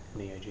fan of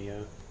Neo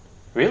Geo.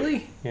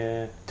 Really?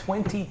 Yeah,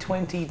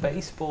 2020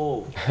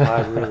 baseball.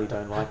 I really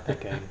don't like that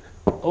game.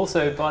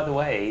 Also, by the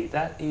way,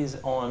 that is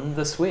on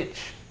the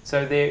Switch.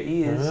 So there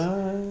is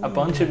a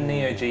bunch of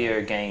Neo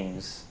Geo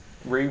games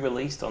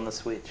re-released on the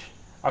Switch.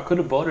 I could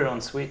have bought it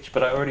on Switch,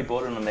 but I already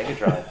bought it on Mega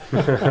Drive.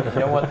 You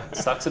know what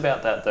sucks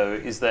about that though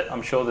is that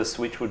I'm sure the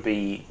Switch would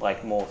be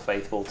like more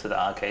faithful to the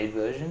arcade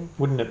version.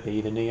 Wouldn't it be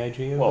the Neo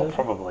Geo Well, version?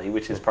 probably,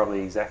 which is probably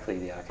exactly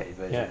the arcade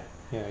version. Yeah.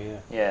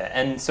 Yeah,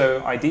 and so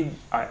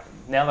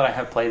now that I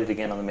have played it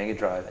again on the Mega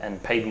Drive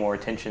and paid more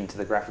attention to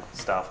the graphical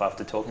stuff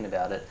after talking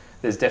about it,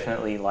 there's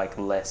definitely like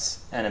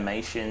less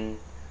animation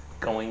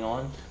going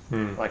on.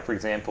 Like for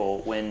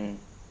example, when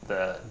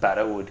the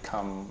batter would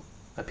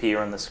appear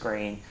on the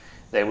screen,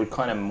 they would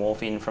kind of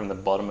morph in from the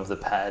bottom of the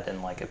pad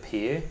and like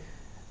appear.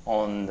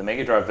 On the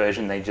Mega Drive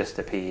version, they just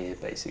appear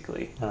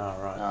basically. Oh,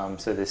 right.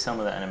 So there's some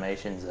of the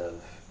animations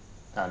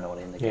are not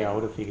in the game. Yeah, I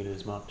would have figured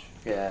as much.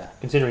 Yeah.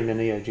 Considering the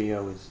Neo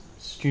Geo is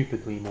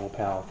stupidly more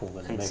powerful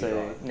than the And Mega so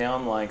Drive. now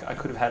I'm like, I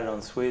could have had it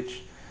on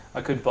Switch.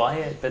 I could buy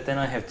it, but then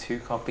I have 2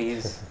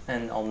 copies,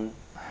 and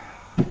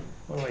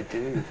what do I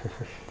do?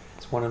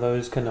 It's one of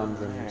those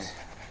conundrums.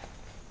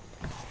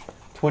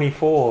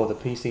 24, the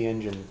PC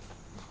Engine.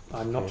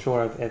 I'm not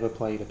sure I've ever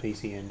played a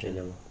PC Engine.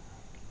 You know.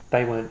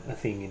 They weren't a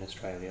thing in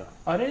Australia.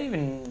 I don't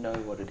even know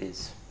what it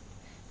is.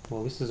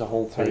 Well, this is a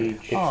whole Sorry.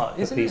 page Oh, of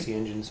the isn't PC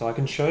Engine, so I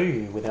can show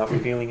you without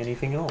revealing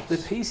anything else. The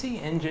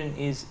PC Engine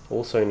is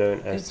Also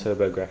known as It's-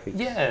 TurboGrafx.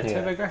 yeah,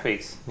 Yeah.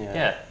 TurboGrafx. Yeah.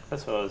 Yeah,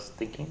 that's what I was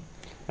thinking.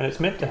 And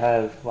it's meant to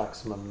have like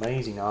some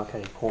amazing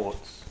arcade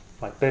ports,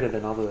 like better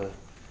than other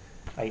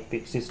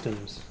 8-bit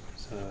systems.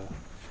 So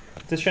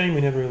it's a shame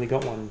we never really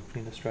got one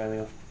in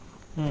Australia.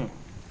 Hmm.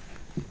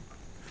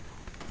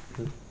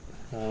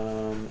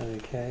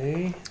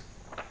 Okay.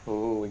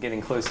 Oh, we're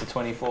getting close to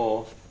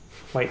 24.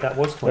 Wait, that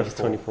was 24. That was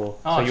 24.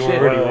 Oh, So you're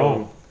shit. already Oh.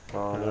 wrong.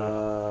 Oh,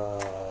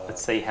 no.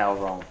 Let's see how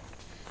wrong.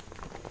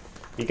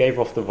 You gave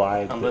off the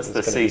vibe. that Unless it's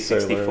the gonna be so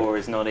C64 low.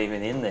 is not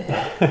even in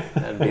there.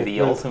 That'd be the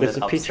There's- ultimate There's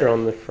a picture upset.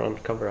 on the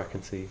front cover I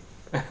can see.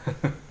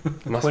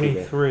 Must be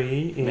there.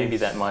 23 is Maybe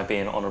that might be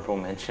an honourable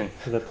mention.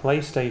 the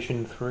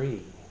PlayStation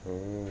 3.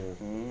 Mm.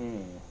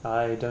 Mm.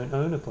 I don't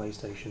own a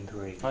PlayStation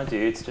 3. I do,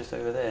 it's just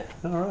over there.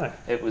 Alright.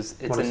 Wanna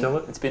sell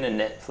it? It's been a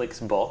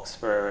Netflix box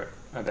for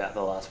about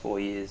the last 4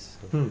 years.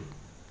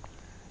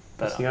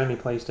 That's But the only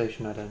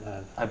PlayStation I don't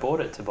have. I bought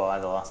it to buy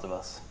The Last of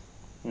Us.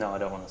 No, I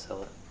don't want to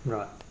sell it.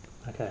 Right.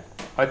 Okay.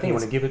 I You think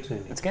want to give it to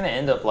me? it's going to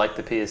end up like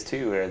the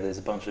PS2 where there's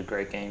a bunch of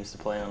great games to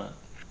play on it.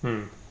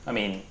 Hmm. I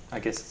mean, I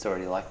guess it's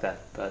already like that,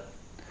 but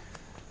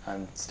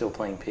I'm still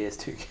playing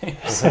PS2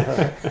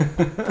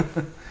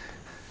 games.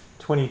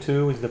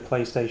 22 is the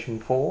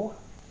PlayStation 4.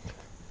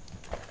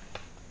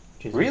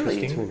 Which is Really?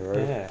 interesting. 2 in a row.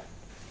 Yeah.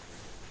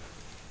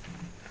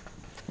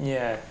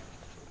 Yeah.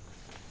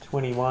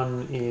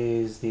 21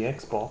 is the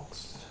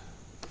Xbox.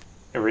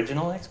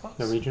 Original Xbox?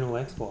 The original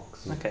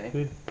Xbox. Okay.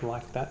 Who'd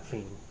like that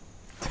thing?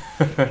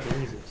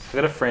 Jesus. I've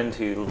got a friend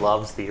who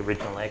loves the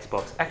original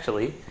Xbox.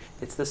 Actually,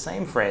 it's the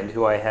same friend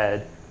who I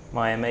had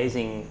my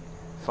amazing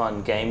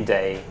fun game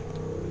day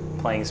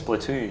playing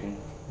Splatoon.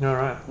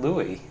 Alright.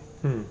 Louis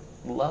Hmm.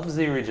 loves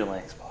the original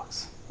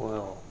Xbox.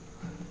 Well.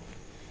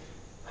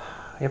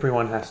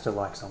 Everyone has to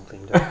like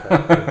something,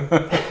 don't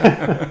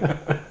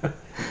they?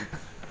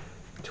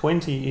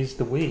 20 is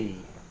the Wii.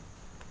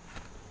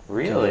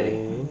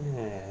 Really?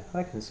 Yeah,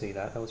 I can see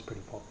that. That was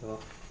pretty popular.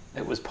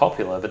 It was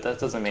popular, but that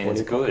doesn't mean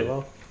it's 20 good.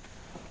 popular.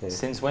 Yeah.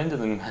 Since when do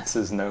the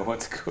masses know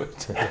what's good?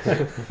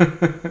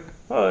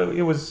 Oh,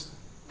 it was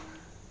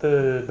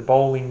the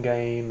bowling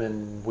game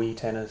and Wii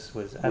tennis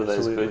was Were those good?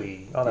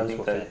 absolutely. Oh, Do you those think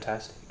were that-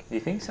 fantastic. Do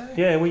you think so?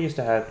 Yeah, we used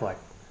to have like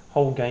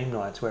whole game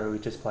nights where we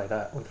would just play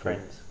that with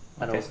friends,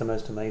 and Okay. it was the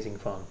most amazing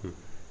fun.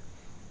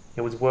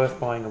 It was worth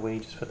buying a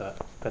Wii just for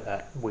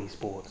that Wii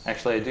Sports.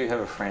 Actually, I do have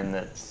a friend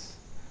that's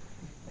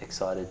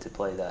excited to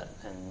play that,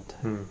 and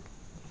Hmm.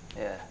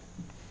 yeah.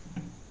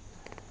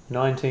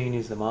 19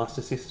 is the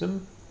Master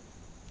System.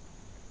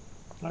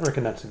 I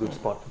reckon that's a good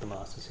spot for the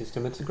Master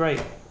System. It's a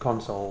great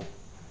console,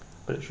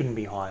 but it shouldn't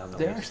be high on the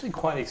They're list. actually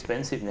quite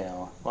expensive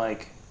now.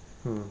 Like,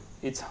 Hmm.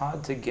 it's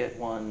hard to get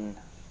one.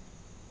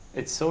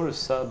 It's sort of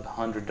sub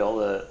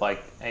 $100,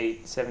 like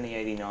 $70,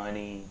 $80,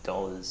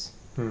 $90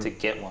 to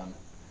get one,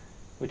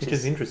 which Which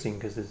is interesting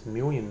because there's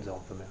millions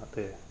of them out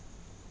there.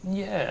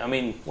 yeah. I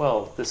mean,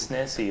 well, the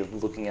SNES you're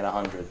looking at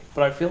 100,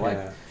 but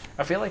Yeah.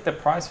 I feel like the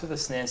price for the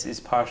SNES is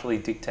partially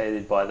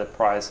dictated by the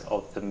price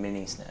of the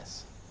mini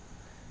SNES.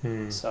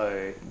 Hmm.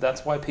 So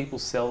that's why people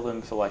sell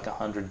them for like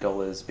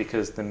 $100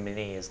 because the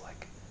mini is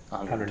like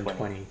 120.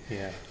 120,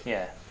 yeah.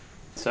 Yeah.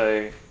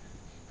 So,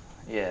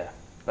 yeah,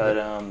 but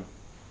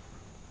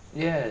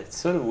yeah, it's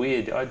sort of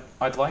weird.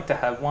 I'd like to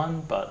have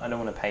one, but I don't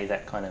want to pay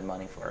that kind of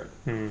money for it.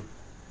 Hmm.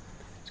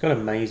 It's got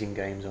amazing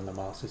games on the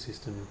Master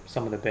System.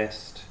 Some of the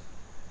best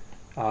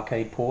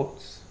arcade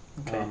ports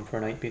Okay. for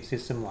an 8-bit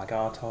system, like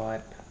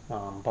R-Type,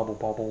 Bubble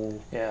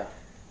Bobble. Yeah.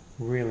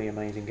 Really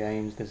amazing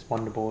games. There's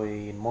Wonder Boy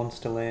in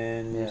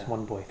Monsterland, Yeah.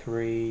 Wonder Boy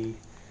 3.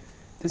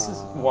 This is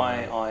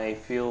why I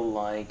feel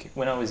like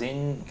when I was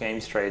in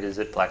Games Traders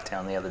at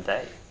Blacktown the other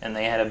day, and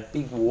they had a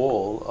big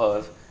wall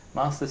of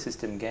Master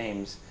System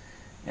games,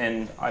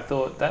 and I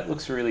thought that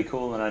looks really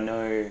cool, and I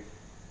know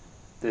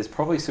there's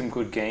probably some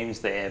good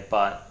games there,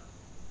 but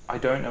I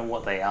don't know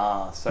what they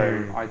are,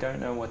 so I don't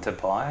know what to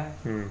buy.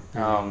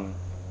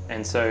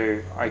 And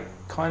so I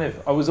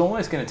was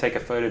almost going to take a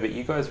photo, but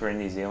you guys were in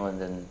New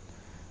Zealand, and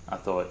I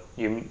thought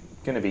you're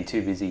going to be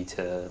too busy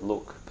to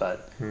look,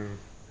 but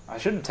I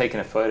should have taken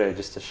a photo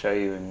just to show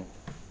you, and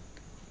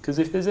because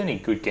if there's any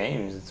good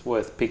games, it's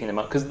worth picking them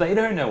up because they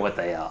don't know what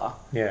they are.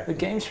 Yeah. The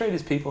Games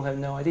Traders people have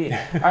no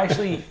idea. I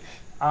actually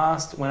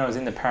asked when I was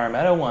in the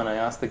Parramatta one. I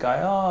asked the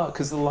guy,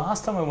 because the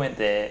last time I went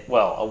there,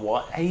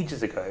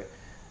 ages ago,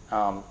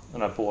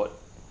 when I bought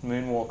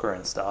Moonwalker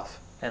and stuff,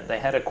 and they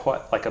had a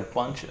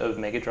bunch of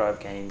Mega Drive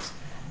games.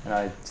 And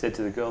I said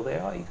to the girl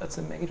there, "Oh, you got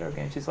some Mega Drive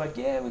games?" She's like,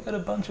 "Yeah, we got a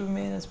bunch of them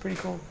in. It's pretty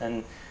cool."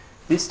 And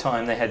this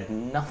time they had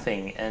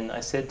nothing. And I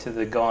said to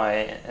the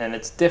guy, and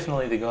it's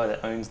definitely the guy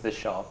that owns the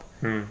shop.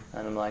 And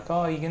I'm like, "Oh,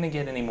 are you going to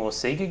get any more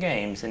Sega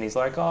games?" And he's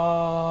like,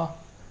 "Oh,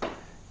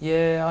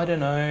 yeah, I don't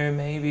know,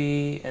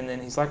 maybe." And then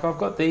he's like, "I've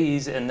got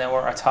these," and they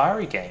were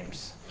Atari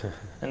games.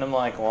 And I'm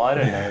like, "Well, I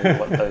don't know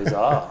what those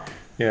are."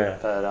 Yeah.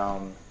 But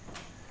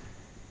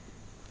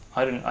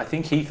I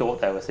think he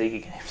thought they were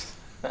Sega games.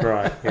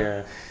 Right,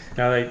 yeah.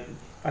 Now,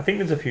 I think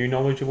there's a few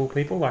knowledgeable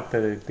people, like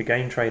the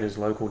Game Traders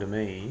local to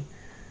me.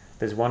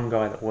 There's one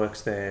guy that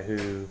works there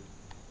who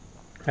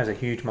has a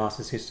huge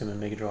Master System and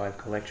Mega Drive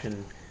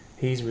collection.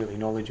 He's really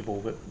knowledgeable,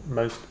 but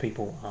most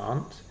people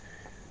aren't.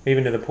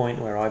 Even to the point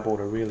where I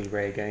bought a really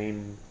rare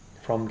game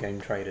from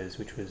Game Traders,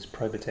 which was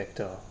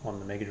Probotector on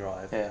the Mega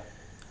Drive. Yeah.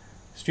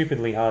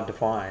 Stupidly hard to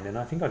find, and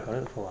I think I got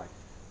it for like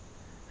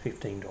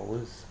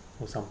 $15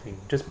 or something.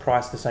 Just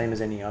priced the same as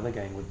any other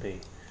game would be.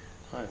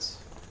 Nice.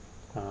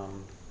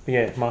 But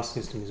yeah,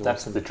 Master System is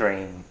That's awesome. the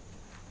dream.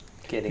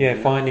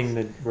 Yeah, finding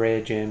the rare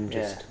gem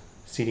just Yeah.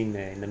 sitting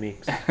there in the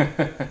mix.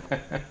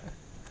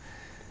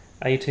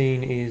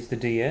 18 is the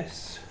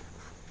DS.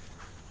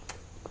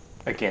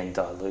 Again,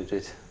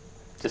 diluted.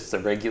 Just the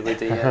regular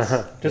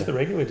DS. Just the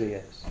regular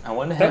DS. I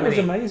wonder how That was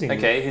many. amazing.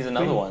 Okay, here's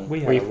another one. We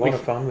had We've- a lot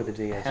of fun with the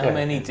DS. How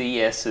many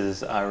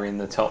DSs are in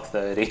the top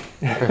 30?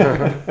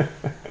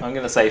 I'm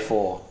going to say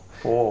 4.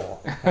 4.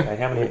 Okay,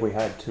 how many have we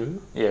had?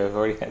 2? Yeah, we've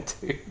already had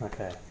 2.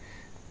 Okay.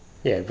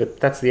 Yeah, but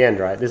that's the end,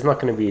 right? There's not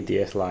going to be a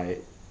DS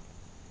Lite.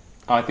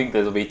 I think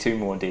there'll be 2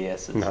 more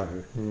DSs. No.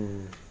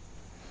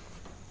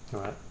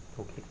 Alright,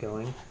 we'll keep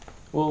going.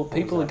 Well,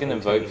 people are that, going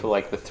to 14? vote for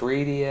like the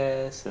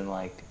 3DS and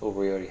like,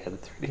 we already had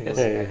the 3DS.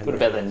 Yeah. What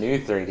about the new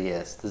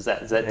 3DS? Is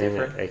that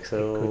different? Could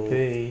XL,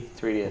 be.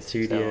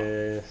 3DS.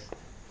 2DS.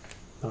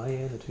 Oh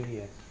yeah, the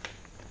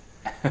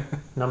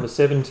 2DS. Number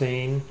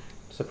 17.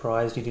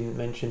 Surprised you didn't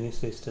mention this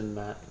system,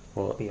 Matt.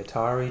 What? The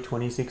Atari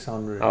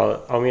 2600.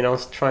 I mean, I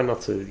was trying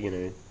not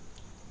to,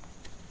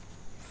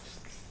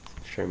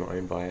 show my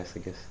own bias, I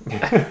guess.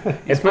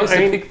 You're supposed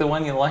to pick the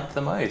one you liked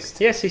the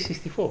most. Yeah,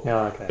 C64.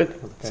 Oh, okay. But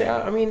Okay. see,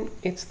 I mean,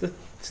 it's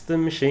the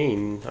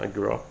machine I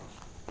grew up.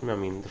 I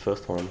mean, the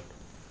first one.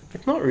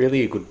 It's not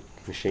really a good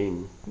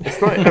machine. It's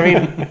not. I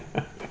mean,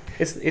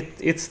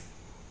 it's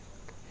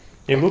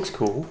It looks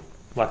cool,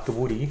 like the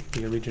Woody,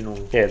 the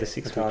original yeah, the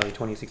 6. Atari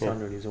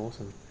 2600 is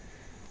awesome.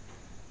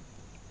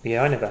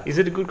 Yeah, I never. Is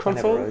it a good I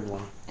never console? rode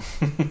one.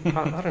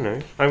 I don't know.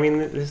 I mean,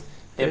 there's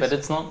Yeah, but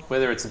it's not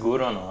whether it's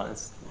good or not.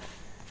 It's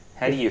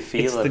how do you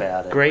feel it's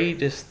about the it?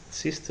 greatest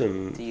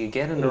system. Do you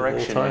get an of all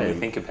erection when you time.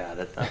 think about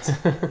it? That's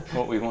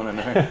what we want to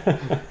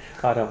know.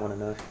 I don't want to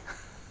know.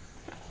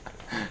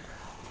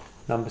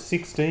 Number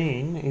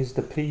 16 is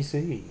the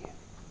PC.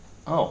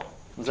 Oh,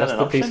 was that Just an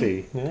the option?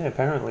 PC. Yeah,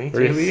 apparently.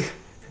 Really?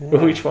 Yeah.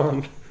 Which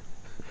one?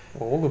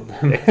 All of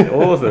them.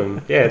 All of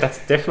them. Yeah, that's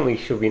definitely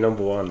should be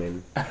number one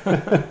then.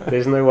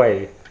 There's no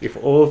way. If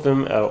all of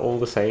them are all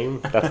the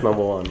same, that's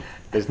number one.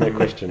 There's no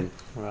question.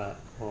 Right.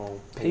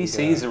 Well, there you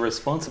PCs go. are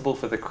responsible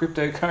for the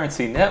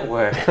cryptocurrency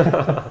network.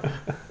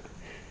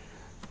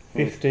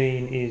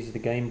 15 is the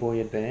Game Boy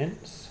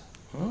Advance.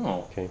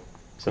 Oh, Okay.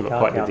 So You not can't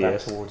quite the count that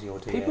DS. towards your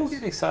DS. people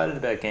get excited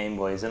about Game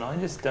Boys, and I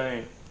just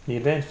don't. The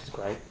Advance was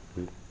great.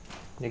 Mm.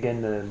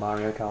 Again, the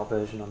Mario Kart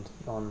version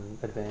on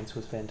Advance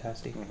was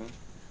fantastic. Mhm.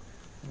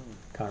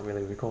 Can't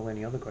really recall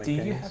any other great Do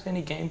games. you have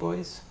any Game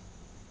Boys?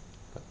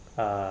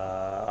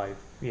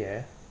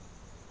 Yeah.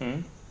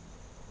 Hmm.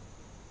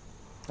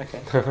 Okay.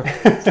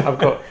 I've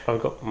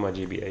got my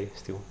GBA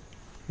still.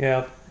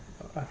 Yeah,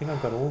 I think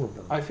I've got all of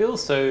them. I feel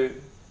so.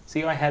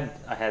 See, I had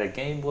a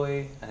Game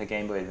Boy, I had a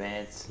Game Boy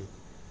Advance.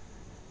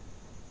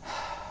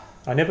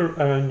 I never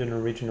owned an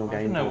original I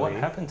Game don't know Boy what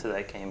happened to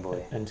that Game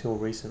Boy. until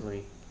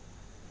recently.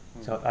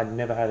 So I'd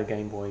never had a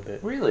Game Boy,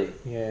 but Really?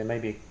 yeah,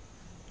 maybe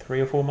 3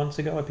 or 4 months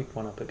ago I picked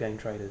one up at Game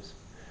Traders.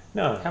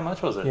 No, How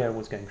much was it? yeah, it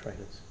was Game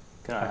Traders.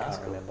 Can I I can't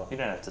ask? remember. You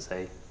don't have to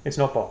say. It's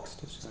not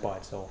boxed; it's just by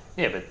itself.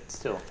 Yeah, but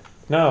still.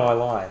 No, I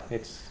lie.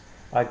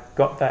 I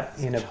got that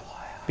in a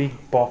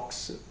big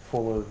box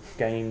full of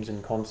games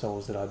and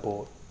consoles that I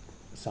bought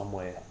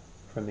somewhere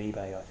from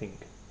eBay, I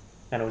think.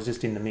 And it was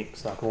just in the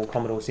mix, like all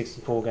Commodore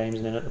 64 games,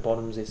 and then at the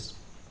bottom's this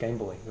Game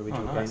Boy,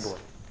 original Oh, nice. Game Boy.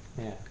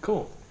 Yeah.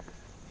 Cool.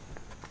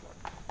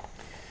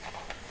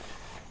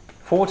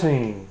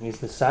 14 is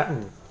the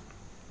Saturn.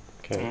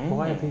 Okay.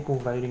 Why are people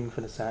voting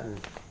for the Saturn?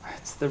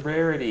 It's the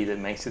rarity that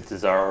makes it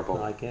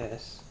desirable. I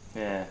guess.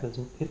 Yeah.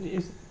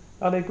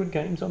 Are there good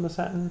games on the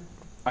Saturn?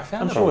 I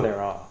found I'm them- sure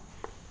there are.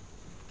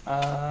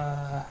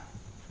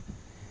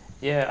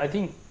 Yeah, I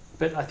think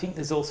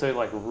there's also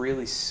like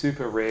really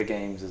super rare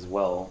games as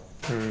well.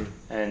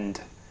 And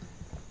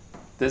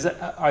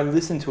I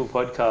listened to a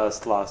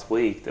podcast last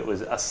week that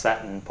was a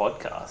Saturn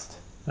podcast.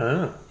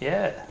 Oh,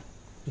 Yeah,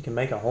 you can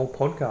make a whole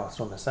podcast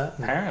on the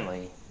Saturn.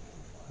 apparently.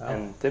 Wow.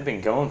 And they've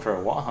been going for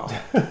a while.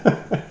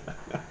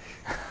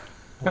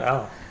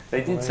 Wow. They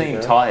Well, did there seem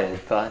you go. tired,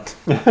 but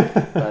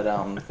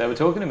they were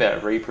talking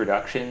about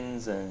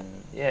reproductions, and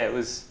yeah, it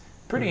was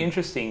pretty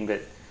interesting.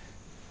 But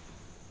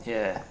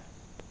yeah,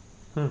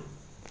 Hmm.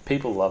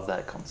 people love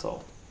that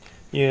console.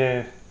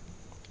 Yeah.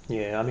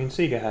 Yeah, I mean,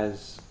 Sega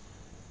has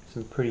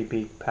some pretty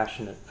big,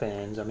 passionate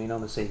fans. I mean,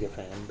 I'm a Sega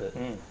fan, but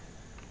Mm.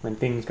 when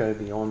things go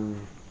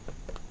beyond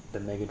the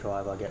Mega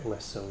Drive, I get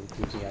less so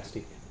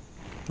enthusiastic.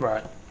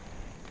 Right.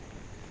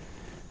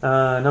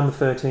 Number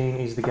 13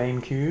 is the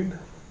GameCube.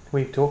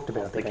 We've talked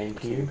about Love the the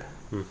GameCube.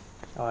 Hmm.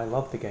 I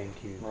love the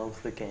GameCube.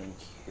 Love the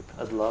GameCube.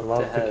 I'd love Love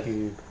to the have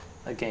Cube.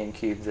 a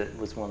GameCube that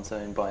was once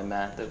owned by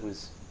Matt.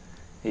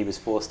 He was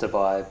forced to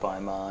buy by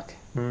Mark.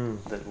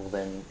 Mm. That will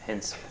then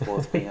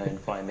henceforth be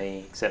owned by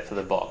me, except for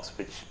the box,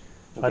 which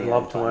will I'd be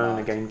love owned to by own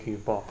Mark. a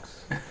GameCube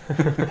box.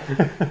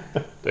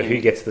 But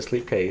who gets the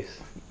slipcase?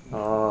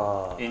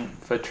 Oh.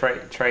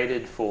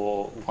 Traded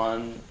for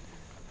one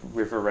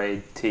River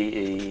Raid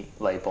TE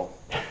label.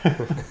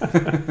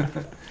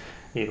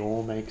 It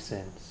all makes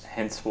sense.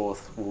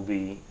 Henceforth,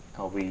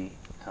 I'll be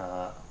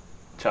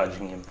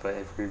charging him for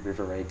every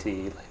River Raid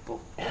TE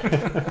label.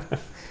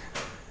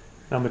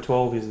 Number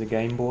 12 is the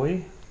Game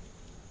Boy.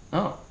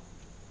 Oh,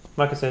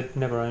 Like I said,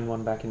 never owned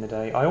one back in the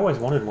day. I always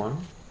wanted one.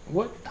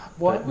 why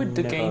But would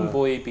the never- Game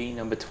Boy be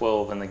number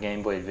 12 and the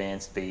Game Boy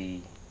Advance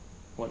be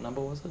what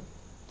number was it?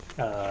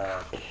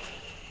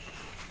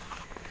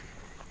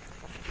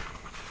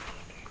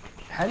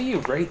 How do you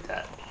rate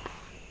that?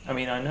 I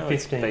mean, I know 15.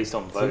 it's based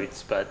on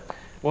votes, but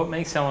what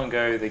makes someone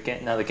go the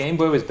Game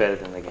Boy was better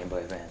than the Game Boy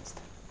Advanced?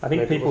 I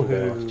think Maybe it people wasn't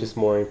better, who it's just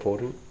more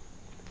important.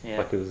 Yeah.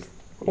 Like it was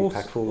also,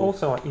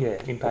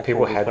 impactful. impactful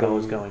people is had what I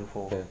was them. going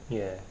for. Yeah.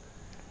 Yeah.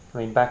 I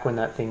mean, back when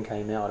that thing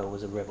came out, it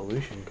was a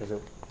revolution because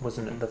it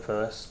wasn't the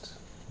first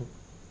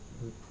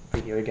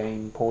video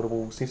game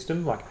portable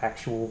system, like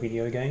actual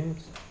video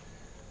games.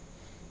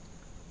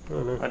 I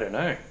don't know. I don't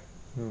know.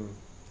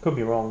 Could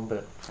be wrong,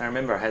 but I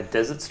remember I had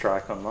Desert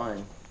Strike on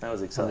mine. That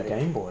was on the exciting.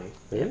 Game Boy,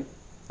 Really?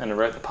 And I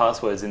wrote the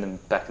passwords in the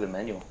back of the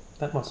manual.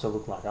 that must have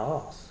looked like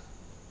arse.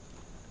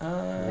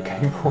 Uh, The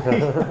Game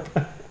Boy.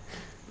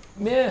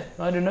 Yeah,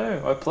 I don't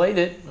know. I played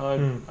it.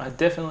 Hmm. I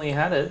definitely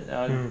had it.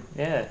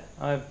 Yeah,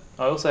 I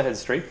also had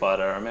Street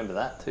Fighter. I remember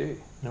that too.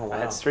 Oh, wow. I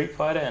had Street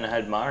Fighter and I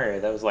had Mario.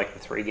 That was like the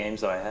 3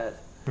 games I had.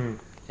 Hmm.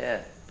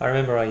 Yeah. I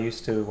remember I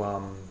used to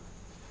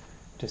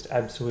just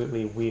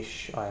absolutely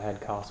wish I had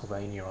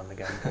Castlevania on the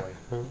Game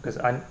Boy because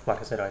like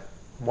I said, I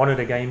wanted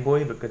a Game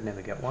Boy but could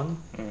never get one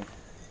Mm.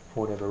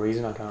 for whatever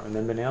reason. I can't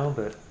remember now,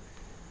 but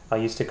I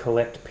used to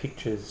collect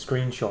pictures,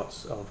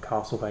 screenshots of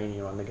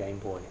Castlevania on the Game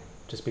Boy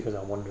just because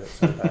I wanted it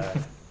so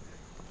bad.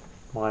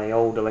 My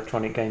old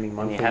Electronic Gaming And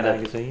Monthly you had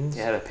magazines.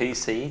 You had a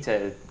PC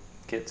to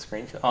get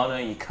screenshots. Oh no,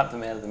 you cut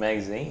them out of the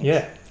magazines.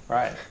 Yeah,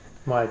 Right.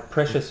 my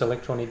precious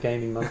Electronic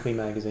Gaming Monthly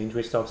magazines,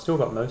 which I've still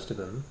got most of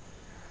them.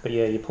 But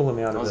yeah, you pull them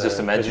out of I was the just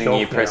imagining shelf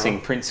you now.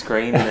 pressing print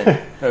screen and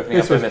then opening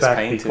This up was MS back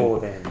Paint. before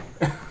then.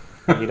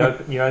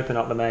 You open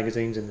up the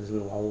magazines and there's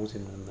little holes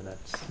in them, and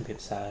it's a bit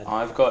sad.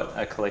 I've got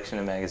a collection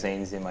of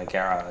magazines in my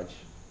garage,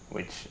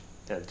 which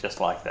are just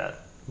like that.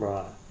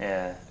 Right.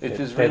 Yeah, it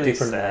was They're really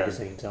different sad.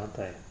 magazines, aren't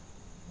they?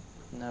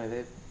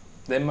 No,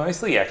 they're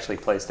mostly actually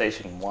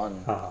PlayStation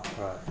 1. Ah,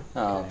 right.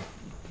 Um, Okay.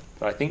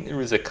 But I think there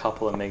is a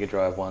couple of Mega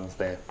Drive ones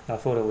there. I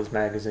thought it was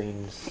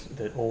magazines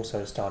that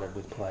also started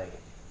with Play.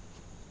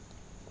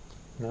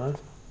 No?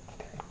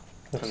 Okay.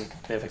 I've never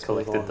let's move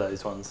collected on.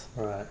 those ones.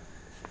 Right.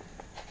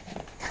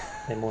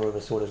 They're more of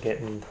a sort of get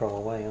and throw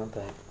away, aren't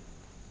they?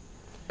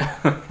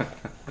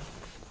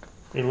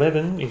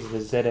 11 is the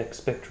ZX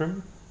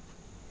Spectrum.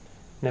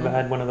 Never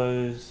had one of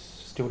those,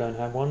 still don't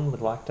have one,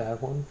 would like to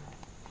have one.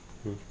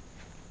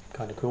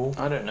 Kind of cool.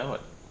 I don't know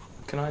it.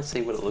 Can I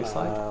see what it looks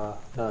like?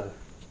 No.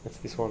 That's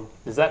this one.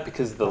 Is that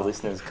because the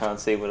listeners can't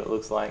see what it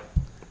looks like?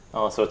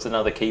 Oh, so it's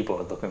another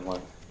keyboard looking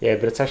one. Yeah,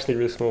 but it's actually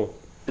really small.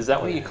 Is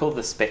that what you Yeah. call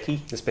the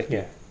Specky? The spec.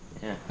 Yeah.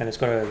 Yeah. And it's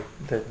got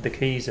the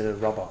keys are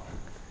rubber.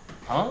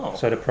 Oh.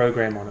 So the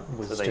program on it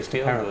was So they just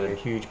feel apparently good.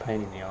 a huge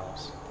pain in the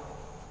ass.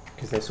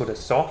 Because they're sort of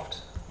soft.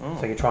 Oh,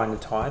 So you're trying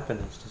to type and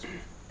it's just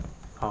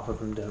half of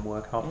them don't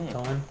work half the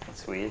time.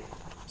 that's weird.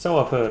 So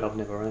I've heard. I've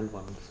never owned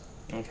one.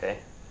 Okay.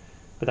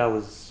 But that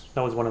was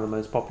one of the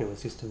most popular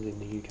systems in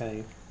the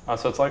UK. Oh,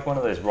 so it's like one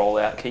of those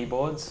roll-out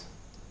keyboards?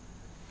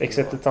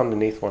 Except it's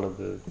underneath one of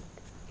the.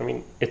 I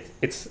mean,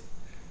 it's.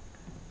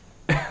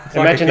 like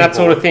Imagine a that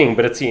sort of keyboard. thing,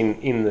 but it's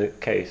in the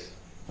case.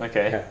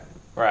 Okay. Yeah.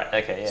 Right,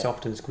 okay, yeah.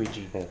 Soft and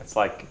squidgy. Yeah. It's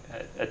like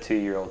a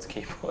 2-year-old's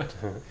keyboard.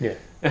 Yeah.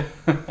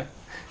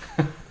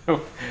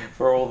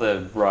 For all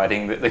the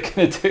writing that they're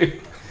going to do.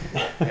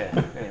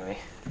 Yeah, anyway.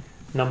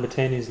 Number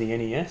 10 is the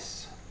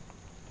NES.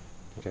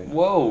 Okay.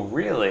 Whoa,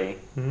 really?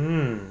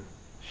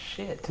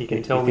 Shit. You can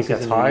You tell think this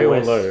that's is high a or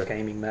US low?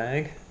 gaming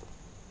mag.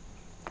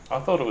 I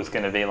thought it was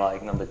going to be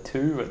like number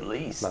 2 at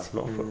least. No,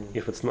 not for,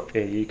 if it's not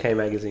a UK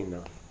magazine,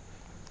 no.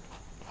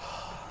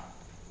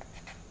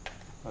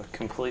 I've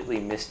completely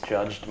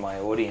misjudged my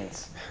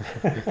audience.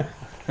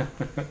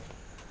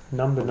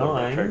 Number The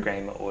retro 9.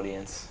 gamer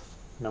audience.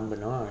 Number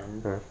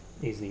 9 Huh.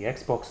 is the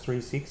Xbox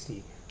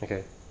 360.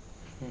 Okay.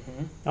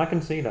 I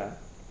can see that.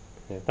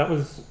 Yeah. That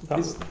was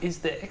Is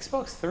the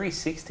Xbox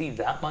 360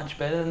 that much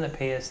better than the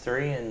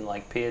PS3 and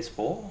like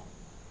PS4?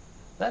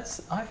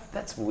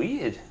 That's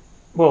weird.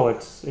 well.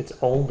 It's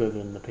older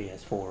than the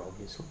PS4,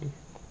 obviously.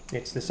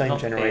 It's the same Not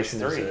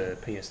generation as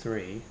PS3. the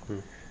PS3.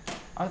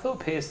 I thought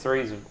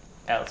PS3s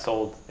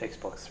outsold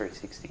Xbox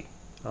 360.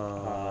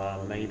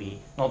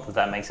 Maybe Not that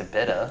that makes it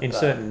better. in but-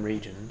 certain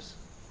regions.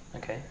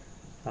 Okay.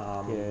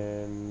 I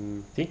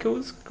think it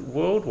was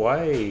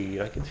worldwide.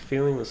 I get the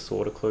feeling it was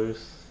sort of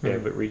close. Yeah,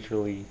 but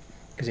regionally.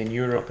 Because in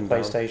Europe, Up and down.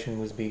 PlayStation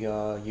was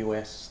bigger,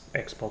 US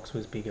Xbox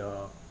was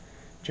bigger,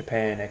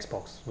 Japan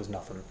Xbox was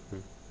nothing.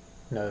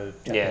 No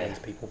Japanese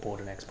people bought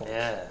an Xbox.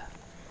 Yeah.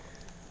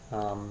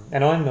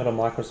 And I'm not a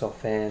Microsoft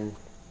fan,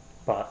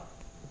 but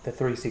the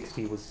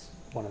 360 was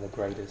one of the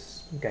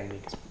greatest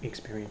gaming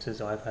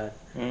experiences I've had.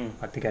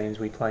 Like the games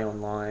we play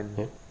online,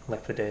 Yeah.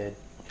 Left 4 Dead,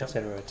 Yep.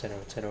 etc., etc.,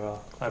 etc.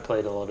 I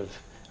played a lot of.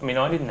 I mean,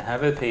 I didn't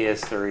have a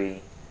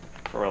PS3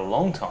 for a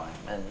long time,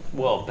 and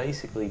well,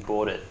 basically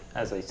bought it,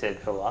 as I said,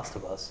 for Last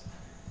of Us.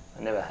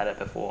 I never had it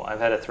before. I've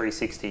had a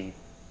 360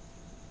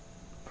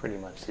 pretty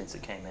much since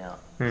it came out.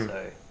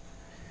 So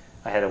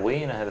I had a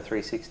Wii and I had a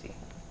 360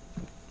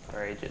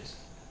 for ages.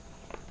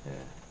 Yeah.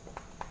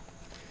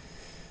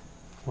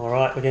 All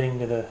right, we're getting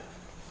to the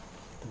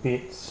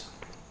bits.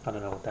 I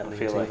don't know what that I means.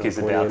 feel like either. he's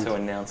about to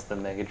announce the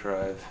Mega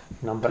Drive.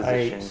 Number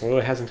position. 8. Well,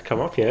 it hasn't come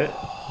up yet.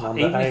 Number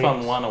Even 8. if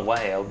I'm one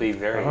away, I'll be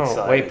very Oh,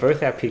 excited. wait,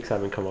 both our picks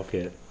haven't come up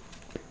yet.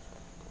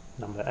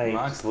 Number 8.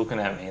 Mark's looking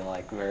at me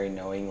like very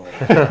knowingly.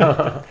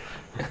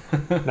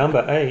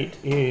 Number 8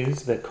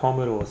 is the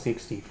Commodore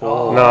 64.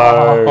 Oh.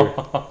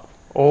 No.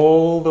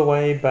 All the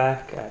way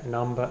back at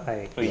number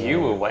 8. Well, you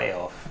were way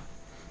off,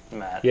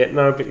 Matt. Yeah,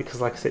 no, but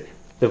because like I said,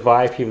 the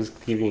vibe he was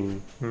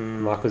giving,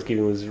 Mark was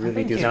giving, was really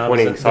think you- No,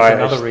 disappointing. there's So I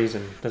another just-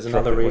 reason. There's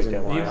dropped another it way reason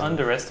down. why You I'm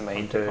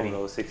underestimate the dirty.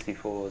 Commodore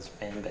 64's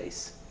fan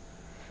base.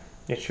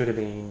 It should have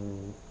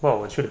been.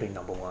 Well, it should have been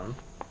number 1.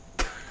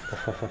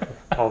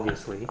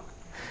 Obviously.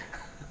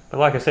 But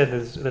like I said,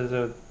 there's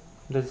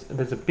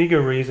a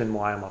bigger reason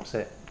why I'm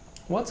upset.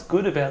 What's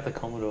good about the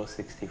Commodore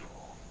 64?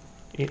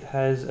 It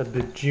has a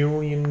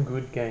bajillion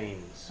good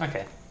games.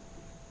 Okay.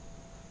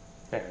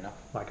 Fair enough.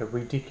 Like a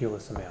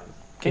ridiculous amount.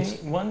 Can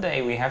It's- you, one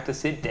day we have to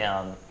sit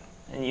down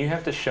and you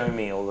have to show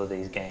me all of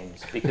these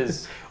games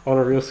because on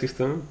a real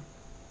system,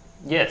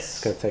 yes.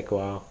 it's going to take a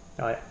while.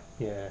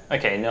 Yeah.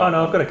 Okay, no. Oh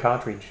no, I've got a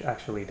cartridge.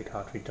 Actually, the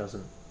cartridge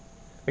doesn't.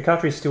 The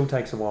cartridge still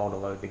takes a while to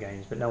load the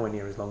games, but nowhere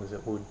near as long as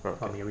it would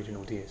Okay. on the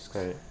original discs.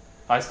 Right.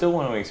 I still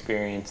want to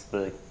experience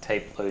the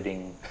tape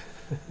loading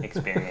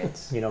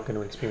experience. You're not going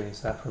to experience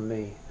that from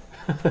me.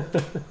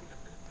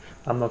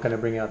 I'm not going to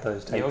bring out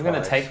those tape You're going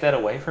to drives. take that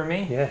away from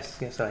me? Yes,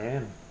 I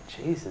am.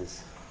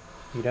 Jesus.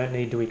 You don't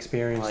need to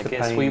experience Well, I the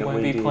guess pain we that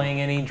won't be did. playing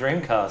any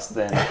Dreamcast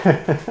then.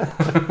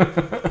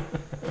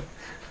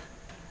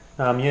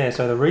 Yeah,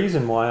 so the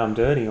reason why I'm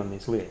dirty on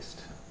this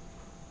list,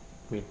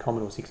 with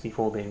Commodore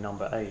 64 being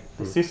number 8,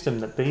 the system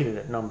that beat it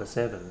at number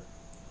 7.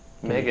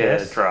 Can you Mega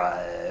guess?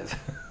 Drive.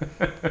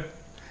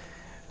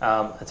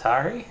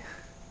 Atari?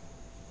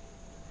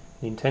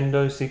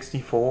 Nintendo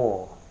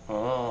 64.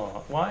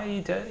 Oh, why are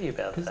you dirty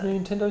about Because the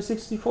that? Nintendo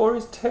 64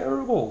 is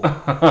terrible.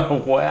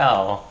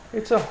 Wow.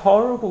 It's a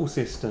horrible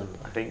system.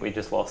 I think we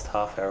just lost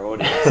half our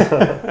audience.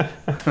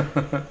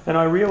 And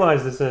I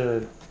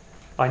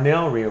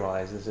now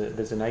realise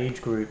there's an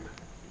age group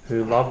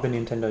who love the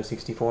Nintendo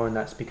 64, and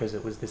that's because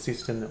it was the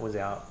system that was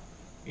out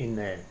in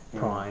their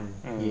prime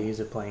years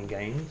of playing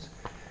games.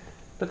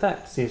 But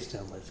that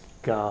system was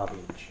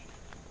garbage.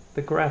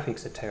 The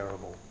graphics are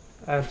terrible.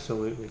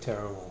 Absolutely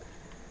terrible.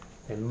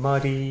 They're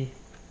muddy.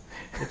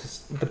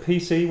 The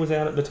PC was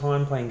out at the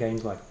time playing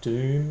games like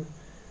Doom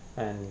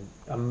and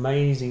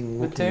amazing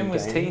But looking Doom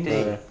was games.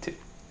 TD.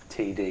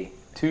 TD.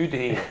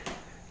 2D.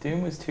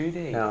 Doom was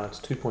 2D. No, it's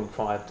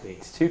 2.5D.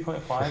 It's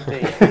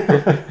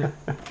 2.5D.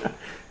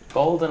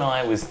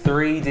 GoldenEye was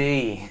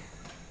 3D.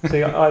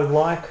 See, I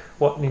like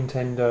what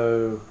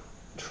Nintendo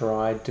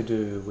tried to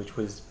do, which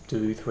was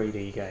do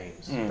 3D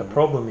games. The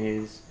problem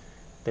is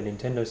the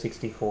Nintendo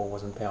 64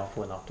 wasn't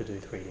powerful enough to do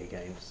 3D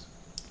games.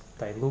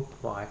 They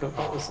looked like But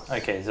what was,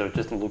 arse. okay, so it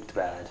just looked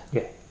bad.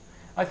 Yeah.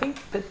 I think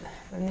that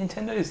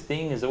Nintendo's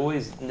thing has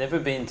always never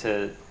been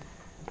to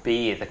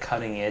be at the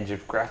cutting edge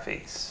of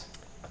graphics.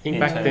 I think In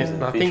back terms then,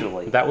 of I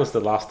visually. think that was the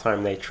last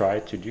time they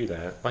tried to do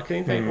that. Like I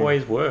think they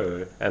always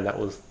were, and that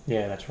was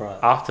Yeah, that's right.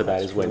 after that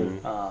That's is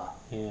when Ah,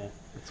 Yeah.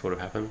 it sort of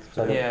happened.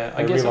 So Yeah,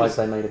 I they guess it realised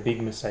was- they made a big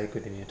mistake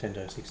with the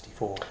Nintendo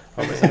 64.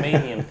 it was a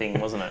medium thing,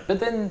 wasn't it? But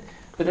then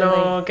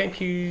No,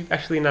 GameCube.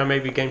 Actually, no.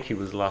 Maybe GameCube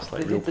was the last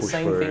like they real did the push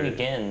same for thing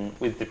again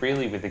with the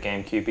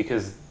GameCube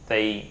because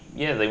they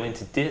went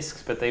to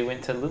discs, but they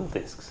went to little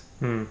discs.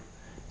 Hmm.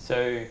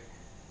 So,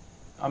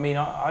 I mean,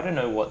 I don't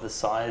know what the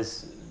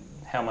size,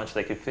 how much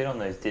they could fit on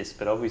those discs,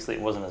 but obviously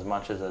it wasn't as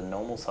much as a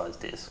normal size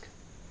disc.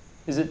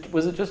 Was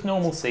it just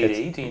normal CD?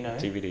 It's Do you know?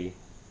 DVD.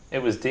 It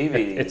was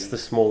DVD. It's the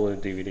smaller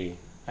DVD.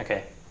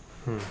 Okay.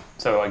 Hmm.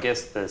 So I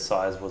guess the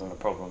size wasn't a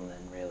problem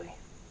then, really.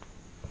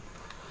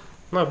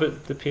 No,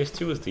 but the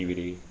PS2 was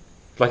DVD.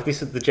 Like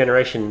this is the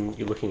generation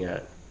you're looking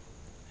at.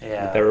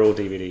 Yeah. They were all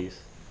DVDs,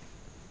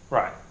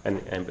 Right.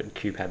 and but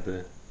Cube had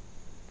the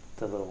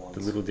The little ones.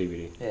 little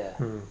DVD. Yeah.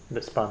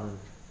 That spun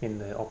in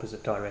the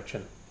opposite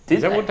direction. Did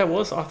Is that they? what that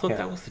was? I thought Yeah.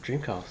 that was the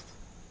Dreamcast.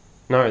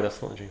 No,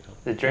 that's not the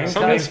Dreamcast. The Dreamcast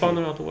Somebody spun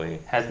them out the way.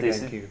 had The this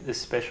GameCube.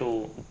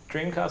 special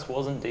Dreamcast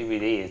wasn't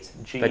DVD. It's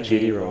That GD-ROM.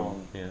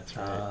 GD-ROM. Yeah, that's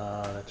right.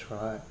 Ah, that's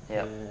right.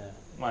 Yep.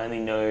 Yeah. I only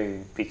know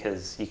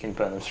because you can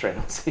burn them straight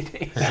on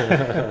CDs.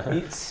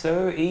 It's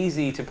so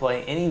easy to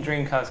play any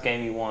Dreamcast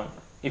game you want.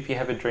 If you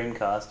have a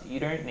Dreamcast, you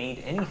don't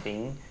need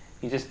anything.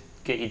 You just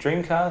get your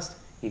Dreamcast,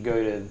 you go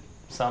to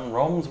some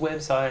ROM's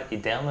website, you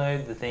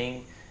download the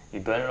thing, you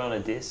burn it on a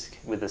disc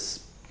with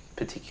this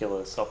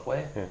particular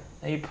software, Yeah.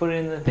 and you put it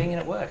in the thing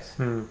and it works.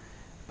 Hmm.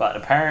 But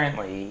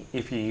apparently,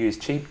 if you use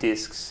cheap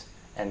discs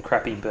and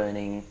crappy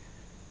burning,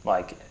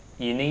 like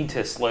you need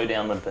to slow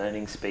down the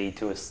burning speed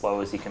to as slow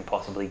as you can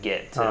possibly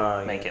get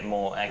to make it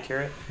more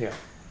accurate. Yeah.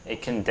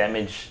 It can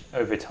damage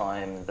over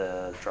time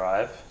the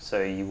drive,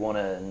 so you want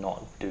to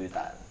not do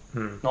that.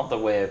 Not that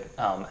we're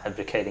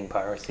advocating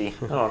piracy,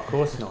 Oh, of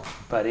course not.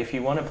 but if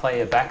you want to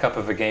play a backup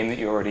of a game that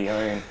you already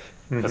own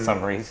for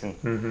some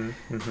reason,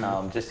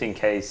 just in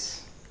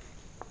case,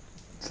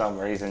 some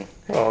reason.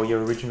 Well,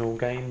 your original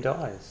game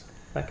dies.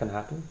 That can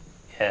happen.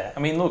 Yeah, I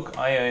mean, look,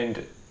 I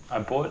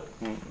bought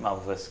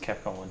Marvel vs.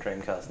 Capcom on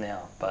Dreamcast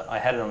now, but I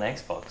had it on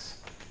Xbox,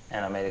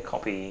 and I made a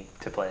copy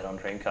to play it on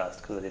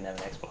Dreamcast because I didn't have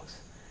an Xbox.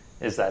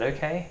 Is that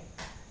okay?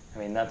 I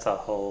mean, that's a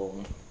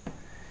whole...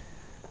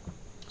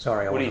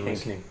 Sorry, I What do you wasn't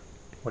think? listening.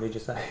 What did you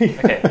say?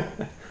 Okay,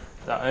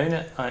 so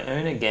I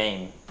own a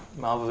game,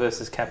 Marvel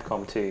vs.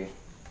 Capcom 2,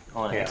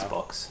 on Yeah.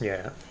 Xbox,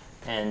 Yeah.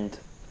 and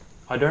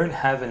I don't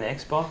have an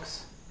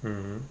Xbox.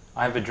 Mm-hmm.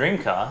 I have a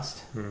Dreamcast,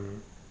 Mm-hmm.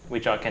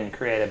 which I can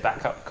create a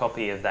backup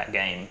copy of that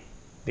game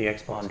The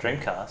Xbox. on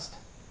Dreamcast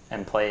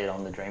and play it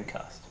on the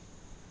Dreamcast.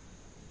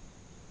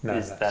 No,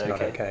 Is that's that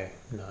not okay? okay.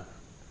 No.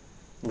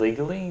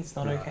 Legally, it's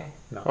not No. okay.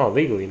 No. Oh,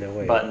 legally, no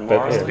way. But It has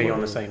morally- to be on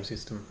the same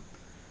system.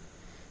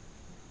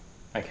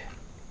 Okay.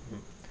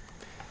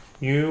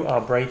 You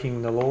are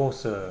breaking the law,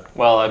 sir.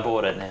 Well, I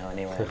bought it now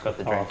anyway. I've got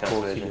the Oh, of Dreamcast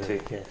course you version do.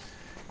 too. Yes.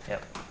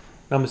 Yep.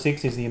 Number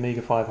 6 is the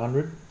Amiga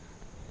 500.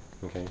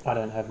 Okay. I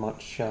don't have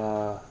much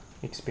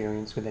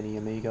experience with any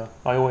Amiga.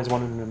 I always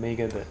wanted an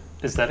Amiga, but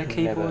Is that a Never,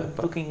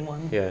 keyboard-looking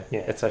one? Yeah,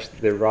 Yeah. it's actually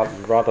the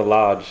rather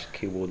large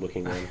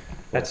keyboard-looking one.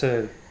 that's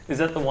a Is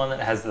that the one that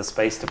has the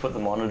space to put the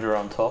monitor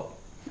on top?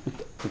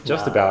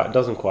 Just Nah. about. It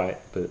doesn't quite,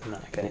 but no.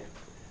 Okay.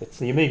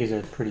 The Amiga's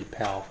a pretty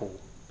powerful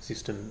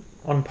system.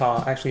 On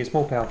par, actually, it's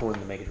more powerful than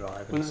the Mega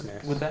Drive and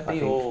SNES. Would that I be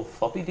think. all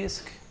floppy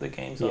disk? The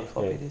games on Yeah.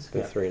 floppy yeah, disk?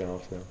 they're Yeah.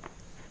 3.5 now.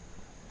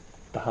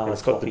 the And hard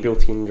it's got copy? the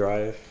built-in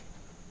drive.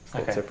 It's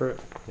not Okay. separate.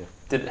 Yeah.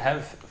 Did it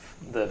have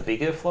the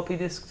bigger floppy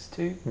disks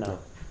too? No,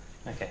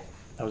 Okay.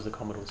 that was the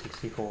Commodore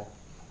 64.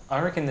 I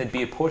reckon there'd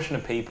be a portion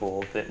of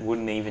people that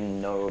wouldn't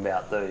even know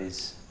about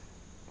those.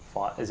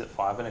 Is it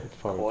 5 and a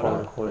Five and quarter? Five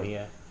and a quarter,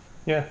 yeah.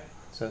 Yeah,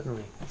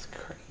 certainly. That's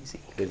crazy.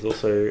 There's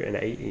also an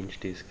 8-inch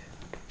disc.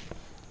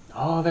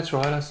 Oh, that's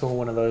right. I saw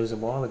one of those a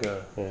while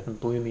ago. Yeah. It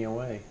blew me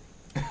away.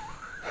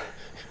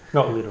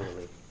 Not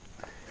literally.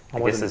 I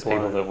guess there's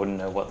people that wouldn't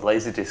know what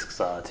laser discs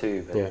are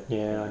too. But Yeah.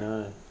 Yeah, I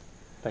know.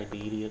 They'd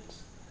be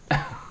idiots.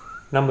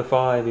 Number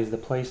 5 is the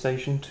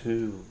PlayStation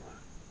 2.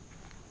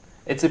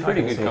 it's a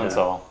pretty can good see that.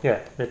 console. Yeah,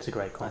 it's a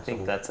great I console.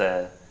 think that's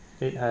a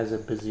It has a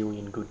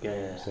bazillion good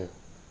games. Yeah.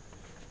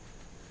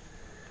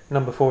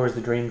 Number 4 is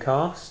the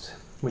Dreamcast.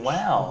 Which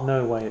Wow.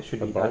 No way it should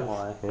be that Above.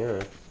 high.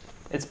 Yeah.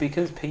 It's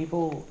because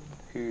people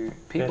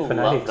love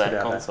fanatics that about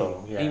that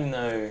console, thing, yeah. even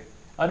though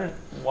I don't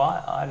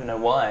know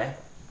why.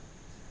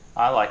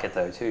 I like it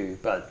though too,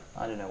 but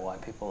I don't know why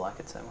people like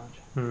it so much.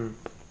 Hmm.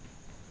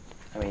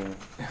 I mean,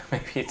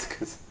 maybe it's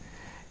because,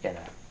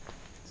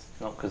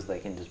 it's not because they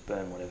can just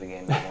burn whatever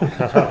game they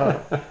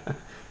want.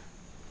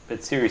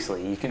 But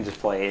seriously, you can just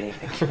play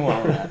anything you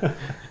want on that.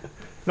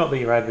 Not that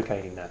you're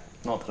advocating that.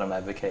 Not that I'm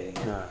advocating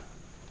it. No.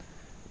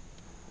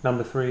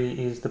 Number 3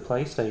 is the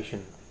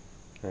PlayStation.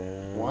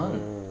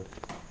 One.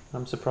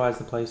 I'm surprised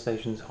the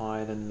PlayStation's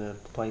higher than the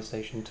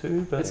PlayStation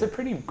 2, but It's a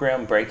pretty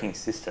groundbreaking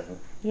system.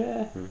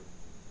 yeah.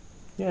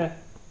 Yeah.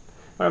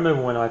 I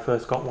remember when I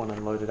first got one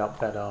and loaded up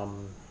that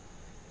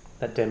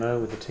demo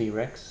with the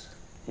T-Rex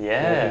walking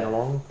Yeah.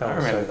 along. I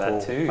was remember so that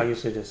cool. too. I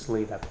used to just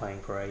leave that playing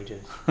for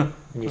ages. And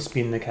you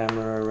spin the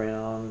camera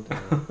around.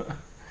 And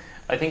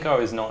I think I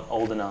was not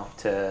old enough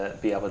to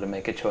be able to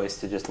make a choice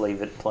to just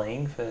leave it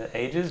playing for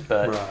ages,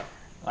 but right.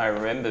 I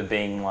remember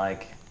being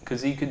like,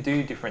 because you could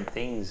do different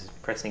things,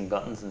 pressing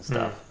buttons and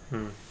stuff.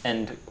 Mm.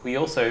 And we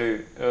also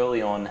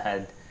early on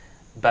had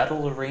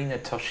Battle Arena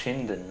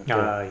Toshinden,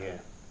 Ah, yeah.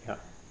 Yeah.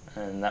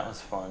 and that was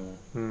fun.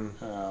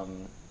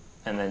 Mm.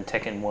 And then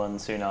Tekken 1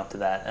 soon after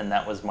that, and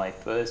that was my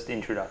first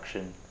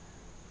introduction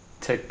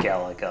to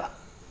Galaga.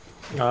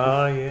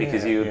 Ah, yeah.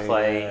 Because you would yeah,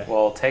 play, yeah.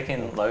 while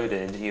Tekken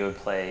loaded, you would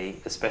play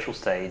a special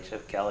stage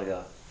of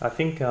Galaga. I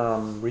think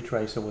Ridge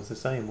Racer was the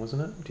same,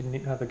 wasn't it? Didn't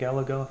it have a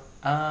Galaga?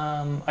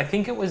 I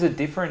think it was a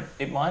different,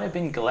 it might have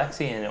been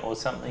Galaxian or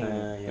something.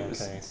 Yeah, It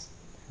was, okay.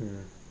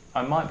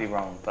 I might be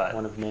wrong, but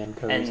One of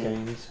Namco's and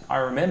games. I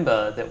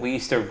remember that we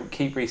used to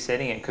keep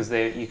resetting it because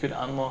you could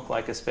unlock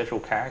like a special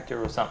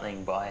character or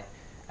something by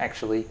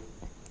actually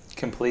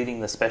completing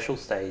the special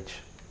stage.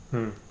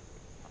 Hmm.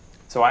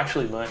 So I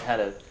actually learned how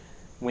to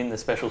win the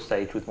special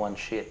stage with one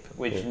ship,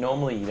 which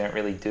normally you don't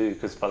really do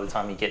because by the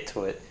time you get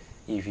to it,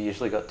 you've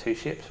usually got 2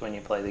 ships when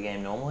you play the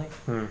game normally.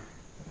 Hmm.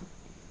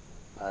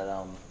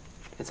 But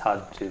it's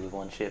hard to do with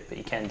 1 ship, but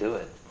you can do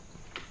it.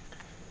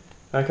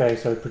 Okay,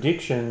 so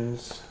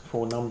predictions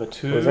for number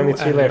 2 There's only 2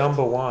 and left.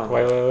 number 1.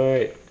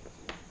 Wait.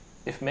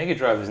 If Mega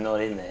Drive is not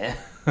in there,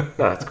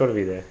 No, it's got to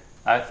be there.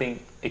 I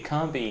think it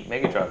can't be,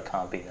 Mega Drive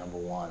can't be number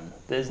 1.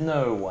 There's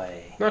no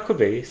way. No, it could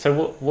be. So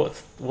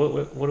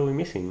what are we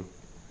missing?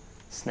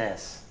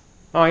 SNES.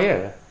 Oh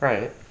yeah,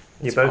 right.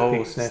 You It's both old.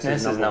 picked SNES, SNES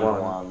as is number number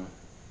 1. 1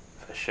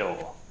 for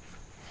sure.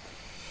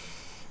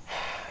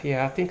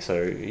 Yeah, I think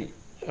so.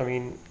 I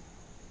mean,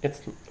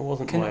 it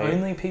wasn't Can my...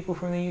 only people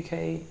from the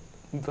UK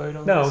vote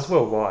on No, this? it's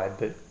worldwide,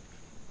 but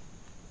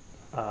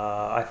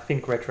I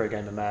think Retro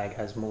Gamer Mag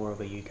has more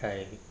of a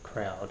UK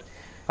crowd.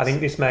 I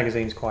think this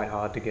magazine's quite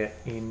hard to get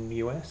in the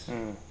US.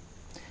 Mm.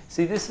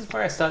 See, this is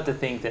where I start to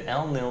think that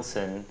Al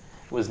Nilsson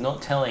was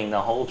not telling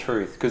the whole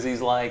truth because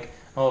he's like,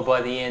 oh,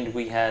 by the end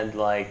we had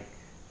like,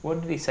 what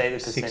did he say the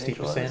percentage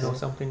 60% was? or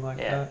something like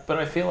Yeah, that. but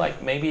I feel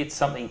like maybe it's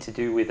something to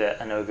do with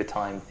an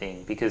overtime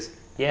thing because,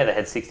 yeah, they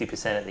had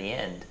 60% at the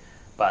end,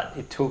 but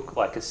it took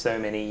like so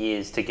many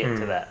years to get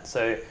to that.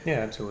 So Yeah,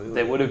 absolutely.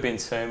 there would have been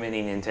so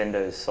many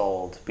Nintendos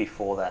sold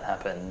before that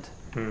happened.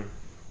 Hmm.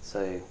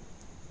 So,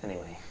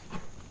 anyway.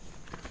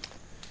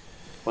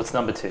 What's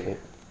number 2? Okay.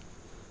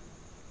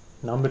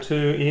 Number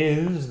 2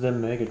 is the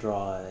Mega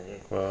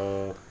Drive.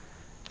 Well,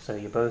 So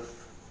you're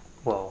both,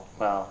 well,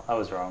 Well, I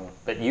was wrong,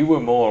 but you were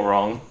more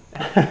wrong.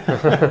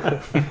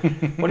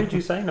 what did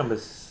you say, number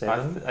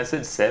 7? I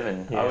said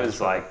 7. Yeah, I that's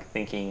was like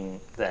thinking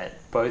that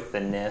both the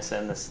NES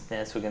and the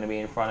SNES were going to be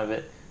in front of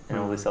it and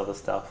all this other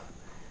stuff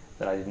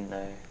that I didn't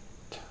know.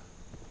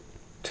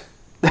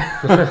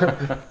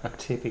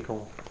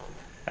 Typical.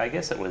 I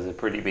guess it was a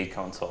pretty big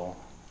console.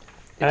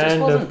 It just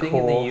And wasn't of big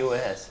in the course-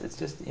 US. It's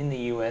just in the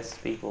US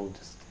people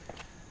just...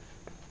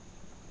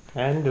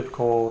 And of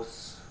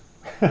course,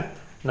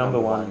 number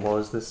 1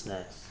 was the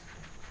SNES,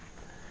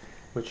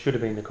 which should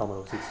have been the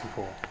Commodore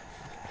 64.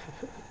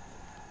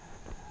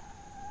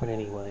 But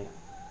anyway.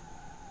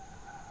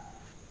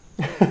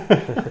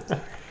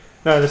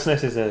 No, the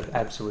SNES is an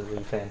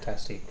absolutely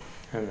fantastic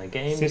And the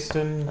games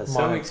system. are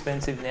so My-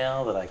 expensive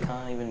now that I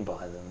can't even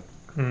buy them.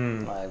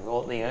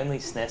 Mm. The only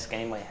SNES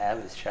game I have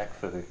is Shaq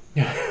Fu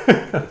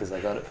because I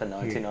got it for You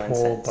 99 poor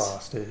cents.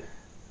 bastard.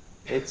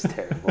 It's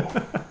terrible.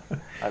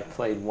 I've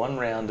played 1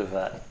 round of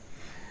that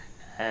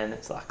and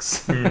it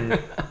sucks. Mm.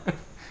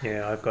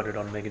 Yeah, I've got it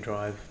on Mega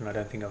Drive and I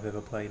don't think I've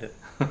ever played it.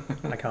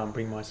 I can't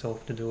bring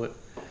myself to do it.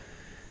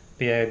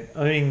 But yeah,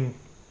 owning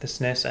the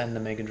SNES and the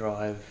Mega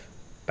Drive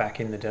back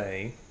in the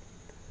day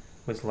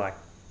was like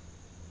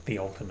the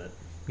ultimate.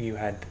 You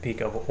had the pick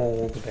of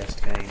all the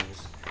best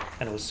games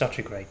and it was such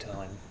a great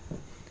time.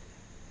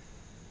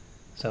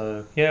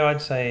 So yeah,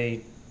 I'd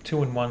say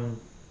 2 and 1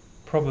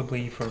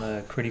 probably from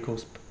a critical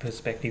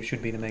perspective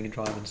should be the Mega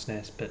Drive and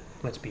SNES, but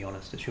let's be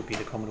honest, it should be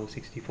the Commodore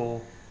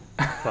 64.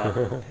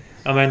 But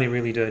I'm only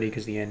really dirty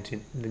because the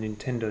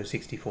Nintendo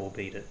 64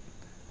 beat it.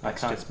 I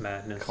It's can't just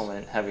madness.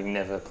 comment, having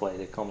never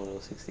played a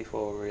Commodore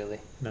 64, really.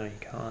 No, you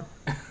can't.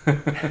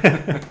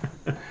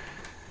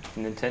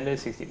 Nintendo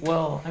 60.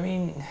 Well, I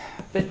mean,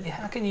 but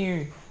how can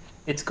you?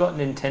 It's got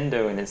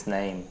Nintendo in its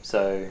name,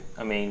 so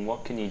I mean,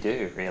 what can you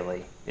do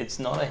really? It's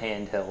not a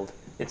handheld.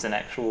 It's an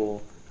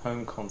actual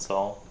home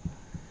console.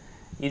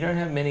 You don't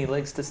have many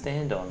legs to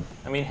stand on.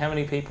 I mean, how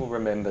many people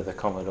remember the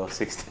Commodore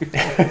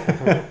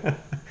 64?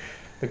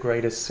 The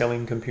greatest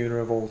selling computer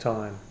of all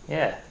time.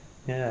 Yeah,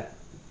 Yeah.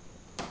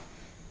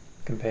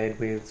 Compared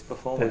with it's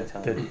before my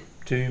time. the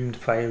doomed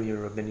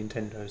failure of the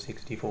Nintendo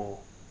 64.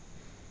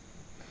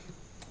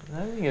 I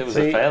don't think it was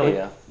See, a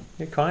failure.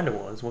 It kind of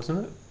was,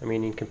 wasn't it? I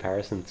mean, in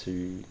comparison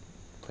to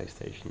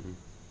PlayStation.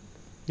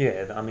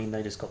 Yeah, I mean,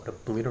 they just got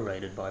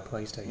obliterated by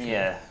PlayStation.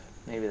 Yeah,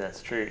 maybe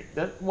that's true.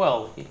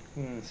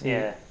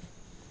 Yeah,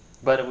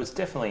 but it was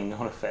definitely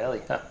not a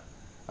failure.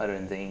 I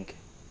don't think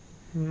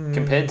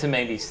compared to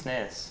maybe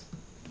SNES.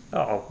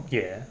 Oh,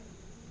 yeah.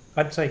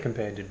 I'd say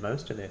compared to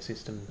most of their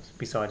systems,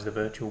 besides the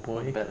Virtual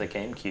What Boy. about the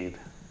GameCube?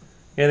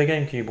 Yeah, the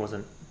GameCube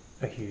wasn't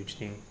a huge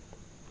thing.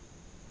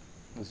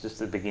 It was just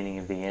the beginning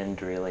of the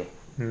end, really.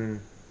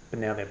 But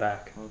now they're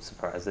back I'm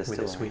surprised they're with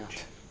still a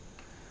Switch.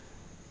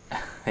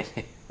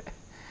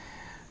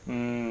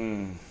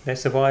 They're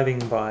surviving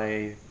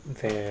by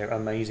their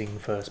amazing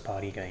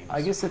first-party games.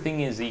 I guess the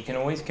thing is that you can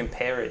always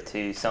compare it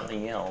to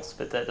something else,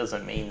 but that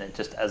doesn't mean that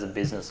just as a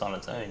business on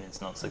its own,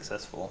 it's not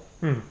successful.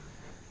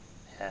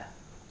 Yeah.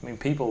 I mean,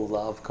 people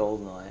love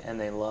GoldenEye, and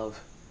they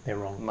love They're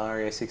wrong.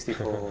 Mario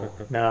 64.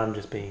 No, I'm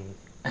just being,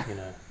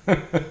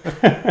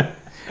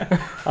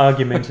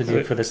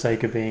 argumentative for the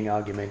sake of being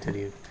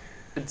argumentative.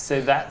 So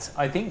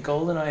I think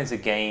GoldenEye is a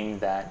game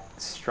that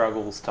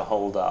struggles to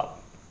hold up.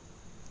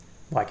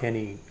 Like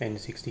any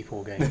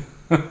N64 game.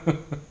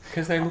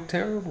 Because they look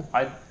terrible.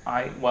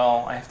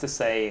 Well, I have to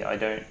say I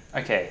don't.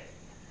 Okay,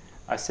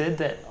 I said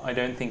that I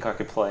don't think I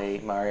could play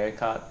Mario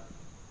Kart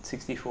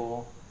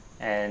 64,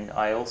 and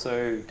I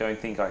also don't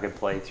think I could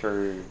play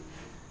through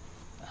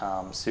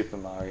Super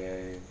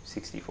Mario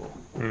 64.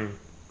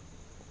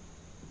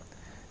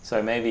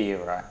 So maybe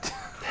you're right.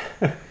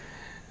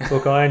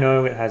 Look, I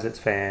know it has its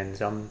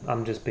fans.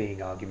 I'm just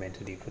being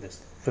argumentative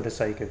for the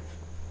sake of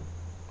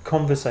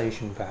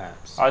conversation,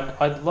 perhaps. I'd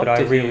love But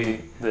I to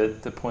really- hear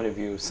the point of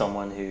view of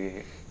someone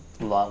who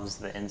loves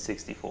the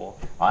N64.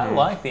 I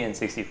like the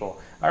N64.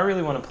 I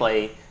really want to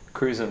play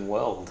Cruisin'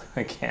 World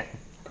again.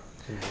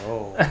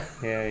 Oh,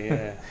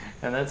 yeah.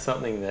 And that's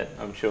something that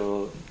I'm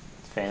sure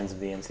fans of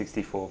the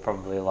N64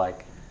 probably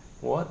like,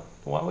 what?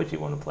 Why would you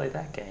want to play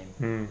that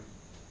game?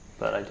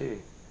 But I do.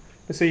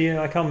 But see,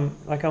 yeah, I come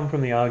from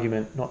the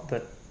argument not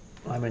that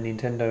I'm a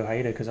Nintendo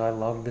hater because I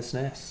love the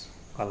SNES.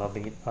 I love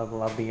the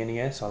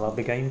NES. I love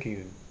the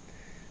GameCube.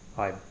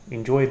 I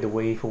enjoyed the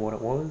Wii for what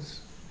it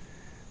was.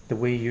 The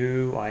Wii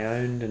U I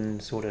owned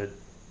and sort of,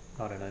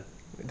 I don't know.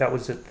 That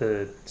was at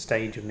the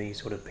stage of me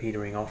sort of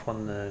petering off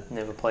on the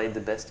Never played the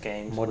best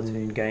games. modern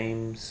Splatoon.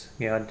 games.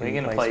 Yeah, I We're didn't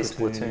going to play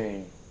Splatoon.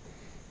 Splatoon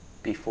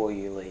before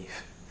you leave.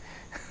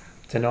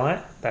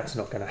 Tonight. That's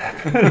not going to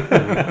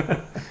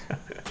happen.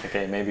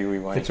 Okay, maybe we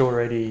won't. It's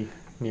already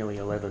nearly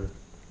 11,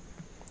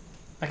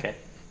 Okay,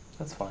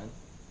 that's fine.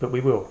 but we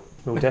will.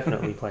 We'll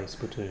definitely play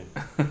Splatoon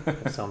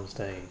at some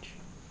stage.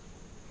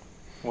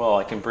 Well,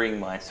 I can bring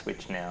my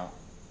Switch now.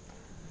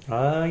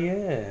 Ah,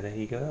 yeah, there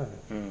you go.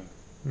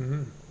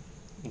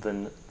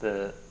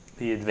 The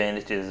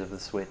advantages of the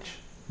Switch.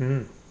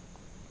 Mm.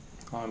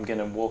 I'm going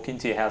to walk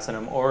into your house and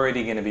I'm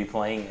already going to be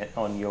playing it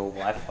on your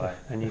Wi-Fi.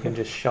 And you can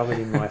just shove it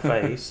in my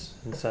face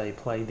and say,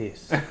 play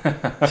this.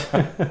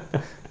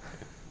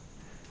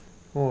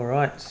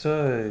 Alright,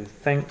 so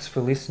thanks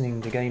for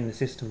listening to Game the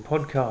System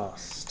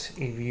podcast.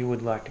 If you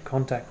would like to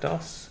contact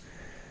us,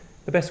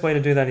 the best way to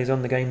do that is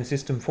on the Game the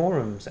System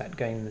forums at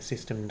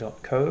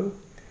gamethesystem.co.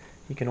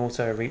 You can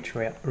also reach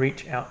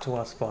out to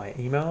us via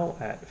email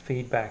at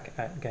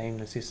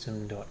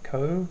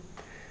feedback@gamethesystem.co.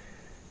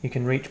 You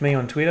can reach me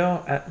on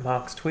Twitter at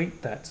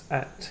MarksTweet, that's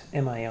at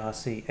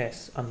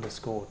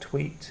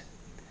MARCS_tweet.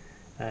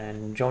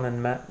 And John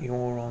and Matt,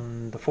 you're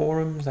on the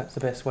forums, that's the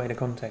best way to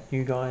contact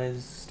you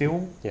guys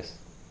still. Yes.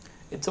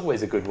 It's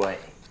always a good way.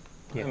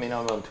 Yes. I mean,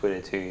 I'm on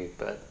Twitter too,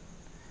 but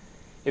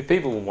if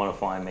people want to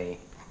find me,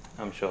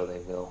 I'm sure they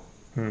will.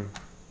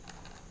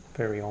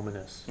 Very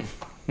ominous.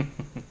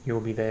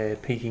 You'll be there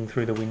peeking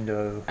through the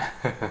window.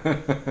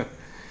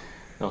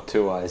 Not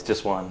two eyes,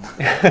 just one.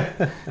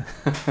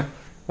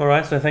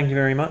 Alright, so thank you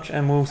very much,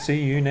 and we'll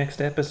see you next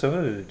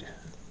episode.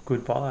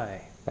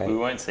 Goodbye. Bye. We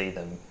won't see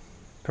them.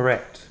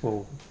 Correct.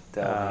 Well,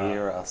 They'll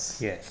hear us.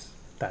 yes,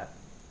 that.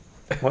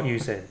 What you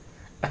said.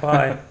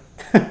 Bye.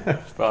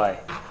 Bye.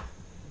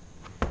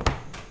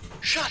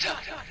 Shut up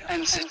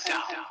and sit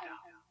down.